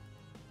deck.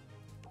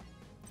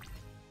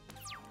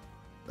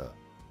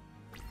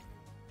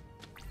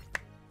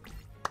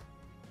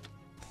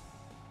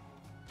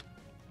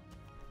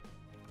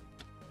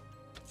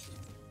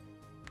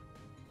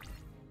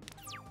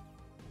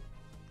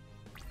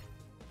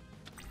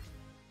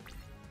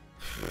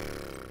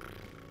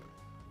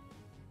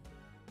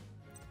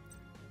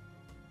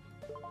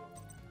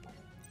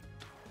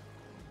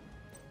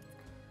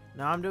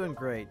 No, I'm doing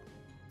great.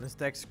 This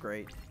deck's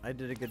great. I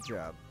did a good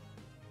job.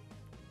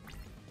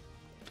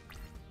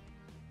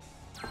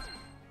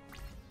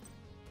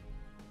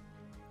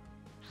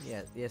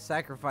 Yeah,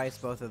 sacrifice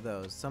both of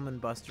those. Summon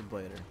Buster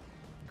Blader.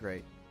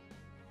 Great.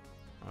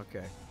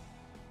 Okay.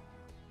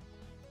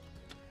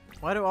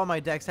 Why do all my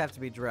decks have to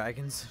be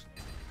dragons?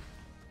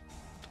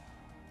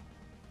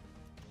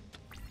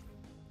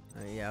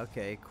 Yeah,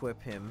 okay.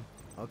 Equip him.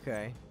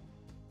 Okay.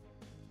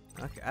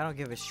 Okay, I don't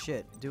give a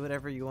shit. Do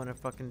whatever you want to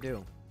fucking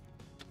do.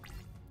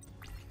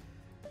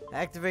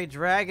 Activate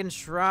Dragon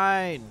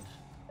Shrine.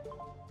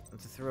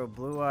 To throw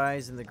Blue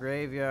Eyes in the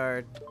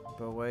graveyard.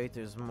 But wait,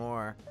 there's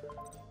more.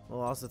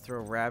 We'll also throw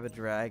Rabbit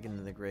Dragon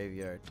in the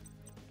graveyard.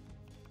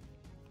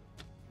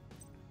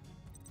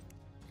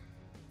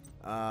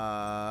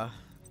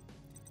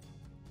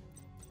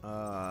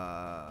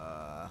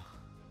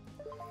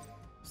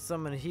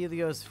 summon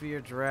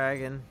Heliosphere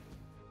Dragon.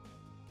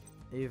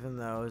 Even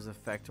though his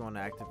effect won't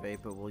activate,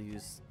 but we'll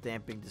use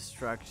Stamping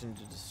Destruction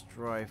to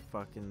destroy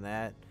fucking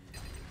that.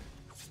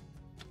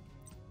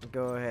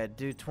 Go ahead,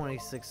 do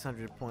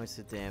 2,600 points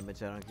of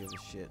damage. I don't give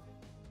a shit.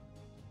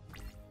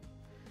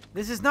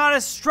 This is not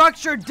a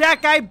structured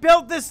deck! I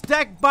built this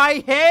deck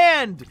by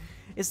hand!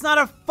 It's not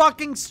a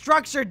fucking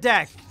structured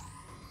deck!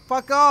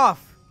 Fuck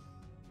off!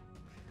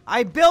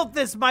 I built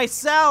this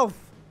myself!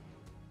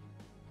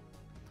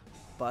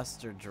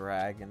 Buster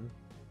Dragon.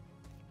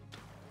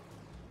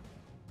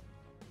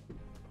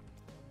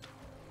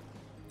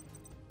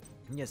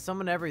 Yeah,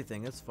 summon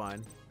everything. That's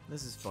fine.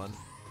 This is fun.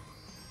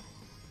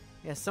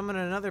 Yeah, summon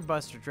another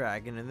Buster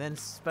Dragon and then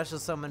special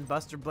summon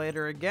Buster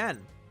Blader again.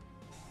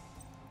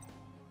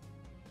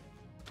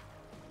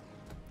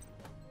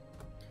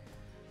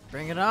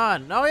 Bring it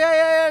on. Oh,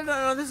 yeah.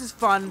 No, this is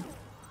fun.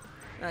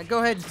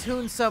 Go ahead and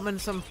toon summon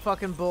some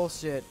fucking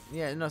bullshit.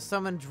 Yeah, no,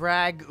 summon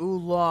Drag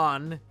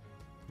Oolon.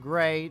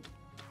 Great.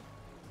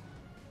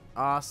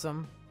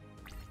 Awesome.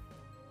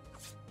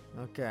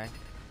 Okay.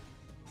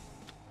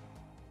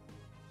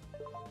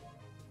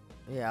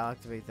 Yeah, I'll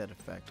activate that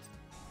effect.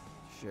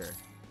 Sure.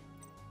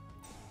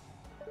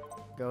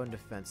 Go in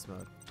defense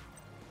mode.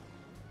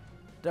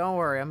 Don't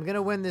worry, I'm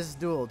gonna win this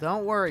duel.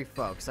 Don't worry,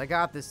 folks. I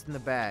got this in the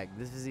bag.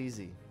 This is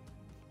easy.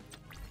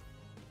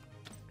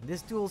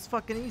 This duel's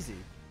fucking easy.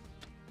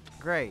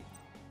 Great.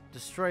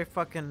 Destroy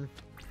fucking...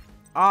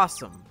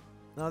 Awesome.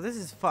 No, this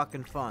is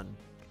fucking fun.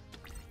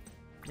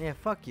 Yeah,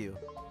 fuck you.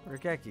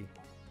 Regeki.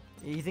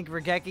 You think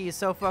Regeki is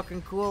so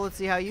fucking cool? Let's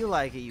see how you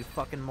like it, you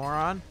fucking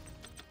moron.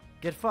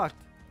 Get fucked.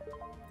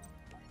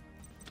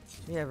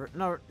 Yeah,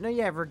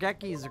 yeah,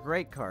 Regeki is a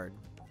great card.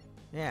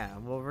 Yeah,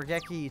 well,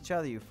 Regeki each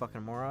other, you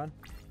fucking moron.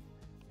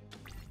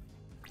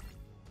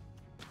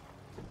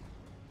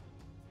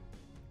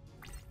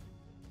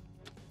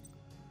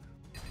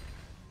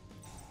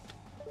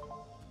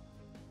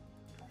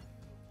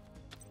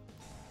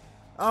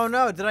 Oh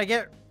no, did I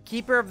get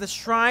Keeper of the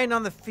Shrine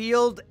on the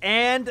field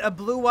and a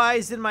Blue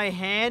Eyes in my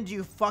hand,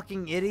 you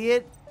fucking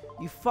idiot?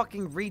 You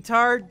fucking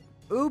retard?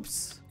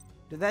 Oops.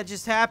 Did that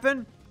just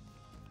happen?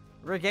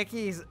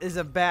 Regeki is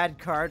a bad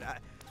card.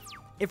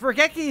 If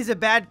Regeki is a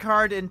bad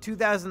card in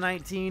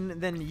 2019,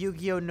 then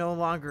Yu-Gi-Oh no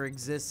longer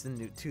exists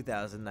in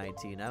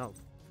 2019.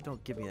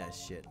 Don't give me that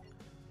shit.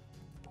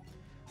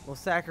 We'll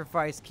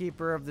sacrifice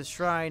Keeper of the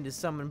Shrine to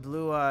summon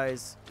Blue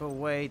Eyes. But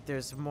wait,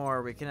 there's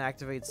more. We can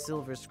activate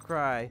Silver's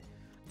Cry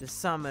to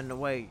summon,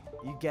 wait,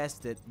 you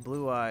guessed it,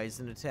 Blue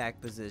Eyes in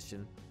attack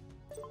position.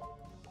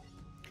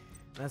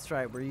 That's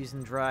right, we're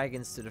using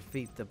dragons to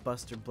defeat the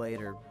Buster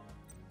Blader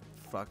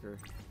fucker.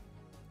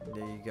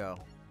 There you go.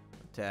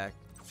 Attack.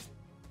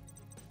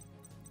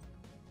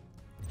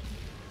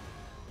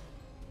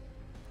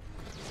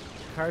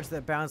 Cards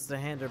that bounce the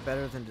hand are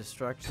better than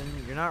destruction.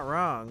 You're not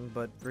wrong,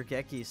 but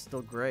Regeki is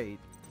still great.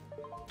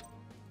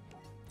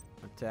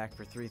 Attack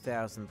for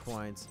 3,000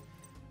 points.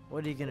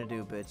 What are you gonna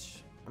do, bitch?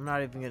 I'm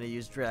not even gonna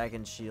use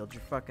Dragon Shield.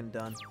 You're fucking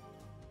done.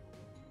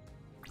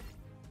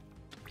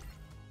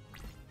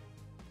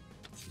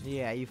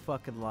 Yeah, you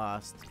fucking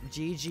lost.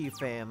 GG,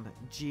 fam.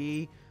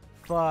 G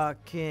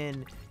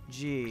fucking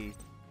G.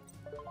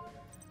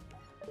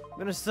 I'm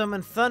gonna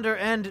summon Thunder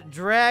and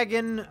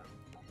Dragon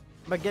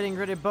by getting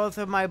rid of both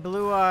of my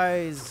Blue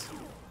Eyes.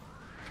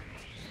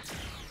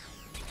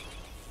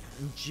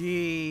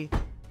 G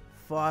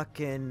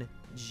fucking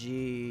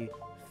G,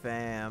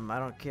 fam. I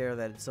don't care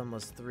that it's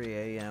almost 3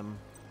 a.m.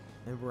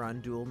 and we're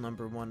on duel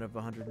number 1 of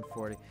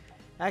 140.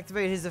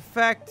 Activate his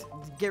effect.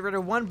 Get rid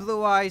of 1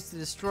 Blue Eyes to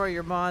destroy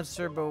your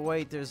monster, but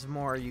wait, there's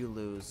more. You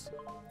lose.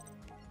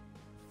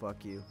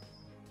 Fuck you.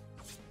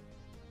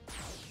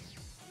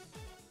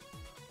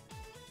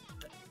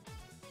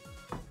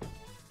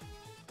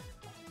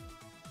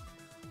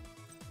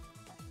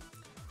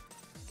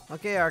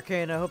 Okay,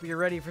 Arcane, I hope you're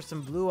ready for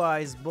some Blue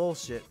Eyes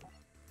bullshit.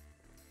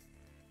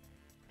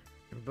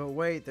 But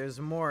wait, there's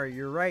more.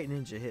 You're right,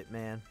 Ninja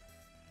Hitman.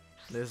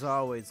 There's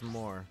always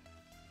more.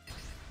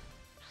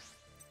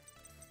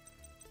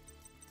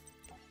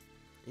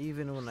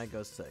 Even when I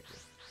go second.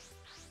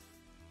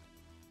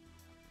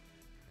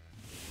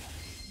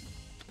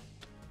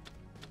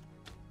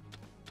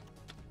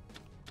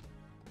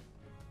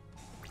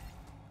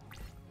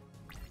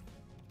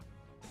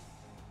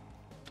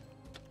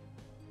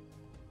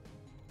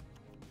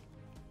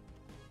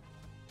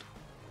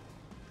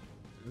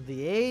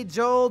 The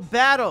age-old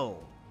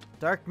battle.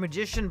 Dark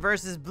Magician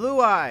versus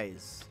Blue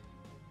Eyes.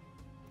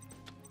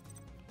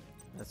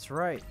 That's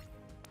right.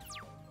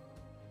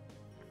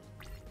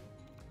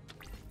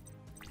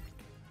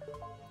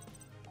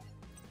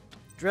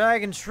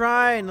 Dragon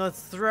Shrine.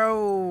 Let's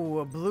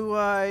throw Blue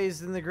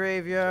Eyes in the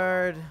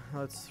graveyard.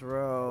 Let's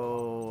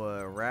throw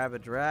a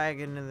Rabbit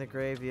Dragon in the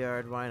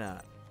graveyard. Why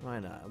not? Why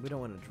not? We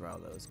don't want to draw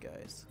those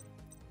guys.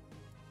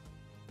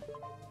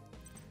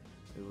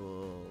 We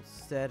will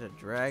set a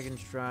Dragon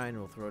Shrine.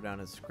 We'll throw down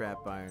a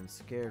Scrap Iron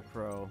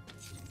Scarecrow.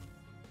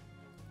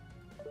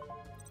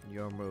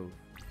 Your move.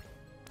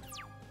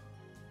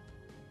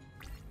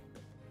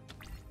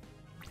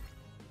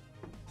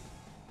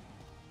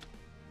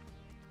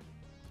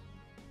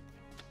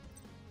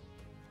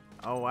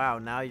 Oh wow,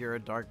 now you're a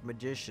dark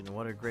magician.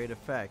 What a great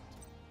effect.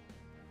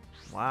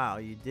 Wow,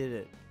 you did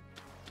it.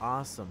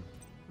 Awesome.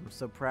 I'm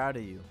so proud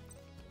of you.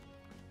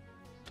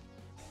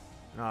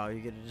 Oh, you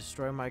get to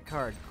destroy my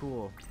card.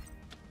 Cool.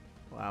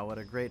 Wow, what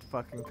a great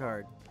fucking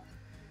card.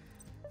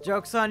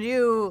 Joke's on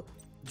you.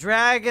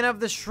 Dragon of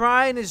the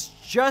Shrine is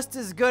just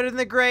as good in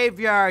the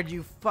graveyard,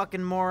 you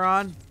fucking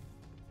moron.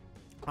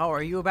 Oh,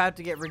 are you about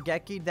to get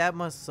Regeki'd? That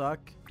must suck.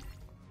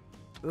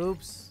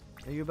 Oops.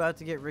 Are you about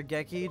to get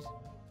Regeki'd?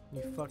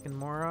 You fucking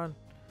moron.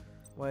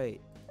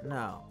 Wait.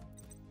 No.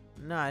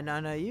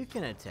 No, you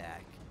can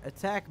attack.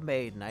 Attack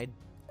Maiden. I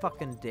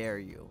fucking dare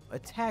you.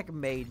 Attack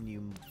Maiden,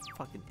 you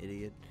fucking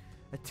idiot.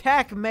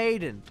 Attack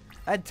Maiden.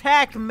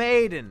 Attack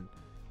Maiden.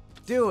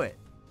 Do it.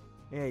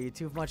 Yeah, you're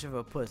too much of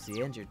a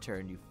pussy. End your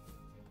turn, you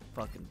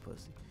fucking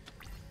pussy.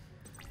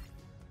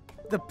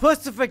 The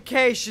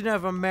pussification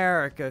of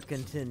America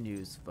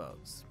continues,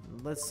 folks.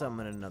 Let's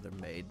summon another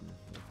maiden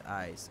with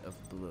eyes of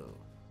blue.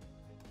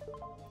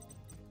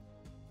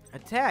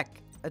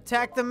 Attack!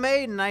 Attack the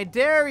maiden, I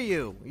dare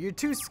you! You're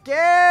too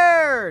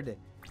scared!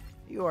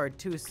 You are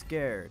too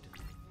scared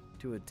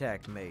to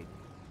attack maiden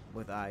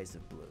with eyes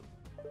of blue.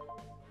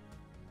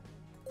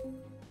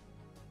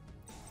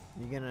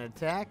 You gonna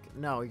attack?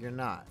 No, you're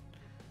not.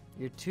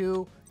 You're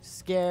too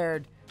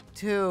scared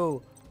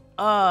to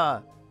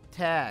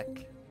attack.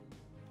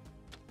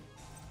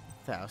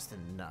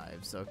 1,000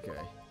 knives, okay.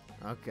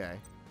 Okay.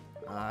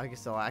 I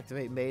guess I'll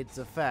activate Maiden's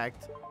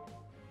effect.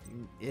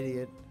 You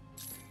idiot.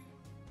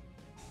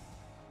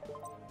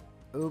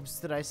 Oops,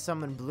 did I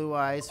summon Blue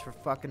Eyes for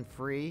fucking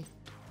free?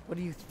 What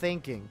are you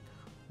thinking?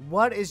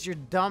 What is your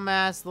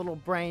dumbass little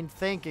brain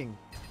thinking?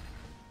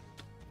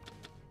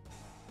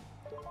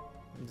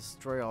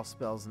 Destroy all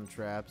spells and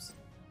traps.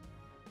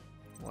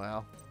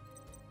 Well,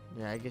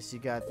 yeah, I guess you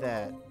got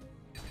that.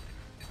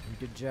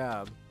 Good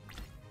job.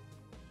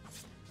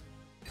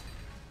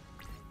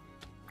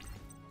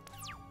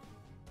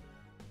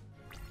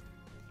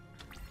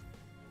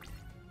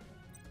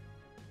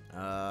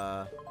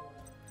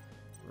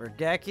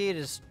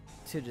 Regeki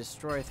to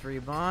destroy 3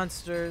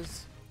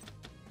 monsters.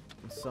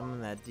 And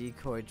summon that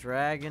decoy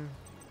dragon.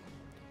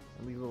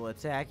 We will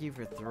attack you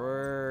for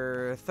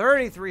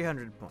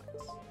 3,300 points.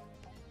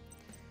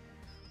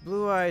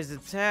 Blue Eyes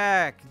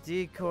attack.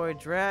 Decoy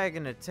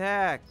dragon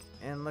attack.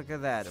 And look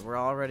at that. We're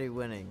already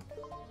winning.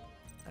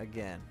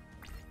 Again.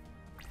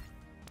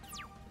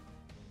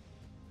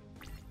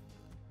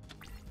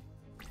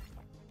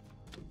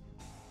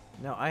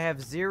 No, I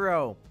have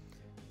 0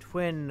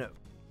 twin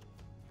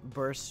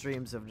burst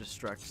streams of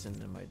destruction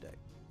in my deck.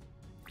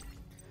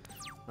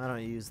 I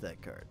don't use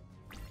that card.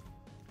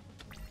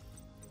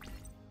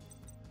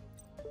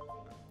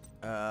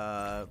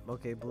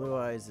 Okay, Blue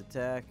Eyes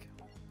attack.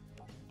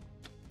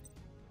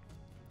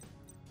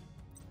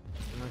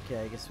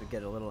 Okay, I guess we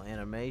get a little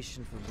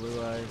animation for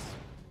Blue Eyes.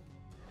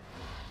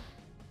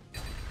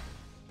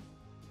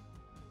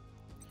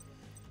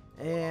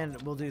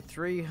 And we'll do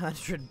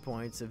 300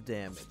 points of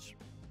damage.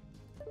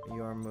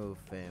 Your move,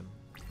 fam.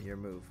 Your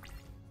move.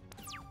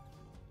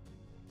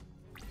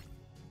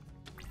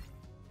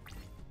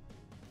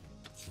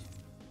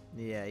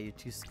 Yeah, you're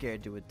too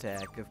scared to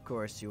attack. Of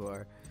course you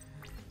are.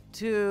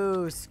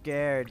 Too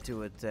scared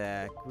to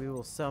attack. We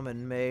will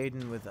summon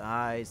Maiden with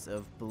eyes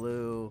of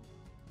blue.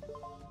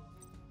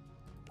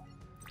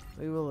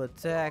 We will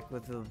attack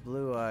with the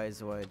Blue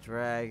Eyes White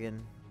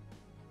Dragon.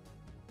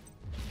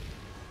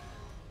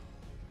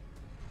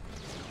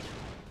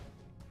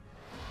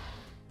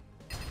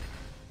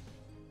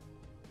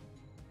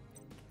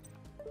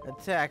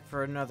 Attack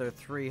for another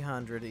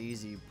 300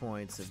 easy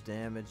points of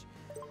damage.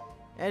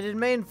 And in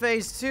main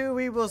phase 2,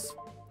 we will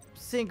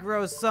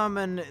synchro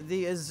summon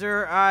the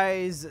Azure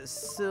Eyes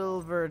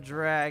Silver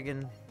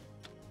Dragon.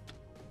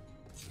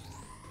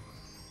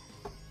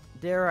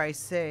 Dare I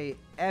say,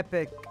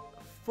 epic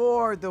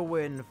for the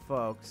win,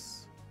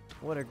 folks.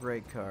 What a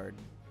great card.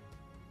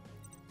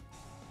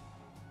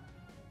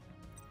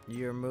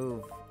 Your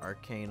move,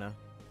 Arcana.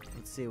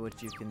 Let's see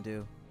what you can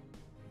do.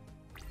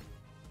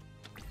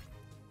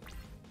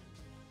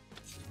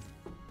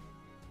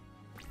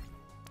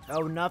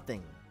 Oh,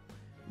 nothing.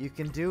 You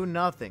can do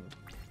nothing.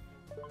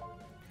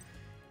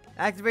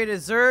 Activate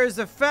Azure's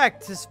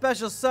effect to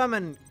special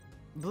summon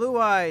Blue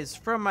Eyes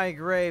from my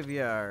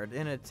graveyard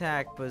in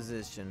attack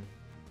position.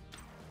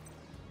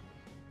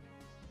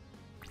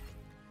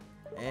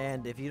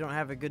 And if you don't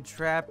have a good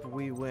trap,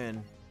 we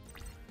win.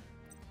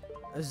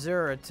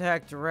 Azure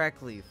attack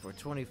directly for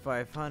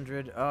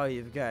 2,500. Oh,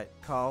 you've got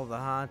Call the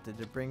Haunted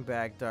to bring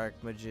back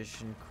Dark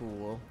Magician.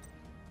 Cool.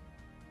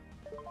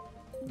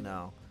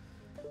 No.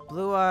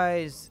 Blue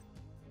Eyes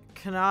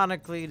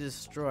canonically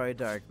destroy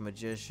Dark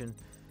Magician.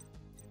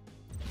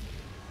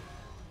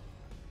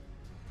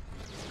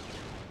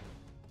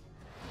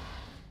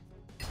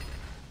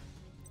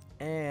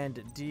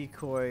 And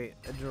decoy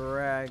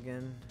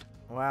dragon.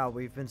 Wow,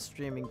 we've been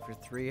streaming for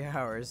 3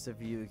 hours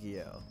of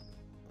Yu-Gi-Oh!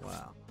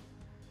 Wow.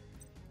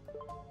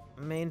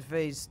 Main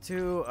phase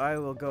 2, I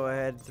will go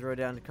ahead and throw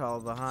down Call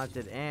of the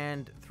Haunted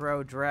and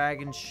throw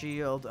Dragon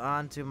Shield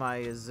onto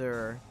my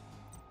Azure.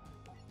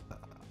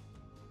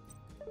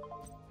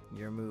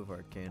 Your move,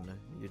 Arcana.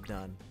 You're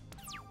done.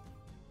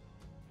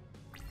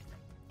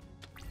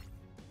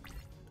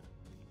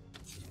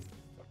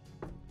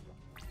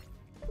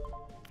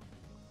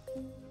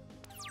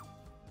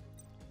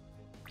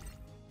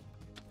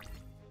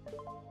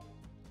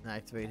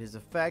 Activate his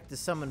effect to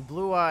summon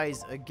Blue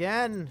Eyes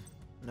again.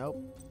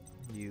 Nope.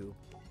 You.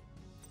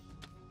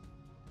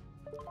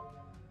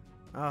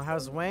 Oh,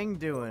 how's Wang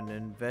doing?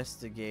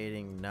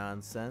 Investigating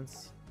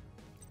nonsense.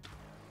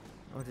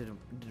 Oh,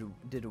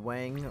 did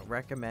Wang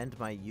recommend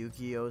my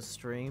Yu-Gi-Oh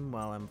stream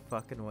while I'm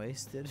fucking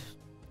wasted?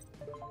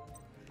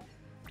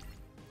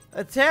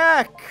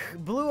 Attack!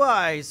 Blue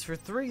Eyes for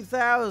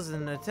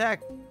 3,000.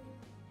 Attack.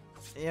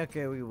 Yeah,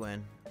 okay, we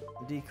win.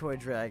 Decoy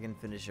Dragon,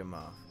 finish him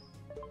off.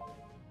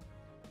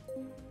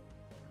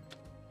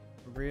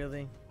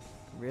 Really?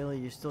 Really?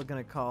 You're still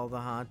gonna call the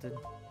Haunted?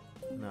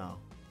 No.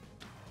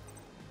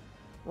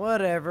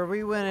 Whatever,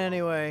 we win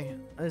anyway.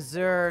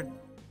 Azure.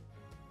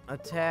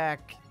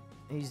 Attack.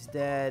 He's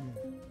dead.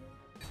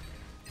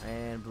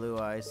 And Blue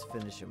Eyes,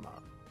 finish him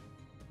off.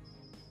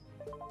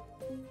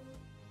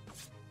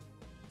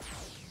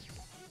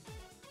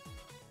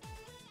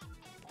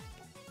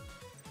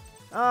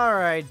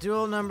 Alright,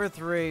 duel number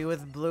 3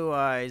 with Blue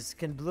Eyes.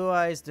 Can Blue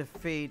Eyes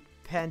defeat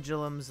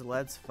Pendulums?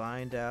 Let's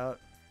find out.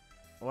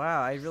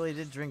 Wow, I really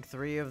did drink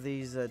 3 of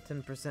these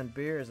 10%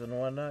 beers in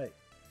one night.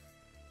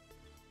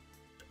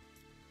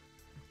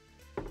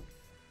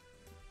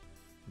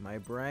 My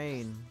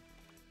brain.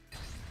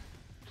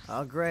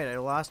 Oh great, I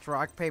lost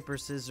rock, paper,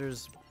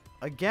 scissors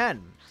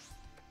again.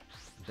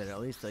 But at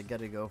least I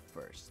gotta go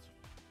first.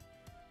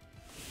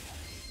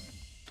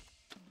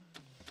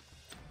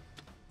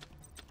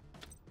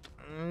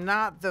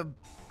 Not the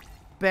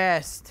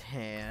best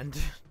hand.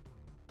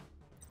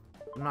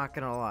 I'm not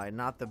gonna lie,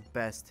 not the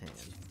best hand.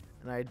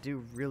 And I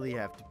do really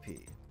have to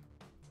pee.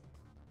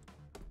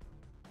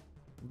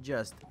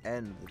 Just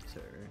end the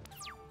turn.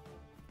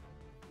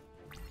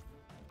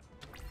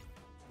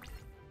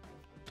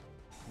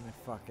 I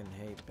fucking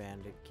hate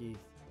Bandit Keith.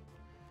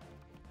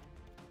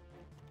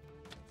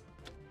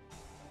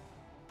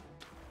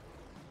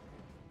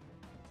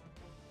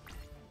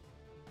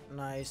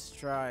 Nice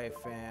try,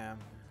 fam.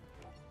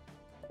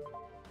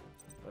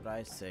 But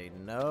I say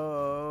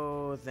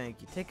no,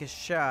 thank you. Take a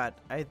shot.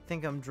 I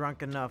think I'm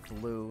drunk enough,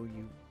 Lou,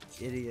 you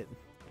idiot.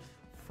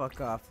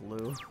 Fuck off,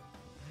 Lou.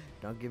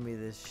 Don't give me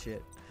this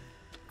shit.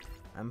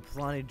 I'm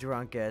plenty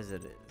drunk as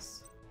it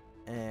is.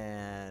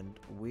 And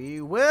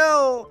we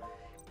will...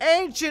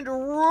 Ancient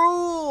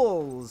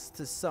rules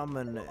to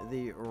summon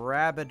the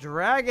Rabbit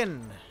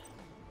Dragon.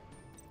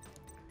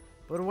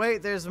 But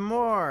wait, there's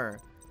more.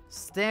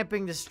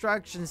 Stamping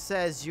Destruction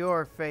says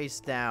your face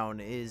down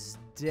is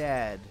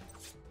dead.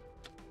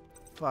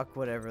 Fuck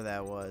whatever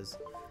that was.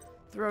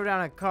 Throw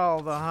down a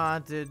Call the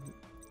Haunted,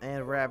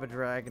 and Rabbit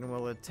Dragon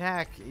will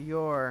attack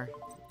your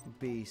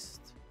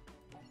beast.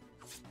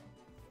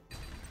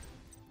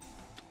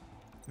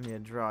 Yeah,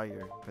 draw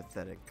your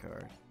pathetic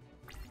card.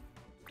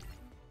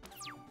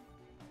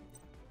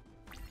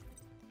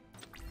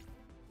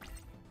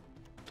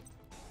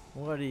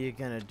 What are you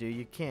gonna do?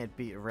 You can't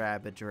beat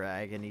Rabbit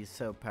Dragon, he's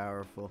so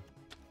powerful.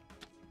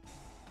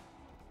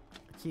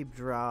 Keep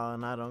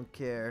drawing, I don't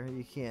care.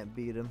 You can't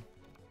beat him.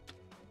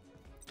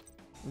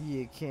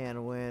 You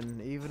can't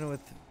win. Even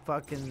with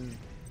fucking...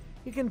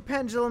 You can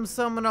pendulum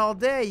summon all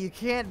day, you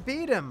can't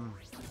beat him.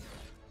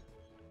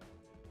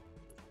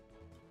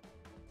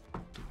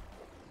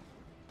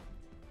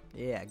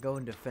 Yeah, go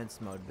in defense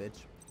mode, bitch.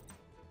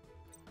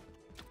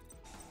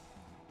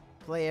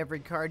 Play every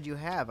card you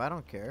have, I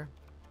don't care.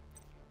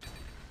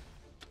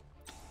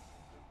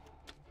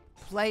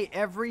 Play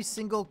every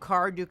single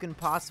card you can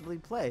possibly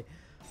play.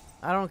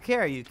 I don't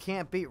care. You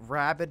can't beat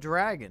Rabbit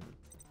Dragon.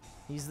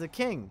 He's the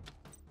king.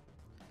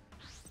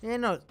 You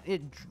know,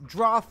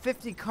 draw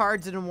 50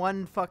 cards in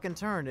one fucking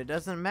turn. It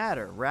doesn't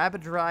matter.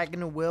 Rabbit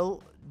Dragon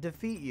will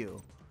defeat you.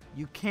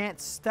 You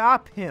can't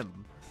stop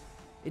him.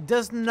 It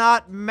does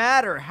not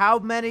matter how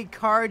many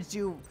cards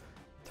you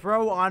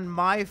throw on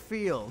my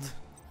field.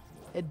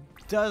 It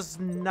does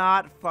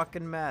not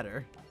fucking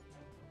matter.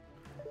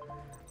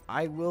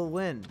 I will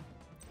win.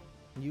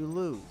 You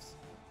lose.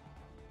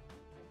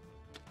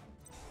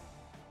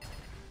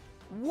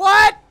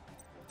 What?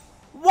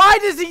 Why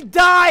does he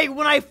die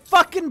when I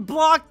fucking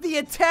block the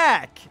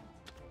attack?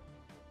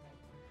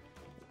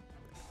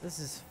 This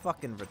is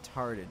fucking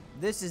retarded.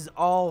 This is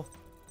all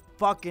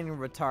fucking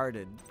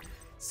retarded.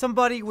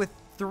 Somebody with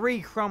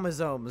 3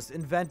 chromosomes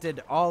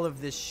invented all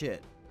of this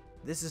shit.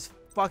 This is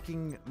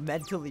fucking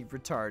mentally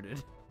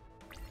retarded.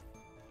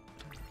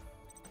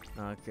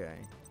 Okay.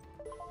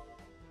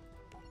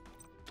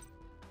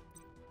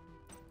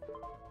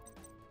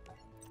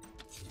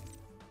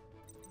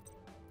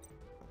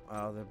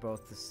 Oh, they're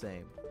both the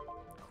same.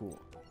 Cool.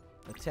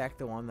 Attack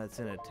the one that's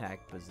in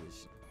attack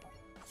position.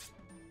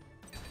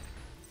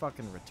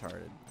 Fucking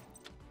retarded.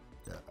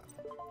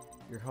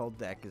 Your whole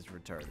deck is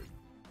retarded.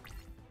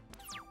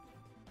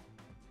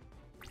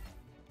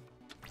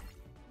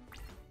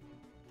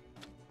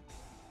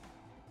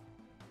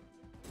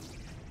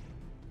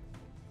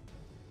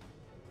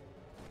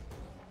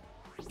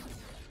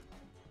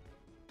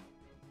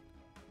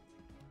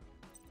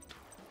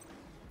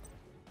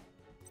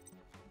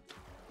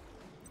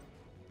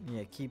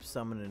 Yeah, keep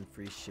summoning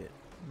free shit.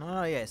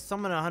 Oh yeah,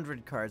 summon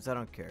 100 cards. I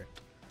don't care.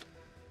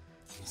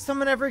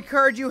 Summon every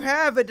card you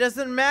have. It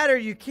doesn't matter.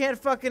 You can't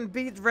fucking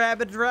beat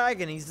Rabid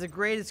Dragon. He's the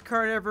greatest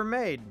card ever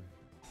made.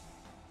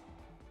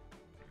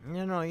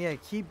 You know, yeah,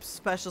 keep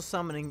special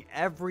summoning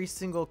every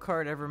single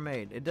card ever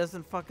made. It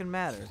doesn't fucking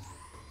matter.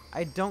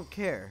 I don't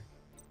care.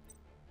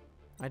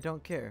 I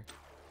don't care.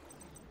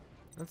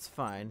 That's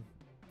fine.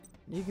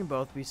 You can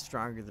both be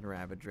stronger than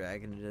Rabid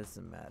Dragon. It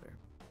doesn't matter.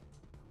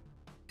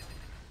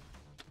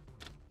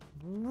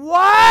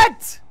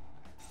 What?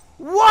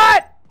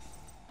 What?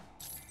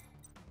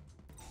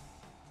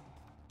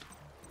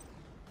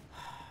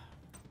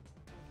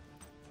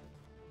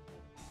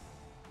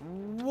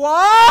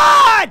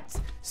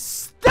 What?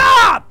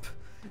 Stop!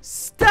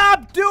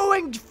 Stop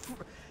doing...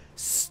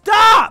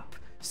 Stop!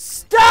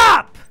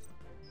 Stop!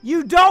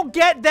 You don't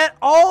get that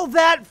all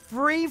that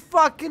free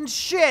fucking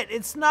shit.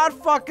 It's not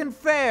fucking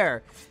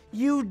fair.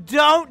 You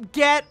don't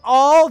get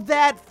all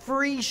that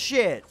free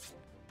shit.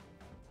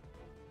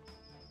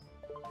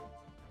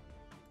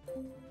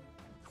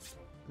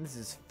 This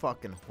is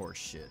fucking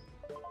horseshit.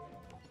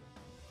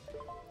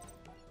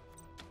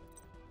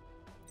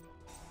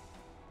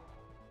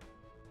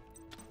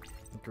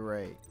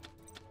 Great.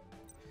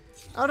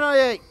 Oh no,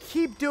 yeah,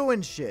 keep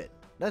doing shit.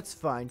 That's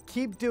fine.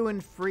 Keep doing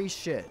free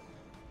shit.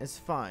 It's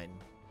fine.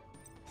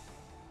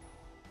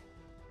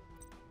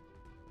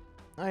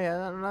 Oh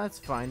yeah, that's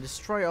fine.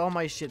 Destroy all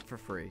my shit for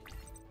free.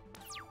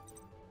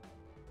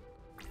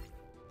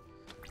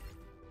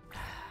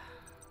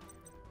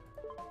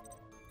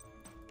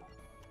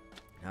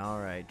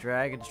 Alright,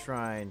 Dragon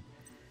Shrine.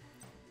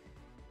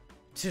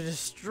 To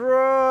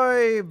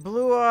destroy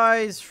Blue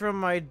Eyes from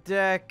my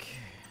deck.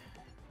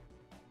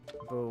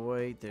 But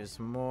wait, there's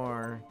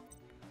more.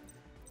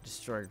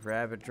 Destroy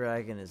Rabid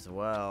Dragon as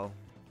well.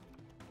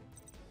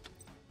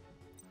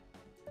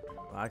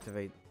 I'll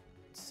activate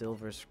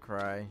Silver's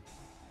Cry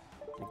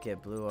to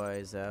get Blue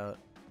Eyes out.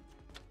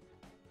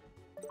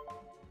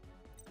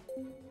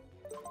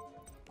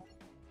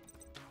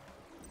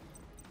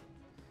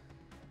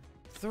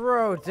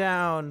 Throw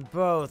down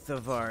both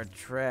of our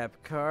trap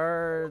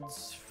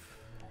cards.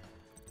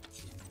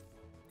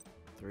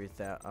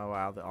 3,000. Oh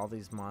wow, all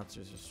these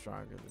monsters are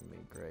stronger than me.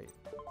 Great.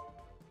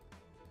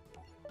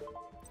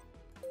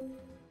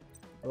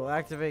 We'll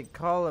activate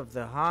Call of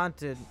the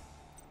Haunted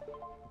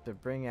to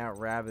bring out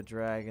Rabid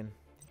Dragon.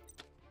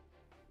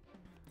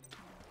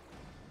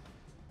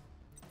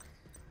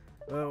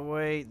 But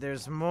wait,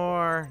 there's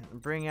more.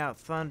 Bring out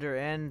Thunder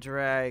and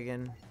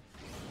Dragon.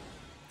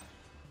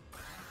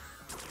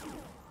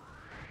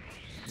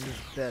 This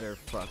better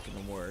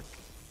fucking work.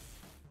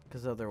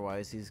 Because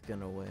otherwise he's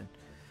gonna win.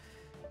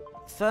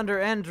 Thunder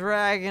and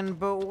Dragon,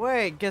 but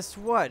wait, guess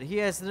what? He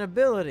has an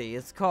ability.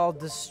 It's called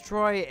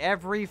Destroy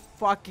Every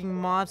Fucking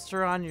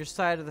Monster on your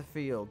side of the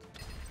field.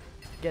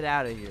 Get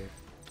out of here.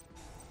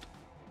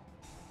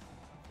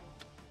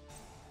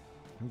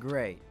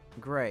 Great.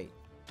 Great.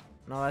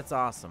 No, that's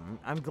awesome.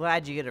 I'm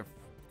glad you get to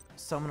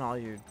summon all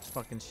your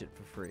fucking shit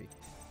for free.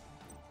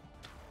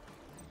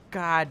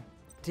 God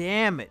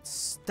damn it.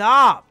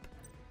 Stop!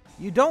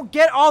 You don't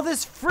get all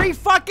this free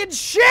fucking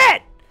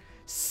shit!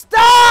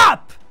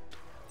 Stop!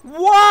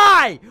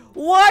 Why?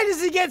 Why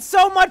does he get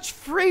so much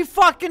free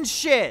fucking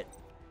shit?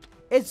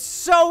 It's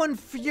so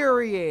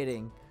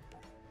infuriating.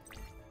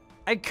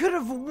 I could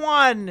have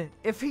won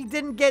if he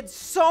didn't get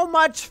so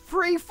much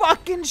free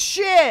fucking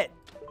shit.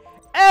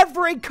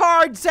 Every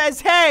card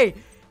says, hey,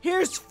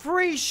 here's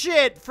free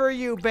shit for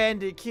you,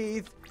 Bandit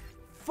Keith.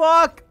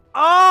 Fuck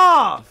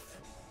off.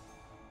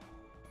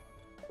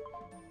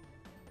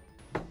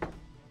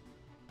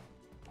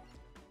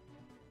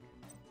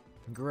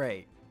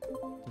 Great.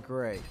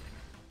 Great.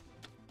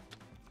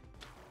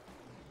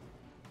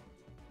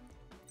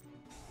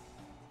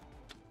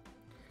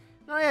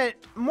 Oh yeah,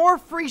 more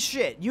free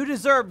shit. You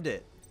deserved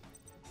it.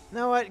 You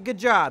know what? Good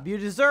job. You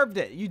deserved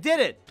it. You did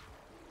it.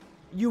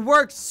 You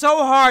worked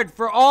so hard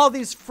for all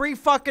these free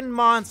fucking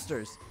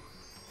monsters.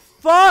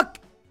 Fuck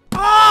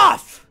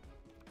off!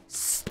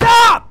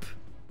 Stop!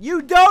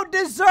 You don't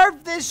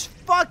deserve this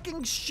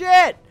fucking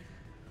shit.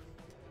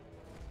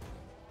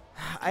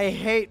 I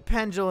hate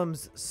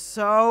pendulums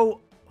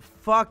so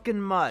fucking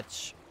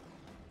much.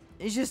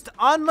 It's just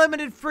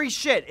unlimited free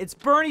shit. It's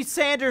Bernie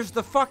Sanders,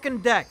 the fucking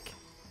deck.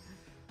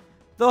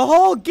 The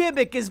whole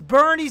gimmick is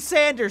Bernie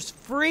Sanders,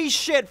 free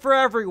shit for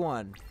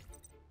everyone.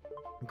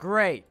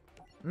 Great.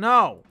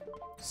 No.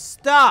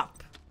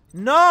 Stop.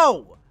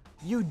 No.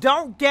 You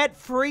don't get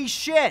free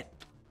shit.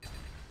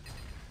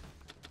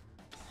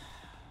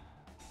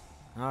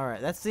 Alright,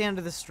 that's the end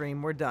of the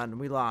stream. We're done.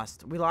 We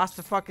lost. We lost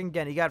the fucking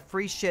again. He got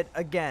free shit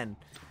again.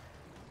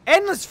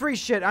 Endless free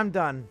shit. I'm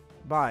done.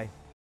 Bye.